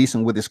pretty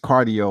decent with his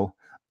cardio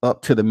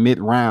up to the mid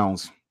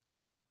rounds.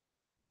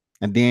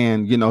 And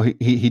then, you know,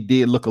 he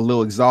did look a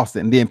little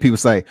exhausted. And then people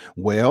say,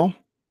 well,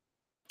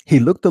 he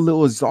looked a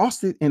little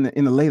exhausted in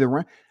the later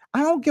round.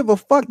 I don't give a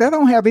fuck. That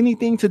don't have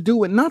anything to do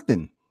with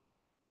nothing.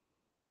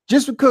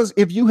 Just because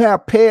if you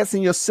have pads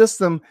in your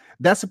system,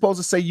 that's supposed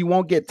to say you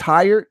won't get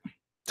tired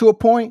to a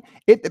point.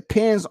 It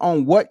depends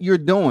on what you're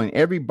doing.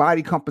 Every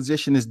body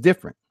composition is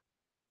different.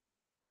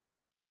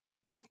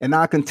 And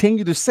I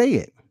continue to say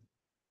it.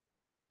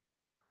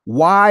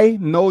 Why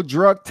no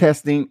drug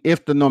testing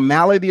if the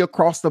normality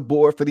across the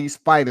board for these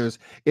fighters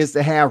is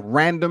to have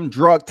random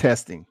drug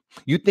testing?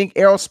 You think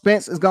Errol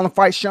Spence is going to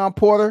fight Sean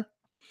Porter?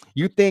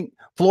 You think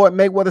Floyd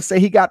Mayweather say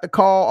he got the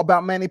call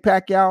about Manny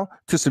Pacquiao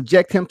to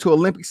subject him to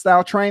Olympic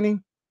style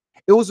training?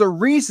 It was a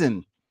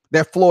reason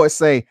that Floyd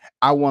say,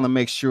 I want to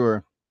make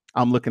sure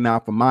I'm looking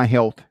out for my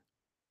health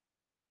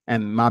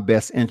and my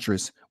best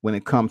interest when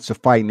it comes to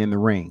fighting in the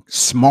ring.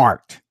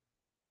 Smart.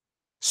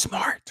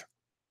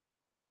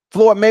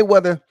 Floyd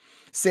Mayweather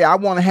said, I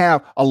want to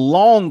have a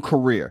long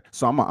career,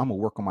 so I'm going to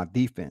work on my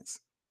defense.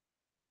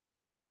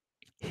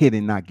 Hit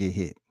and not get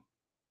hit.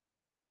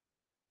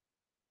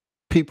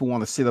 People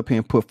want to sit up here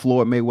and put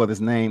Floyd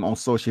Mayweather's name on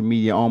social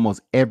media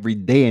almost every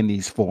day in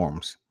these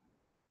forums.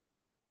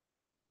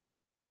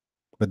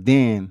 But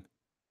then,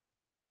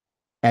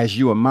 as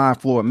you admire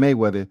Floyd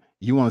Mayweather,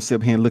 you want to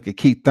sit here and look at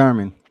Keith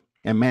Thurman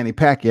and Manny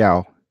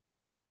Pacquiao.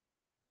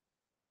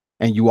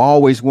 And you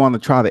always want to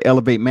try to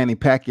elevate Manny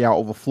Pacquiao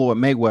over Floyd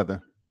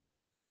Mayweather.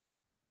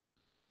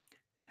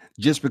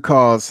 Just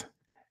because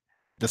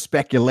the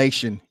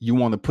speculation, you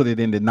want to put it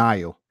in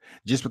denial.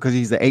 Just because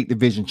he's the 8th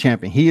division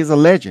champion. He is a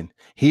legend.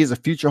 He is a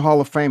future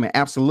Hall of Famer.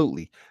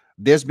 Absolutely.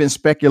 There's been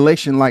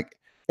speculation like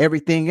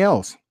everything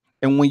else.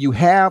 And when you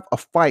have a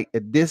fight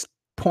at this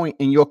point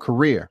in your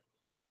career,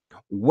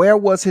 where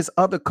was his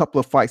other couple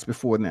of fights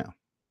before now?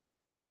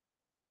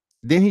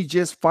 Didn't he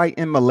just fight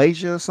in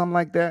Malaysia or something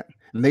like that?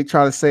 And they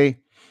try to say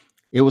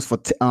it was for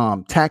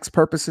tax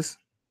purposes.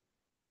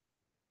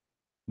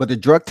 But the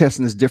drug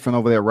testing is different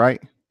over there,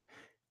 right?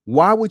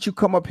 Why would you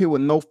come up here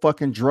with no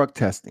fucking drug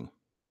testing?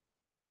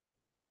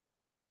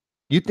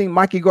 You think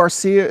Mikey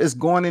Garcia is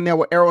going in there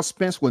with Errol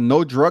Spence with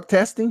no drug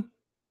testing?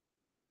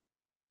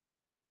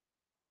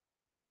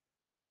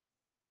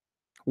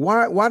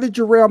 Why did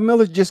Jarrell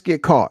Miller just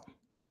get caught?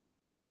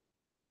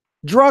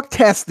 Drug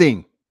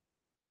testing.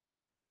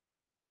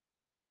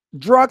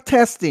 Drug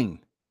testing.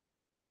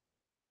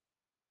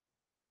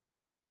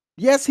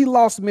 Yes, he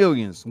lost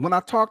millions. When I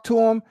talk to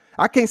him,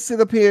 I can't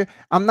sit up here.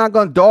 I'm not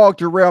going to dog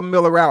Jarrell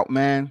Miller out,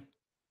 man.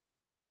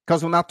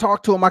 Because when I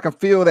talk to him, I can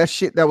feel that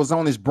shit that was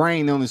on his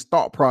brain, on his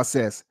thought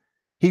process.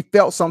 He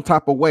felt some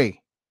type of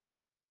way.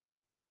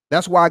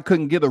 That's why I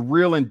couldn't get a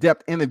real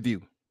in-depth interview.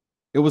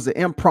 It was an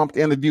impromptu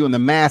interview in the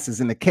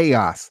masses, in the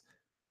chaos,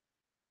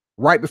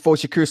 right before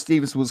Shakur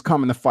Stevenson was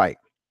coming to fight.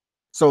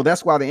 So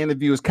that's why the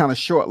interview is kind of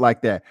short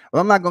like that. But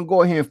I'm not going to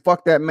go ahead and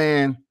fuck that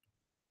man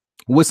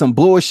with some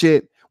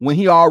bullshit when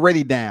he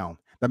already down.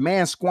 The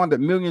man squandered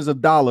millions of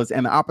dollars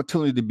and the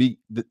opportunity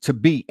to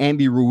beat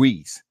Andy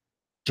Ruiz.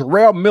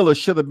 Jarrell Miller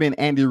should have been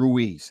Andy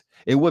Ruiz.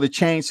 It would have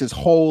changed his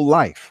whole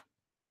life.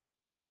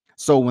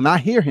 So when I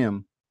hear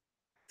him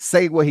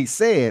say what he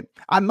said,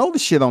 I know the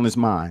shit on his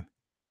mind.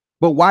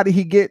 But why did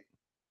he get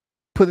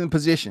put in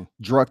position?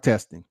 Drug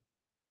testing.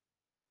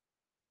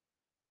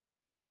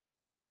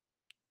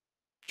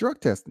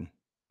 Drug testing.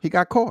 He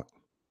got caught.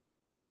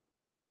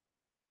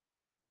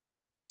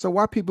 So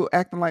why people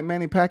acting like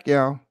Manny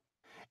Pacquiao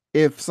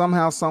if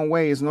somehow, some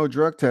way is no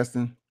drug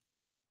testing?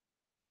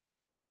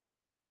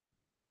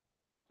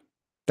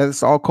 That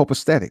it's all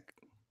copacetic.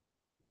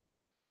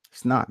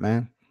 It's not,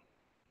 man.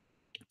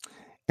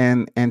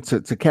 And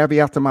to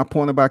caveat to my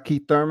point about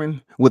Keith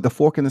Thurman with the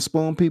fork and the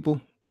spoon,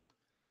 people,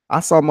 I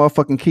saw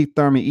motherfucking Keith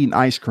Thurman eating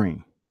ice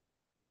cream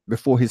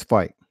before his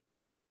fight.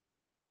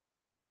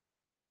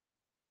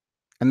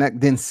 And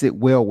that didn't sit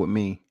well with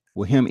me,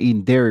 with him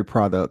eating dairy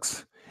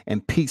products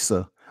and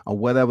pizza or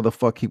whatever the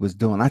fuck he was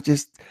doing.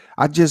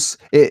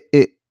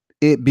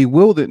 It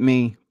bewildered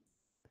me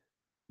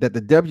that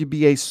the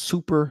WBA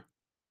super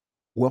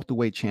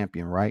welterweight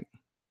champion, right?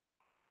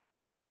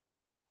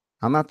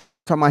 I'm not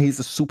talking about he's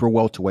a super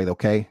welterweight,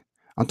 okay?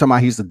 I'm talking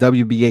about he's the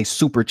WBA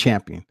super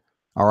champion,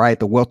 all right?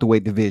 The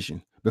welterweight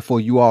division.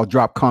 Before you all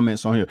drop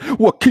comments on here,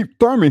 well, Keith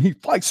Thurman, he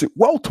fights at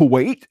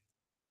welterweight.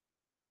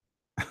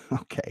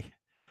 Okay.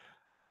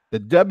 The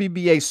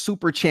WBA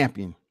super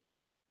champion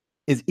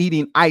is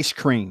eating ice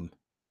cream.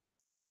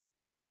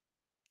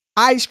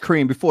 Ice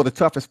cream before the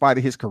toughest fight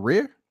of his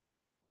career.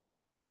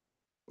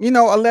 You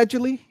know,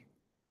 allegedly.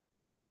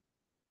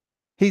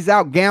 He's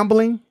out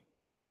gambling.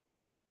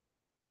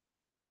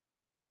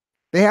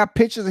 They have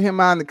pictures of him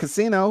out in the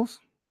casinos.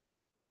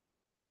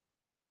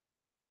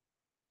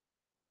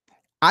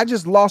 I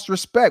just lost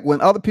respect when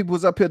other people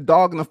was up here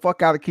dogging the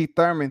fuck out of Keith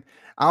Thurman.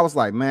 I was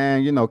like,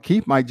 man, you know,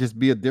 Keith might just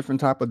be a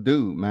different type of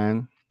dude,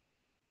 man.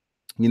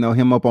 You know,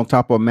 him up on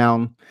top of a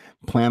mountain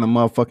playing a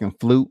motherfucking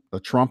flute, a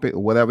trumpet,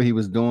 or whatever he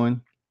was doing,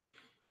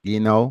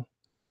 you know,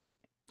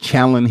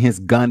 channeling his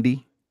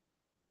Gandhi.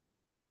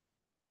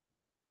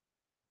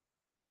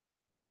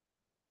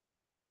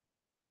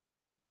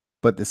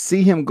 But to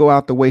see him go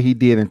out the way he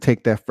did and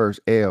take that first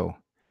L,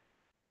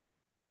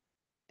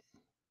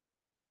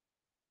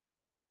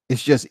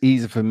 it's just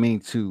easy for me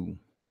to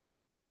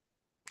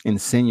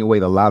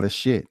insinuate a lot of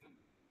shit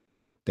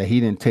that he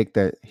didn't take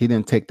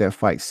that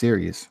fight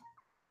serious.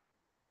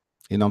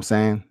 You know what I'm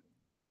saying?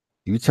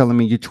 You telling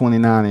me you're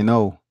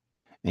 29-0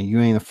 and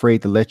you ain't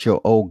afraid to let your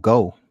O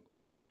go,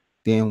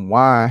 then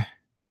why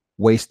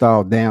waste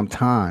all damn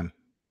time?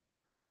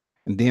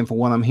 And then for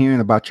what I'm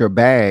hearing about your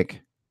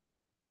bag,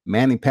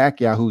 Manny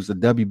Pacquiao, who's the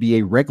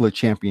WBA regular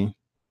champion,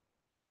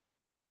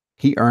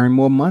 he earned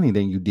more money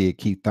than you did,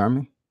 Keith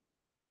Thurman.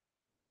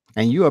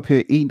 And you up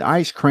here eating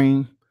ice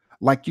cream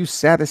like you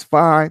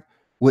satisfied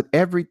with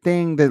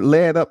everything that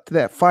led up to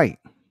that fight.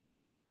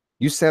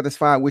 You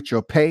satisfied with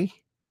your pay?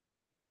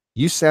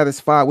 You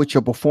satisfied with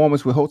your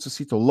performance with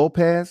Josecito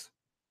Lopez?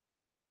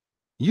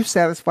 You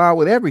satisfied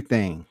with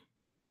everything.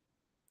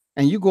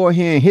 And you go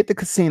ahead and hit the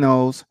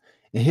casinos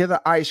and hit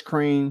the ice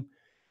cream,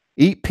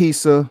 eat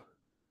pizza.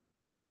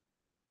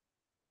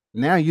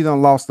 Now you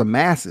done lost the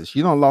masses.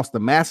 You done lost the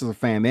masses of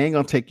fans. They ain't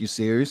gonna take you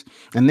serious.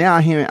 And now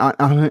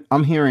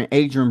I'm hearing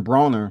Adrian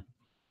Broner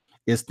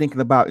is thinking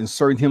about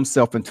inserting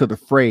himself into the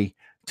fray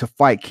to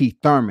fight Keith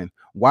Thurman.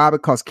 Why?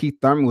 Because Keith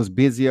Thurman was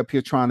busy up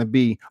here trying to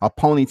be a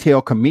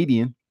ponytail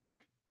comedian,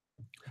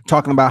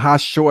 talking about how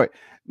short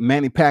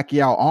Manny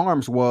Pacquiao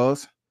arms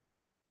was.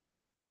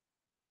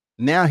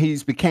 Now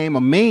he's became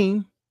a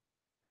meme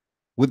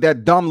with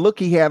that dumb look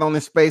he had on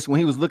his face when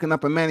he was looking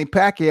up at Manny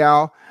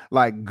Pacquiao,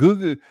 like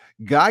Goo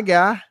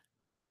Gaga.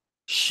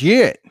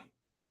 Shit.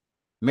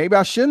 Maybe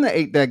I shouldn't have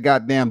ate that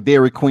goddamn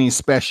Dairy Queen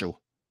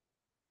special.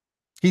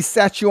 He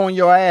sat you on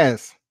your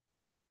ass.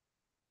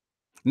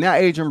 Now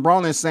Adrian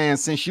Broner is saying,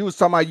 since you was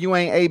talking about you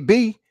ain't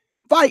AB,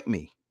 fight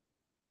me.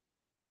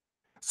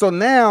 So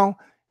now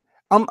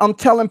I'm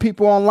telling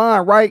people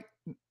online, right?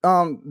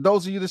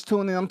 Those of you that's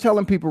tuning in, I'm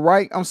telling people,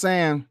 right? I'm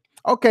saying,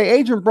 okay,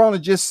 Adrian Broner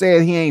just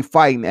said he ain't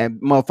fighting at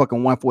motherfucking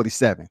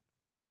 147.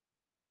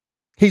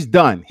 He's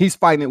done. He's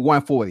fighting at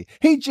 140.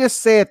 He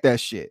just said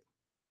that shit.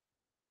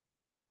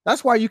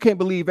 That's why you can't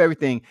believe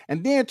everything.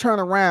 And then turn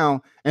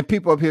around and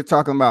people up here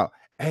talking about,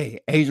 hey,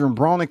 Adrian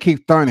Broner,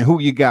 Keith Thurman,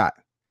 who you got?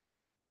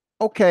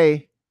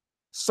 Okay,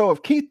 so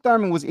if Keith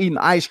Thurman was eating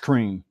ice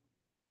cream,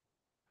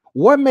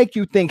 what make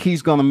you think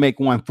he's going to make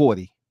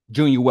 140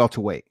 junior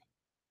welterweight?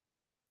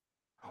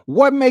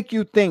 What make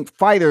you think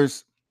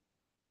fighters,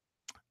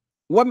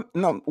 what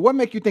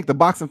make you think the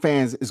boxing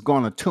fans is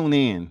going to tune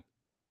in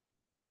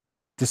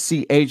to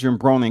see Adrian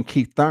Broner and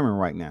Keith Thurman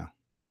right now?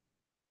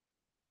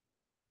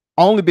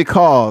 Only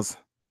because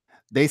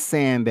they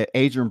saying that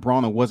Adrian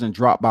Broner wasn't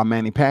dropped by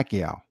Manny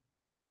Pacquiao.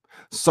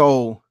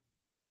 So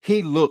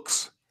he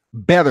looks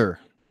better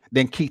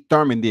than Keith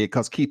Thurman did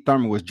because Keith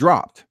Thurman was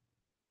dropped.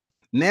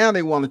 Now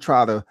they want to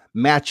try to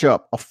match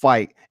up a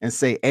fight and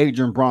say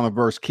Adrian Broner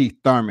versus Keith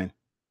Thurman.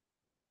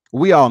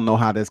 We all know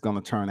how that's going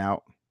to turn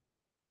out.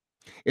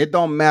 It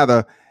don't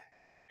matter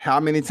how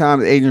many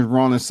times Adrian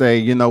Broner say,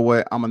 you know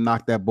what, I'm going to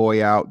knock that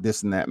boy out,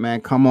 this and that. Man,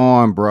 come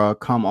on, bro.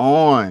 Come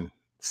on.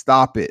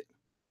 Stop it.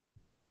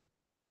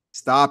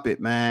 Stop it,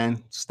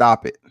 man.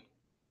 Stop it.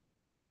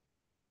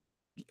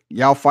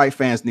 Y'all fight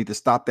fans need to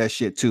stop that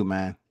shit too,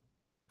 man.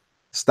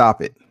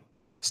 Stop it.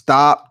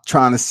 Stop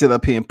trying to sit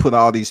up here and put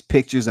all these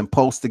pictures and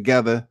posts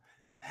together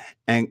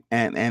and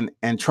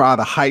try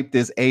to hype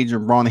this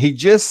Adrian Broner. He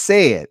just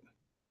said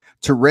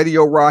to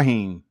Radio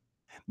Raheem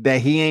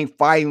that he ain't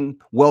fighting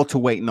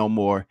welterweight no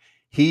more.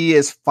 He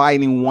is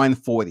fighting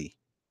 140.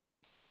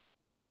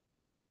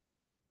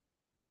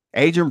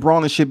 Adrian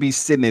Broner should be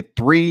sitting at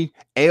 3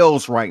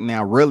 L's right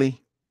now, really.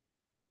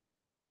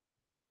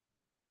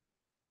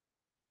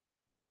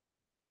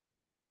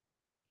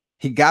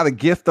 He got a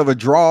gift of a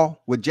draw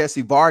with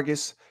Jesse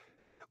Vargas,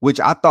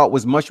 which I thought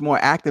was much more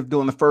active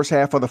during the first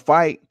half of the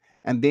fight.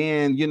 And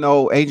then, you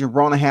know, Adrian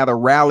Broner had a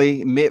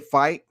rally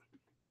mid-fight.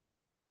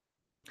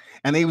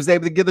 And he was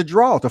able to get a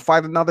draw to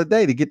fight another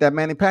day to get that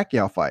Manny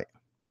Pacquiao fight.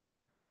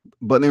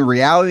 But in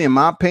reality, in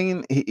my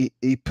opinion,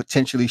 he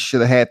potentially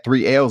should have had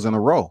 3 L's in a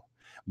row.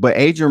 But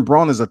Adrian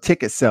Broner is a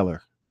ticket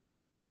seller.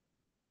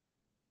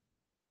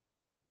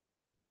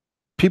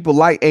 People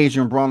like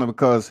Adrian Broner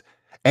because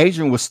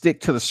Adrian will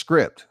stick to the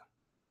script.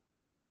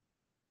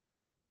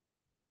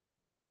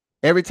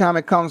 Every time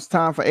it comes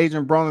time for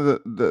Adrian Broner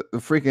the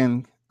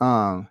freaking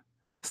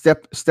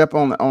step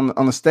on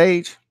the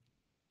stage,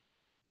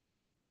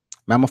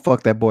 man, I'm gonna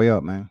fuck that boy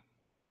up, man.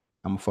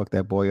 I'm gonna fuck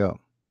that boy up.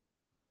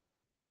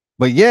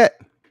 But yet,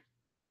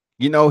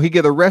 you know, he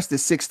get arrested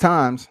 6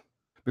 times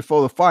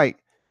before the fight,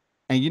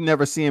 and you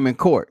never see him in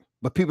court.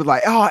 But people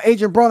like, oh,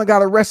 Adrian Broner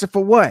got arrested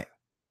for what?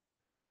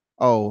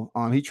 Oh,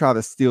 he tried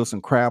to steal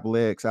some crab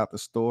legs out the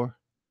store,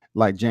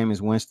 like Jameis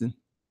Winston.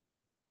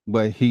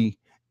 But in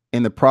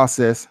the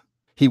process,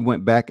 he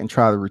went back and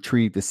tried to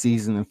retrieve the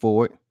seasoning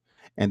for it,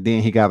 and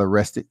then he got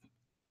arrested.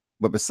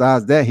 But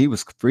besides that, he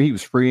was free. He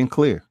was free and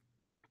clear.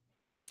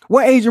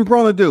 What Adrian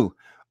Broner do?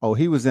 Oh,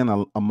 he was in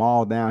a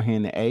mall down here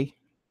in the A,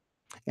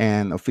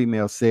 and a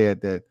female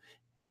said that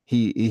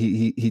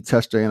he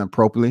touched her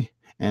inappropriately,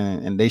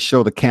 and they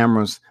show the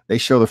cameras. They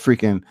show the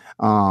freaking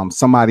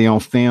somebody on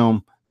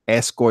film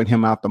escorting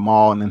him out the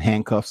mall and in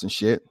handcuffs and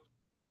shit.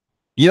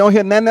 You don't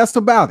hear nothing else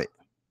about it.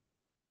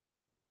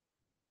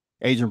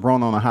 Adrian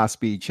Broner on a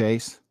high-speed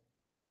chase.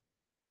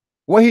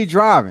 What he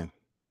driving?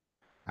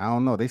 I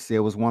don't know. They said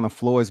it was one of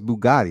Floyd's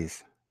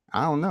Bugattis.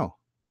 I don't know.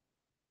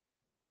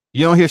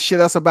 You don't hear shit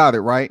else about it,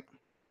 right?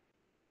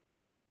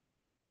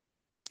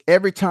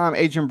 Every time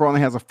Adrian Broner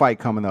has a fight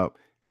coming up,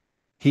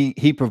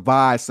 he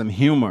provides some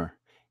humor.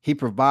 He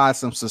provides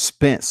some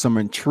suspense, some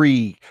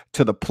intrigue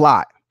to the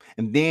plot.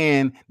 And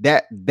then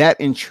that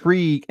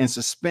intrigue and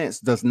suspense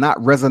does not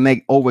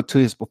resonate over to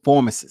his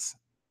performances.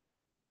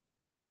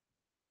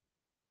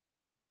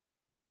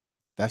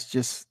 That's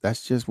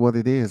just what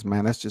it is,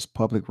 man. That's just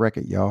public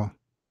record, y'all.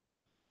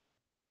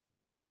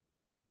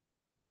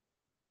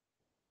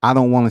 I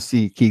don't want to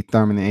see Keith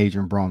Thurman and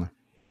Adrian Broner.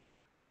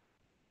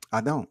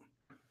 I don't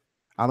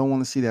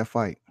want to see that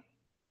fight.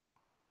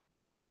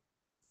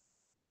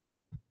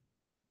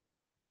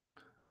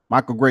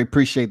 Michael Gray,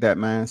 appreciate that,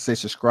 man. Say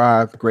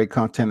subscribe, great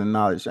content and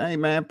knowledge. Hey,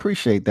 man,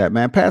 appreciate that,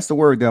 man. Pass the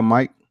word there,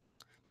 Mike.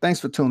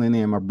 Thanks for tuning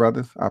in, my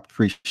brother. I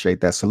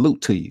appreciate that.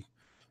 Salute to you.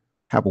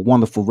 Have a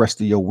wonderful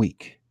rest of your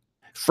week.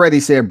 Freddie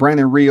said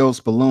Brandon Rios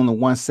balloon to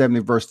 170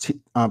 versus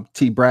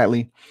T.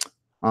 Bradley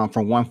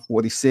from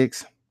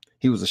 146.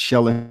 He was a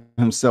shell of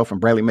himself,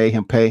 and Bradley made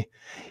him pay.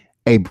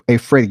 Hey,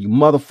 Freddie, you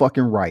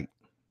motherfucking right.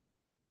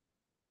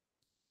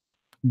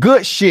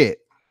 Good shit.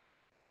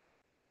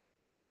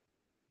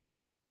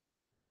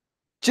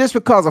 Just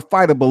because a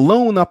fighter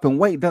balloon up in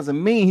weight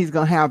doesn't mean he's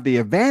gonna have the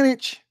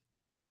advantage.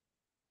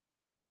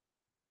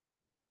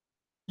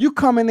 You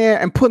come in there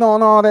and put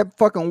on all that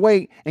fucking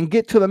weight and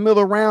get to the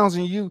middle rounds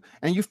and you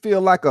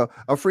feel like a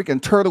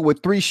freaking turtle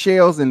with 3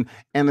 shells and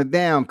a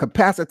damn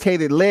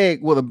capacitated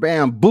leg with a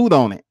damn boot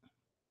on it.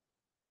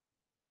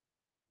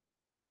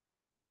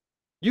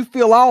 You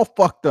feel all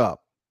fucked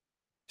up,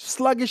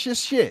 sluggish as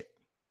shit.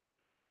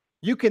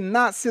 You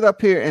cannot sit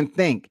up here and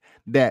think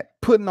that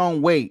putting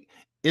on weight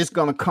is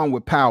gonna come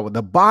with power.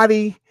 The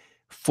body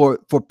for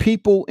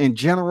people in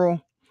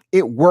general,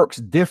 it works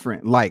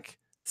different. Like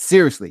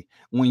seriously,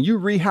 when you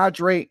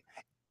rehydrate,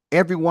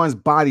 everyone's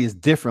body is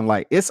different.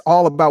 Like it's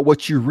all about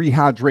what you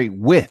rehydrate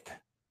with.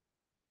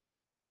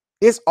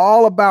 It's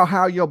all about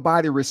how your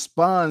body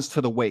responds to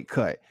the weight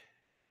cut.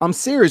 I'm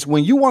serious.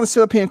 When you want to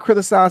sit up here and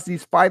criticize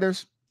these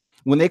fighters,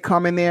 when they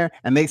come in there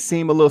and they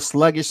seem a little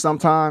sluggish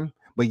sometimes,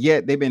 but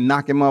yet they've been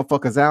knocking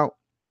motherfuckers out,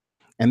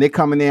 and they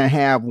come in there and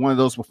have one of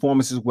those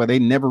performances where they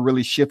never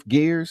really shift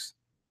gears,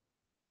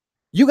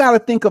 you got to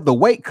think of the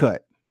weight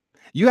cut.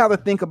 You have to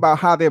think about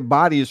how their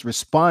body is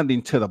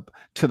responding to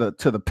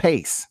the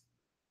pace.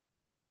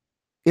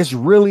 It's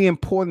really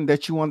important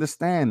that you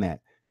understand that,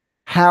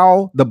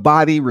 how the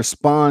body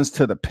responds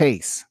to the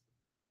pace.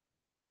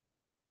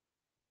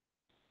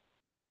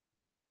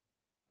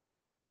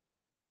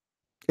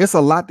 It's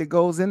a lot that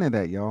goes into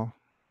that, y'all.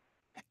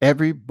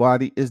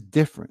 Everybody is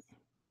different.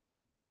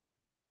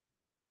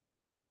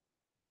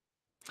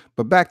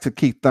 But back to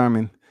Keith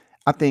Thurman,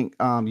 I think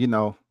you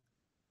know,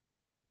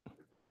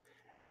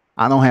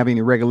 I don't have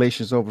any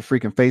regulations over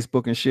freaking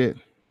Facebook and shit.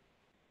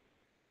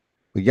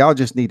 But y'all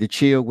just need to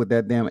chill with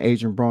that damn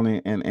Adrian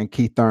Broner and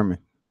Keith Thurman.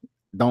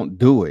 Don't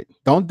do it.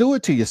 Don't do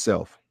it to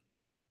yourself.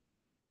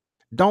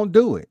 Don't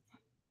do it.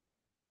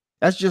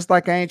 That's just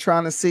like I ain't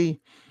trying to see.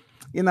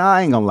 You know,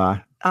 I ain't gonna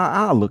lie.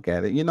 I'll look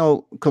at it. You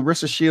know,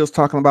 Clarissa Shields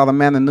talking about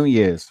Amanda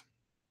Nunes.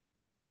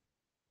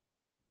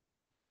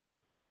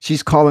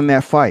 She's calling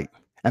that fight.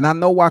 And I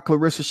know why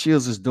Clarissa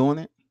Shields is doing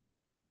it.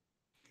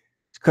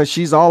 Because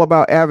she's all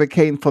about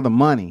advocating for the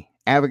money,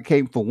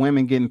 advocating for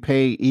women getting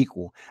paid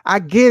equal. I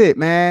get it,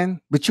 man.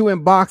 But you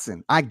in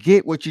boxing. I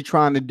get what you're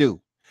trying to do.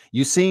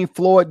 You seen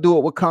Floyd do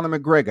it with Conor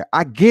McGregor.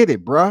 I get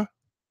it, bruh.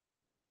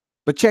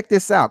 But check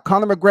this out.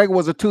 Conor McGregor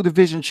was a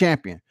 2-division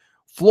champion.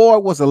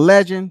 Floyd was a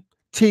legend,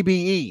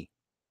 TBE.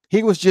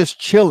 He was just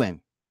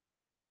chilling.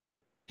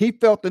 He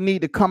felt the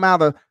need to come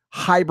out of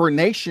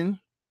hibernation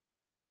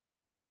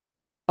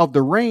of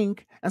the ring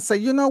and say,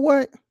 you know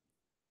what?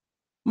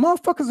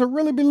 Motherfuckers are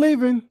really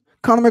believing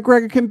Conor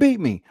McGregor can beat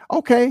me.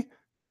 Okay,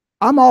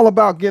 I'm all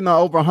about getting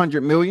over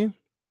 100 million.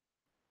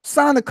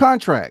 Sign the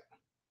contract.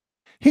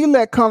 He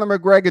let Conor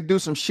McGregor do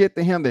some shit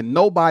to him that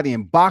nobody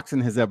in boxing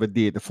has ever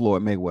did to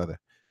Floyd Mayweather.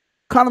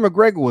 Conor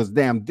McGregor was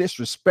damn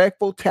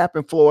disrespectful,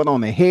 tapping Floyd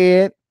on the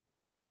head.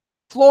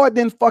 Floyd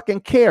didn't fucking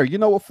care. You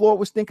know what Floyd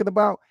was thinking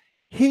about?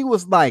 He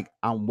was like,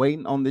 I'm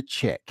waiting on the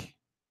check,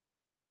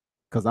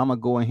 because I'm going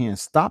to go in here and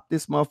stop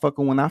this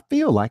motherfucker when I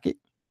feel like it,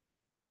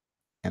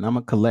 and I'm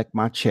going to collect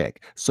my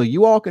check. So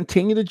you all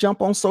continue to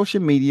jump on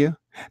social media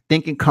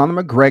thinking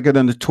Conor McGregor,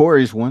 the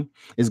notorious one,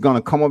 is going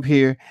to come up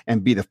here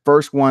and be the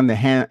first one to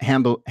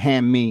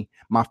hand me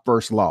my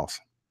first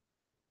loss.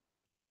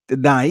 The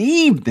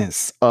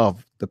naiveness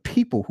of the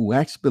people who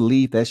actually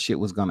believed that shit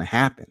was going to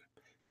happen.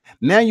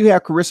 Now you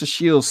have Clarissa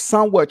Shields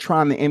somewhat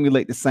trying to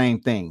emulate the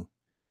same thing.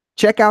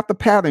 Check out the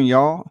pattern,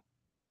 y'all.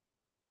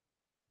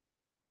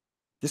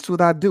 This is what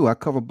I do. I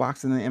cover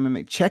boxing and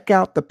MMA. Check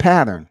out the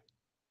pattern.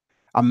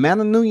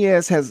 Amanda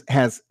Nunes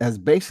has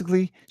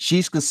basically,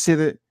 she's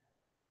considered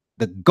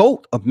the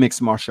GOAT of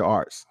mixed martial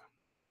arts.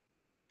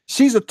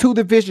 She's a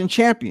 2-division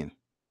champion.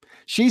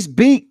 She's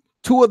beat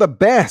 2 of the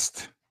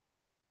best.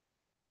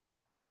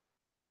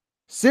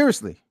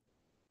 Seriously.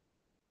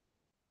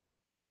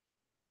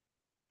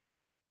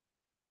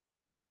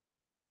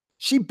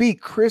 She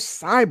beat Chris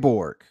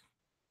Cyborg.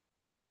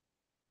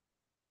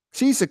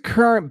 She's a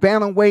current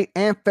bantamweight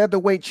and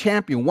featherweight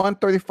champion,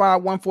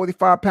 135,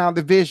 145 pound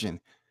division.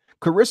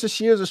 Clarissa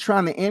Shields is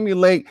trying to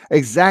emulate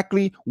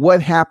exactly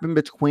what happened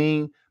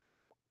between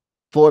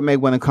Floyd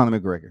Mayweather and Conor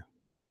McGregor.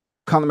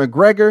 Conor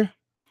McGregor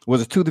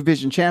was a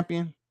 2-division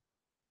champion.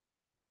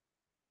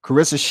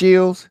 Clarissa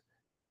Shields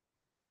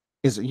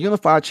is a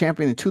unified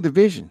champion in 2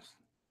 divisions.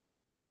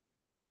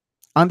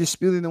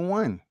 Undisputed in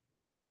 1.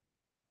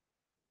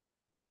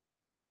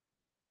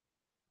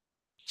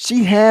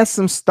 She has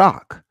some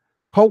stock.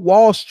 Her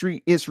Wall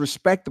Street is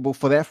respectable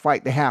for that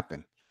fight to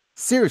happen.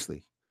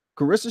 Seriously.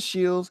 Clarissa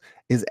Shields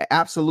is an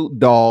absolute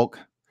dog.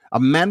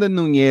 Amanda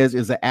Nunes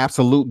is an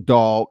absolute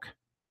dog.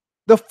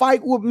 The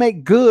fight would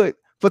make good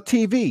for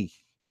TV.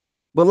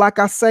 But like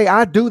I say,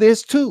 I do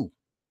this too.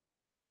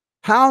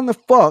 How in the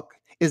fuck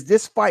is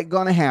this fight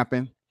going to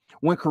happen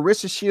when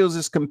Carissa Shields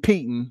is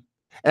competing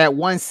at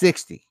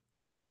 160?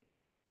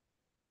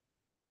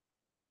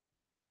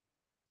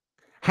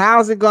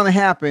 How's it going to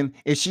happen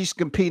if she's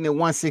competing at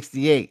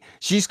 168?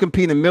 She's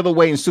competing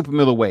middleweight and super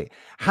middleweight.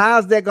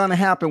 How's that going to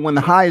happen when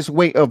the highest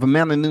weight of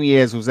Amanda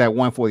Nunes was at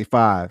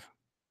 145?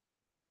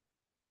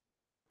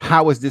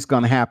 How is this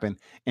going to happen?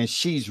 And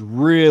she's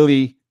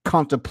really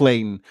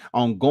contemplating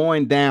on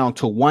going down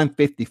to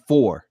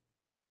 154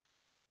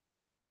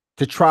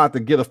 to try to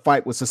get a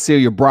fight with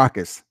Cecilia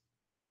Braekhus.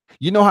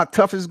 You know how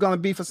tough it's going to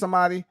be for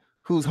somebody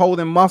who's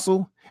holding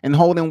muscle and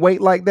holding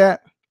weight like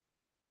that?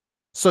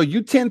 So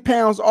you 10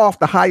 pounds off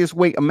the highest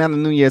weight Amanda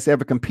Nunes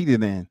ever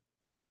competed in.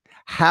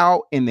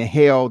 How in the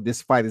hell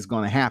this fight is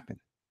going to happen?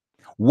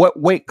 What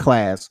weight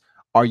class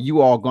are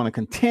you all going to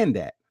contend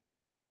at?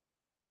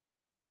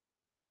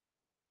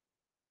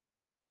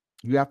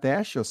 You have to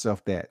ask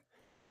yourself that.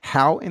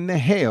 How in the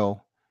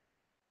hell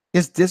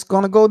is this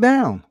going to go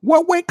down?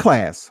 What weight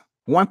class?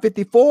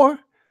 154?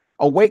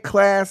 A weight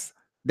class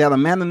that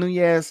Amanda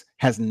Nunes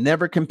has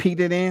never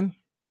competed in?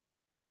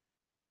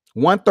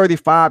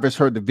 135 is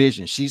her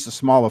division. She's a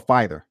smaller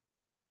fighter.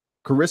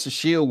 Carissa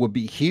Shields would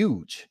be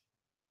huge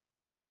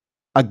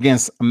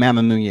against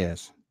Amanda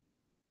Nunes.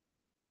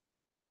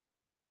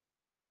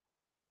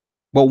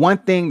 But one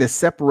thing that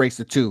separates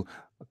the two,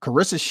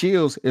 Carissa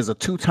Shields is a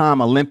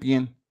two-time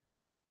Olympian.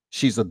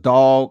 She's a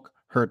dog.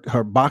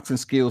 Her boxing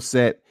skill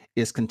set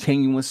is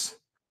continuous.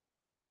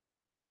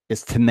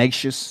 It's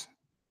tenacious.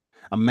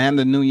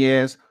 Amanda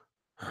Nunes,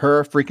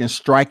 her freaking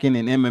striking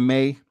in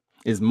MMA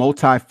is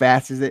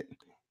multifaceted.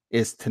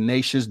 It's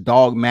tenacious,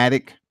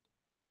 dogmatic,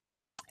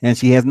 and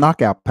she has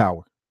knockout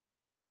power.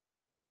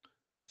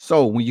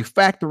 So when you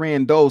factor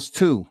in those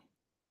two,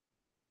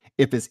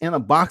 if it's in a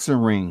boxing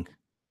ring,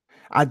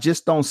 I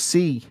just don't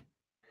see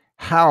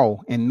how,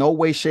 in no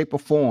way, shape, or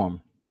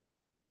form,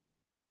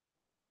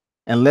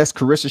 unless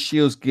Carissa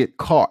Shields get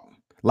caught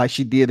like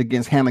she did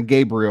against Hannah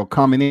Gabriel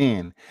coming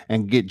in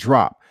and get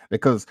dropped.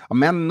 Because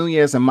Amanda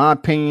Nunes, in my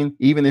opinion,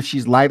 even if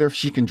she's lighter,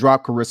 she can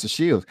drop Carissa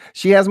Shields.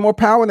 She has more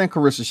power than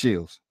Carissa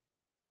Shields.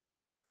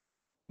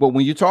 But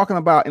when you're talking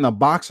about in a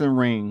boxing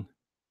ring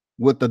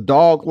with the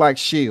dog like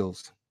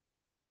Shields,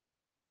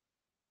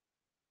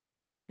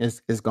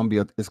 it's gonna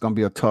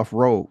be a tough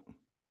road.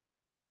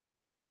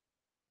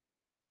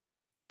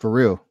 For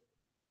real.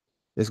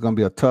 It's gonna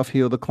be a tough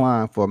hill to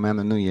climb for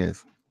Amanda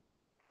Nunes.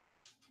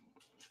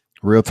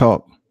 Real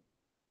talk.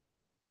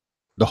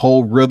 The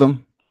whole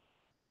rhythm,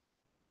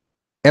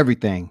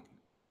 everything.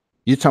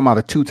 You're talking about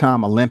a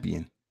two-time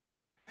Olympian.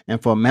 And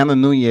for Amanda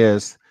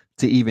Nunes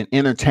to even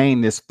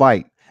entertain this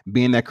fight,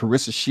 being that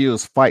Carissa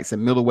Shields fights at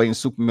middleweight and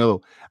super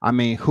middle, I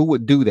mean, who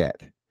would do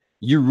that?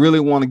 You really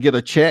want to get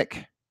a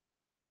check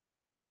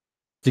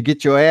to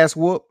get your ass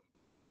whooped?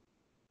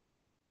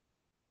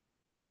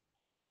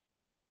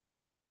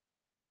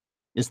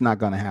 It's not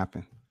going to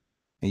happen.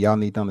 And y'all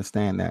need to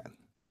understand that.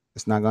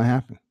 It's not going to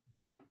happen.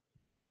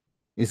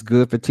 It's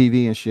good for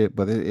TV and shit,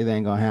 but it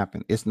ain't going to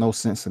happen. It's no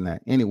sense in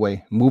that.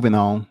 Anyway, moving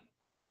on.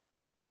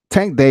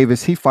 Tank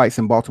Davis, he fights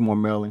in Baltimore,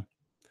 Maryland.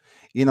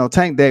 You know,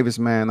 Tank Davis,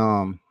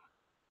 man,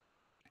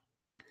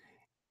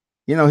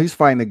 you know, he's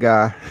fighting a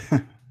guy.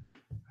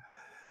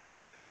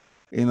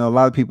 You know, a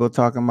lot of people are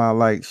talking about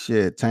like,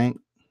 shit, Tank,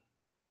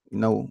 you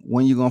know,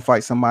 when you gonna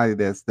fight somebody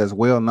that's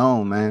well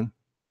known, man?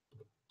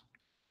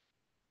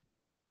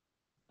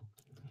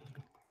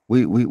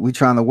 We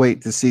trying to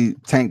wait to see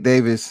Tank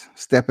Davis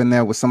step in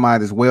there with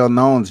somebody that's well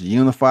known to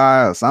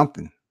unify or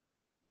something.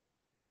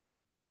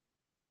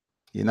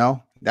 You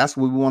know, that's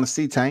what we want to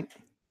see, Tank.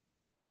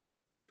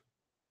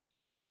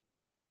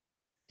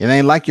 It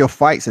ain't like your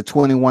fights at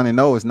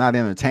 21-0 is not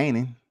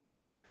entertaining.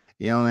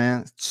 You know,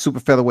 man,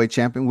 super featherweight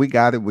champion. We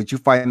got it. With you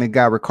fighting the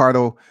guy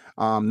Ricardo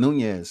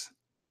Nunes.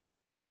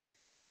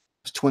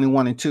 It's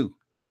 21-2.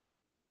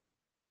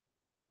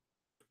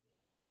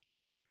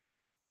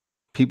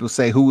 People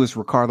say, who is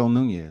Ricardo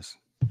Nunes?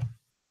 You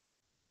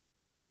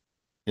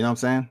know what I'm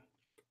saying?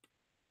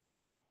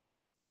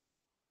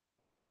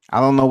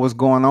 I don't know what's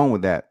going on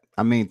with that.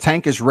 I mean,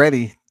 Tank is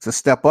ready to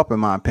step up, in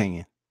my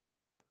opinion.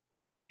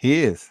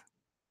 He is.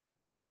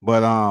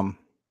 But I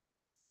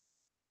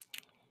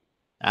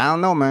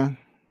don't know, man.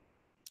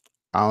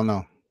 I don't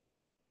know.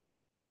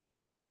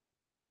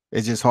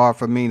 It's just hard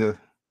for me to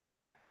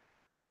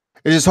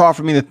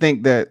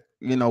think that,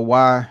 you know,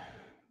 why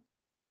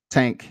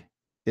Tank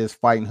is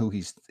fighting who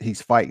he's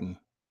fighting.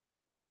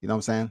 You know what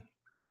I'm saying?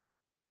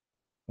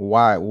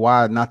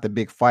 Why not the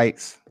big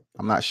fights?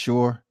 I'm not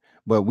sure,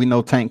 but we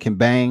know Tank can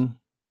bang.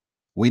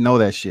 We know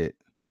that shit.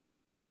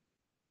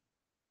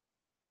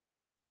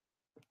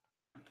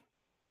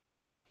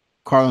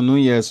 Carlo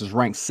Nunes is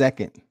ranked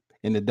second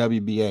in the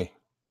WBA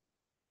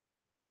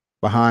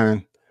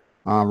behind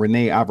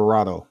Rene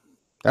Alvarado.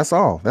 That's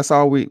all. That's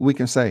all we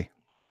can say.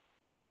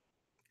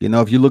 You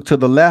know, if you look to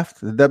the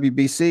left, the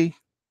WBC,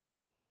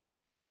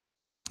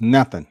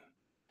 nothing.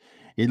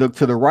 You look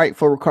to the right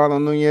for Ricardo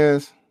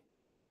Nunes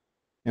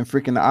and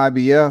freaking the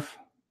IBF,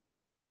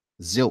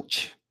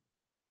 zilch.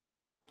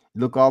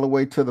 You look all the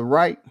way to the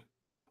right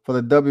for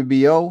the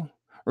WBO,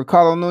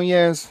 Ricardo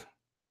Nunez,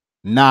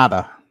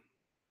 nada.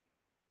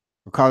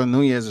 Ricardo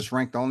Nunez is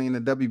ranked only in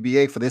the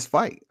WBA for this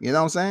fight. You know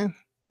what I'm saying?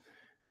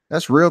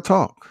 That's real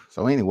talk.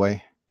 So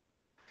anyway,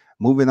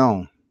 moving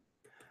on.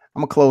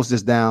 I'm gonna close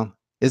this down.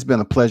 It's been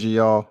a pleasure,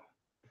 y'all.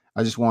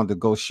 I just wanted to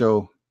go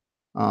show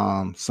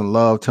some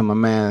love to my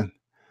man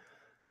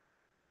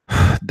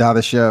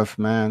Dadashev,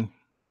 man.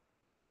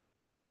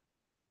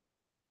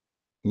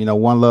 You know,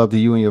 one love to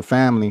you and your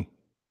family.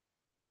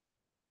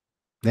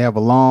 They have a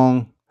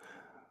long,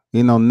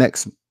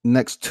 next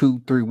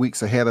 2-3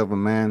 weeks ahead of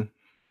them, man.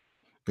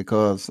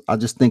 Because I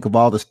just think of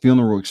all this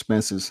funeral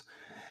expenses,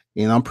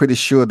 and I'm pretty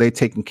sure they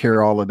taking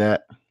care of all of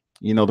that.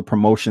 The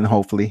promotion,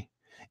 hopefully.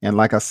 And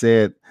like I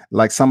said,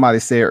 like somebody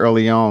said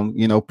early on,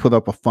 put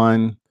up a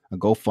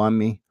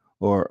GoFundMe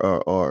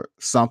or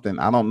something.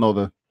 I don't know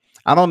the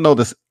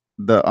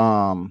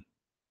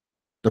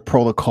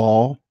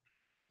protocol,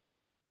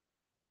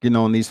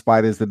 in these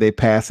fighters that they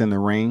pass in the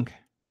ring.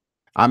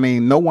 I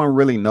mean, no one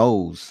really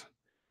knows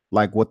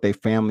like what their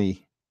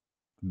family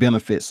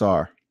benefits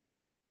are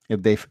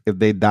if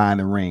they die in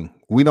the ring.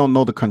 We don't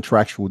know the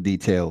contractual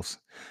details.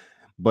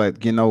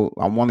 But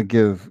I want to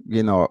give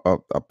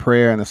a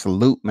prayer and a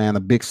salute, man,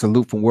 a big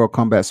salute from World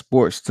Combat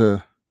Sports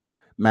to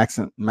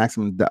Maxim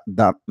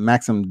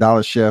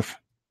Dadashev,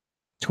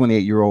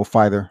 28-year-old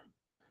fighter.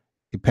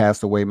 He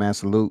passed away, man.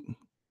 Salute.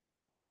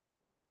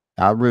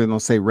 I really don't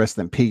say rest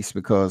in peace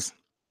because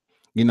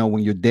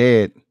when you're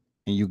dead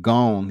and you're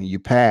gone and you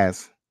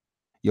pass,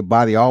 your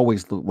body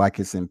always look like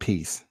it's in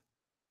peace.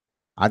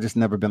 I just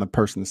never been a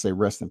person to say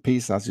rest in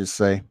peace. I just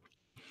say,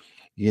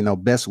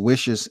 best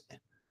wishes,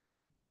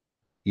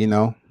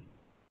 to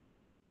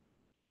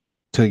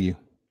you.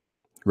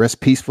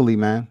 Rest peacefully,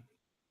 man.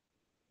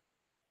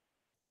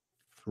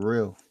 For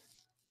real.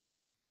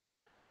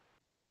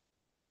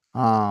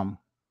 Um,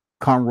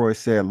 Conroy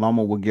said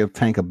Loma will give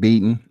Tank a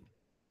beating.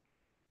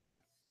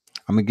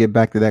 I'm gonna get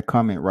back to that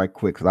comment right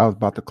quick because I was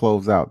about to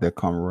close out there,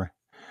 Conroy.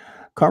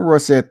 Conroy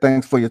said,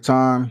 "Thanks for your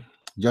time.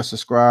 Just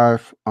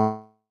subscribe,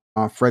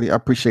 Freddie. I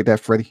appreciate that,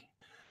 Freddie.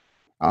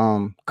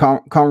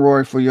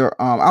 Conroy for your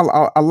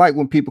I like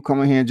when people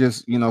come in here and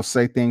just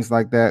say things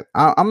like that.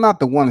 I'm not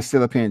the one to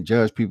sit up here and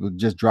judge people.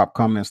 Just drop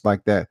comments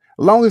like that.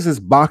 As long as it's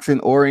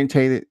boxing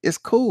orientated, it's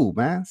cool,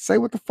 man. Say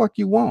what the fuck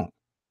you want.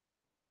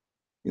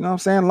 You know what I'm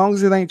saying? As long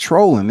as it ain't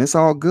trolling, it's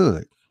all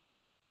good.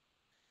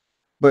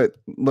 But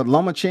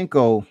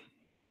Lomachenko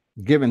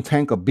giving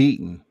Tank a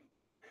beating,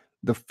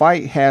 the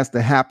fight has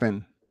to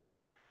happen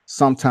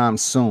sometime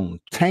soon.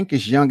 Tank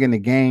is young in the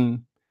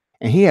game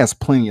and he has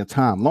plenty of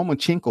time.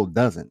 Lomachenko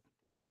doesn't.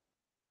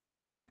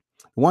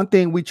 One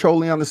thing we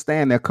totally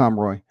understand there,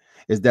 Comroy,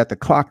 is that the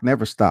clock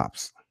never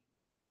stops.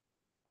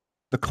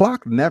 The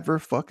clock never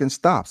fucking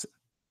stops.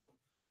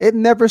 It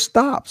never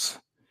stops.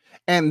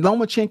 And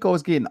Lomachenko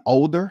is getting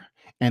older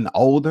and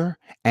older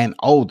and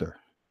older.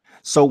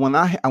 So when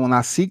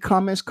I see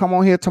comments come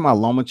on here to my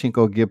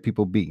Lomachenko give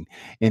people beating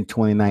in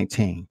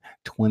 2019,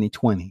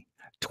 2020,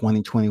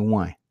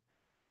 2021,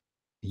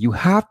 you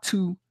have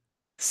to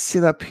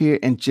sit up here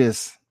and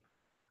just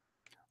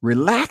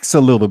relax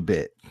a little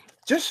bit.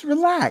 Just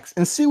relax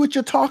and see what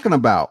you're talking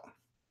about.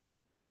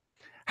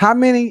 How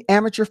many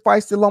amateur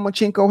fights did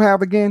Lomachenko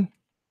have again?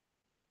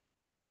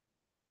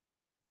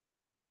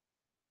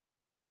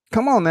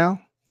 Come on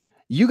now.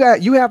 You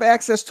have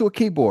access to a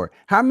keyboard.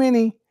 How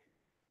many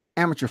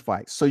amateur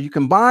fights? So you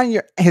combine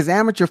his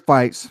amateur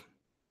fights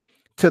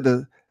to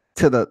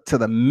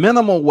the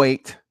minimal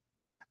weight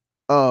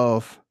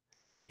of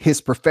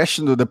his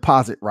professional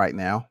deposit right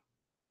now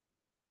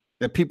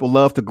that people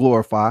love to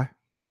glorify.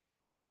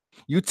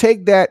 You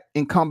take that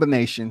in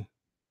combination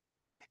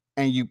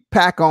and you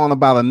pack on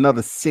about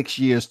another 6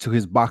 years to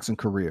his boxing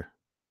career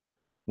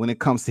when it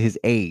comes to his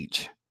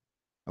age.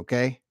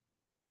 Okay?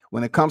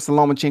 When it comes to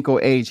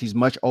Lomachenko age, he's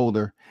much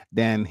older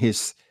than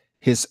his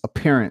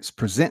appearance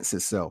presents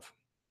itself.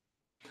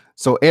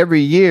 So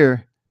every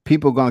year,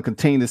 people are going to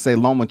continue to say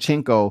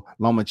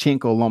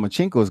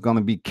Lomachenko is going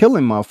to be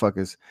killing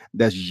motherfuckers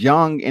that's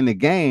young in the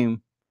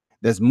game,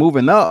 that's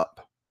moving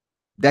up,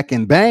 that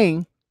can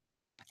bang,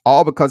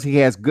 all because he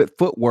has good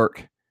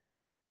footwork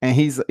and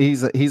he's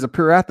a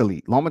pure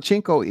athlete.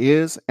 Lomachenko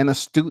is an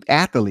astute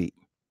athlete.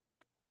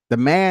 The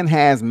man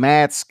has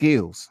mad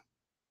skills.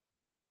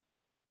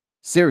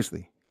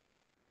 Seriously.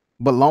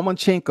 But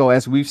Lomachenko,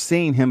 as we've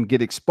seen him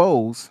get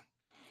exposed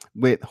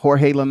with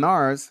Jorge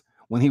Linares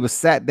when he was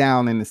sat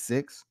down in the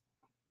sixth,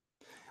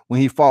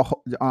 when he fought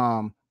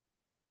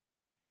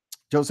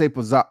Jose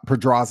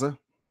Pedraza,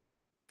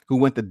 who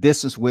went the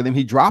distance with him.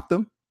 He dropped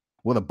him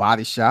with a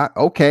body shot.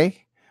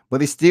 Okay. But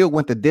he still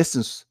went the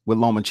distance with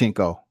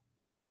Lomachenko.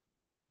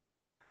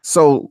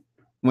 So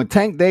when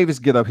Tank Davis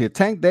get up here,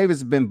 Tank Davis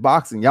has been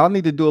boxing. Y'all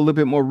need to do a little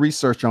bit more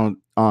research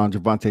on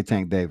Gervonta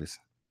Tank Davis.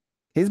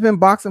 He's been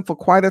boxing for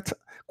quite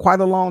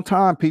a long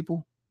time,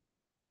 people.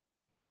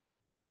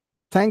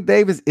 Tank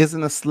Davis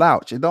isn't a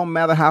slouch. It don't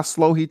matter how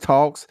slow he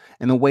talks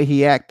and the way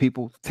he acts,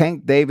 people.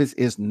 Tank Davis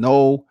is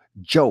no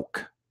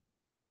joke.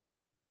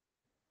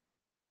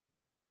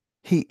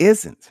 He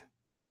isn't.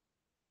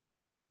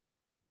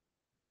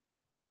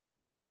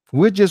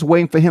 We're just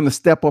waiting for him to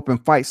step up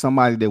and fight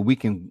somebody that we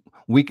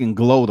can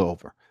gloat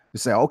over. We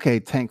say, okay,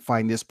 Tank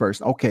fighting this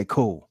person. Okay,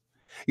 cool.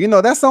 You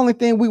know, that's the only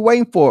thing we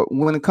waiting for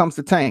when it comes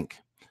to Tank,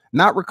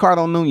 not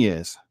Ricardo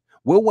Nunez.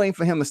 We're waiting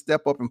for him to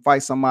step up and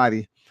fight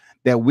somebody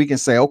that we can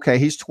say, okay,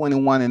 he's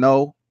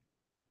 21-0.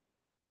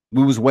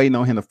 We was waiting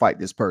on him to fight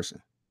this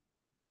person.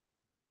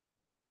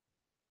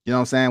 You know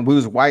what I'm saying? We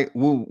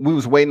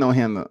was waiting on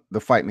him to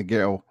fight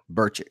Miguel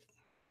Burchett,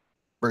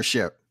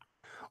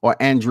 or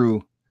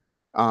Andrew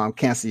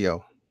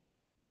Cancio,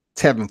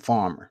 Tevin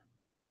Farmer,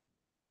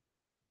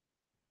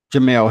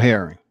 Jamel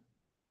Herring.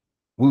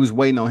 We was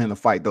waiting on him to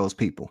fight those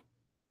people.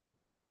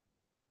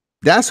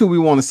 That's who we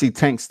want to see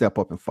Tank step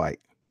up and fight.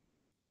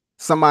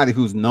 Somebody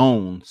who's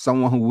known,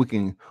 someone who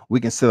we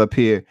can sit up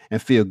here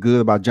and feel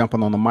good about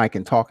jumping on the mic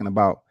and talking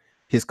about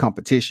his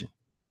competition.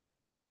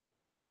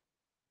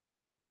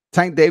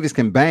 Tank Davis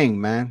can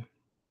bang, man.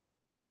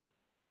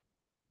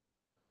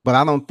 But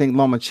I don't think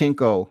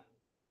Lomachenko,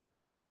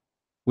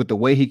 with the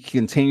way he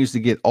continues to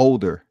get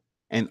older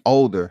and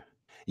older,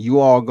 you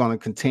all are going to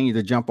continue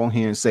to jump on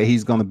here and say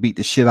he's going to beat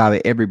the shit out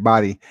of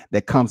everybody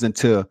that comes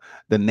into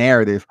the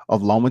narrative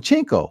of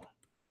Lomachenko.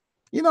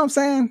 You know what I'm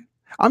saying?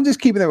 I'm just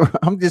keeping it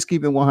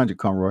 100,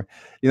 Conroy.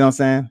 You know what I'm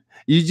saying?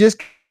 You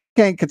just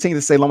can't continue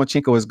to say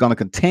Lomachenko is going to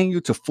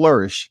continue to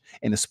flourish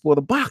in the sport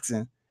of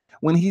boxing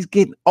when he's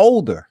getting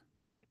older.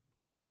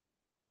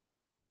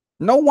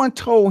 No one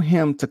told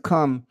him to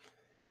come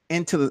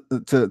into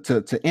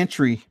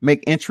the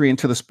make entry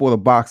into the sport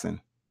of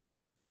boxing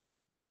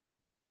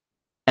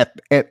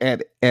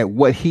at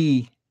what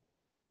he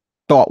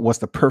thought was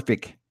the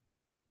perfect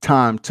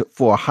time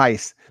for a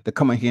heist to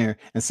come in here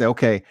and say,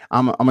 okay,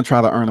 I'm gonna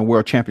try to earn a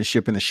world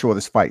championship in the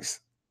shortest fights,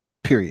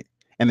 period.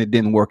 And it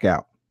didn't work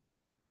out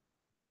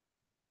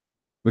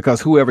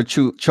because whoever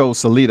chose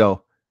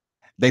Salido,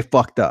 they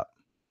fucked up.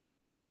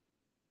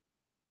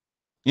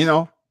 You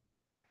know,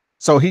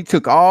 so he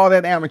took all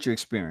that amateur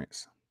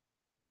experience,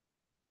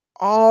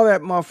 all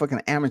that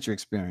motherfucking amateur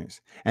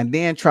experience, and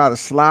then try to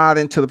slide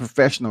into the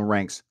professional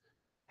ranks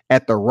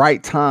at the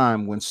right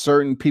time when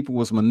certain people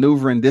was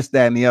maneuvering this,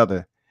 that, and the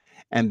other,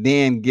 and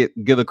then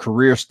get a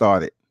career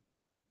started.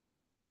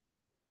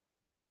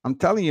 I'm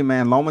telling you,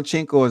 man,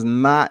 Lomachenko is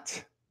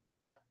not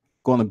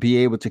going to be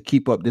able to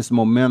keep up this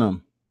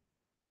momentum.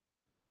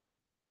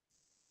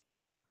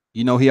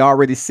 You know, he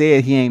already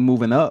said he ain't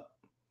moving up.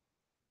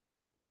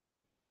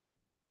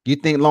 You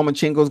think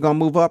Lomachenko is going to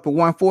move up at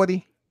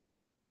 140?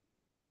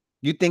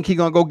 You think he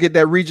going to go get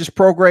that Regis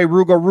Prograis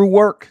Ruger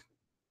work?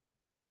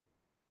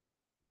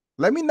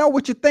 Let me know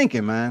what you're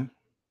thinking, man.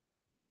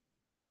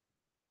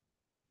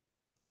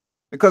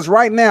 Because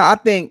right now, I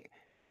think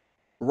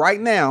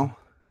Lomachenko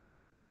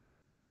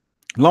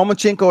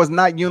is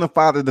not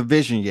unified the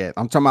division yet.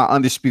 I'm talking about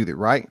undisputed,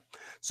 right?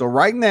 So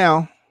right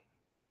now,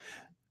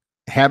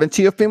 having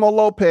Teofimo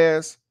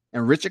Lopez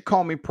and Richard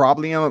Comey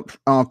probably on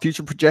a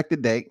future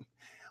projected date,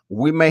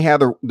 we may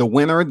have the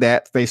winner of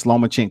that face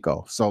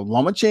Lomachenko. So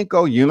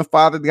Lomachenko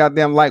unify the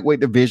goddamn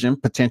lightweight division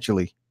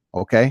potentially.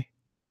 Okay.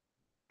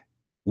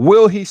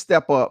 Will he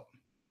step up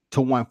to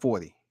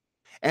 140?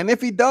 And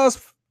if he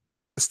does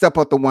step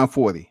up to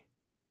 140,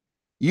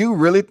 you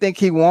really think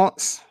he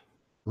wants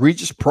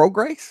Regis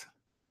Prograis?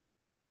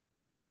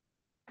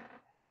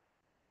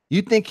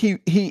 You think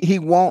he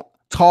want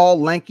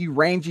tall, lanky,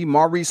 rangy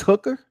Maurice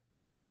Hooker?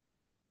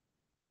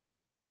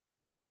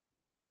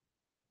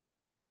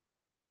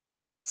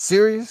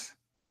 Serious?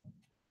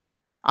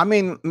 I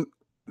mean,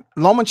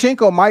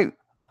 Lomachenko might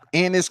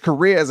end his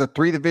career as a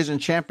 3-division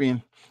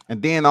champion,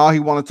 and then all he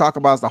want to talk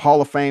about is the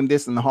Hall of Fame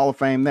this and the Hall of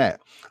Fame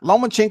that.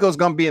 Lomachenko is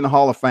going to be in the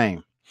Hall of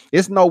Fame.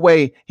 There's no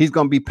way he's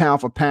going to be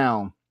pound for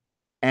pound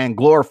and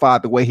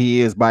glorified the way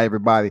he is by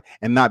everybody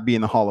and not be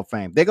in the Hall of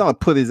Fame. They're going to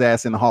put his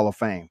ass in the Hall of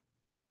Fame.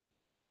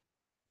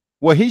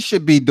 What he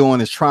should be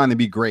doing is trying to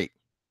be great.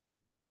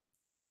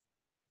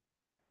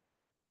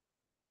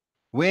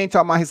 We ain't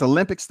talking about his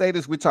Olympic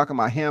status. We're talking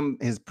about him,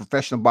 his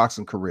professional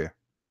boxing career.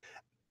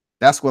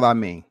 That's what I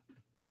mean.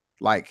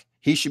 Like,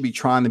 he should be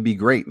trying to be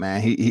great,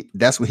 man.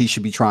 That's what he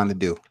should be trying to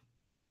do.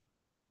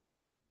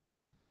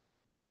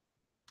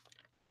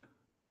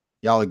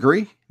 Y'all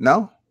agree?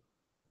 No?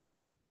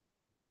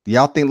 Do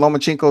y'all think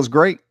Lomachenko is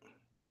great?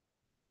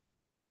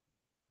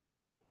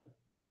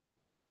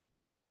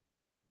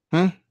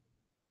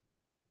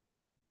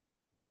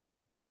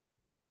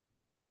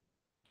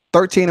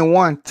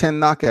 13-1, 10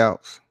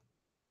 knockouts.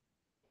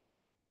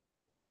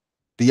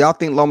 Do y'all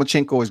think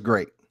Lomachenko is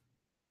great?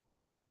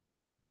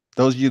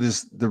 Those of you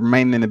that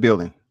remain in the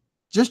building,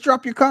 just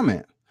drop your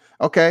comment.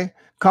 Okay.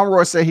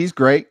 Conroy said he's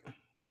great.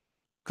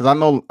 Because I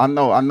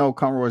know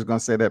Conroy is gonna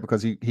say that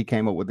because he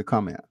came up with the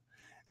comment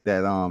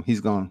that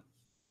he's gonna,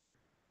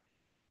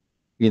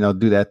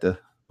 do that to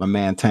my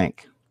man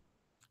Tank.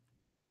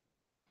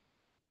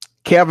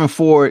 Kevin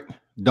Ford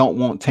don't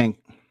want Tank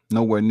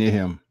nowhere near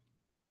him.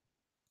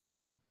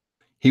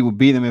 He will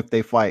beat him if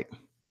they fight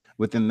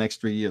within the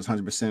next 3 years,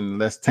 100%,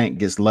 unless Tank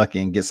gets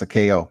lucky and gets a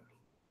KO.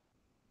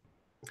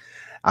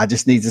 I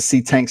just need to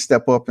see Tank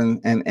step up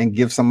and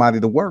give somebody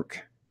the work.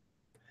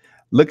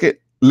 Look at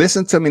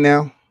Listen to me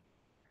now.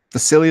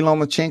 Vasily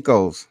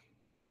Lomachenko's.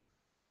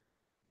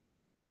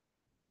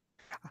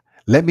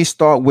 Let me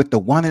start with the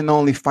one and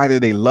only fighter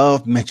they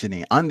love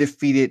mentioning,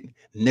 undefeated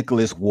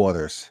Nicholas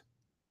Waters.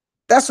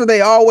 That's what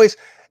they always,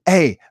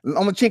 hey,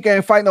 Lomachenko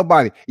ain't fight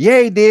nobody.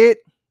 Yeah, he did.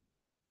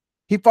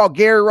 He fought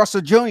Gary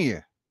Russell Jr.,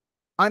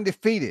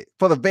 undefeated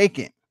for the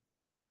vacant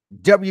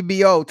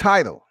WBO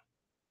title.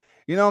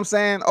 You know what I'm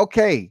saying?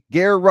 Okay,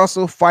 Gary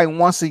Russell fight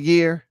once a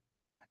year.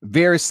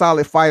 Very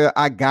solid fighter.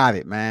 I got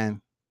it, man.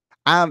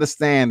 I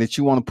understand that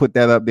you want to put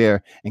that up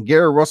there. And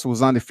Gary Russell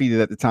was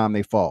undefeated at the time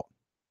they fought.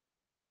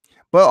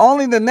 But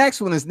only the next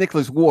one is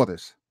Nicholas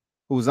Waters,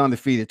 who was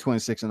undefeated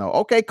 26-0.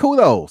 Okay,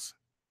 kudos.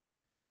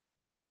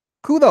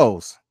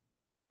 Kudos.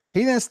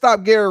 He didn't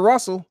stop Gary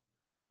Russell,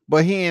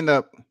 but he ended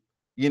up,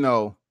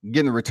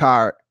 getting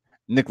retired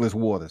Nicholas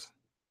Waters.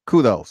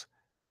 Kudos.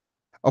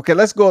 Okay,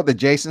 let's go to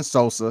Jason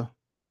Sosa,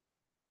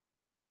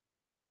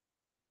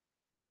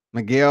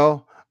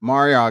 Miguel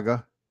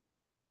Mariaga.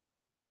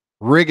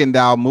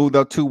 Rigondeaux moved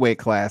up 2 weight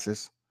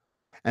classes.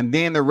 And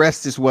then the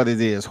rest is what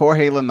it is.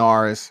 Jorge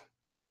Linares,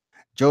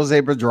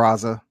 Jose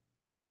Pedraza,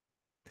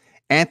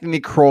 Anthony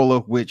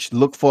Crolla, which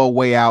looked for a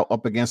way out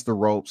up against the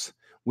ropes,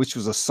 which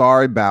was a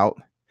sorry bout.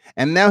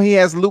 And now he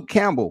has Luke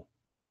Campbell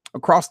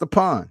across the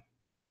pond.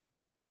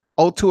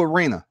 O2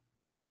 Arena.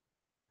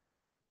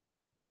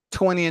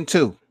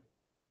 20-2.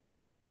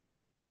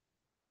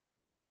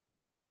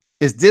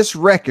 Is this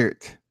record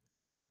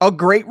a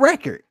great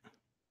record?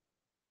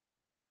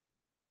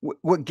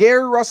 With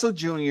Gary Russell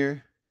Jr.,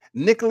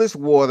 Nicholas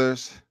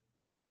Waters,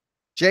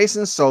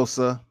 Jason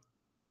Sosa,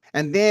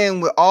 and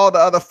then with all the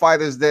other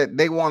fighters that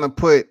they want to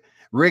put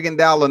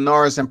Rigondeaux,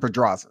 Linares, and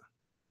Pedraza.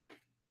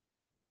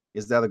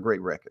 Is that a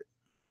great record?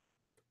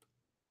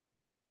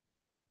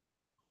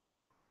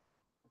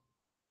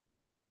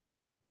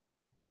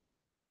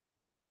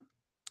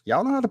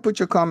 Y'all know how to put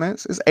your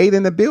comments. It's 8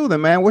 in the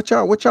building, man. What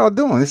y'all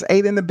doing? It's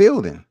 8 in the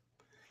building.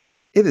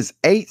 It is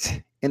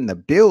 8 in the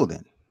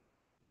building.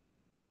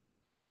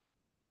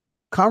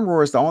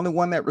 Conroy is the only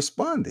one that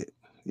responded.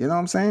 You know what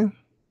I'm saying?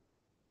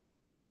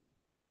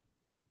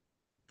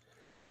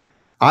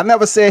 I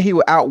never said he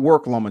would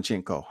outwork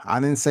Lomachenko. I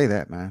didn't say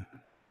that, man.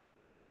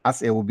 I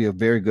said it will be a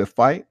very good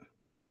fight.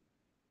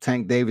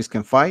 Tank Davis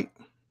can fight,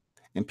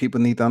 and people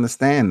need to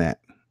understand that.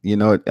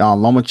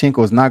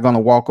 Lomachenko is not going to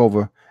walk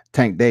over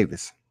Tank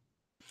Davis.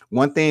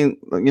 One thing,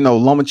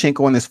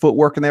 Lomachenko and his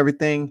footwork and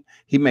everything,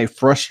 he may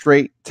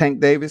frustrate Tank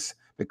Davis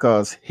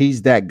because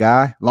he's that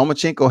guy.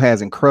 Lomachenko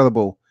has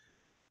incredible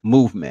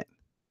movement,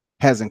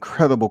 has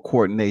incredible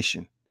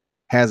coordination,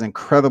 has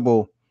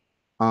incredible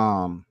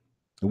the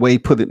way he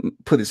put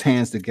his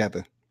hands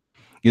together,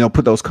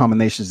 put those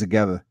combinations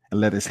together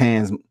and let his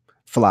hands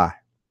fly.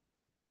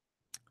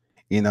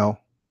 The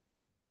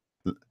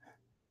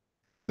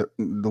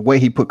way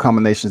he put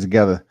combinations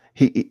together,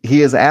 he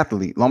is an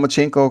athlete.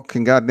 Lomachenko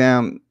can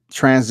goddamn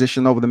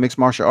transition over to mixed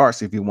martial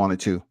arts if he wanted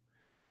to,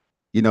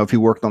 if he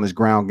worked on his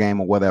ground game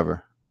or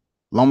whatever.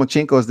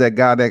 Lomachenko is that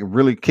guy that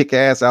really kick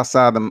ass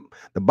outside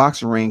the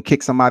boxing ring,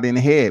 kick somebody in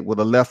the head with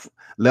a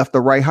left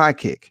or right high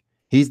kick.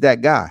 He's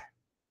that guy.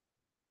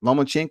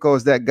 Lomachenko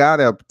is that guy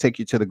that'll take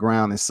you to the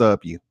ground and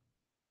sub you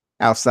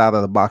outside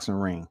of the boxing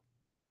ring.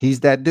 He's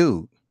that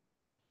dude.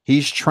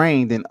 He's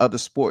trained in other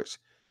sports,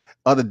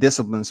 other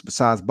disciplines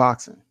besides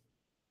boxing.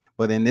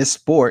 But in this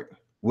sport,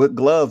 with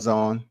gloves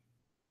on,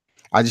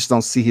 I just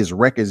don't see his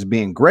records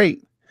being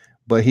great.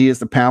 But he is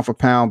the pound for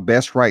pound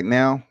best right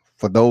now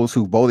for those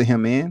who voted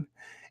him in.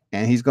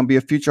 And he's going to be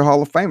a future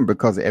Hall of Famer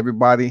because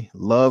everybody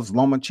loves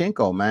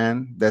Lomachenko,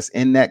 man. That's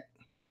in that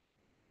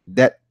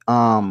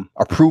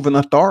a proven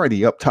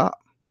authority up top.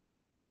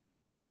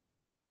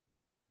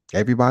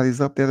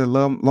 Everybody's up there to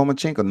love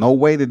Lomachenko. No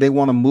way that they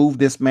want to move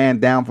this man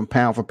down from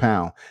pound for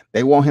pound.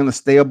 They want him to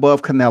stay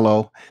above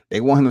Canelo. They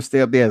want him to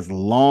stay up there as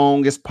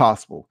long as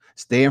possible.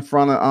 Stay in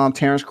front of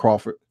Terrence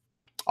Crawford.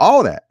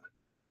 All that.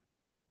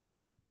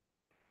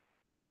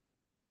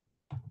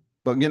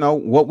 But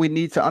what we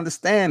need to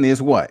understand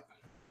is what?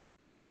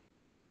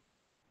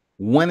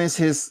 When is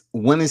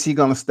he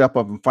going to step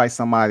up and fight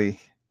somebody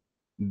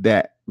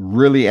that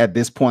really at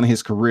this point in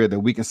his career that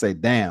we can say,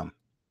 damn,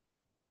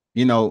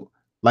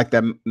 like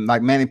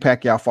Manny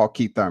Pacquiao fought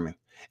Keith Thurman.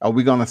 Are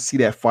we going to see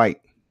that fight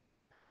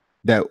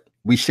that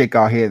we shake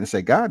our head and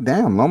say, God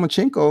damn,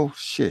 Lomachenko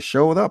shit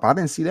showed up. I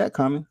didn't see that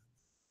coming.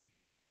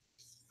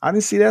 I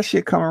didn't see that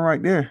shit coming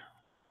right there.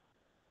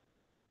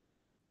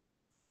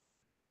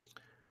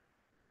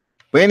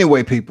 But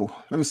anyway, people,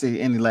 let me see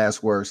any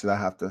last words that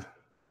I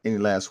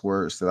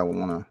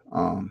want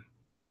to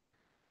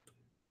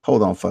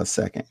hold on for a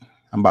second.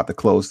 I'm about to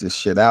close this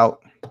shit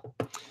out.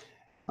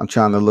 I'm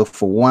trying to look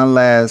for one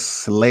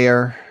last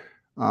layer.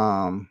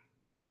 I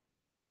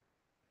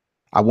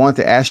wanted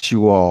to ask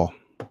you all,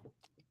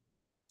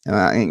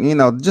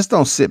 and just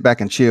don't sit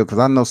back and chill, because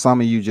I know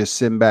some of you just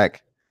sitting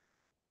back,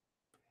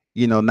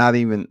 not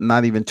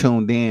even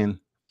tuned in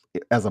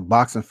as a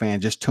boxing fan,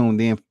 just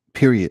tuned in,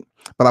 period.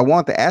 But I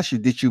wanted to ask you,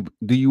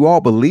 do you all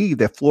believe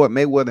that Floyd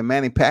Mayweather and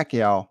Manny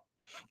Pacquiao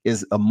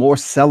is a more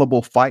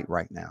sellable fight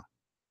right now?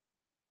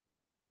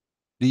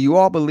 Do you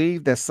all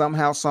believe that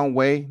somehow, some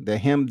way, that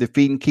him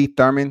defeating Keith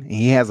Thurman and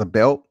he has a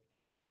belt,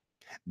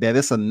 that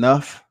it's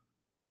enough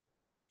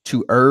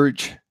to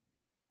urge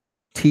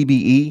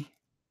TBE,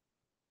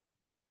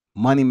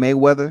 Money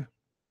Mayweather?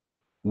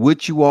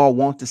 Would you all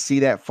want to see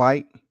that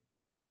fight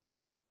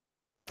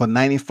for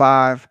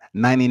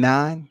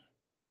 95.99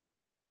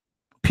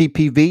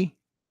 PPV?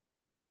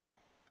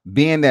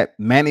 Being that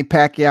Manny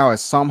Pacquiao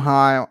has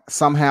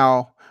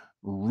somehow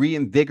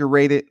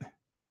reinvigorated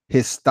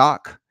his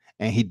stock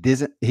and he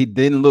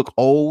didn't look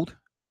old.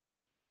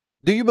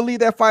 Do you believe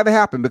that fight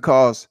happened?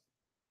 Because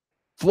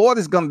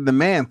Florida's going to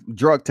demand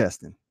drug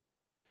testing.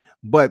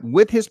 But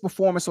with his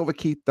performance over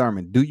Keith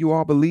Thurman, do you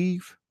all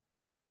believe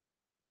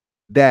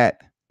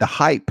that the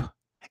hype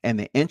and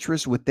the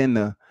interest within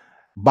the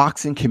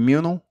boxing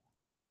communal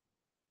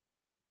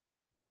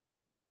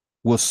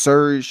will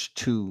surge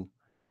to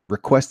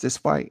request this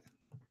fight?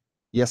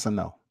 Yes or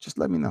no? Just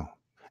let me know.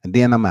 And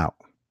then I'm out.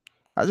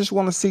 I just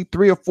want to see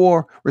 3 or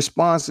 4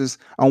 responses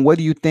on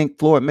whether you think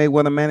Floyd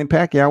Mayweather Manny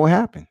Pacquiao will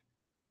happen.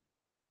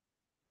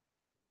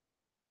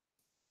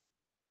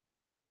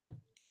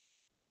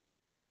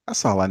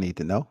 That's all I need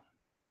to know.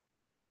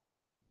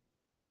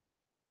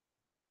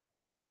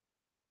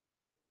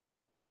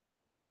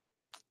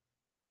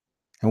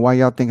 And while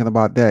y'all thinking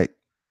about that,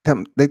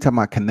 they talking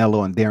about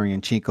Canelo and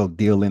Darian Chico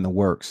deal in the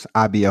works.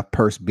 IBF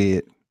purse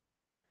bid.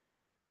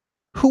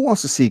 Who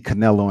wants to see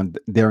Canelo and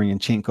Darian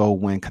Chico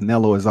when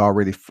Canelo has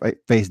already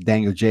faced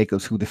Daniel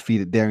Jacobs, who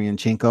defeated Darian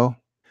Chico?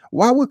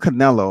 Why would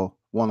Canelo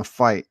want to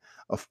fight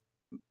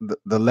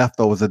the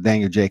leftovers of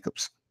Daniel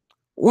Jacobs?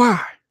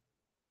 Why?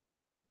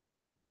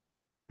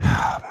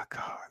 Oh my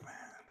God, man.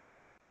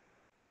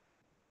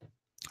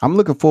 I'm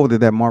looking forward to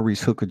that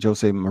Maurice Hooker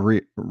Jose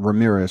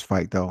Ramirez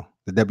fight, though,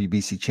 the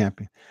WBC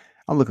champion.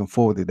 I'm looking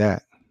forward to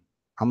that.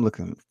 I'm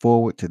looking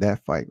forward to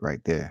that fight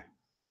right there.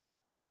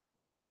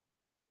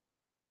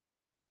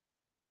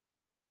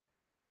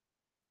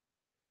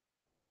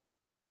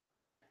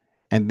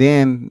 And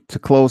then to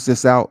close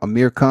this out,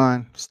 Amir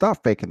Khan,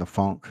 stop faking the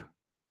funk.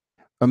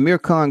 Amir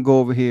Khan, go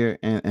over here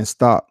and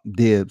stop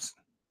dibs,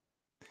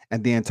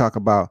 and then talk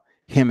about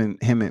him and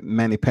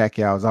Manny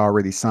Pacquiao is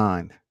already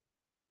signed.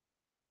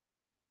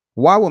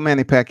 Why would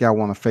Manny Pacquiao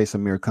want to face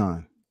Amir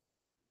Khan?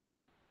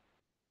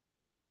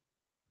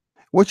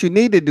 What you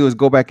need to do is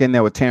go back in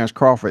there with Terrence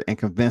Crawford and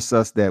convince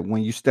us that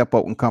when you step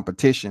up in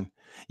competition,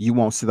 you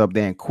won't sit up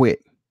there and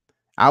quit.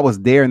 I was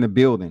there in the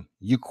building.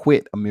 You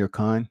quit, Amir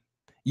Khan.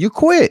 You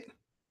quit.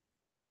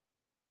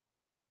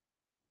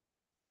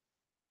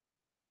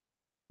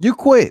 You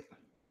quit.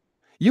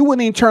 You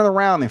wouldn't even turn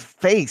around and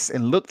face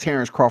and look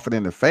Terrence Crawford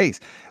in the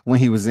face when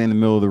he was in the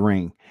middle of the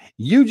ring.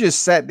 You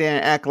just sat there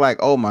and act like,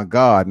 oh my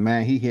God,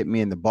 man, he hit me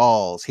in the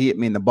balls. He hit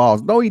me in the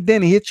balls. No, he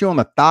didn't. He hit you on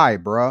the thigh,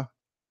 bruh.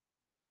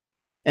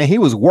 And he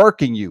was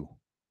working you.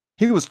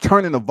 He was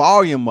turning the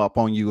volume up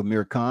on you,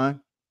 Amir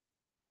Khan.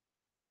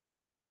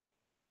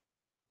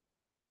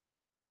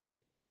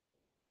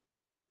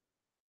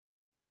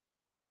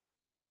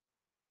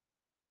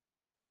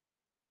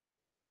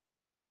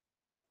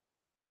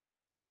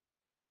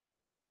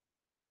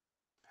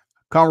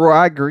 Conroy,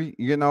 I agree.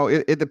 You know,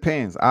 it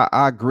depends.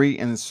 I agree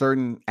in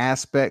certain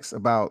aspects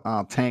about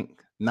Tank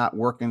not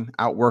outworking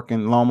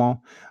Lomo,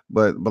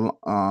 but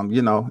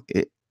you know,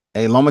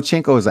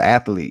 Lomachenko is an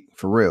athlete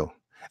for real.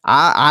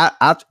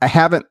 I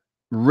haven't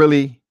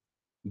really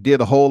did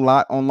a whole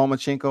lot on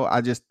Lomachenko. I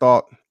just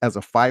thought as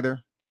a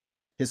fighter,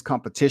 his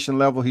competition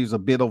level, he was a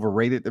bit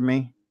overrated to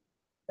me.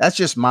 That's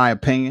just my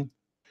opinion.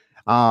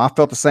 I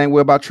felt the same way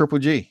about Triple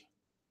G.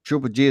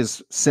 Triple G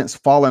has since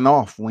fallen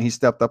off when he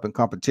stepped up in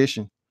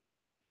competition.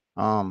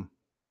 Um,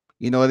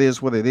 you know, it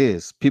is what it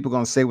is. People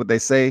gonna say what they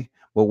say,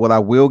 but what I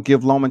will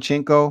give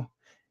Lomachenko,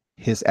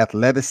 his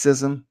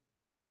athleticism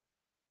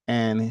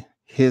and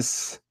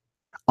his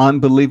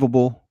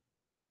unbelievable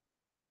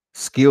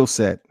skill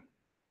set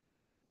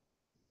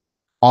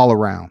all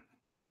around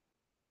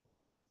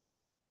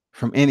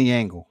from any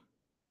angle,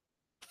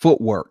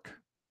 footwork,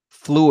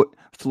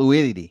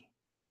 fluidity.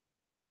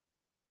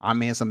 I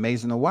mean, it's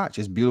amazing to watch.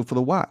 It's beautiful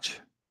to watch.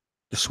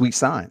 The sweet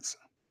science.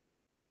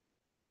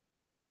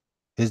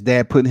 His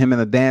dad putting him in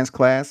a dance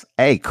class.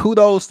 Hey,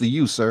 kudos to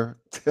you, sir.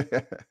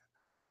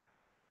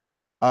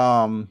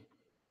 Conroy,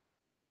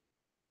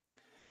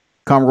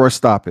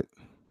 stop it.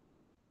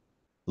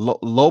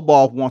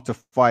 Lowball wants to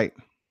fight.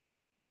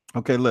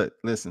 Okay, look,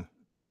 listen.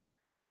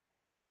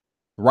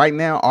 Right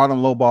now,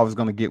 Artem Lowball is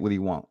going to get what he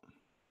wants.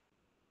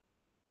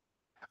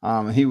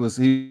 He was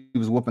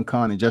whooping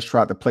Khan and just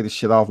tried to play the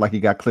shit off like he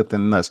got clipped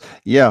in the nuts.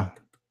 Yeah,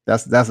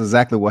 that's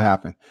exactly what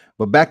happened.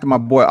 But back to my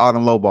boy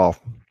Artem Lowball.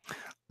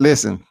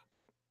 Listen,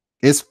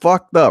 it's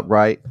fucked up,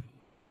 right?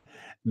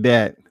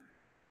 That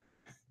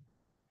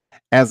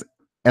as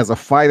a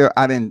fighter,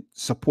 I didn't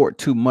support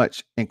too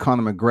much in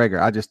Conor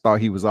McGregor. I just thought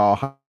he was all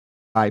hype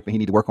and he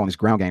needed to work on his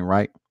ground game,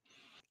 right?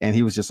 And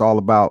he was just all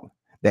about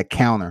that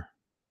counter.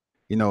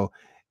 You know,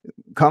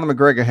 Conor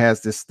McGregor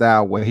has this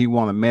style where he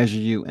want to measure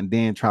you and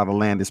then try to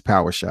land this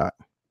power shot.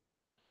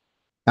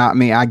 I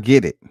mean, I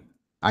get it.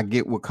 I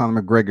get what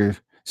Conor McGregor's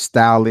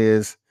style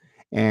is,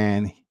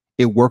 and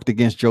it worked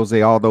against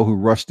Jose Aldo, who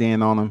rushed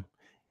in on him,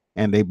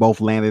 and they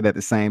both landed at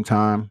the same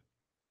time.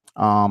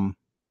 But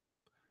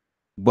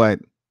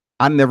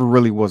I never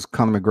really was a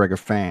Conor McGregor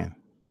fan,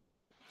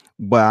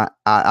 but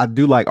I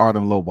do like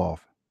Artem Lobov.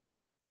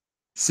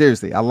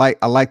 Seriously, I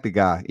like the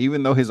guy,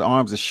 even though his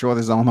arms are short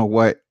as I don't know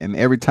what. And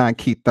every time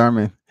Keith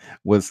Thurman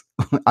was,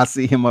 I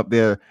see him up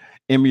there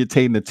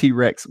imitating the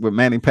T-Rex with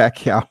Manny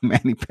Pacquiao.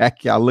 Manny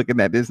Pacquiao looking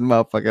at this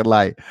motherfucker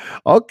like,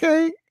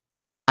 okay,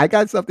 I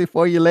got something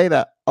for you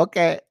later.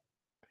 Okay,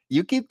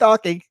 you keep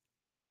talking,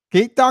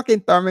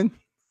 Thurman.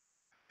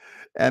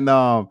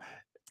 And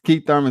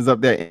Keith Thurman's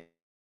up there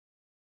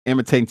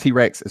imitating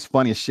T-Rex. It's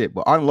funny as shit.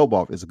 But Artem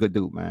Lobov is a good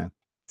dude, man.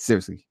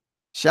 Seriously,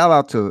 shout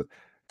out to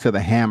the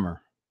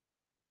Hammer.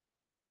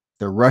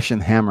 The Russian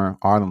Hammer,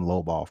 Artem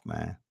Lobov,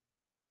 man.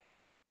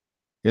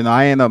 You know,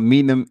 I end up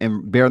meeting him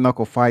in bare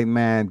knuckle fight,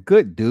 man.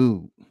 Good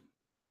dude.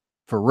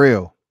 For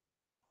real.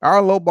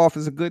 Artem Lobov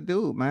is a good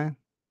dude, man.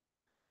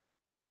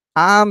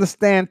 I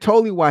understand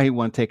totally why he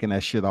wasn't taking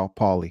that shit off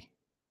Paulie.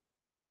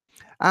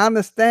 I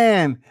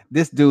understand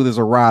this dude is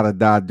a ride or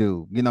die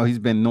dude. You know, he's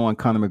been knowing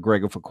Conor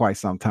McGregor for quite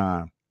some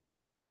time.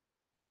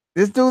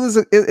 This dude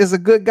is a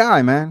good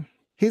guy, man.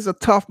 He's a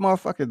tough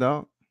motherfucker,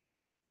 dog.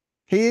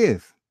 He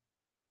is.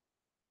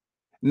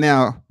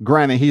 Now,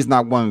 granted, he's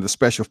not one of the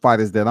special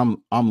fighters that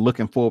I'm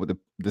looking forward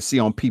to see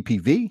on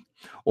PPV,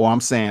 or I'm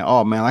saying,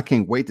 oh man, I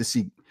can't wait to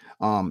see.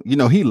 You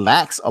know, he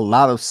lacks a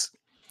lot of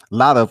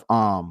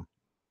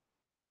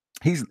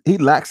he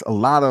lacks a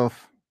lot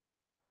of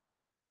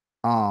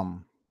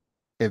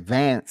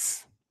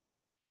advanced,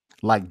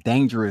 like,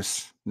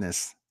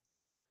 dangerousness,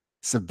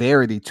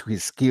 severity to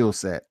his skill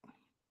set.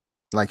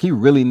 Like, he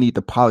really need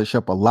to polish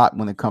up a lot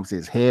when it comes to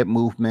his head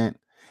movement,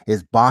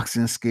 his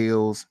boxing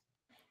skills,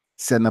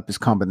 setting up his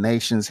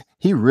combinations.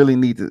 He really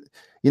need to,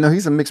 you know,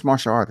 he's a mixed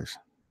martial artist,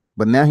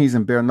 but now he's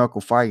in bare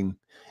knuckle fighting.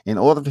 In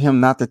order for him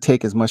not to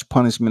take as much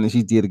punishment as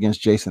he did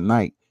against Jason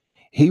Knight,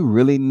 he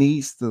really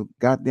needs to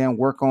goddamn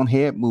work on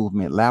head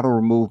movement,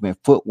 lateral movement,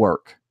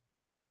 footwork.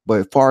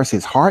 But as far as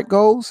his heart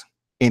goes,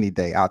 any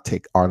day I'll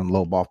take Artem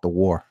Lobov to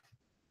war.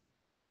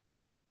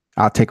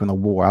 I'll take him to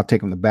war. I'll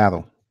take him to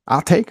battle.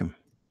 I'll take him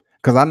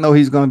because I know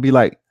he's going to be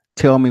like,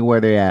 tell me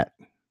where they're at.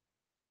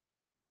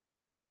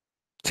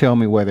 Tell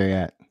me where they're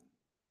at.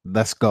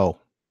 Let's go.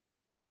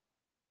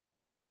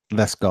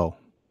 Let's go.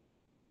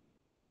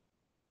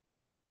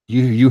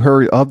 You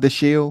heard of the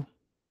Shield?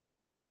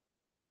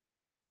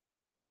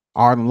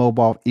 Artem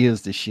Lobov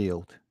is the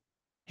Shield.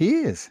 He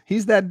is.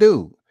 He's that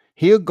dude.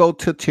 He'll go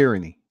to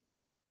tyranny.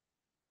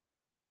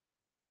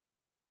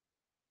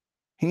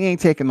 He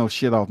ain't taking no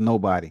shit off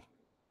nobody.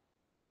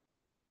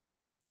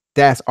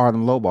 That's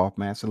Artem Lobov,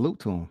 man. Salute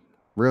to him.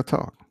 Real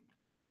talk.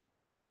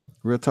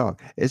 Real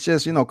talk. It's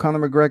just, you know,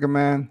 Conor McGregor,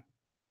 man.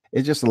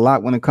 It's just a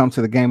lot when it comes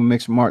to the game of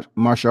mixed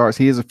martial arts.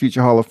 He is a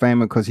future Hall of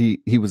Famer because he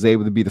was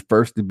able to be the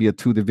first to be a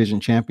 2-division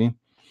champion.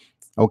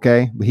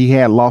 Okay, but he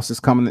had losses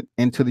coming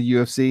into the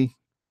UFC,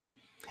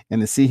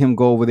 and to see him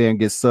go over there and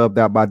get subbed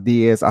out by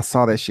Diaz, I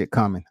saw that shit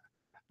coming.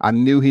 I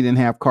knew he didn't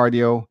have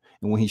cardio,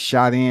 and when he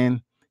shot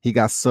in, he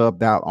got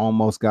subbed out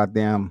almost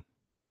goddamn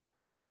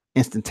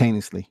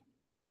instantaneously.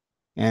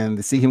 And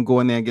to see him go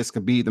in there against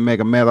Khabib the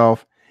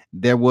Magomedov,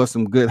 there was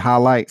some good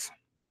highlights,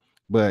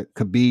 but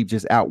Khabib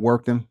just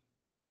outworked him.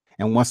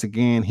 And once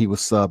again, he was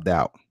subbed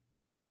out.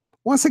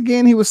 Once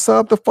again, he was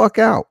subbed the fuck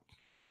out.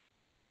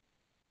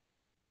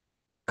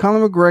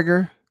 Conor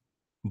McGregor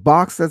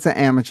boxed as an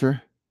amateur,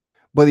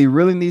 but he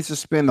really needs to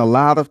spend a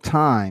lot of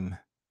time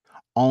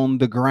on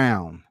the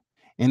ground.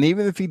 And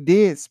even if he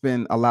did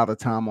spend a lot of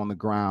time on the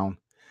ground,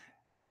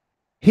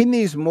 he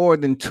needs more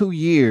than 2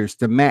 years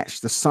to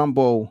match the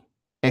Sambo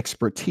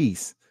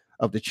expertise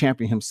of the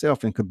champion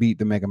himself in Khabib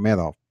the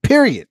Magomedov.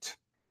 Period.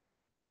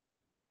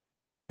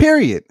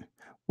 Period.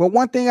 Well,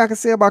 one thing I can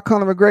say about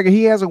Conor McGregor,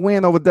 he has a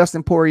win over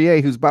Dustin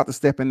Poirier, who's about to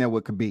step in there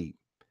with Khabib.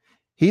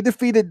 He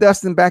defeated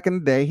Dustin back in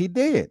the day. He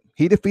did.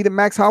 He defeated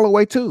Max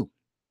Holloway too.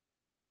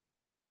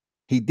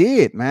 He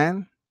did,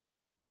 man.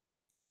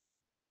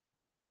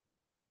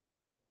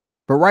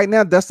 But right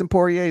now, Dustin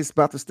Poirier is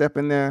about to step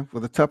in there for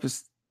the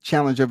toughest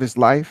challenge of his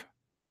life.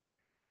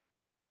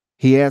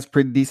 He has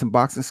pretty decent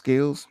boxing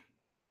skills.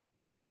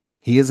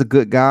 He is a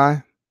good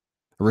guy,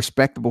 a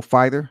respectable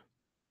fighter.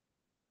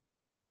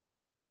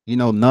 You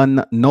know,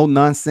 no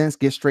nonsense,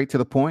 get straight to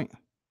the point.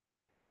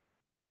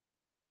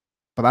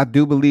 But I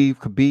do believe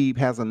Khabib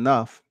has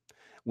enough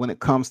when it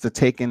comes to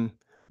taking,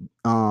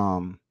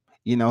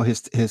 you know,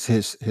 his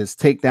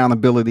takedown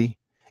ability,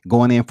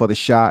 going in for the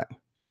shot,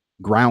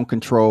 ground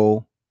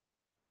control,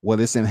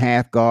 whether it's in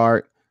half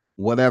guard,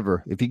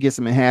 whatever. If he gets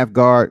him in half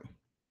guard,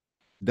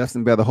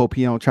 Dustin better hope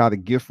he don't try to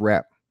gift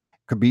wrap.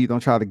 Khabib don't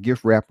try to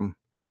gift wrap him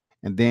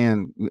and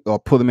then or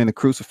put him in a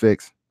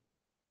crucifix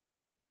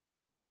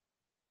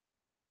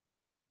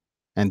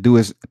and do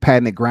his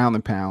patented ground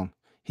and pound.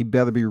 He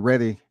better be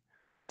ready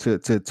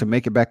to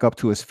make it back up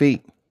to his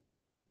feet.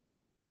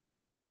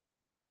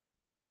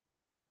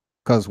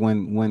 Because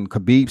when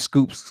Khabib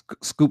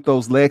scoop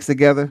those legs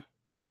together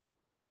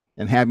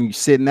and have you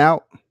sitting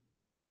out,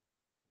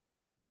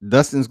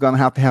 Dustin's gonna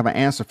have to have an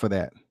answer for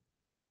that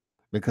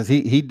because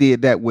he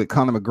did that with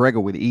Conor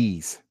McGregor with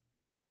ease.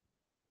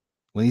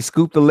 When he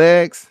scooped the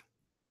legs,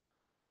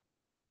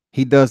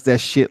 he does that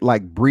shit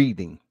like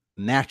breathing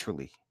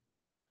naturally.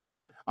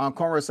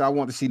 Conroy said, I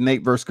want to see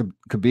Nate versus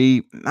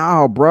Khabib.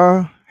 No,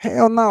 bro.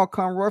 Hell no,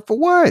 Conroy. For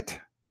what?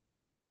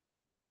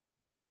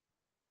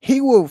 He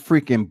will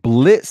freaking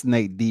blitz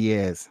Nate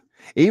Diaz.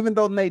 Even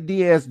though Nate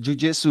Diaz's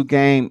jiu-jitsu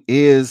game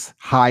is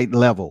high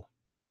level,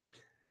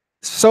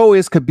 so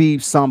is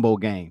Khabib's sambo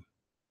game.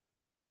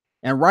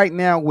 And right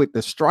now with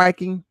the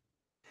striking,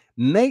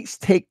 Nate's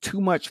take too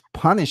much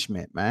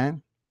punishment,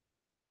 man.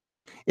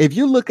 If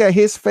you look at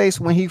his face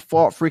when he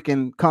fought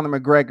freaking Conor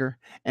McGregor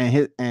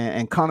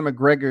and Conor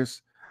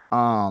McGregor's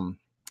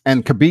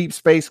and Khabib's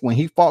face when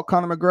he fought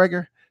Conor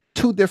McGregor,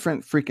 two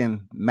different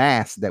freaking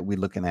masks that we're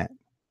looking at.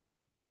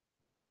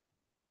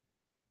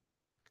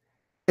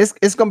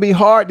 It's gonna be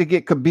hard to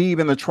get Khabib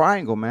in the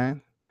triangle,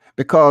 man,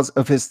 because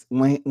of his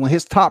when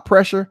his top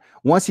pressure.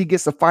 Once he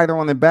gets a fighter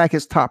on the back,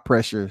 his top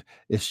pressure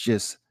is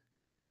just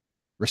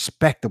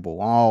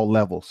respectable on all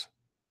levels.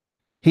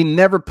 He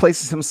never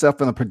places himself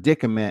in a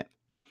predicament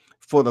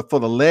for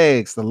the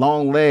legs, the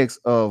long legs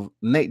of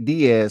Nate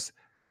Diaz,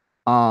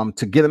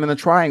 to get him in a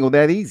triangle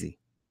that easy.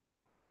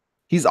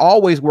 He's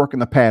always working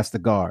to pass the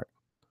guard,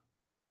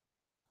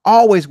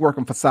 always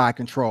working for side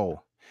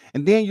control.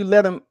 And then you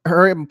let him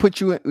hurry up and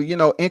put you,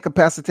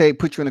 incapacitate,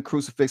 put you in a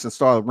crucifix and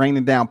start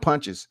raining down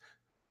punches,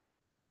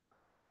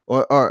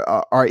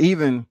 or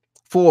even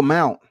full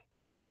mount.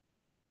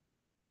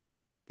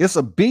 It's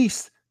a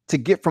beast to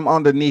get from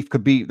underneath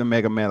Khabib the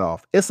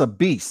Nurmagomedov. It's a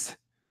beast.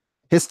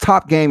 His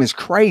top game is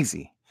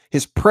crazy.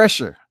 His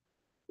pressure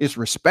is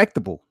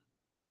respectable.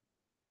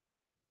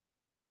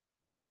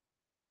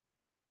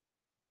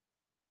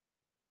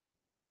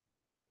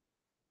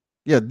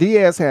 Yeah,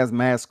 Diaz has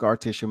mad scar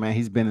tissue, man.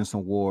 He's been in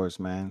some wars,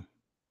 man.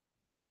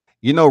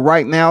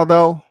 Right now,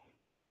 though,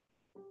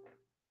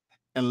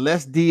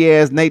 unless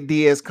Nate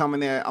Diaz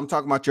coming there, I'm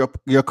talking about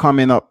your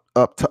comment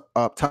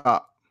up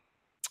top.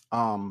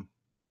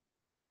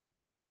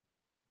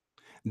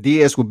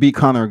 Diaz will beat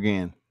Conor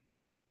again.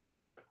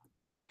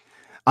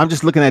 I'm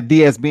just looking at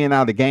Diaz being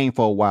out of the game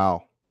for a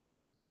while.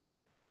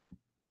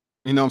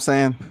 You know what I'm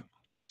saying?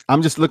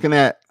 I'm just looking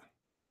at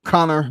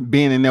Conor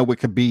being in there with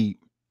Khabib,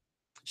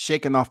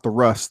 shaking off the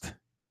rust,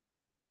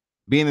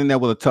 being in there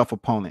with a tough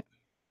opponent.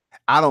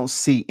 I don't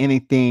see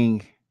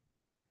anything.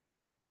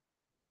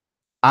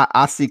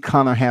 I see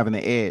Conor having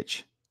an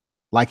edge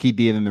like he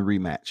did in the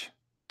rematch.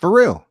 For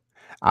real.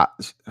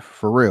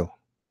 For real.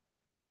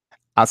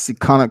 I see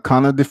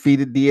Conor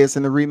defeated Diaz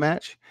in the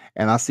rematch,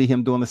 and I see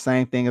him doing the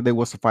same thing if they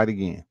was to fight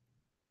again.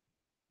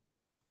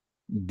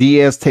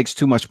 Diaz takes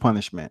too much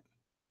punishment.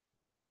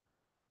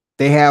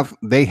 They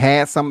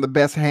had some of the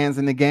best hands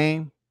in the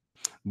game,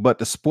 but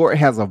the sport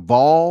has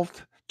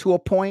evolved to a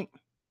point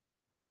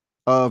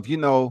of,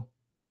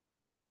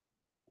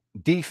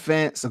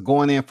 defense or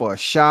going in for a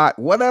shot,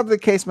 whatever the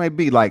case may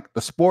be. Like,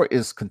 the sport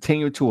is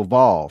continuing to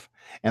evolve,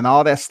 and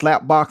all that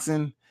slap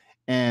boxing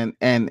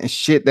and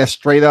shit that's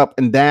straight up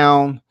and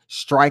down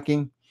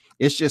striking,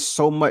 it's just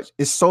so much.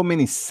 It's so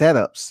many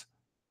setups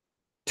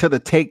to the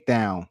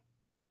takedown.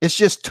 It's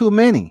just too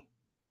many.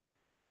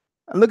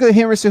 Look at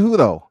Henry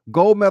Cejudo,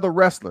 gold medal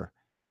wrestler.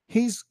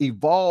 He's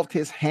evolved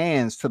his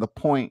hands to the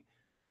point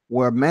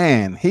where,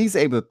 man, he's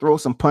able to throw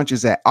some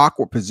punches at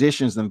awkward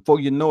positions, and before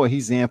you know it,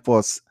 he's in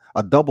for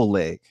a double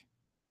leg.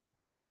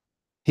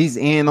 He's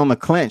in on the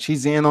clinch.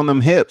 He's in on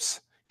them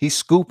hips. He's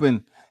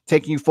scooping,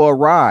 taking you for a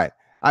ride.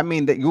 I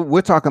mean,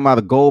 we're talking about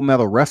a gold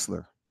medal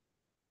wrestler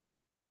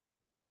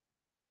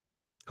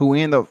who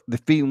ended up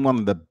defeating one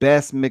of the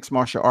best mixed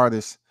martial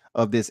artists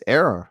of this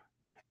era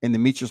in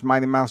Demetrius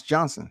Mighty Mouse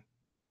Johnson.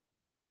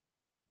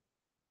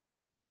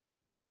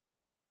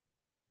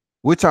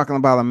 We're talking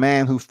about a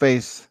man who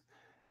faced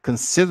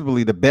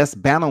considerably the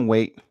best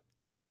bantamweight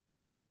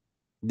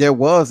there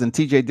was in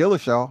TJ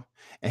Dillashaw,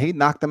 and he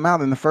knocked him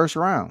out in the first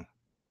round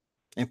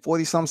in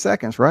 40-some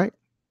seconds, right?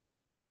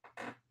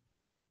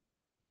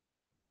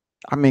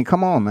 I mean,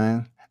 come on,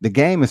 man. The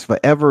game is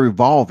forever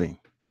evolving.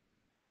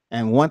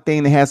 And one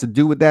thing that has to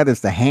do with that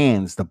is the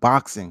hands, the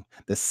boxing,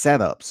 the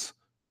setups.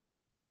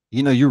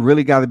 You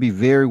really got to be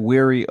very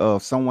wary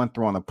of someone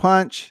throwing a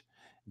punch,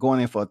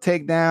 going in for a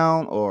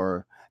takedown,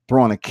 or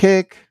throwing a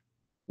kick,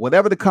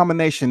 whatever the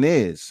combination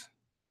is.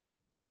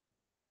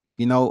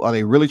 Are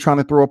they really trying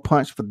to throw a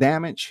punch for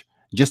damage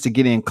just to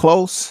get in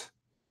close,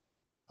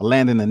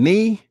 landing a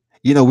knee?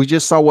 We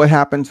just saw what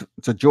happened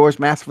to George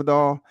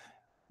Masvidal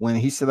when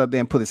he stood up there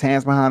and put his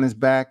hands behind his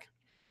back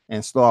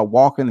and started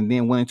walking, and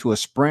then went into a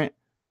sprint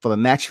for the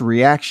natural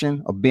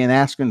reaction of Ben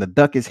Askren to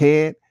duck his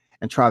head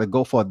and try to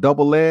go for a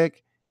double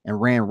leg, and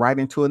ran right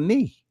into a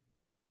knee.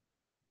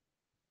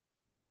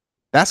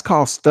 That's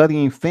called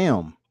studying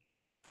film.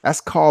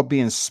 That's called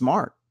being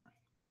smart.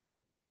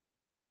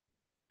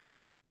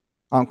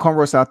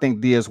 Converse, I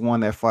think Diaz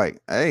won that fight.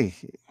 Hey,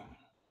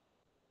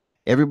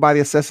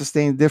 everybody assesses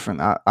things different.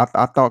 I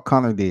thought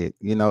Conor did.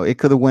 It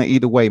could have went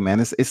either way, man.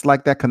 It's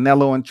like that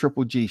Canelo and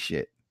Triple G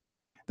shit.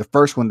 The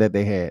first one that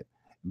they had.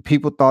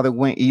 People thought it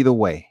went either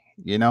way,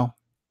 you know?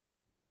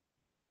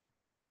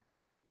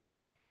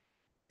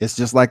 It's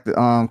just like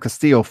the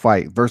Castillo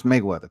fight versus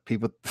Mayweather.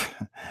 People,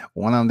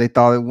 one of them, they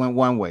thought it went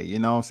one way, you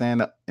know what I'm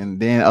saying? And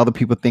then other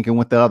people think it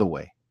went the other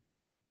way.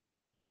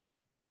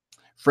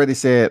 Freddie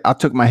said, I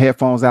took my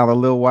headphones out a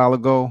little while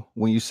ago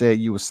when you said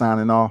you were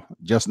signing off.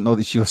 Just know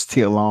that you're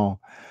still on.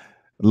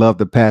 Love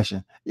the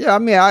passion. Yeah, I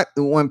mean,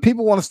 when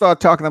people want to start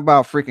talking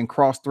about freaking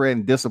cross-thread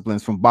and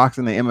disciplines from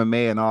boxing to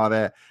MMA and all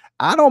that,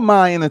 I don't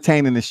mind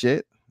entertaining the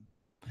shit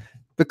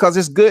because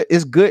it's good.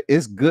 It's good.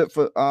 It's good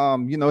for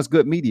it's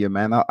good media,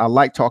 man. I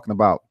like talking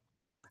about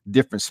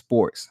different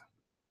sports.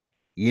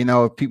 You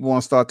know, if people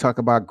want to start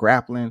talking about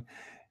grappling,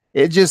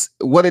 it just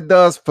what it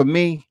does for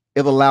me,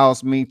 it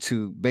allows me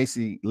to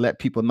basically let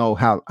people know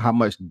how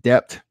much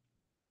depth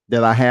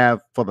that I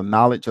have for the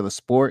knowledge of the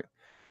sport.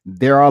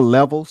 There are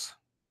levels.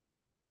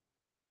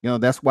 You know,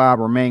 that's why I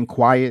remain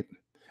quiet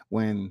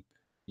when,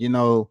 you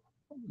know,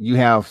 you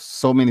have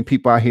so many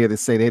people out here that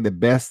say they're the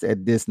best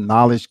at this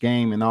knowledge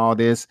game and all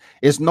this.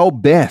 It's no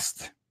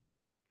best.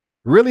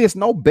 Really, it's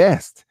no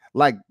best.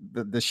 Like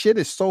the shit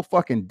is so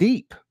fucking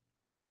deep.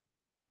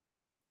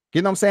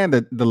 You know what I'm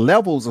saying? The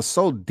levels are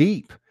so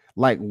deep.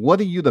 Like, what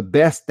are you the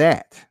best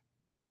at?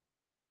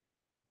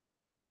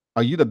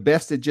 Are you the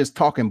best at just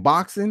talking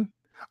boxing?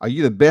 Are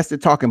you the best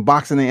at talking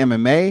boxing and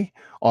MMA?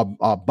 Or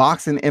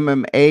boxing,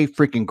 MMA,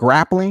 freaking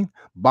grappling?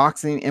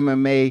 Boxing,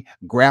 MMA,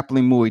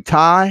 grappling, Muay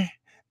Thai?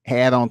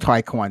 Had on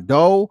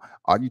Taekwondo?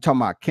 Are you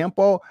talking about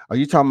Kempo? Are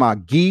you talking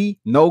about gi,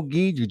 no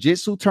gi,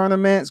 jiu-jitsu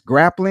tournaments,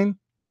 grappling?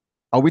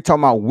 Are we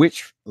talking about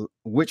which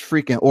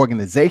freaking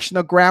organization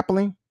of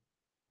grappling?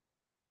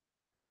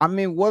 I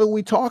mean, what are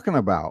we talking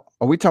about?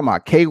 Are we talking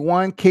about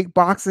K1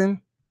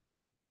 kickboxing?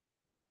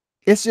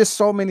 It's just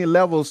so many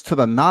levels to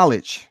the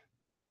knowledge.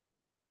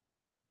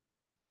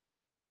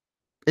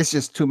 It's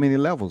just too many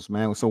levels,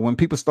 man. So when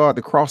people start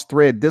to cross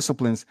thread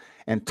disciplines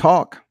and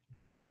talk,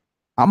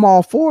 I'm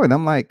all for it.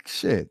 I'm like,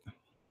 shit.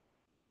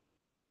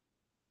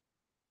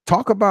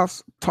 Talk about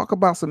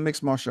some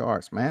mixed martial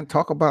arts, man.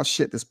 Talk about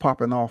shit that's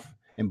popping off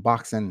in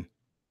boxing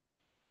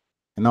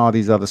and all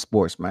these other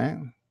sports,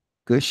 man.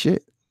 Good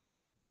shit.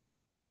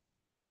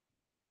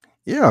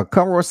 Yeah,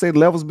 Conroy say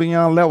levels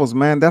beyond levels,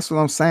 man. That's what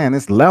I'm saying.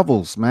 It's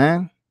levels,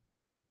 man.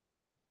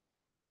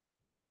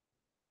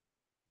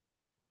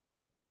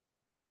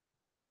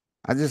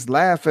 I just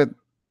laugh at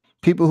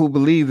people who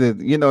believe that,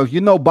 you know, if you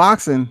know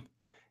boxing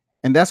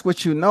and that's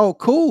what you know,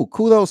 cool.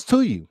 Kudos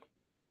to you.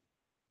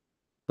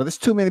 But there's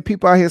too many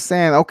people out here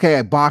saying,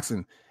 okay,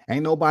 boxing,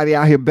 ain't nobody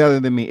out here better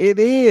than me. It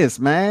is,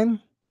 man.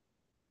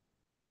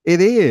 It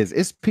is.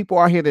 It's people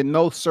out here that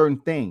know certain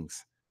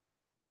things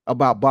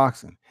about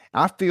boxing.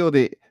 I feel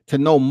that to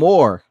know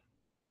more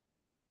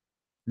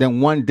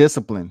than one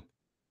discipline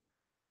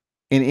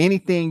in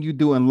anything you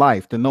do in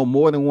life, to know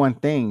more than one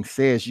thing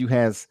says you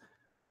have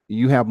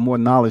more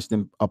knowledge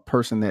than a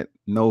person that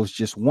knows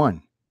just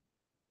one.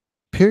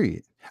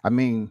 Period. I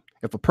mean,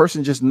 if a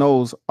person just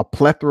knows a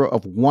plethora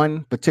of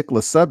one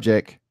particular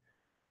subject,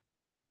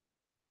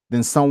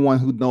 then someone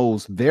who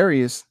knows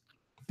various,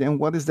 then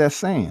what is that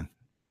saying?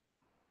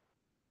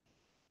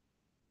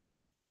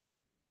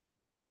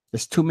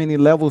 There's too many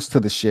levels to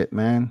the shit,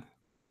 man.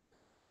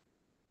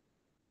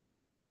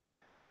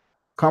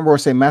 Conroy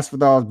say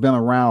Masvidal's been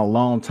around a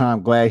long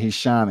time. Glad he's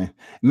shining.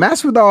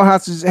 Masvidal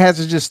has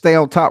to just stay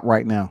on top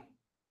right now.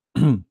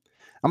 I'm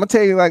gonna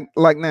tell you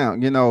like now,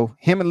 you know,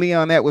 him and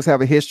Leon Edwards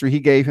have a history. He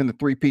gave him the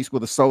 3-piece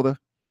with a soda.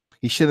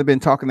 He should have been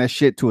talking that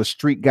shit to a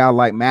street guy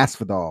like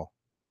Masvidal.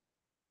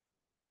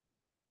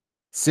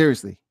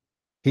 Seriously,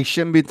 he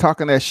shouldn't be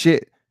talking that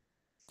shit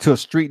to a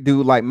street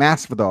dude like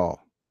Masvidal.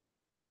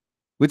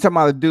 We're talking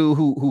about a dude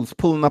who's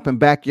pulling up in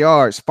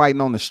backyards,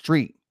 fighting on the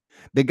street.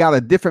 They got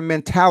a different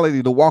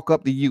mentality to walk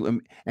up to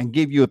you and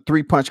give you a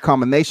 3-punch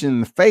combination in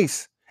the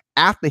face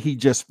after he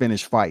just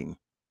finished fighting.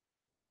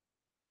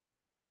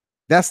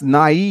 That's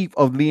naive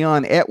of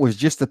Leon Edwards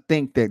just to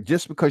think that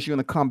just because you're in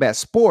a combat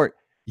sport,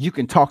 you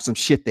can talk some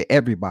shit to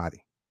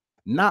everybody.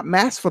 Not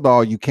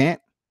Masvidal, you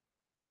can't.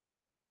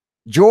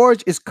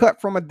 George is cut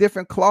from a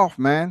different cloth,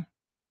 man.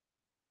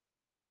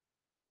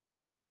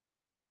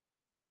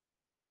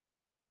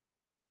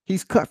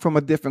 He's cut from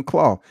a different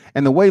cloth.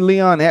 And the way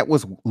Leon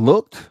Edwards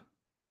looked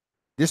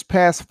this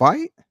past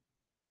fight,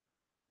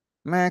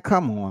 man,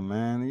 come on,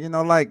 man. You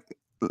know, like,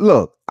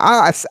 look,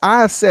 I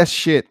assess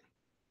shit.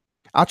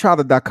 I try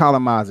to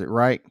dichotomize it,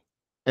 right?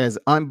 As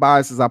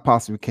unbiased as I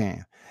possibly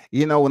can.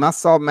 You know, when I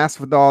saw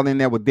Masvidal in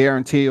there with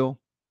Darren Till,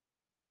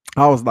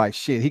 I was like,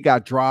 shit, he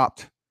got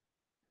dropped,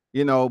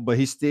 you know, but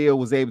he still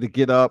was able to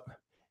get up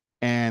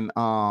and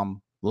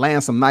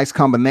land some nice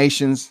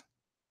combinations.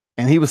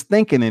 And he was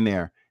thinking in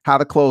there how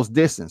to close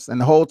distance. And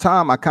the whole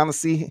time I kind of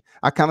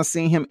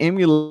seen him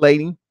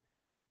emulating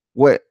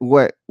what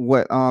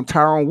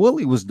Tyron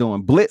Woodley was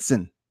doing,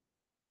 blitzing.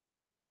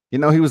 You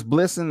know, he was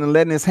blitzing and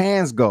letting his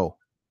hands go.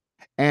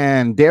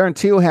 And Darren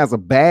Till has a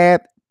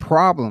bad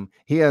problem.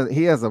 He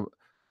has a,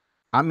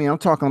 I mean, I'm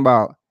talking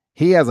about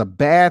he has a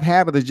bad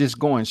habit of just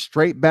going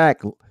straight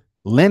back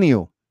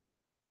lineal.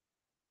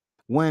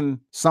 when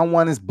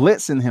someone is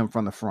blitzing him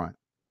from the front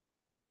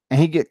and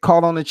he get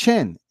caught on the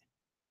chin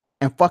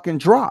and fucking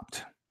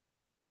dropped.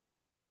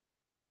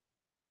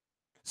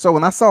 So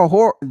when I saw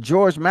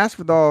George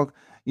Masvidal,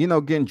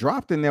 getting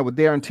dropped in there with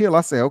Darren Till,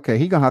 I said, okay,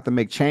 he gonna have to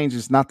make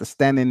changes, not to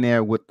stand in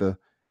there with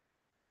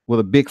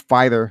a big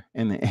fighter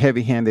and a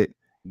heavy-handed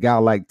guy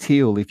like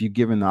Till if you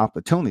give him the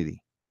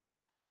opportunity.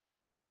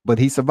 But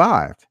he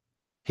survived.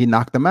 He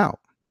knocked him out.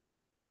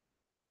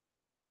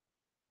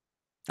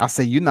 I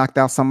say, you knocked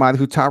out somebody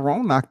who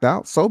Tyrone knocked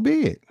out, so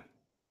be it.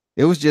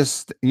 It was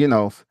just,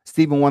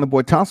 Stephen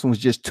Wonderboy Thompson was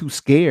just too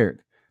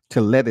scared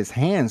to let his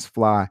hands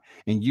fly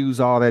and use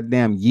all that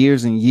damn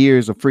years and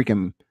years of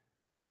freaking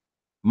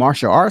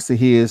martial arts of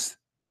his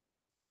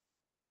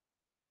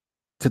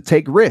to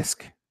take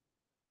risk.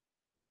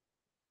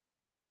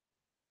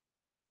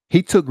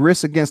 He took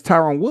risks against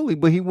Tyron Woodley,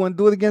 but he wouldn't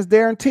do it against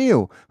Darren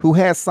Till, who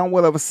had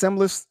somewhat of a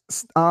similar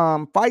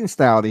fighting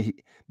style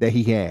that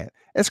he had.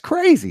 It's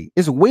crazy.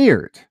 It's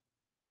weird.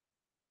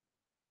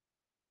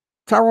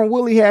 Tyron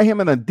Woodley had him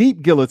in a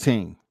deep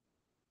guillotine,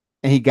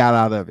 and he got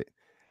out of it.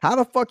 How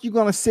the fuck you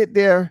gonna sit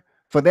there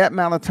for that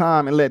amount of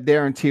time and let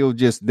Darren Till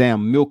just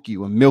damn milk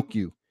you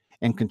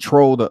and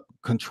control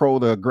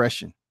the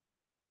aggression?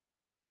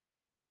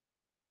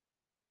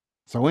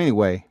 So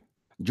anyway,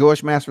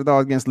 George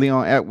Masvidal against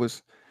Leon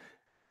Edwards.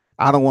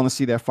 I don't want to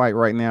see that fight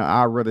right now.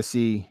 I'd rather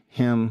see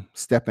him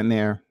step in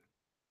there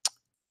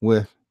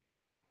with,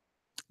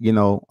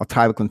 a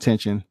title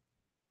contention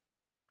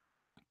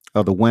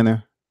of the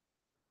winner,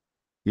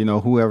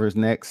 whoever's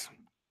next.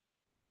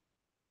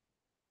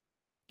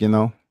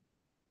 I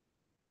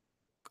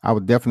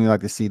would definitely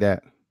like to see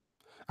that.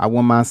 I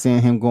wouldn't mind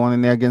seeing him going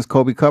in there against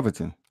Colby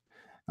Covington.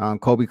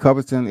 Colby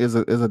Covington is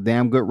a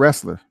damn good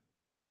wrestler.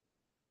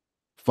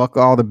 Fuck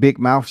all the big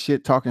mouth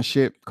shit, talking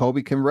shit.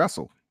 Colby can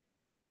wrestle.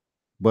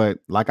 But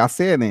like I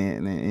said,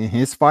 in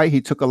his fight,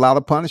 he took a lot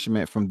of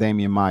punishment from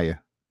Damian Maia.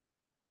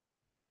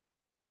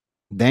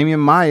 Damian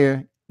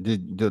Maia,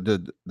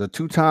 the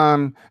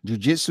two-time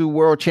jiu-jitsu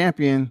world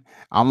champion.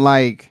 I'm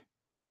like,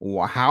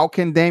 well, how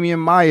can Damian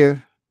Maia,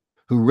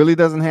 who really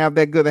doesn't have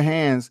that good of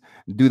hands,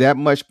 do that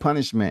much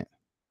punishment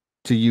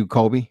to you,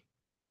 Colby?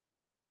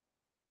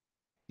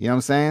 You know what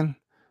I'm saying?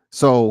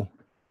 So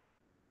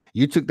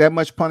you took that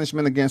much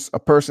punishment against a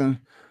person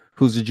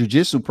who's a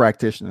jiu-jitsu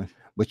practitioner,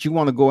 but you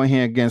want to go in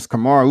here against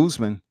Kamaru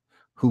Usman,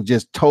 who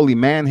just totally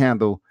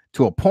manhandled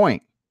to a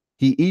point.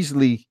 He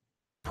easily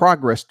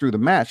progressed through the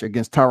match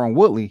against Tyron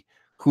Woodley,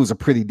 who's a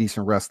pretty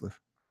decent wrestler.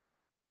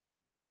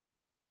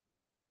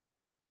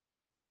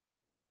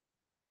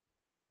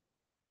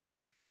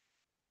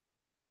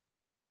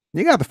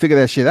 You got to figure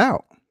that shit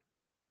out.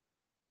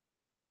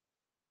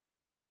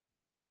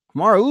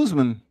 Kamaru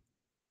Usman,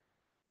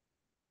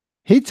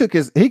 he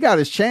got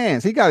his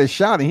chance, he got his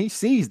shot, and he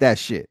sees that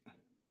shit.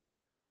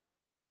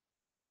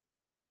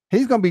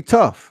 He's gonna be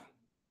tough.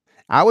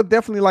 I would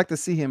definitely like to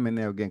see him in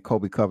there against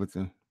Colby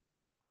Covington.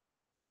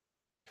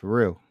 For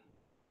real.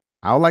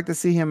 I would like to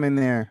see him in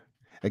there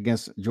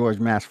against George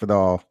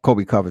Masvidal,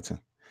 Colby Covington.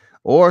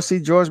 Or see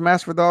George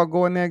Masvidal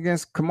go in there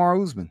against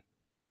Kamaru Usman.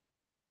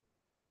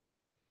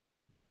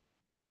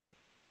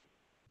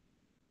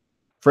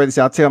 Freddie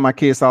said, I tell my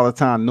kids all the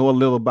time, know a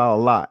little about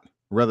a lot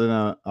rather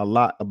than a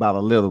lot about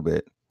a little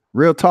bit.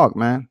 Real talk,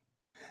 man.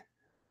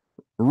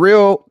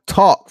 Real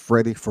talk,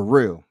 Freddie, for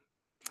real.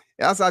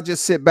 As I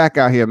just sit back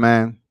out here,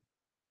 man.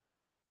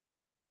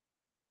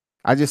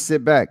 I just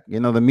sit back.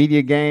 The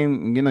media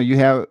game, you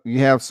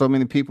have so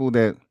many people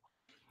that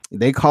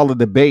they call a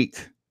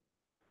debate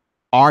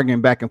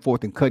arguing back and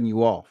forth and cutting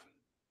you off.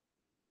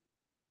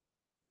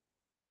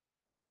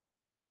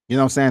 You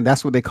know what I'm saying?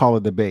 That's what they call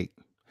a debate.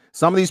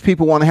 Some of these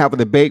people want to have a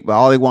debate, but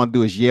all they want to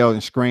do is yell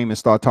and scream and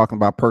start talking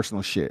about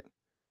personal shit.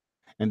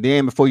 And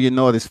then before you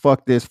know it, it's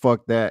fuck this,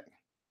 fuck that,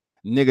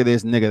 nigga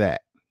this, nigga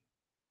that.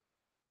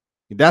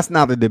 That's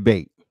not a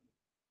debate.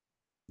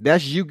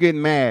 That's you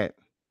getting mad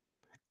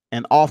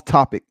and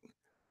off-topic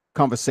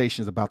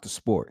conversations about the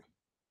sport.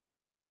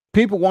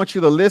 People want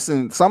you to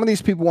listen. Some of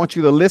these people want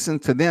you to listen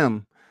to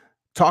them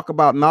talk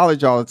about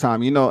knowledge all the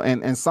time,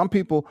 and some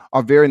people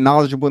are very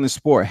knowledgeable in the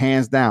sport,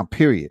 hands down,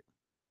 period.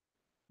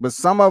 But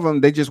some of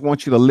them, they just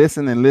want you to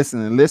listen and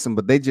listen and listen,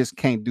 but they just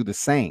can't do the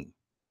same.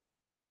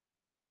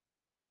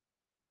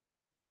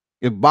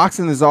 If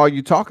boxing is all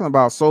you're talking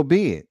about, so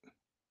be it.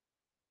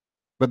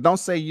 But don't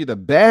say you're the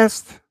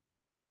best.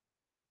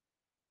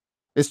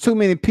 There's too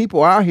many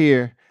people out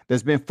here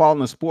that's been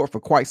following the sport for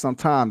quite some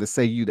time to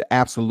say you the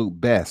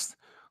absolute best.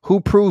 Who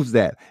proves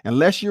that?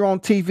 Unless you're on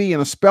TV in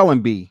a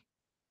spelling bee,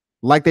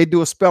 like they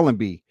do a spelling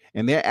bee,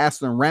 and they're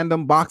asking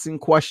random boxing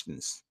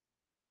questions.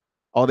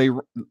 Are they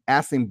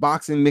asking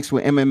boxing mixed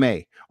with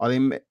MMA? Are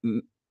they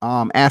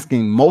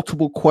asking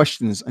multiple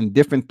questions in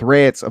different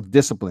threads of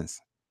disciplines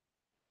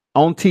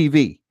on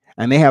TV?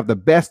 And they have the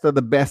best of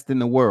the best in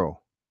the world.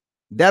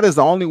 That is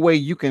the only way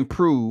you can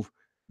prove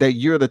that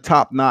you're the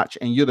top notch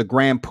and you're the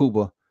grand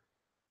poobah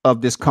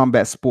of this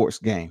combat sports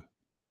game.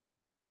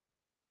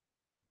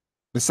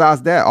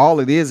 Besides that,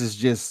 all it is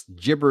just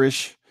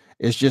gibberish.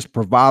 It's just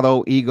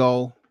bravado,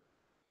 ego,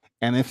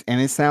 and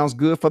it sounds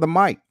good for the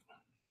mic.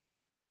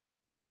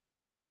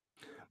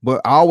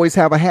 But I always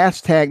have a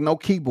hashtag, no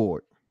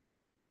keyboard.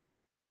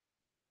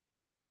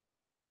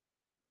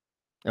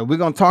 If we're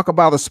gonna talk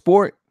about a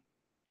sport,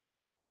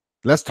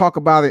 let's talk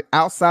about it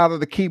outside of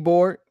the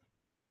keyboard,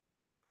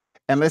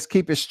 and let's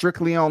keep it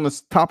strictly on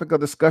the topic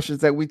of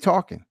discussions that we're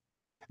talking.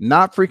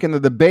 Not freaking the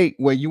debate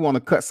where you want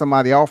to cut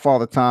somebody off all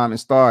the time and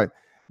start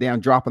damn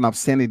dropping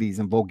obscenities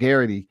and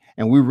vulgarity,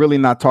 and we're really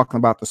not talking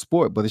about the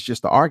sport, but it's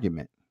just the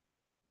argument.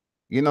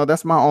 You know,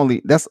 that's my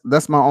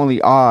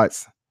only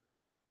odds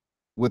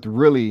with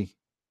really,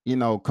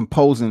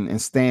 composing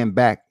and stand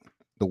back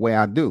the way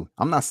I do.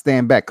 I'm not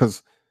stand back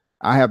because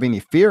I have any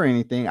fear or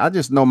anything. I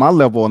just know my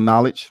level of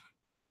knowledge,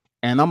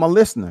 and I'm a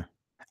listener.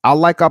 I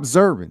like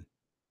observing.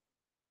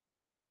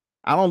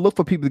 I don't look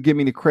for people to give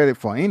me the credit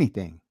for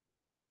anything.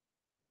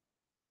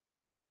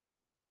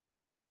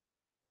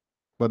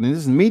 But in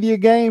this media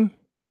game,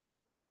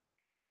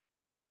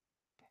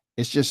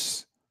 it's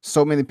just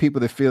so many people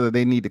that feel that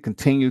they need to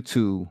continue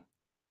to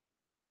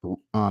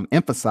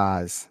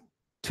emphasize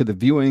to the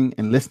viewing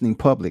and listening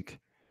public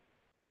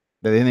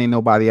that it ain't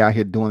nobody out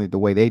here doing it the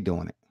way they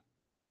doing it.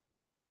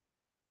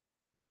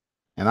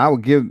 And I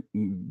would give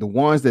the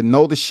ones that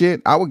know the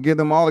shit, I would give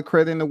them all the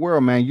credit in the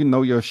world, man. You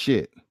know your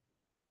shit.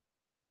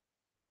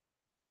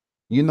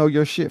 You know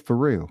your shit for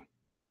real.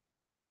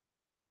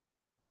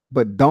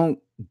 But don't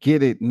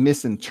get it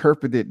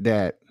misinterpreted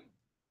that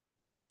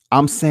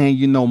I'm saying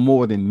you know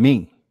more than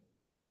me,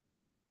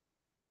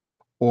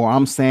 or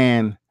I'm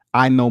saying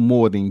I know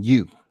more than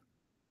you.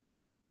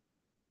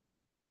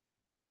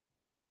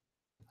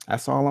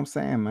 That's all I'm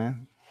saying,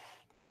 man.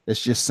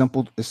 It's just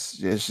simple. It's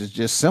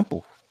just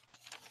simple.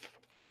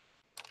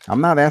 I'm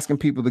not asking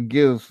people to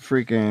give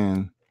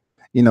freaking,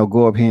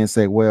 go up here and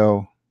say,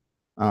 well,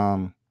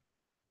 I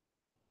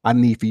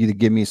need for you to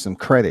give me some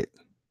credit.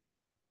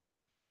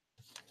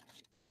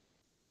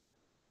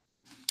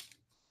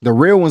 The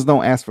real ones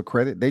don't ask for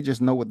credit. They just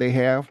know what they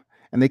have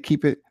and they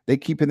keep it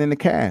in the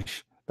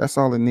cash. That's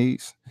all it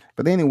needs.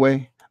 But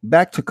anyway,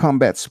 back to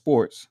combat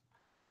sports.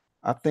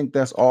 I think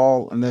that's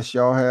all, unless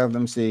y'all have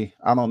them. See,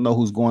 I don't know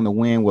who's going to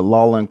win with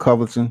Lawler and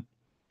Covington.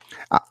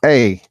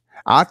 Hey,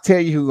 I'll tell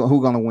you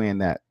who's going to win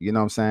that. You know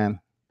what I'm saying?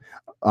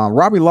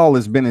 Robbie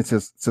Lawler's been into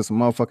some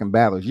motherfucking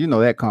battles. You know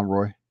that,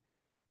 Conroy.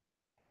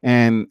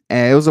 And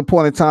it was a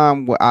point in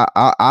time where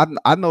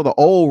I know the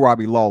old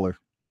Robbie Lawler,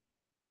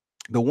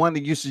 the one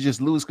that used to just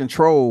lose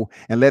control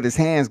and let his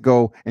hands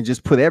go and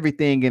just put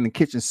everything in the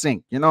kitchen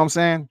sink. You know what I'm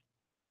saying?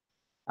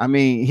 I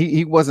mean,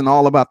 he wasn't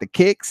all about the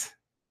kicks.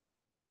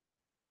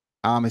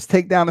 His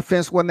takedown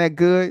defense wasn't that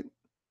good.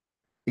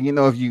 You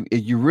know, if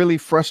you really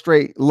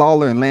frustrate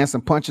Lawler and land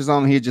some punches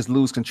on him, he'd just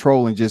lose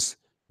control and just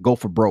go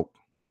for broke.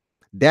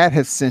 That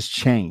has since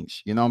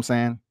changed. You know what I'm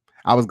saying?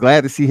 I was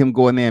glad to see him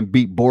go in there and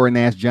beat boring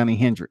ass Johnny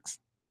Hendricks.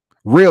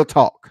 Real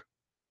talk.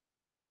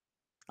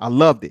 I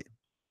loved it.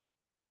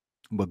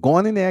 But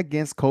going in there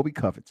against Colby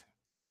Covington,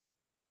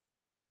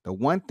 the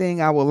one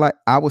thing I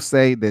would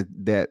say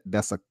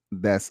that's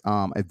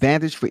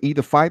advantage for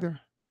either fighter.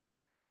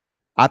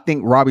 I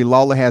think Robbie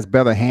Lawler has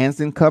better hands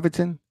than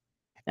Covington,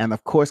 and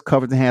of course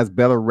Covington has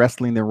better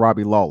wrestling than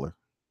Robbie Lawler.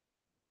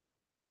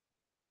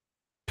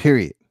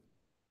 Period.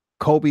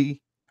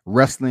 Colby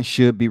wrestling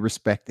should be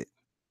respected.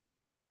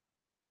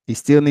 He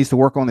still needs to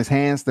work on his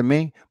hands to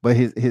me, but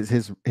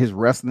his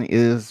wrestling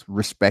is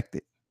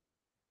respected.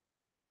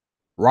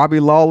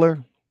 Robbie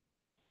Lawler,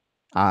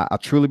 I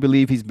truly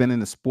believe he's been in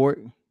the sport.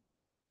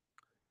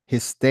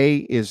 His stay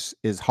is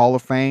Hall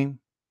of Fame.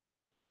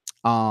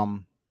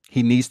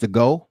 He needs to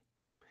go.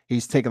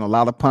 He's taking a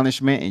lot of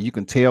punishment, and you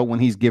can tell when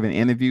he's giving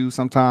interviews.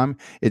 Sometimes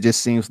it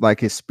just seems like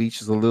his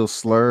speech is a little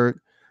slurred.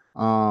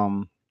 You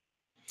know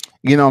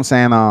what I'm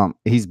saying?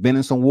 He's been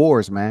in some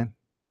wars, man,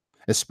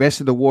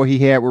 especially the war he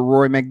had with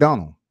Rory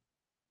McDonald.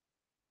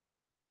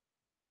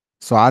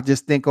 So I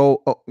just think,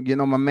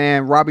 my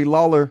man Robbie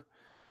Lawler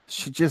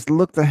should just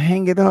look to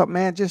hang it up,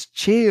 man. Just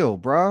chill,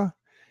 bro.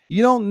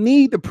 You don't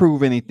need to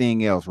prove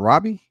anything else,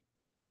 Robbie.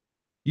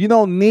 You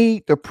don't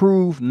need to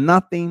prove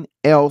nothing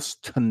else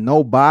to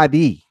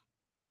nobody.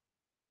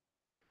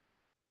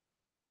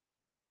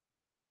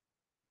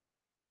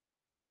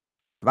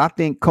 But I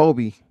think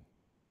Colby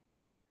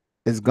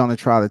is going to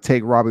try to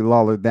take Robbie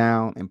Lawler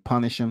down and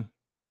punish him.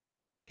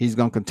 He's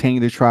going to continue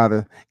to try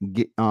to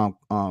get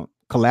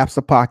collapse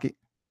the pocket,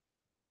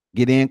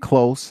 get in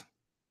close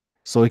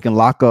so he can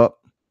lock up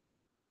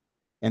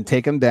and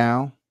take him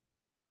down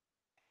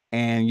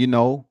and,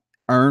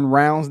 earn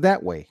rounds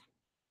that way.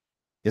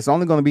 It's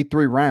only going to be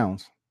 3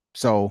 rounds.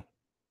 So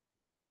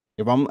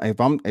if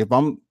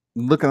I'm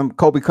looking at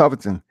Colby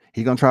Covington,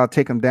 he's going to try to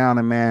take him down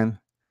and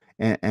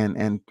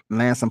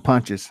land some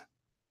punches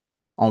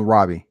on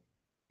Robbie.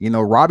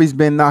 Robbie's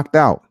been knocked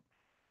out.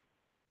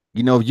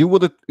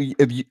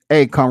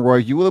 Hey, Conroy,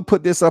 you would have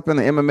put this up in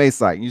the MMA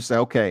site, and you say,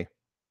 okay,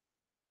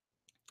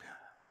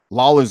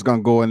 Lawler's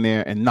gonna go in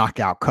there and knock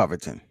out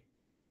Covington.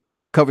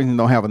 Covington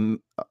don't have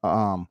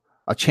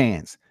a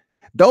chance.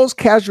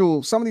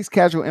 Some of these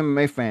casual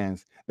MMA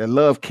fans that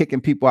love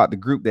kicking people out the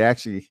group, they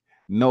actually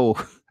know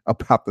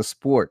about the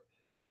sport.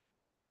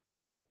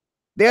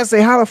 They'll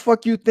say, how the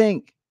fuck you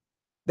think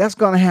that's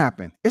going to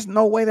happen? There's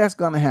no way that's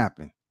going to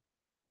happen.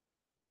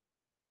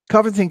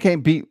 Covington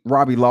can't beat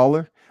Robbie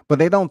Lawler, but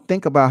they don't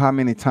think about how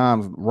many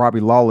times Robbie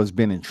Lawler's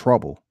been in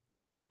trouble.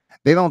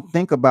 They don't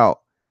think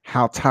about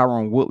how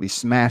Tyron Woodley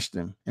smashed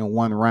him in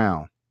one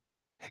round.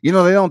 You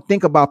know, they don't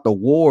think about the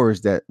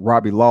wars that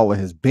Robbie Lawler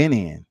has been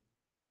in,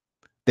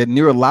 that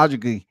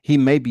neurologically he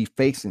may be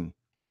facing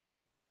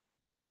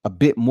a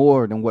bit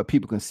more than what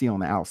people can see on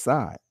the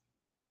outside.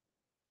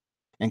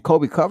 And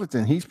Kobe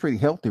Covington, he's pretty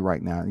healthy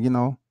right now. You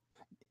know,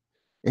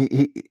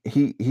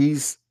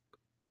 he's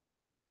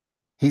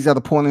at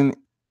a point in,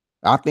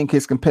 I think,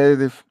 his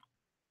competitive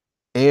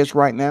edge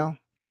right now.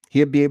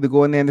 He'll be able to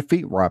go in there and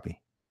defeat Robbie.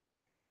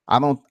 I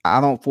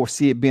don't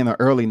foresee it being an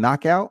early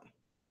knockout,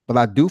 but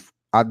I do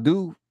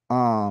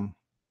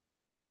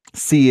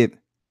see it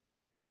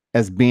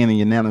as being a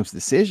unanimous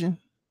decision.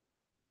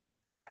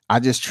 I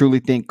just truly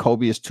think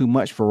Kobe is too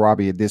much for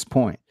Robbie at this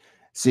point.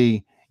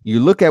 See, you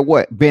look at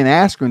what Ben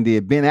Askren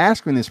did. Ben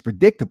Askren is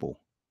predictable.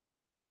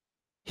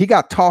 He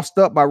got tossed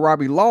up by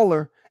Robbie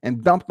Lawler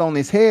and dumped on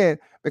his head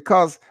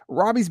because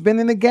Robbie's been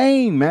in the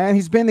game, man.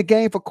 He's been in the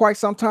game for quite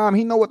some time.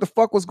 He know what the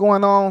fuck was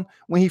going on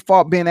when he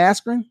fought Ben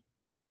Askren.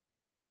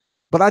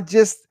 But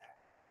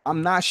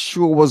I'm not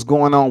sure what's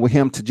going on with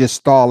him to just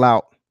stall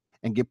out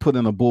and get put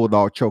in a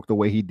bulldog choke the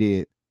way he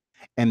did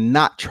and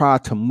not try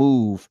to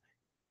move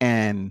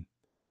and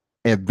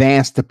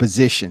advance the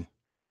position.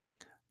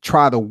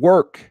 Try to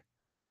work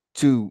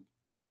to,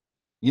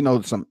 you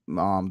know, to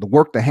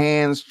work the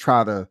hands,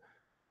 try to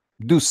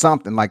do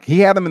something. Like he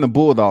had him in the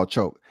bulldog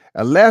choke.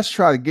 Let's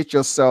try to get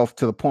yourself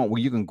to the point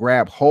where you can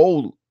grab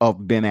hold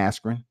of Ben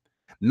Askren,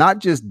 not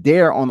just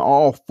there on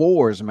all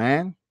fours,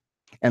 man,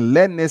 and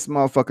letting this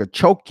motherfucker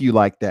choke you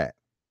like that.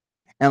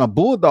 And a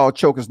bulldog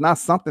choke is not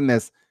something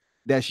that's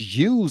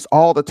used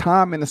all the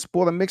time in the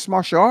sport of mixed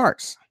martial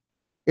arts.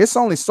 It's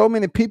only so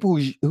many people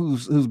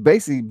who's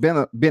basically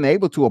been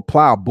able to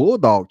apply a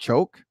bulldog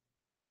choke.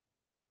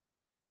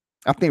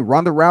 I think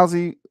Ronda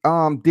Rousey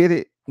did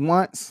it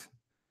once.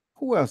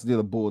 Who else did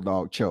a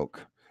bulldog choke?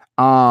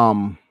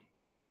 Well,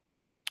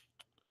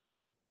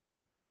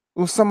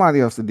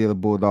 somebody else that did a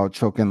bulldog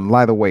choke in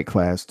lighter weight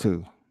class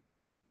too.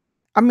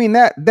 I mean,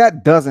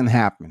 that doesn't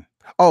happen.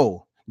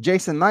 Oh,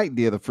 Jason Knight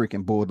did a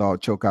freaking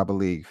bulldog choke, I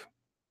believe.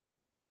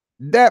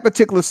 That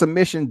particular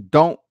submission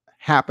don't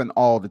happen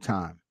all the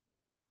time.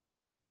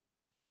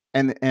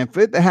 And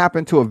for it to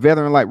happen to a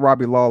veteran like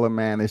Robbie Lawler,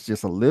 man, it's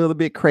just a little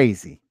bit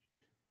crazy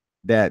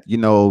that, you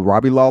know,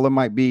 Robbie Lawler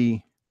might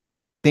be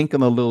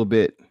thinking a little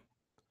bit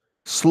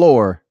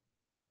slower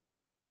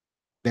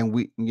than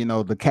we, you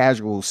know, the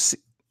casuals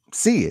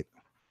see it,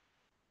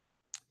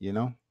 you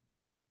know.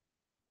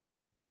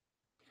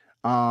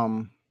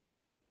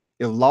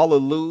 If Lawler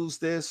lose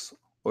this,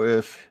 or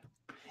if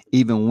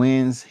even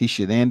wins, he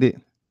should end it.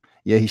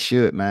 Yeah, he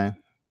should, man.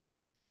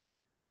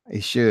 He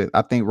should.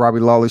 I think Robbie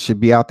Lawler should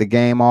be out the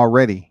game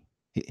already.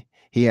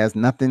 He has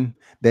nothing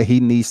that he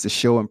needs to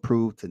show and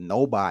prove to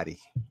nobody.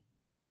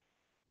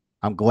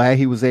 I'm glad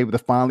he was able to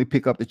finally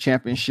pick up the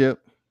championship.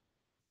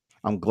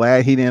 I'm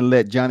glad he didn't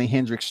let Johnny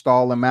Hendricks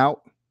stall him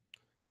out.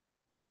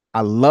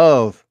 I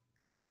love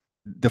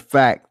the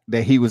fact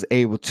that he was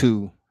able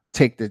to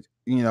take the,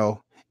 you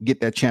know,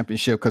 get that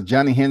championship, because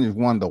Johnny Hendricks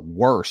one of the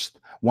worst,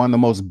 one of the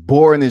most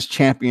boringest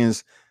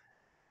champions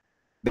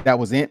that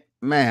was in.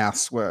 Man, I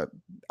swear,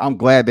 I'm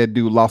glad that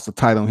dude lost the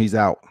title and he's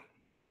out.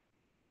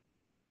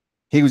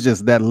 He was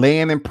just that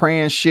laying and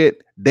praying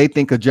shit. They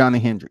think of Johnny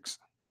Hendricks.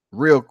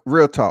 Real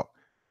talk.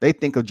 They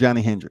think of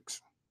Johnny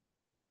Hendricks.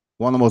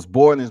 One of the most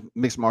boring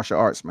mixed martial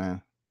arts,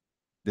 man,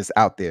 that's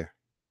out there.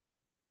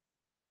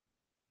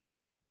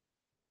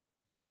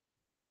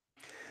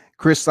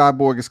 Chris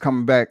Cyborg is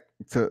coming back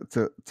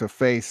to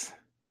face,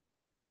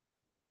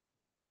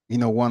 you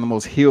know, one of the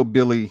most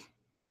hillbilly,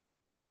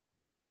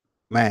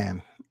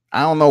 man.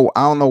 I don't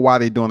know why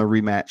they're doing a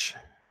rematch.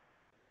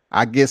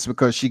 I guess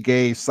because she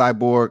gave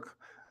Cyborg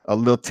a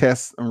little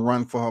test and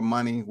run for her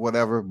money,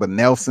 whatever. But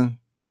Nelson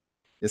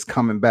is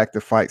coming back to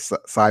fight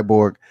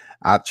Cyborg.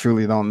 I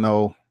truly don't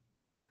know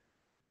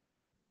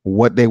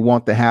what they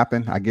want to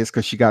happen. I guess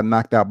because she got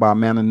knocked out by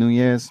Amanda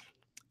Nunes,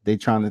 they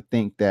trying to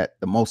think that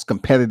the most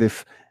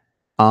competitive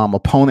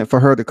opponent for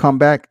her to come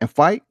back and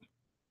fight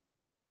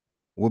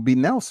would be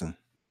Nelson.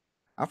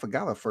 I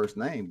forgot her first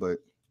name, but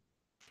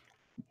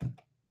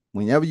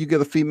whenever you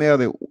get a female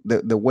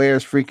that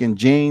wears freaking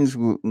jeans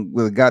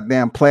with a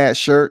goddamn plaid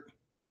shirt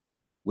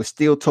with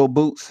steel toe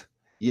boots,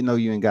 you know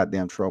you in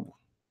goddamn trouble.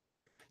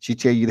 She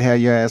tell you to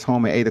have your ass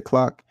home at 8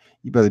 o'clock.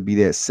 You better be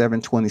there at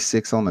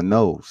 7:26 on the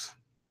nose.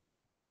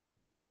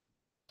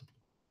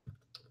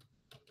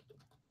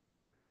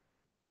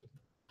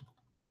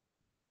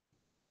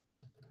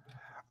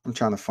 I'm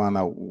trying to find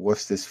out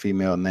what's this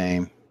female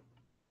name.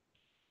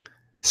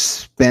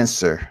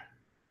 Spencer.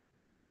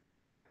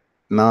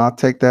 No, I'll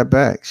take that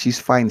back. She's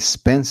fighting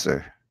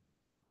Spencer.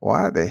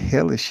 Why the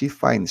hell is she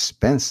fighting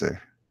Spencer?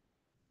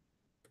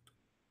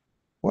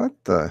 What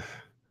the?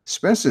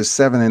 Spencer's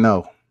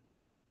 7-0.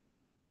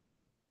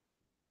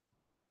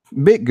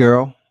 Big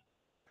girl.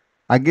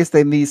 I guess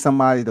they need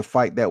somebody to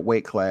fight that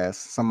weight class,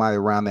 somebody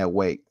around that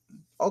weight.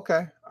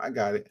 Okay, I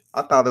got it.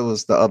 I thought it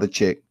was the other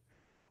chick,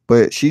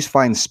 but she's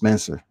fighting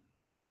Spencer.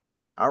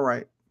 All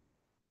right.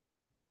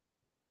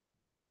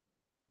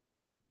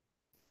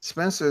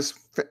 Spencer's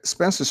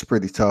Spencer's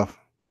pretty tough.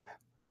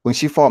 When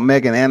she fought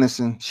Megan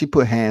Anderson, she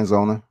put hands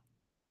on her.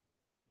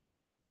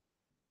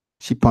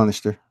 She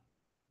punished her.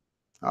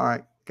 All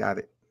right, got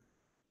it.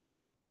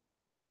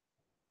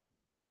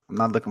 I'm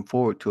not looking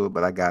forward to it,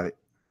 but I got it.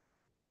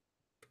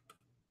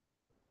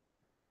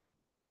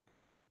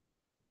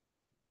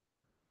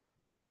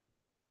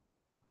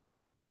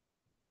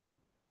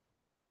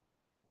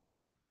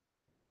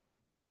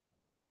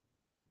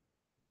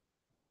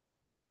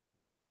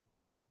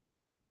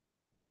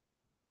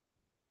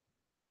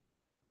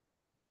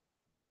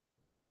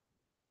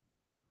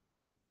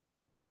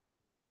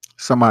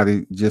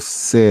 Somebody just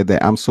said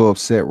that I'm so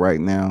upset right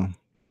now.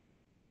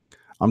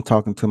 I'm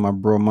talking to my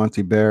bro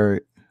Monty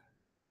Barrett.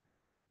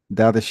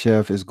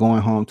 Dadashev is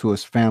going home to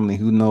his family.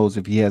 Who knows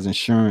if he has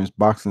insurance?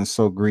 Boxing is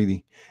so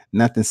greedy.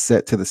 Nothing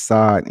set to the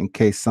side in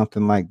case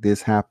something like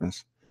this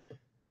happens.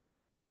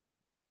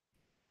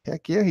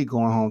 Heck yeah, he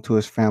going home to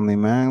his family,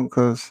 man,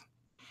 because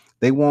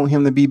they want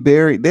him to be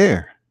buried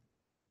there.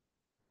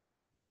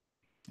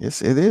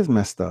 It is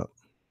messed up.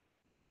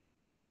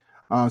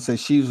 So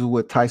she was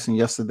with Tyson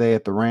yesterday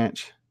at the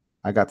ranch.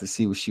 I got to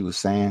see what she was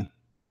saying.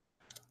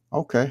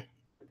 Okay.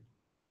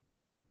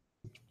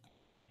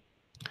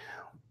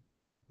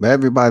 But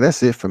everybody,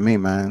 that's it for me,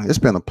 man. It's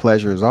been a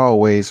pleasure as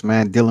always,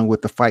 man, dealing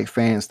with the fight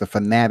fans, the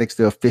fanatics,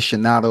 the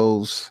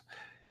aficionados.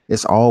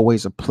 It's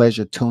always a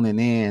pleasure tuning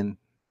in.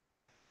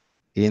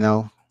 You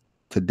know,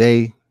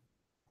 today,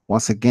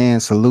 once again,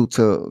 salute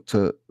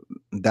to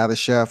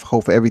Dadashev.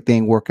 Hope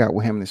everything work out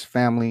with him and his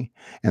family,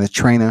 and the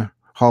trainer,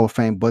 Hall of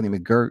Fame Buddy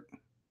McGirt.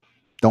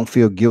 Don't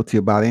feel guilty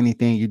about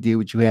anything. You did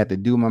what you had to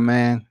do, my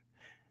man.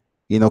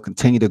 You know,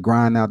 continue to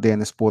grind out there in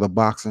the sport of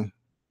boxing.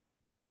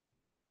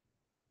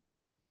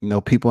 You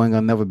know, people ain't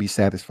gonna never be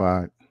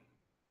satisfied.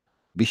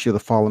 Be sure to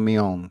follow me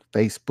on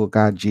Facebook,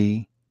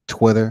 IG,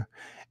 Twitter,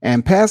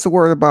 and pass the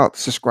word about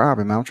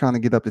subscribing, man. I'm trying to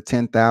get up to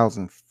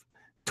 10,000,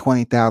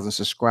 20,000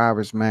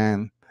 subscribers,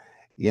 man.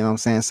 You know what I'm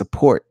saying?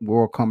 Support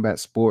World Combat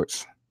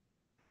Sports.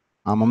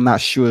 I'm not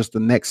sure it's the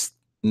next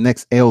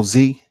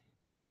LZ.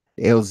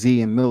 LZ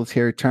in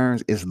military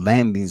terms is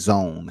landing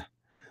zone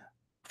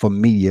for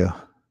media.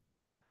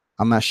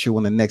 I'm not sure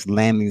when the next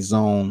landing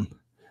zone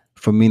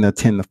for me to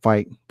attend the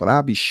fight, but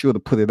I'll be sure to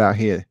put it out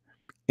here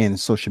in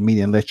social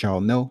media and let y'all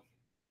know.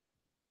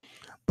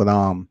 But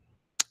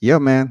yeah,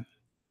 man.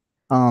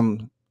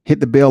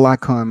 Hit the bell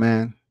icon,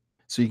 man,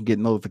 so you can get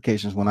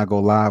notifications when I go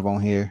live on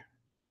here.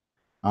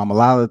 A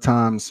lot of the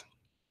times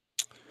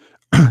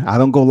I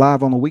don't go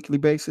live on a weekly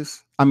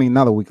basis. I mean,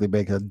 not a weekly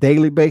basis, a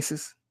daily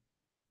basis,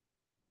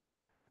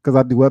 because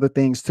I do other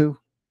things too.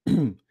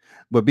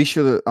 But be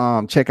sure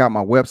to check out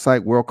my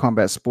website,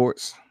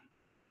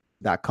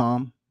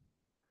 worldcombatsports.com.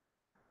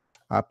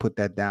 I put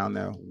that down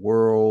there.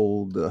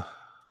 World.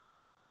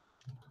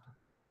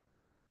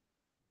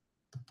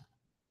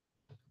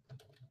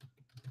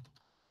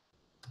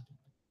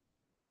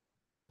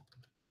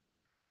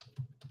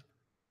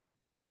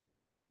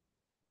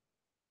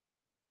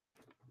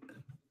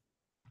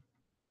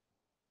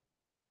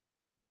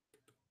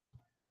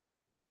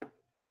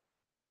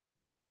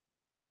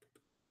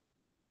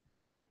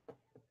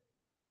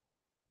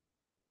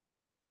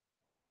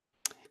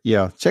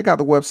 Yeah, check out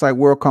the website,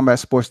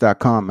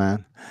 worldcombatsports.com,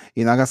 man.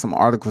 You know, I got some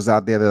articles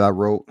out there that I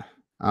wrote.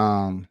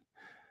 Um,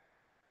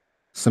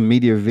 some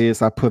media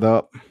vids I put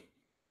up,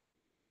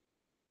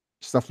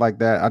 stuff like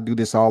that. I do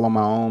this all on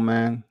my own,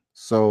 man.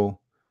 So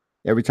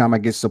every time I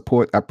get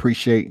support, I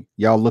appreciate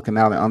y'all looking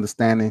out and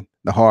understanding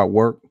the hard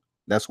work.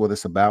 That's what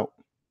it's about.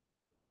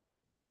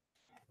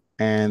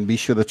 And be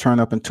sure to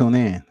turn up and tune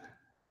in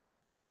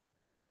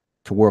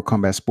to World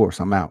Combat Sports.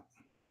 I'm out.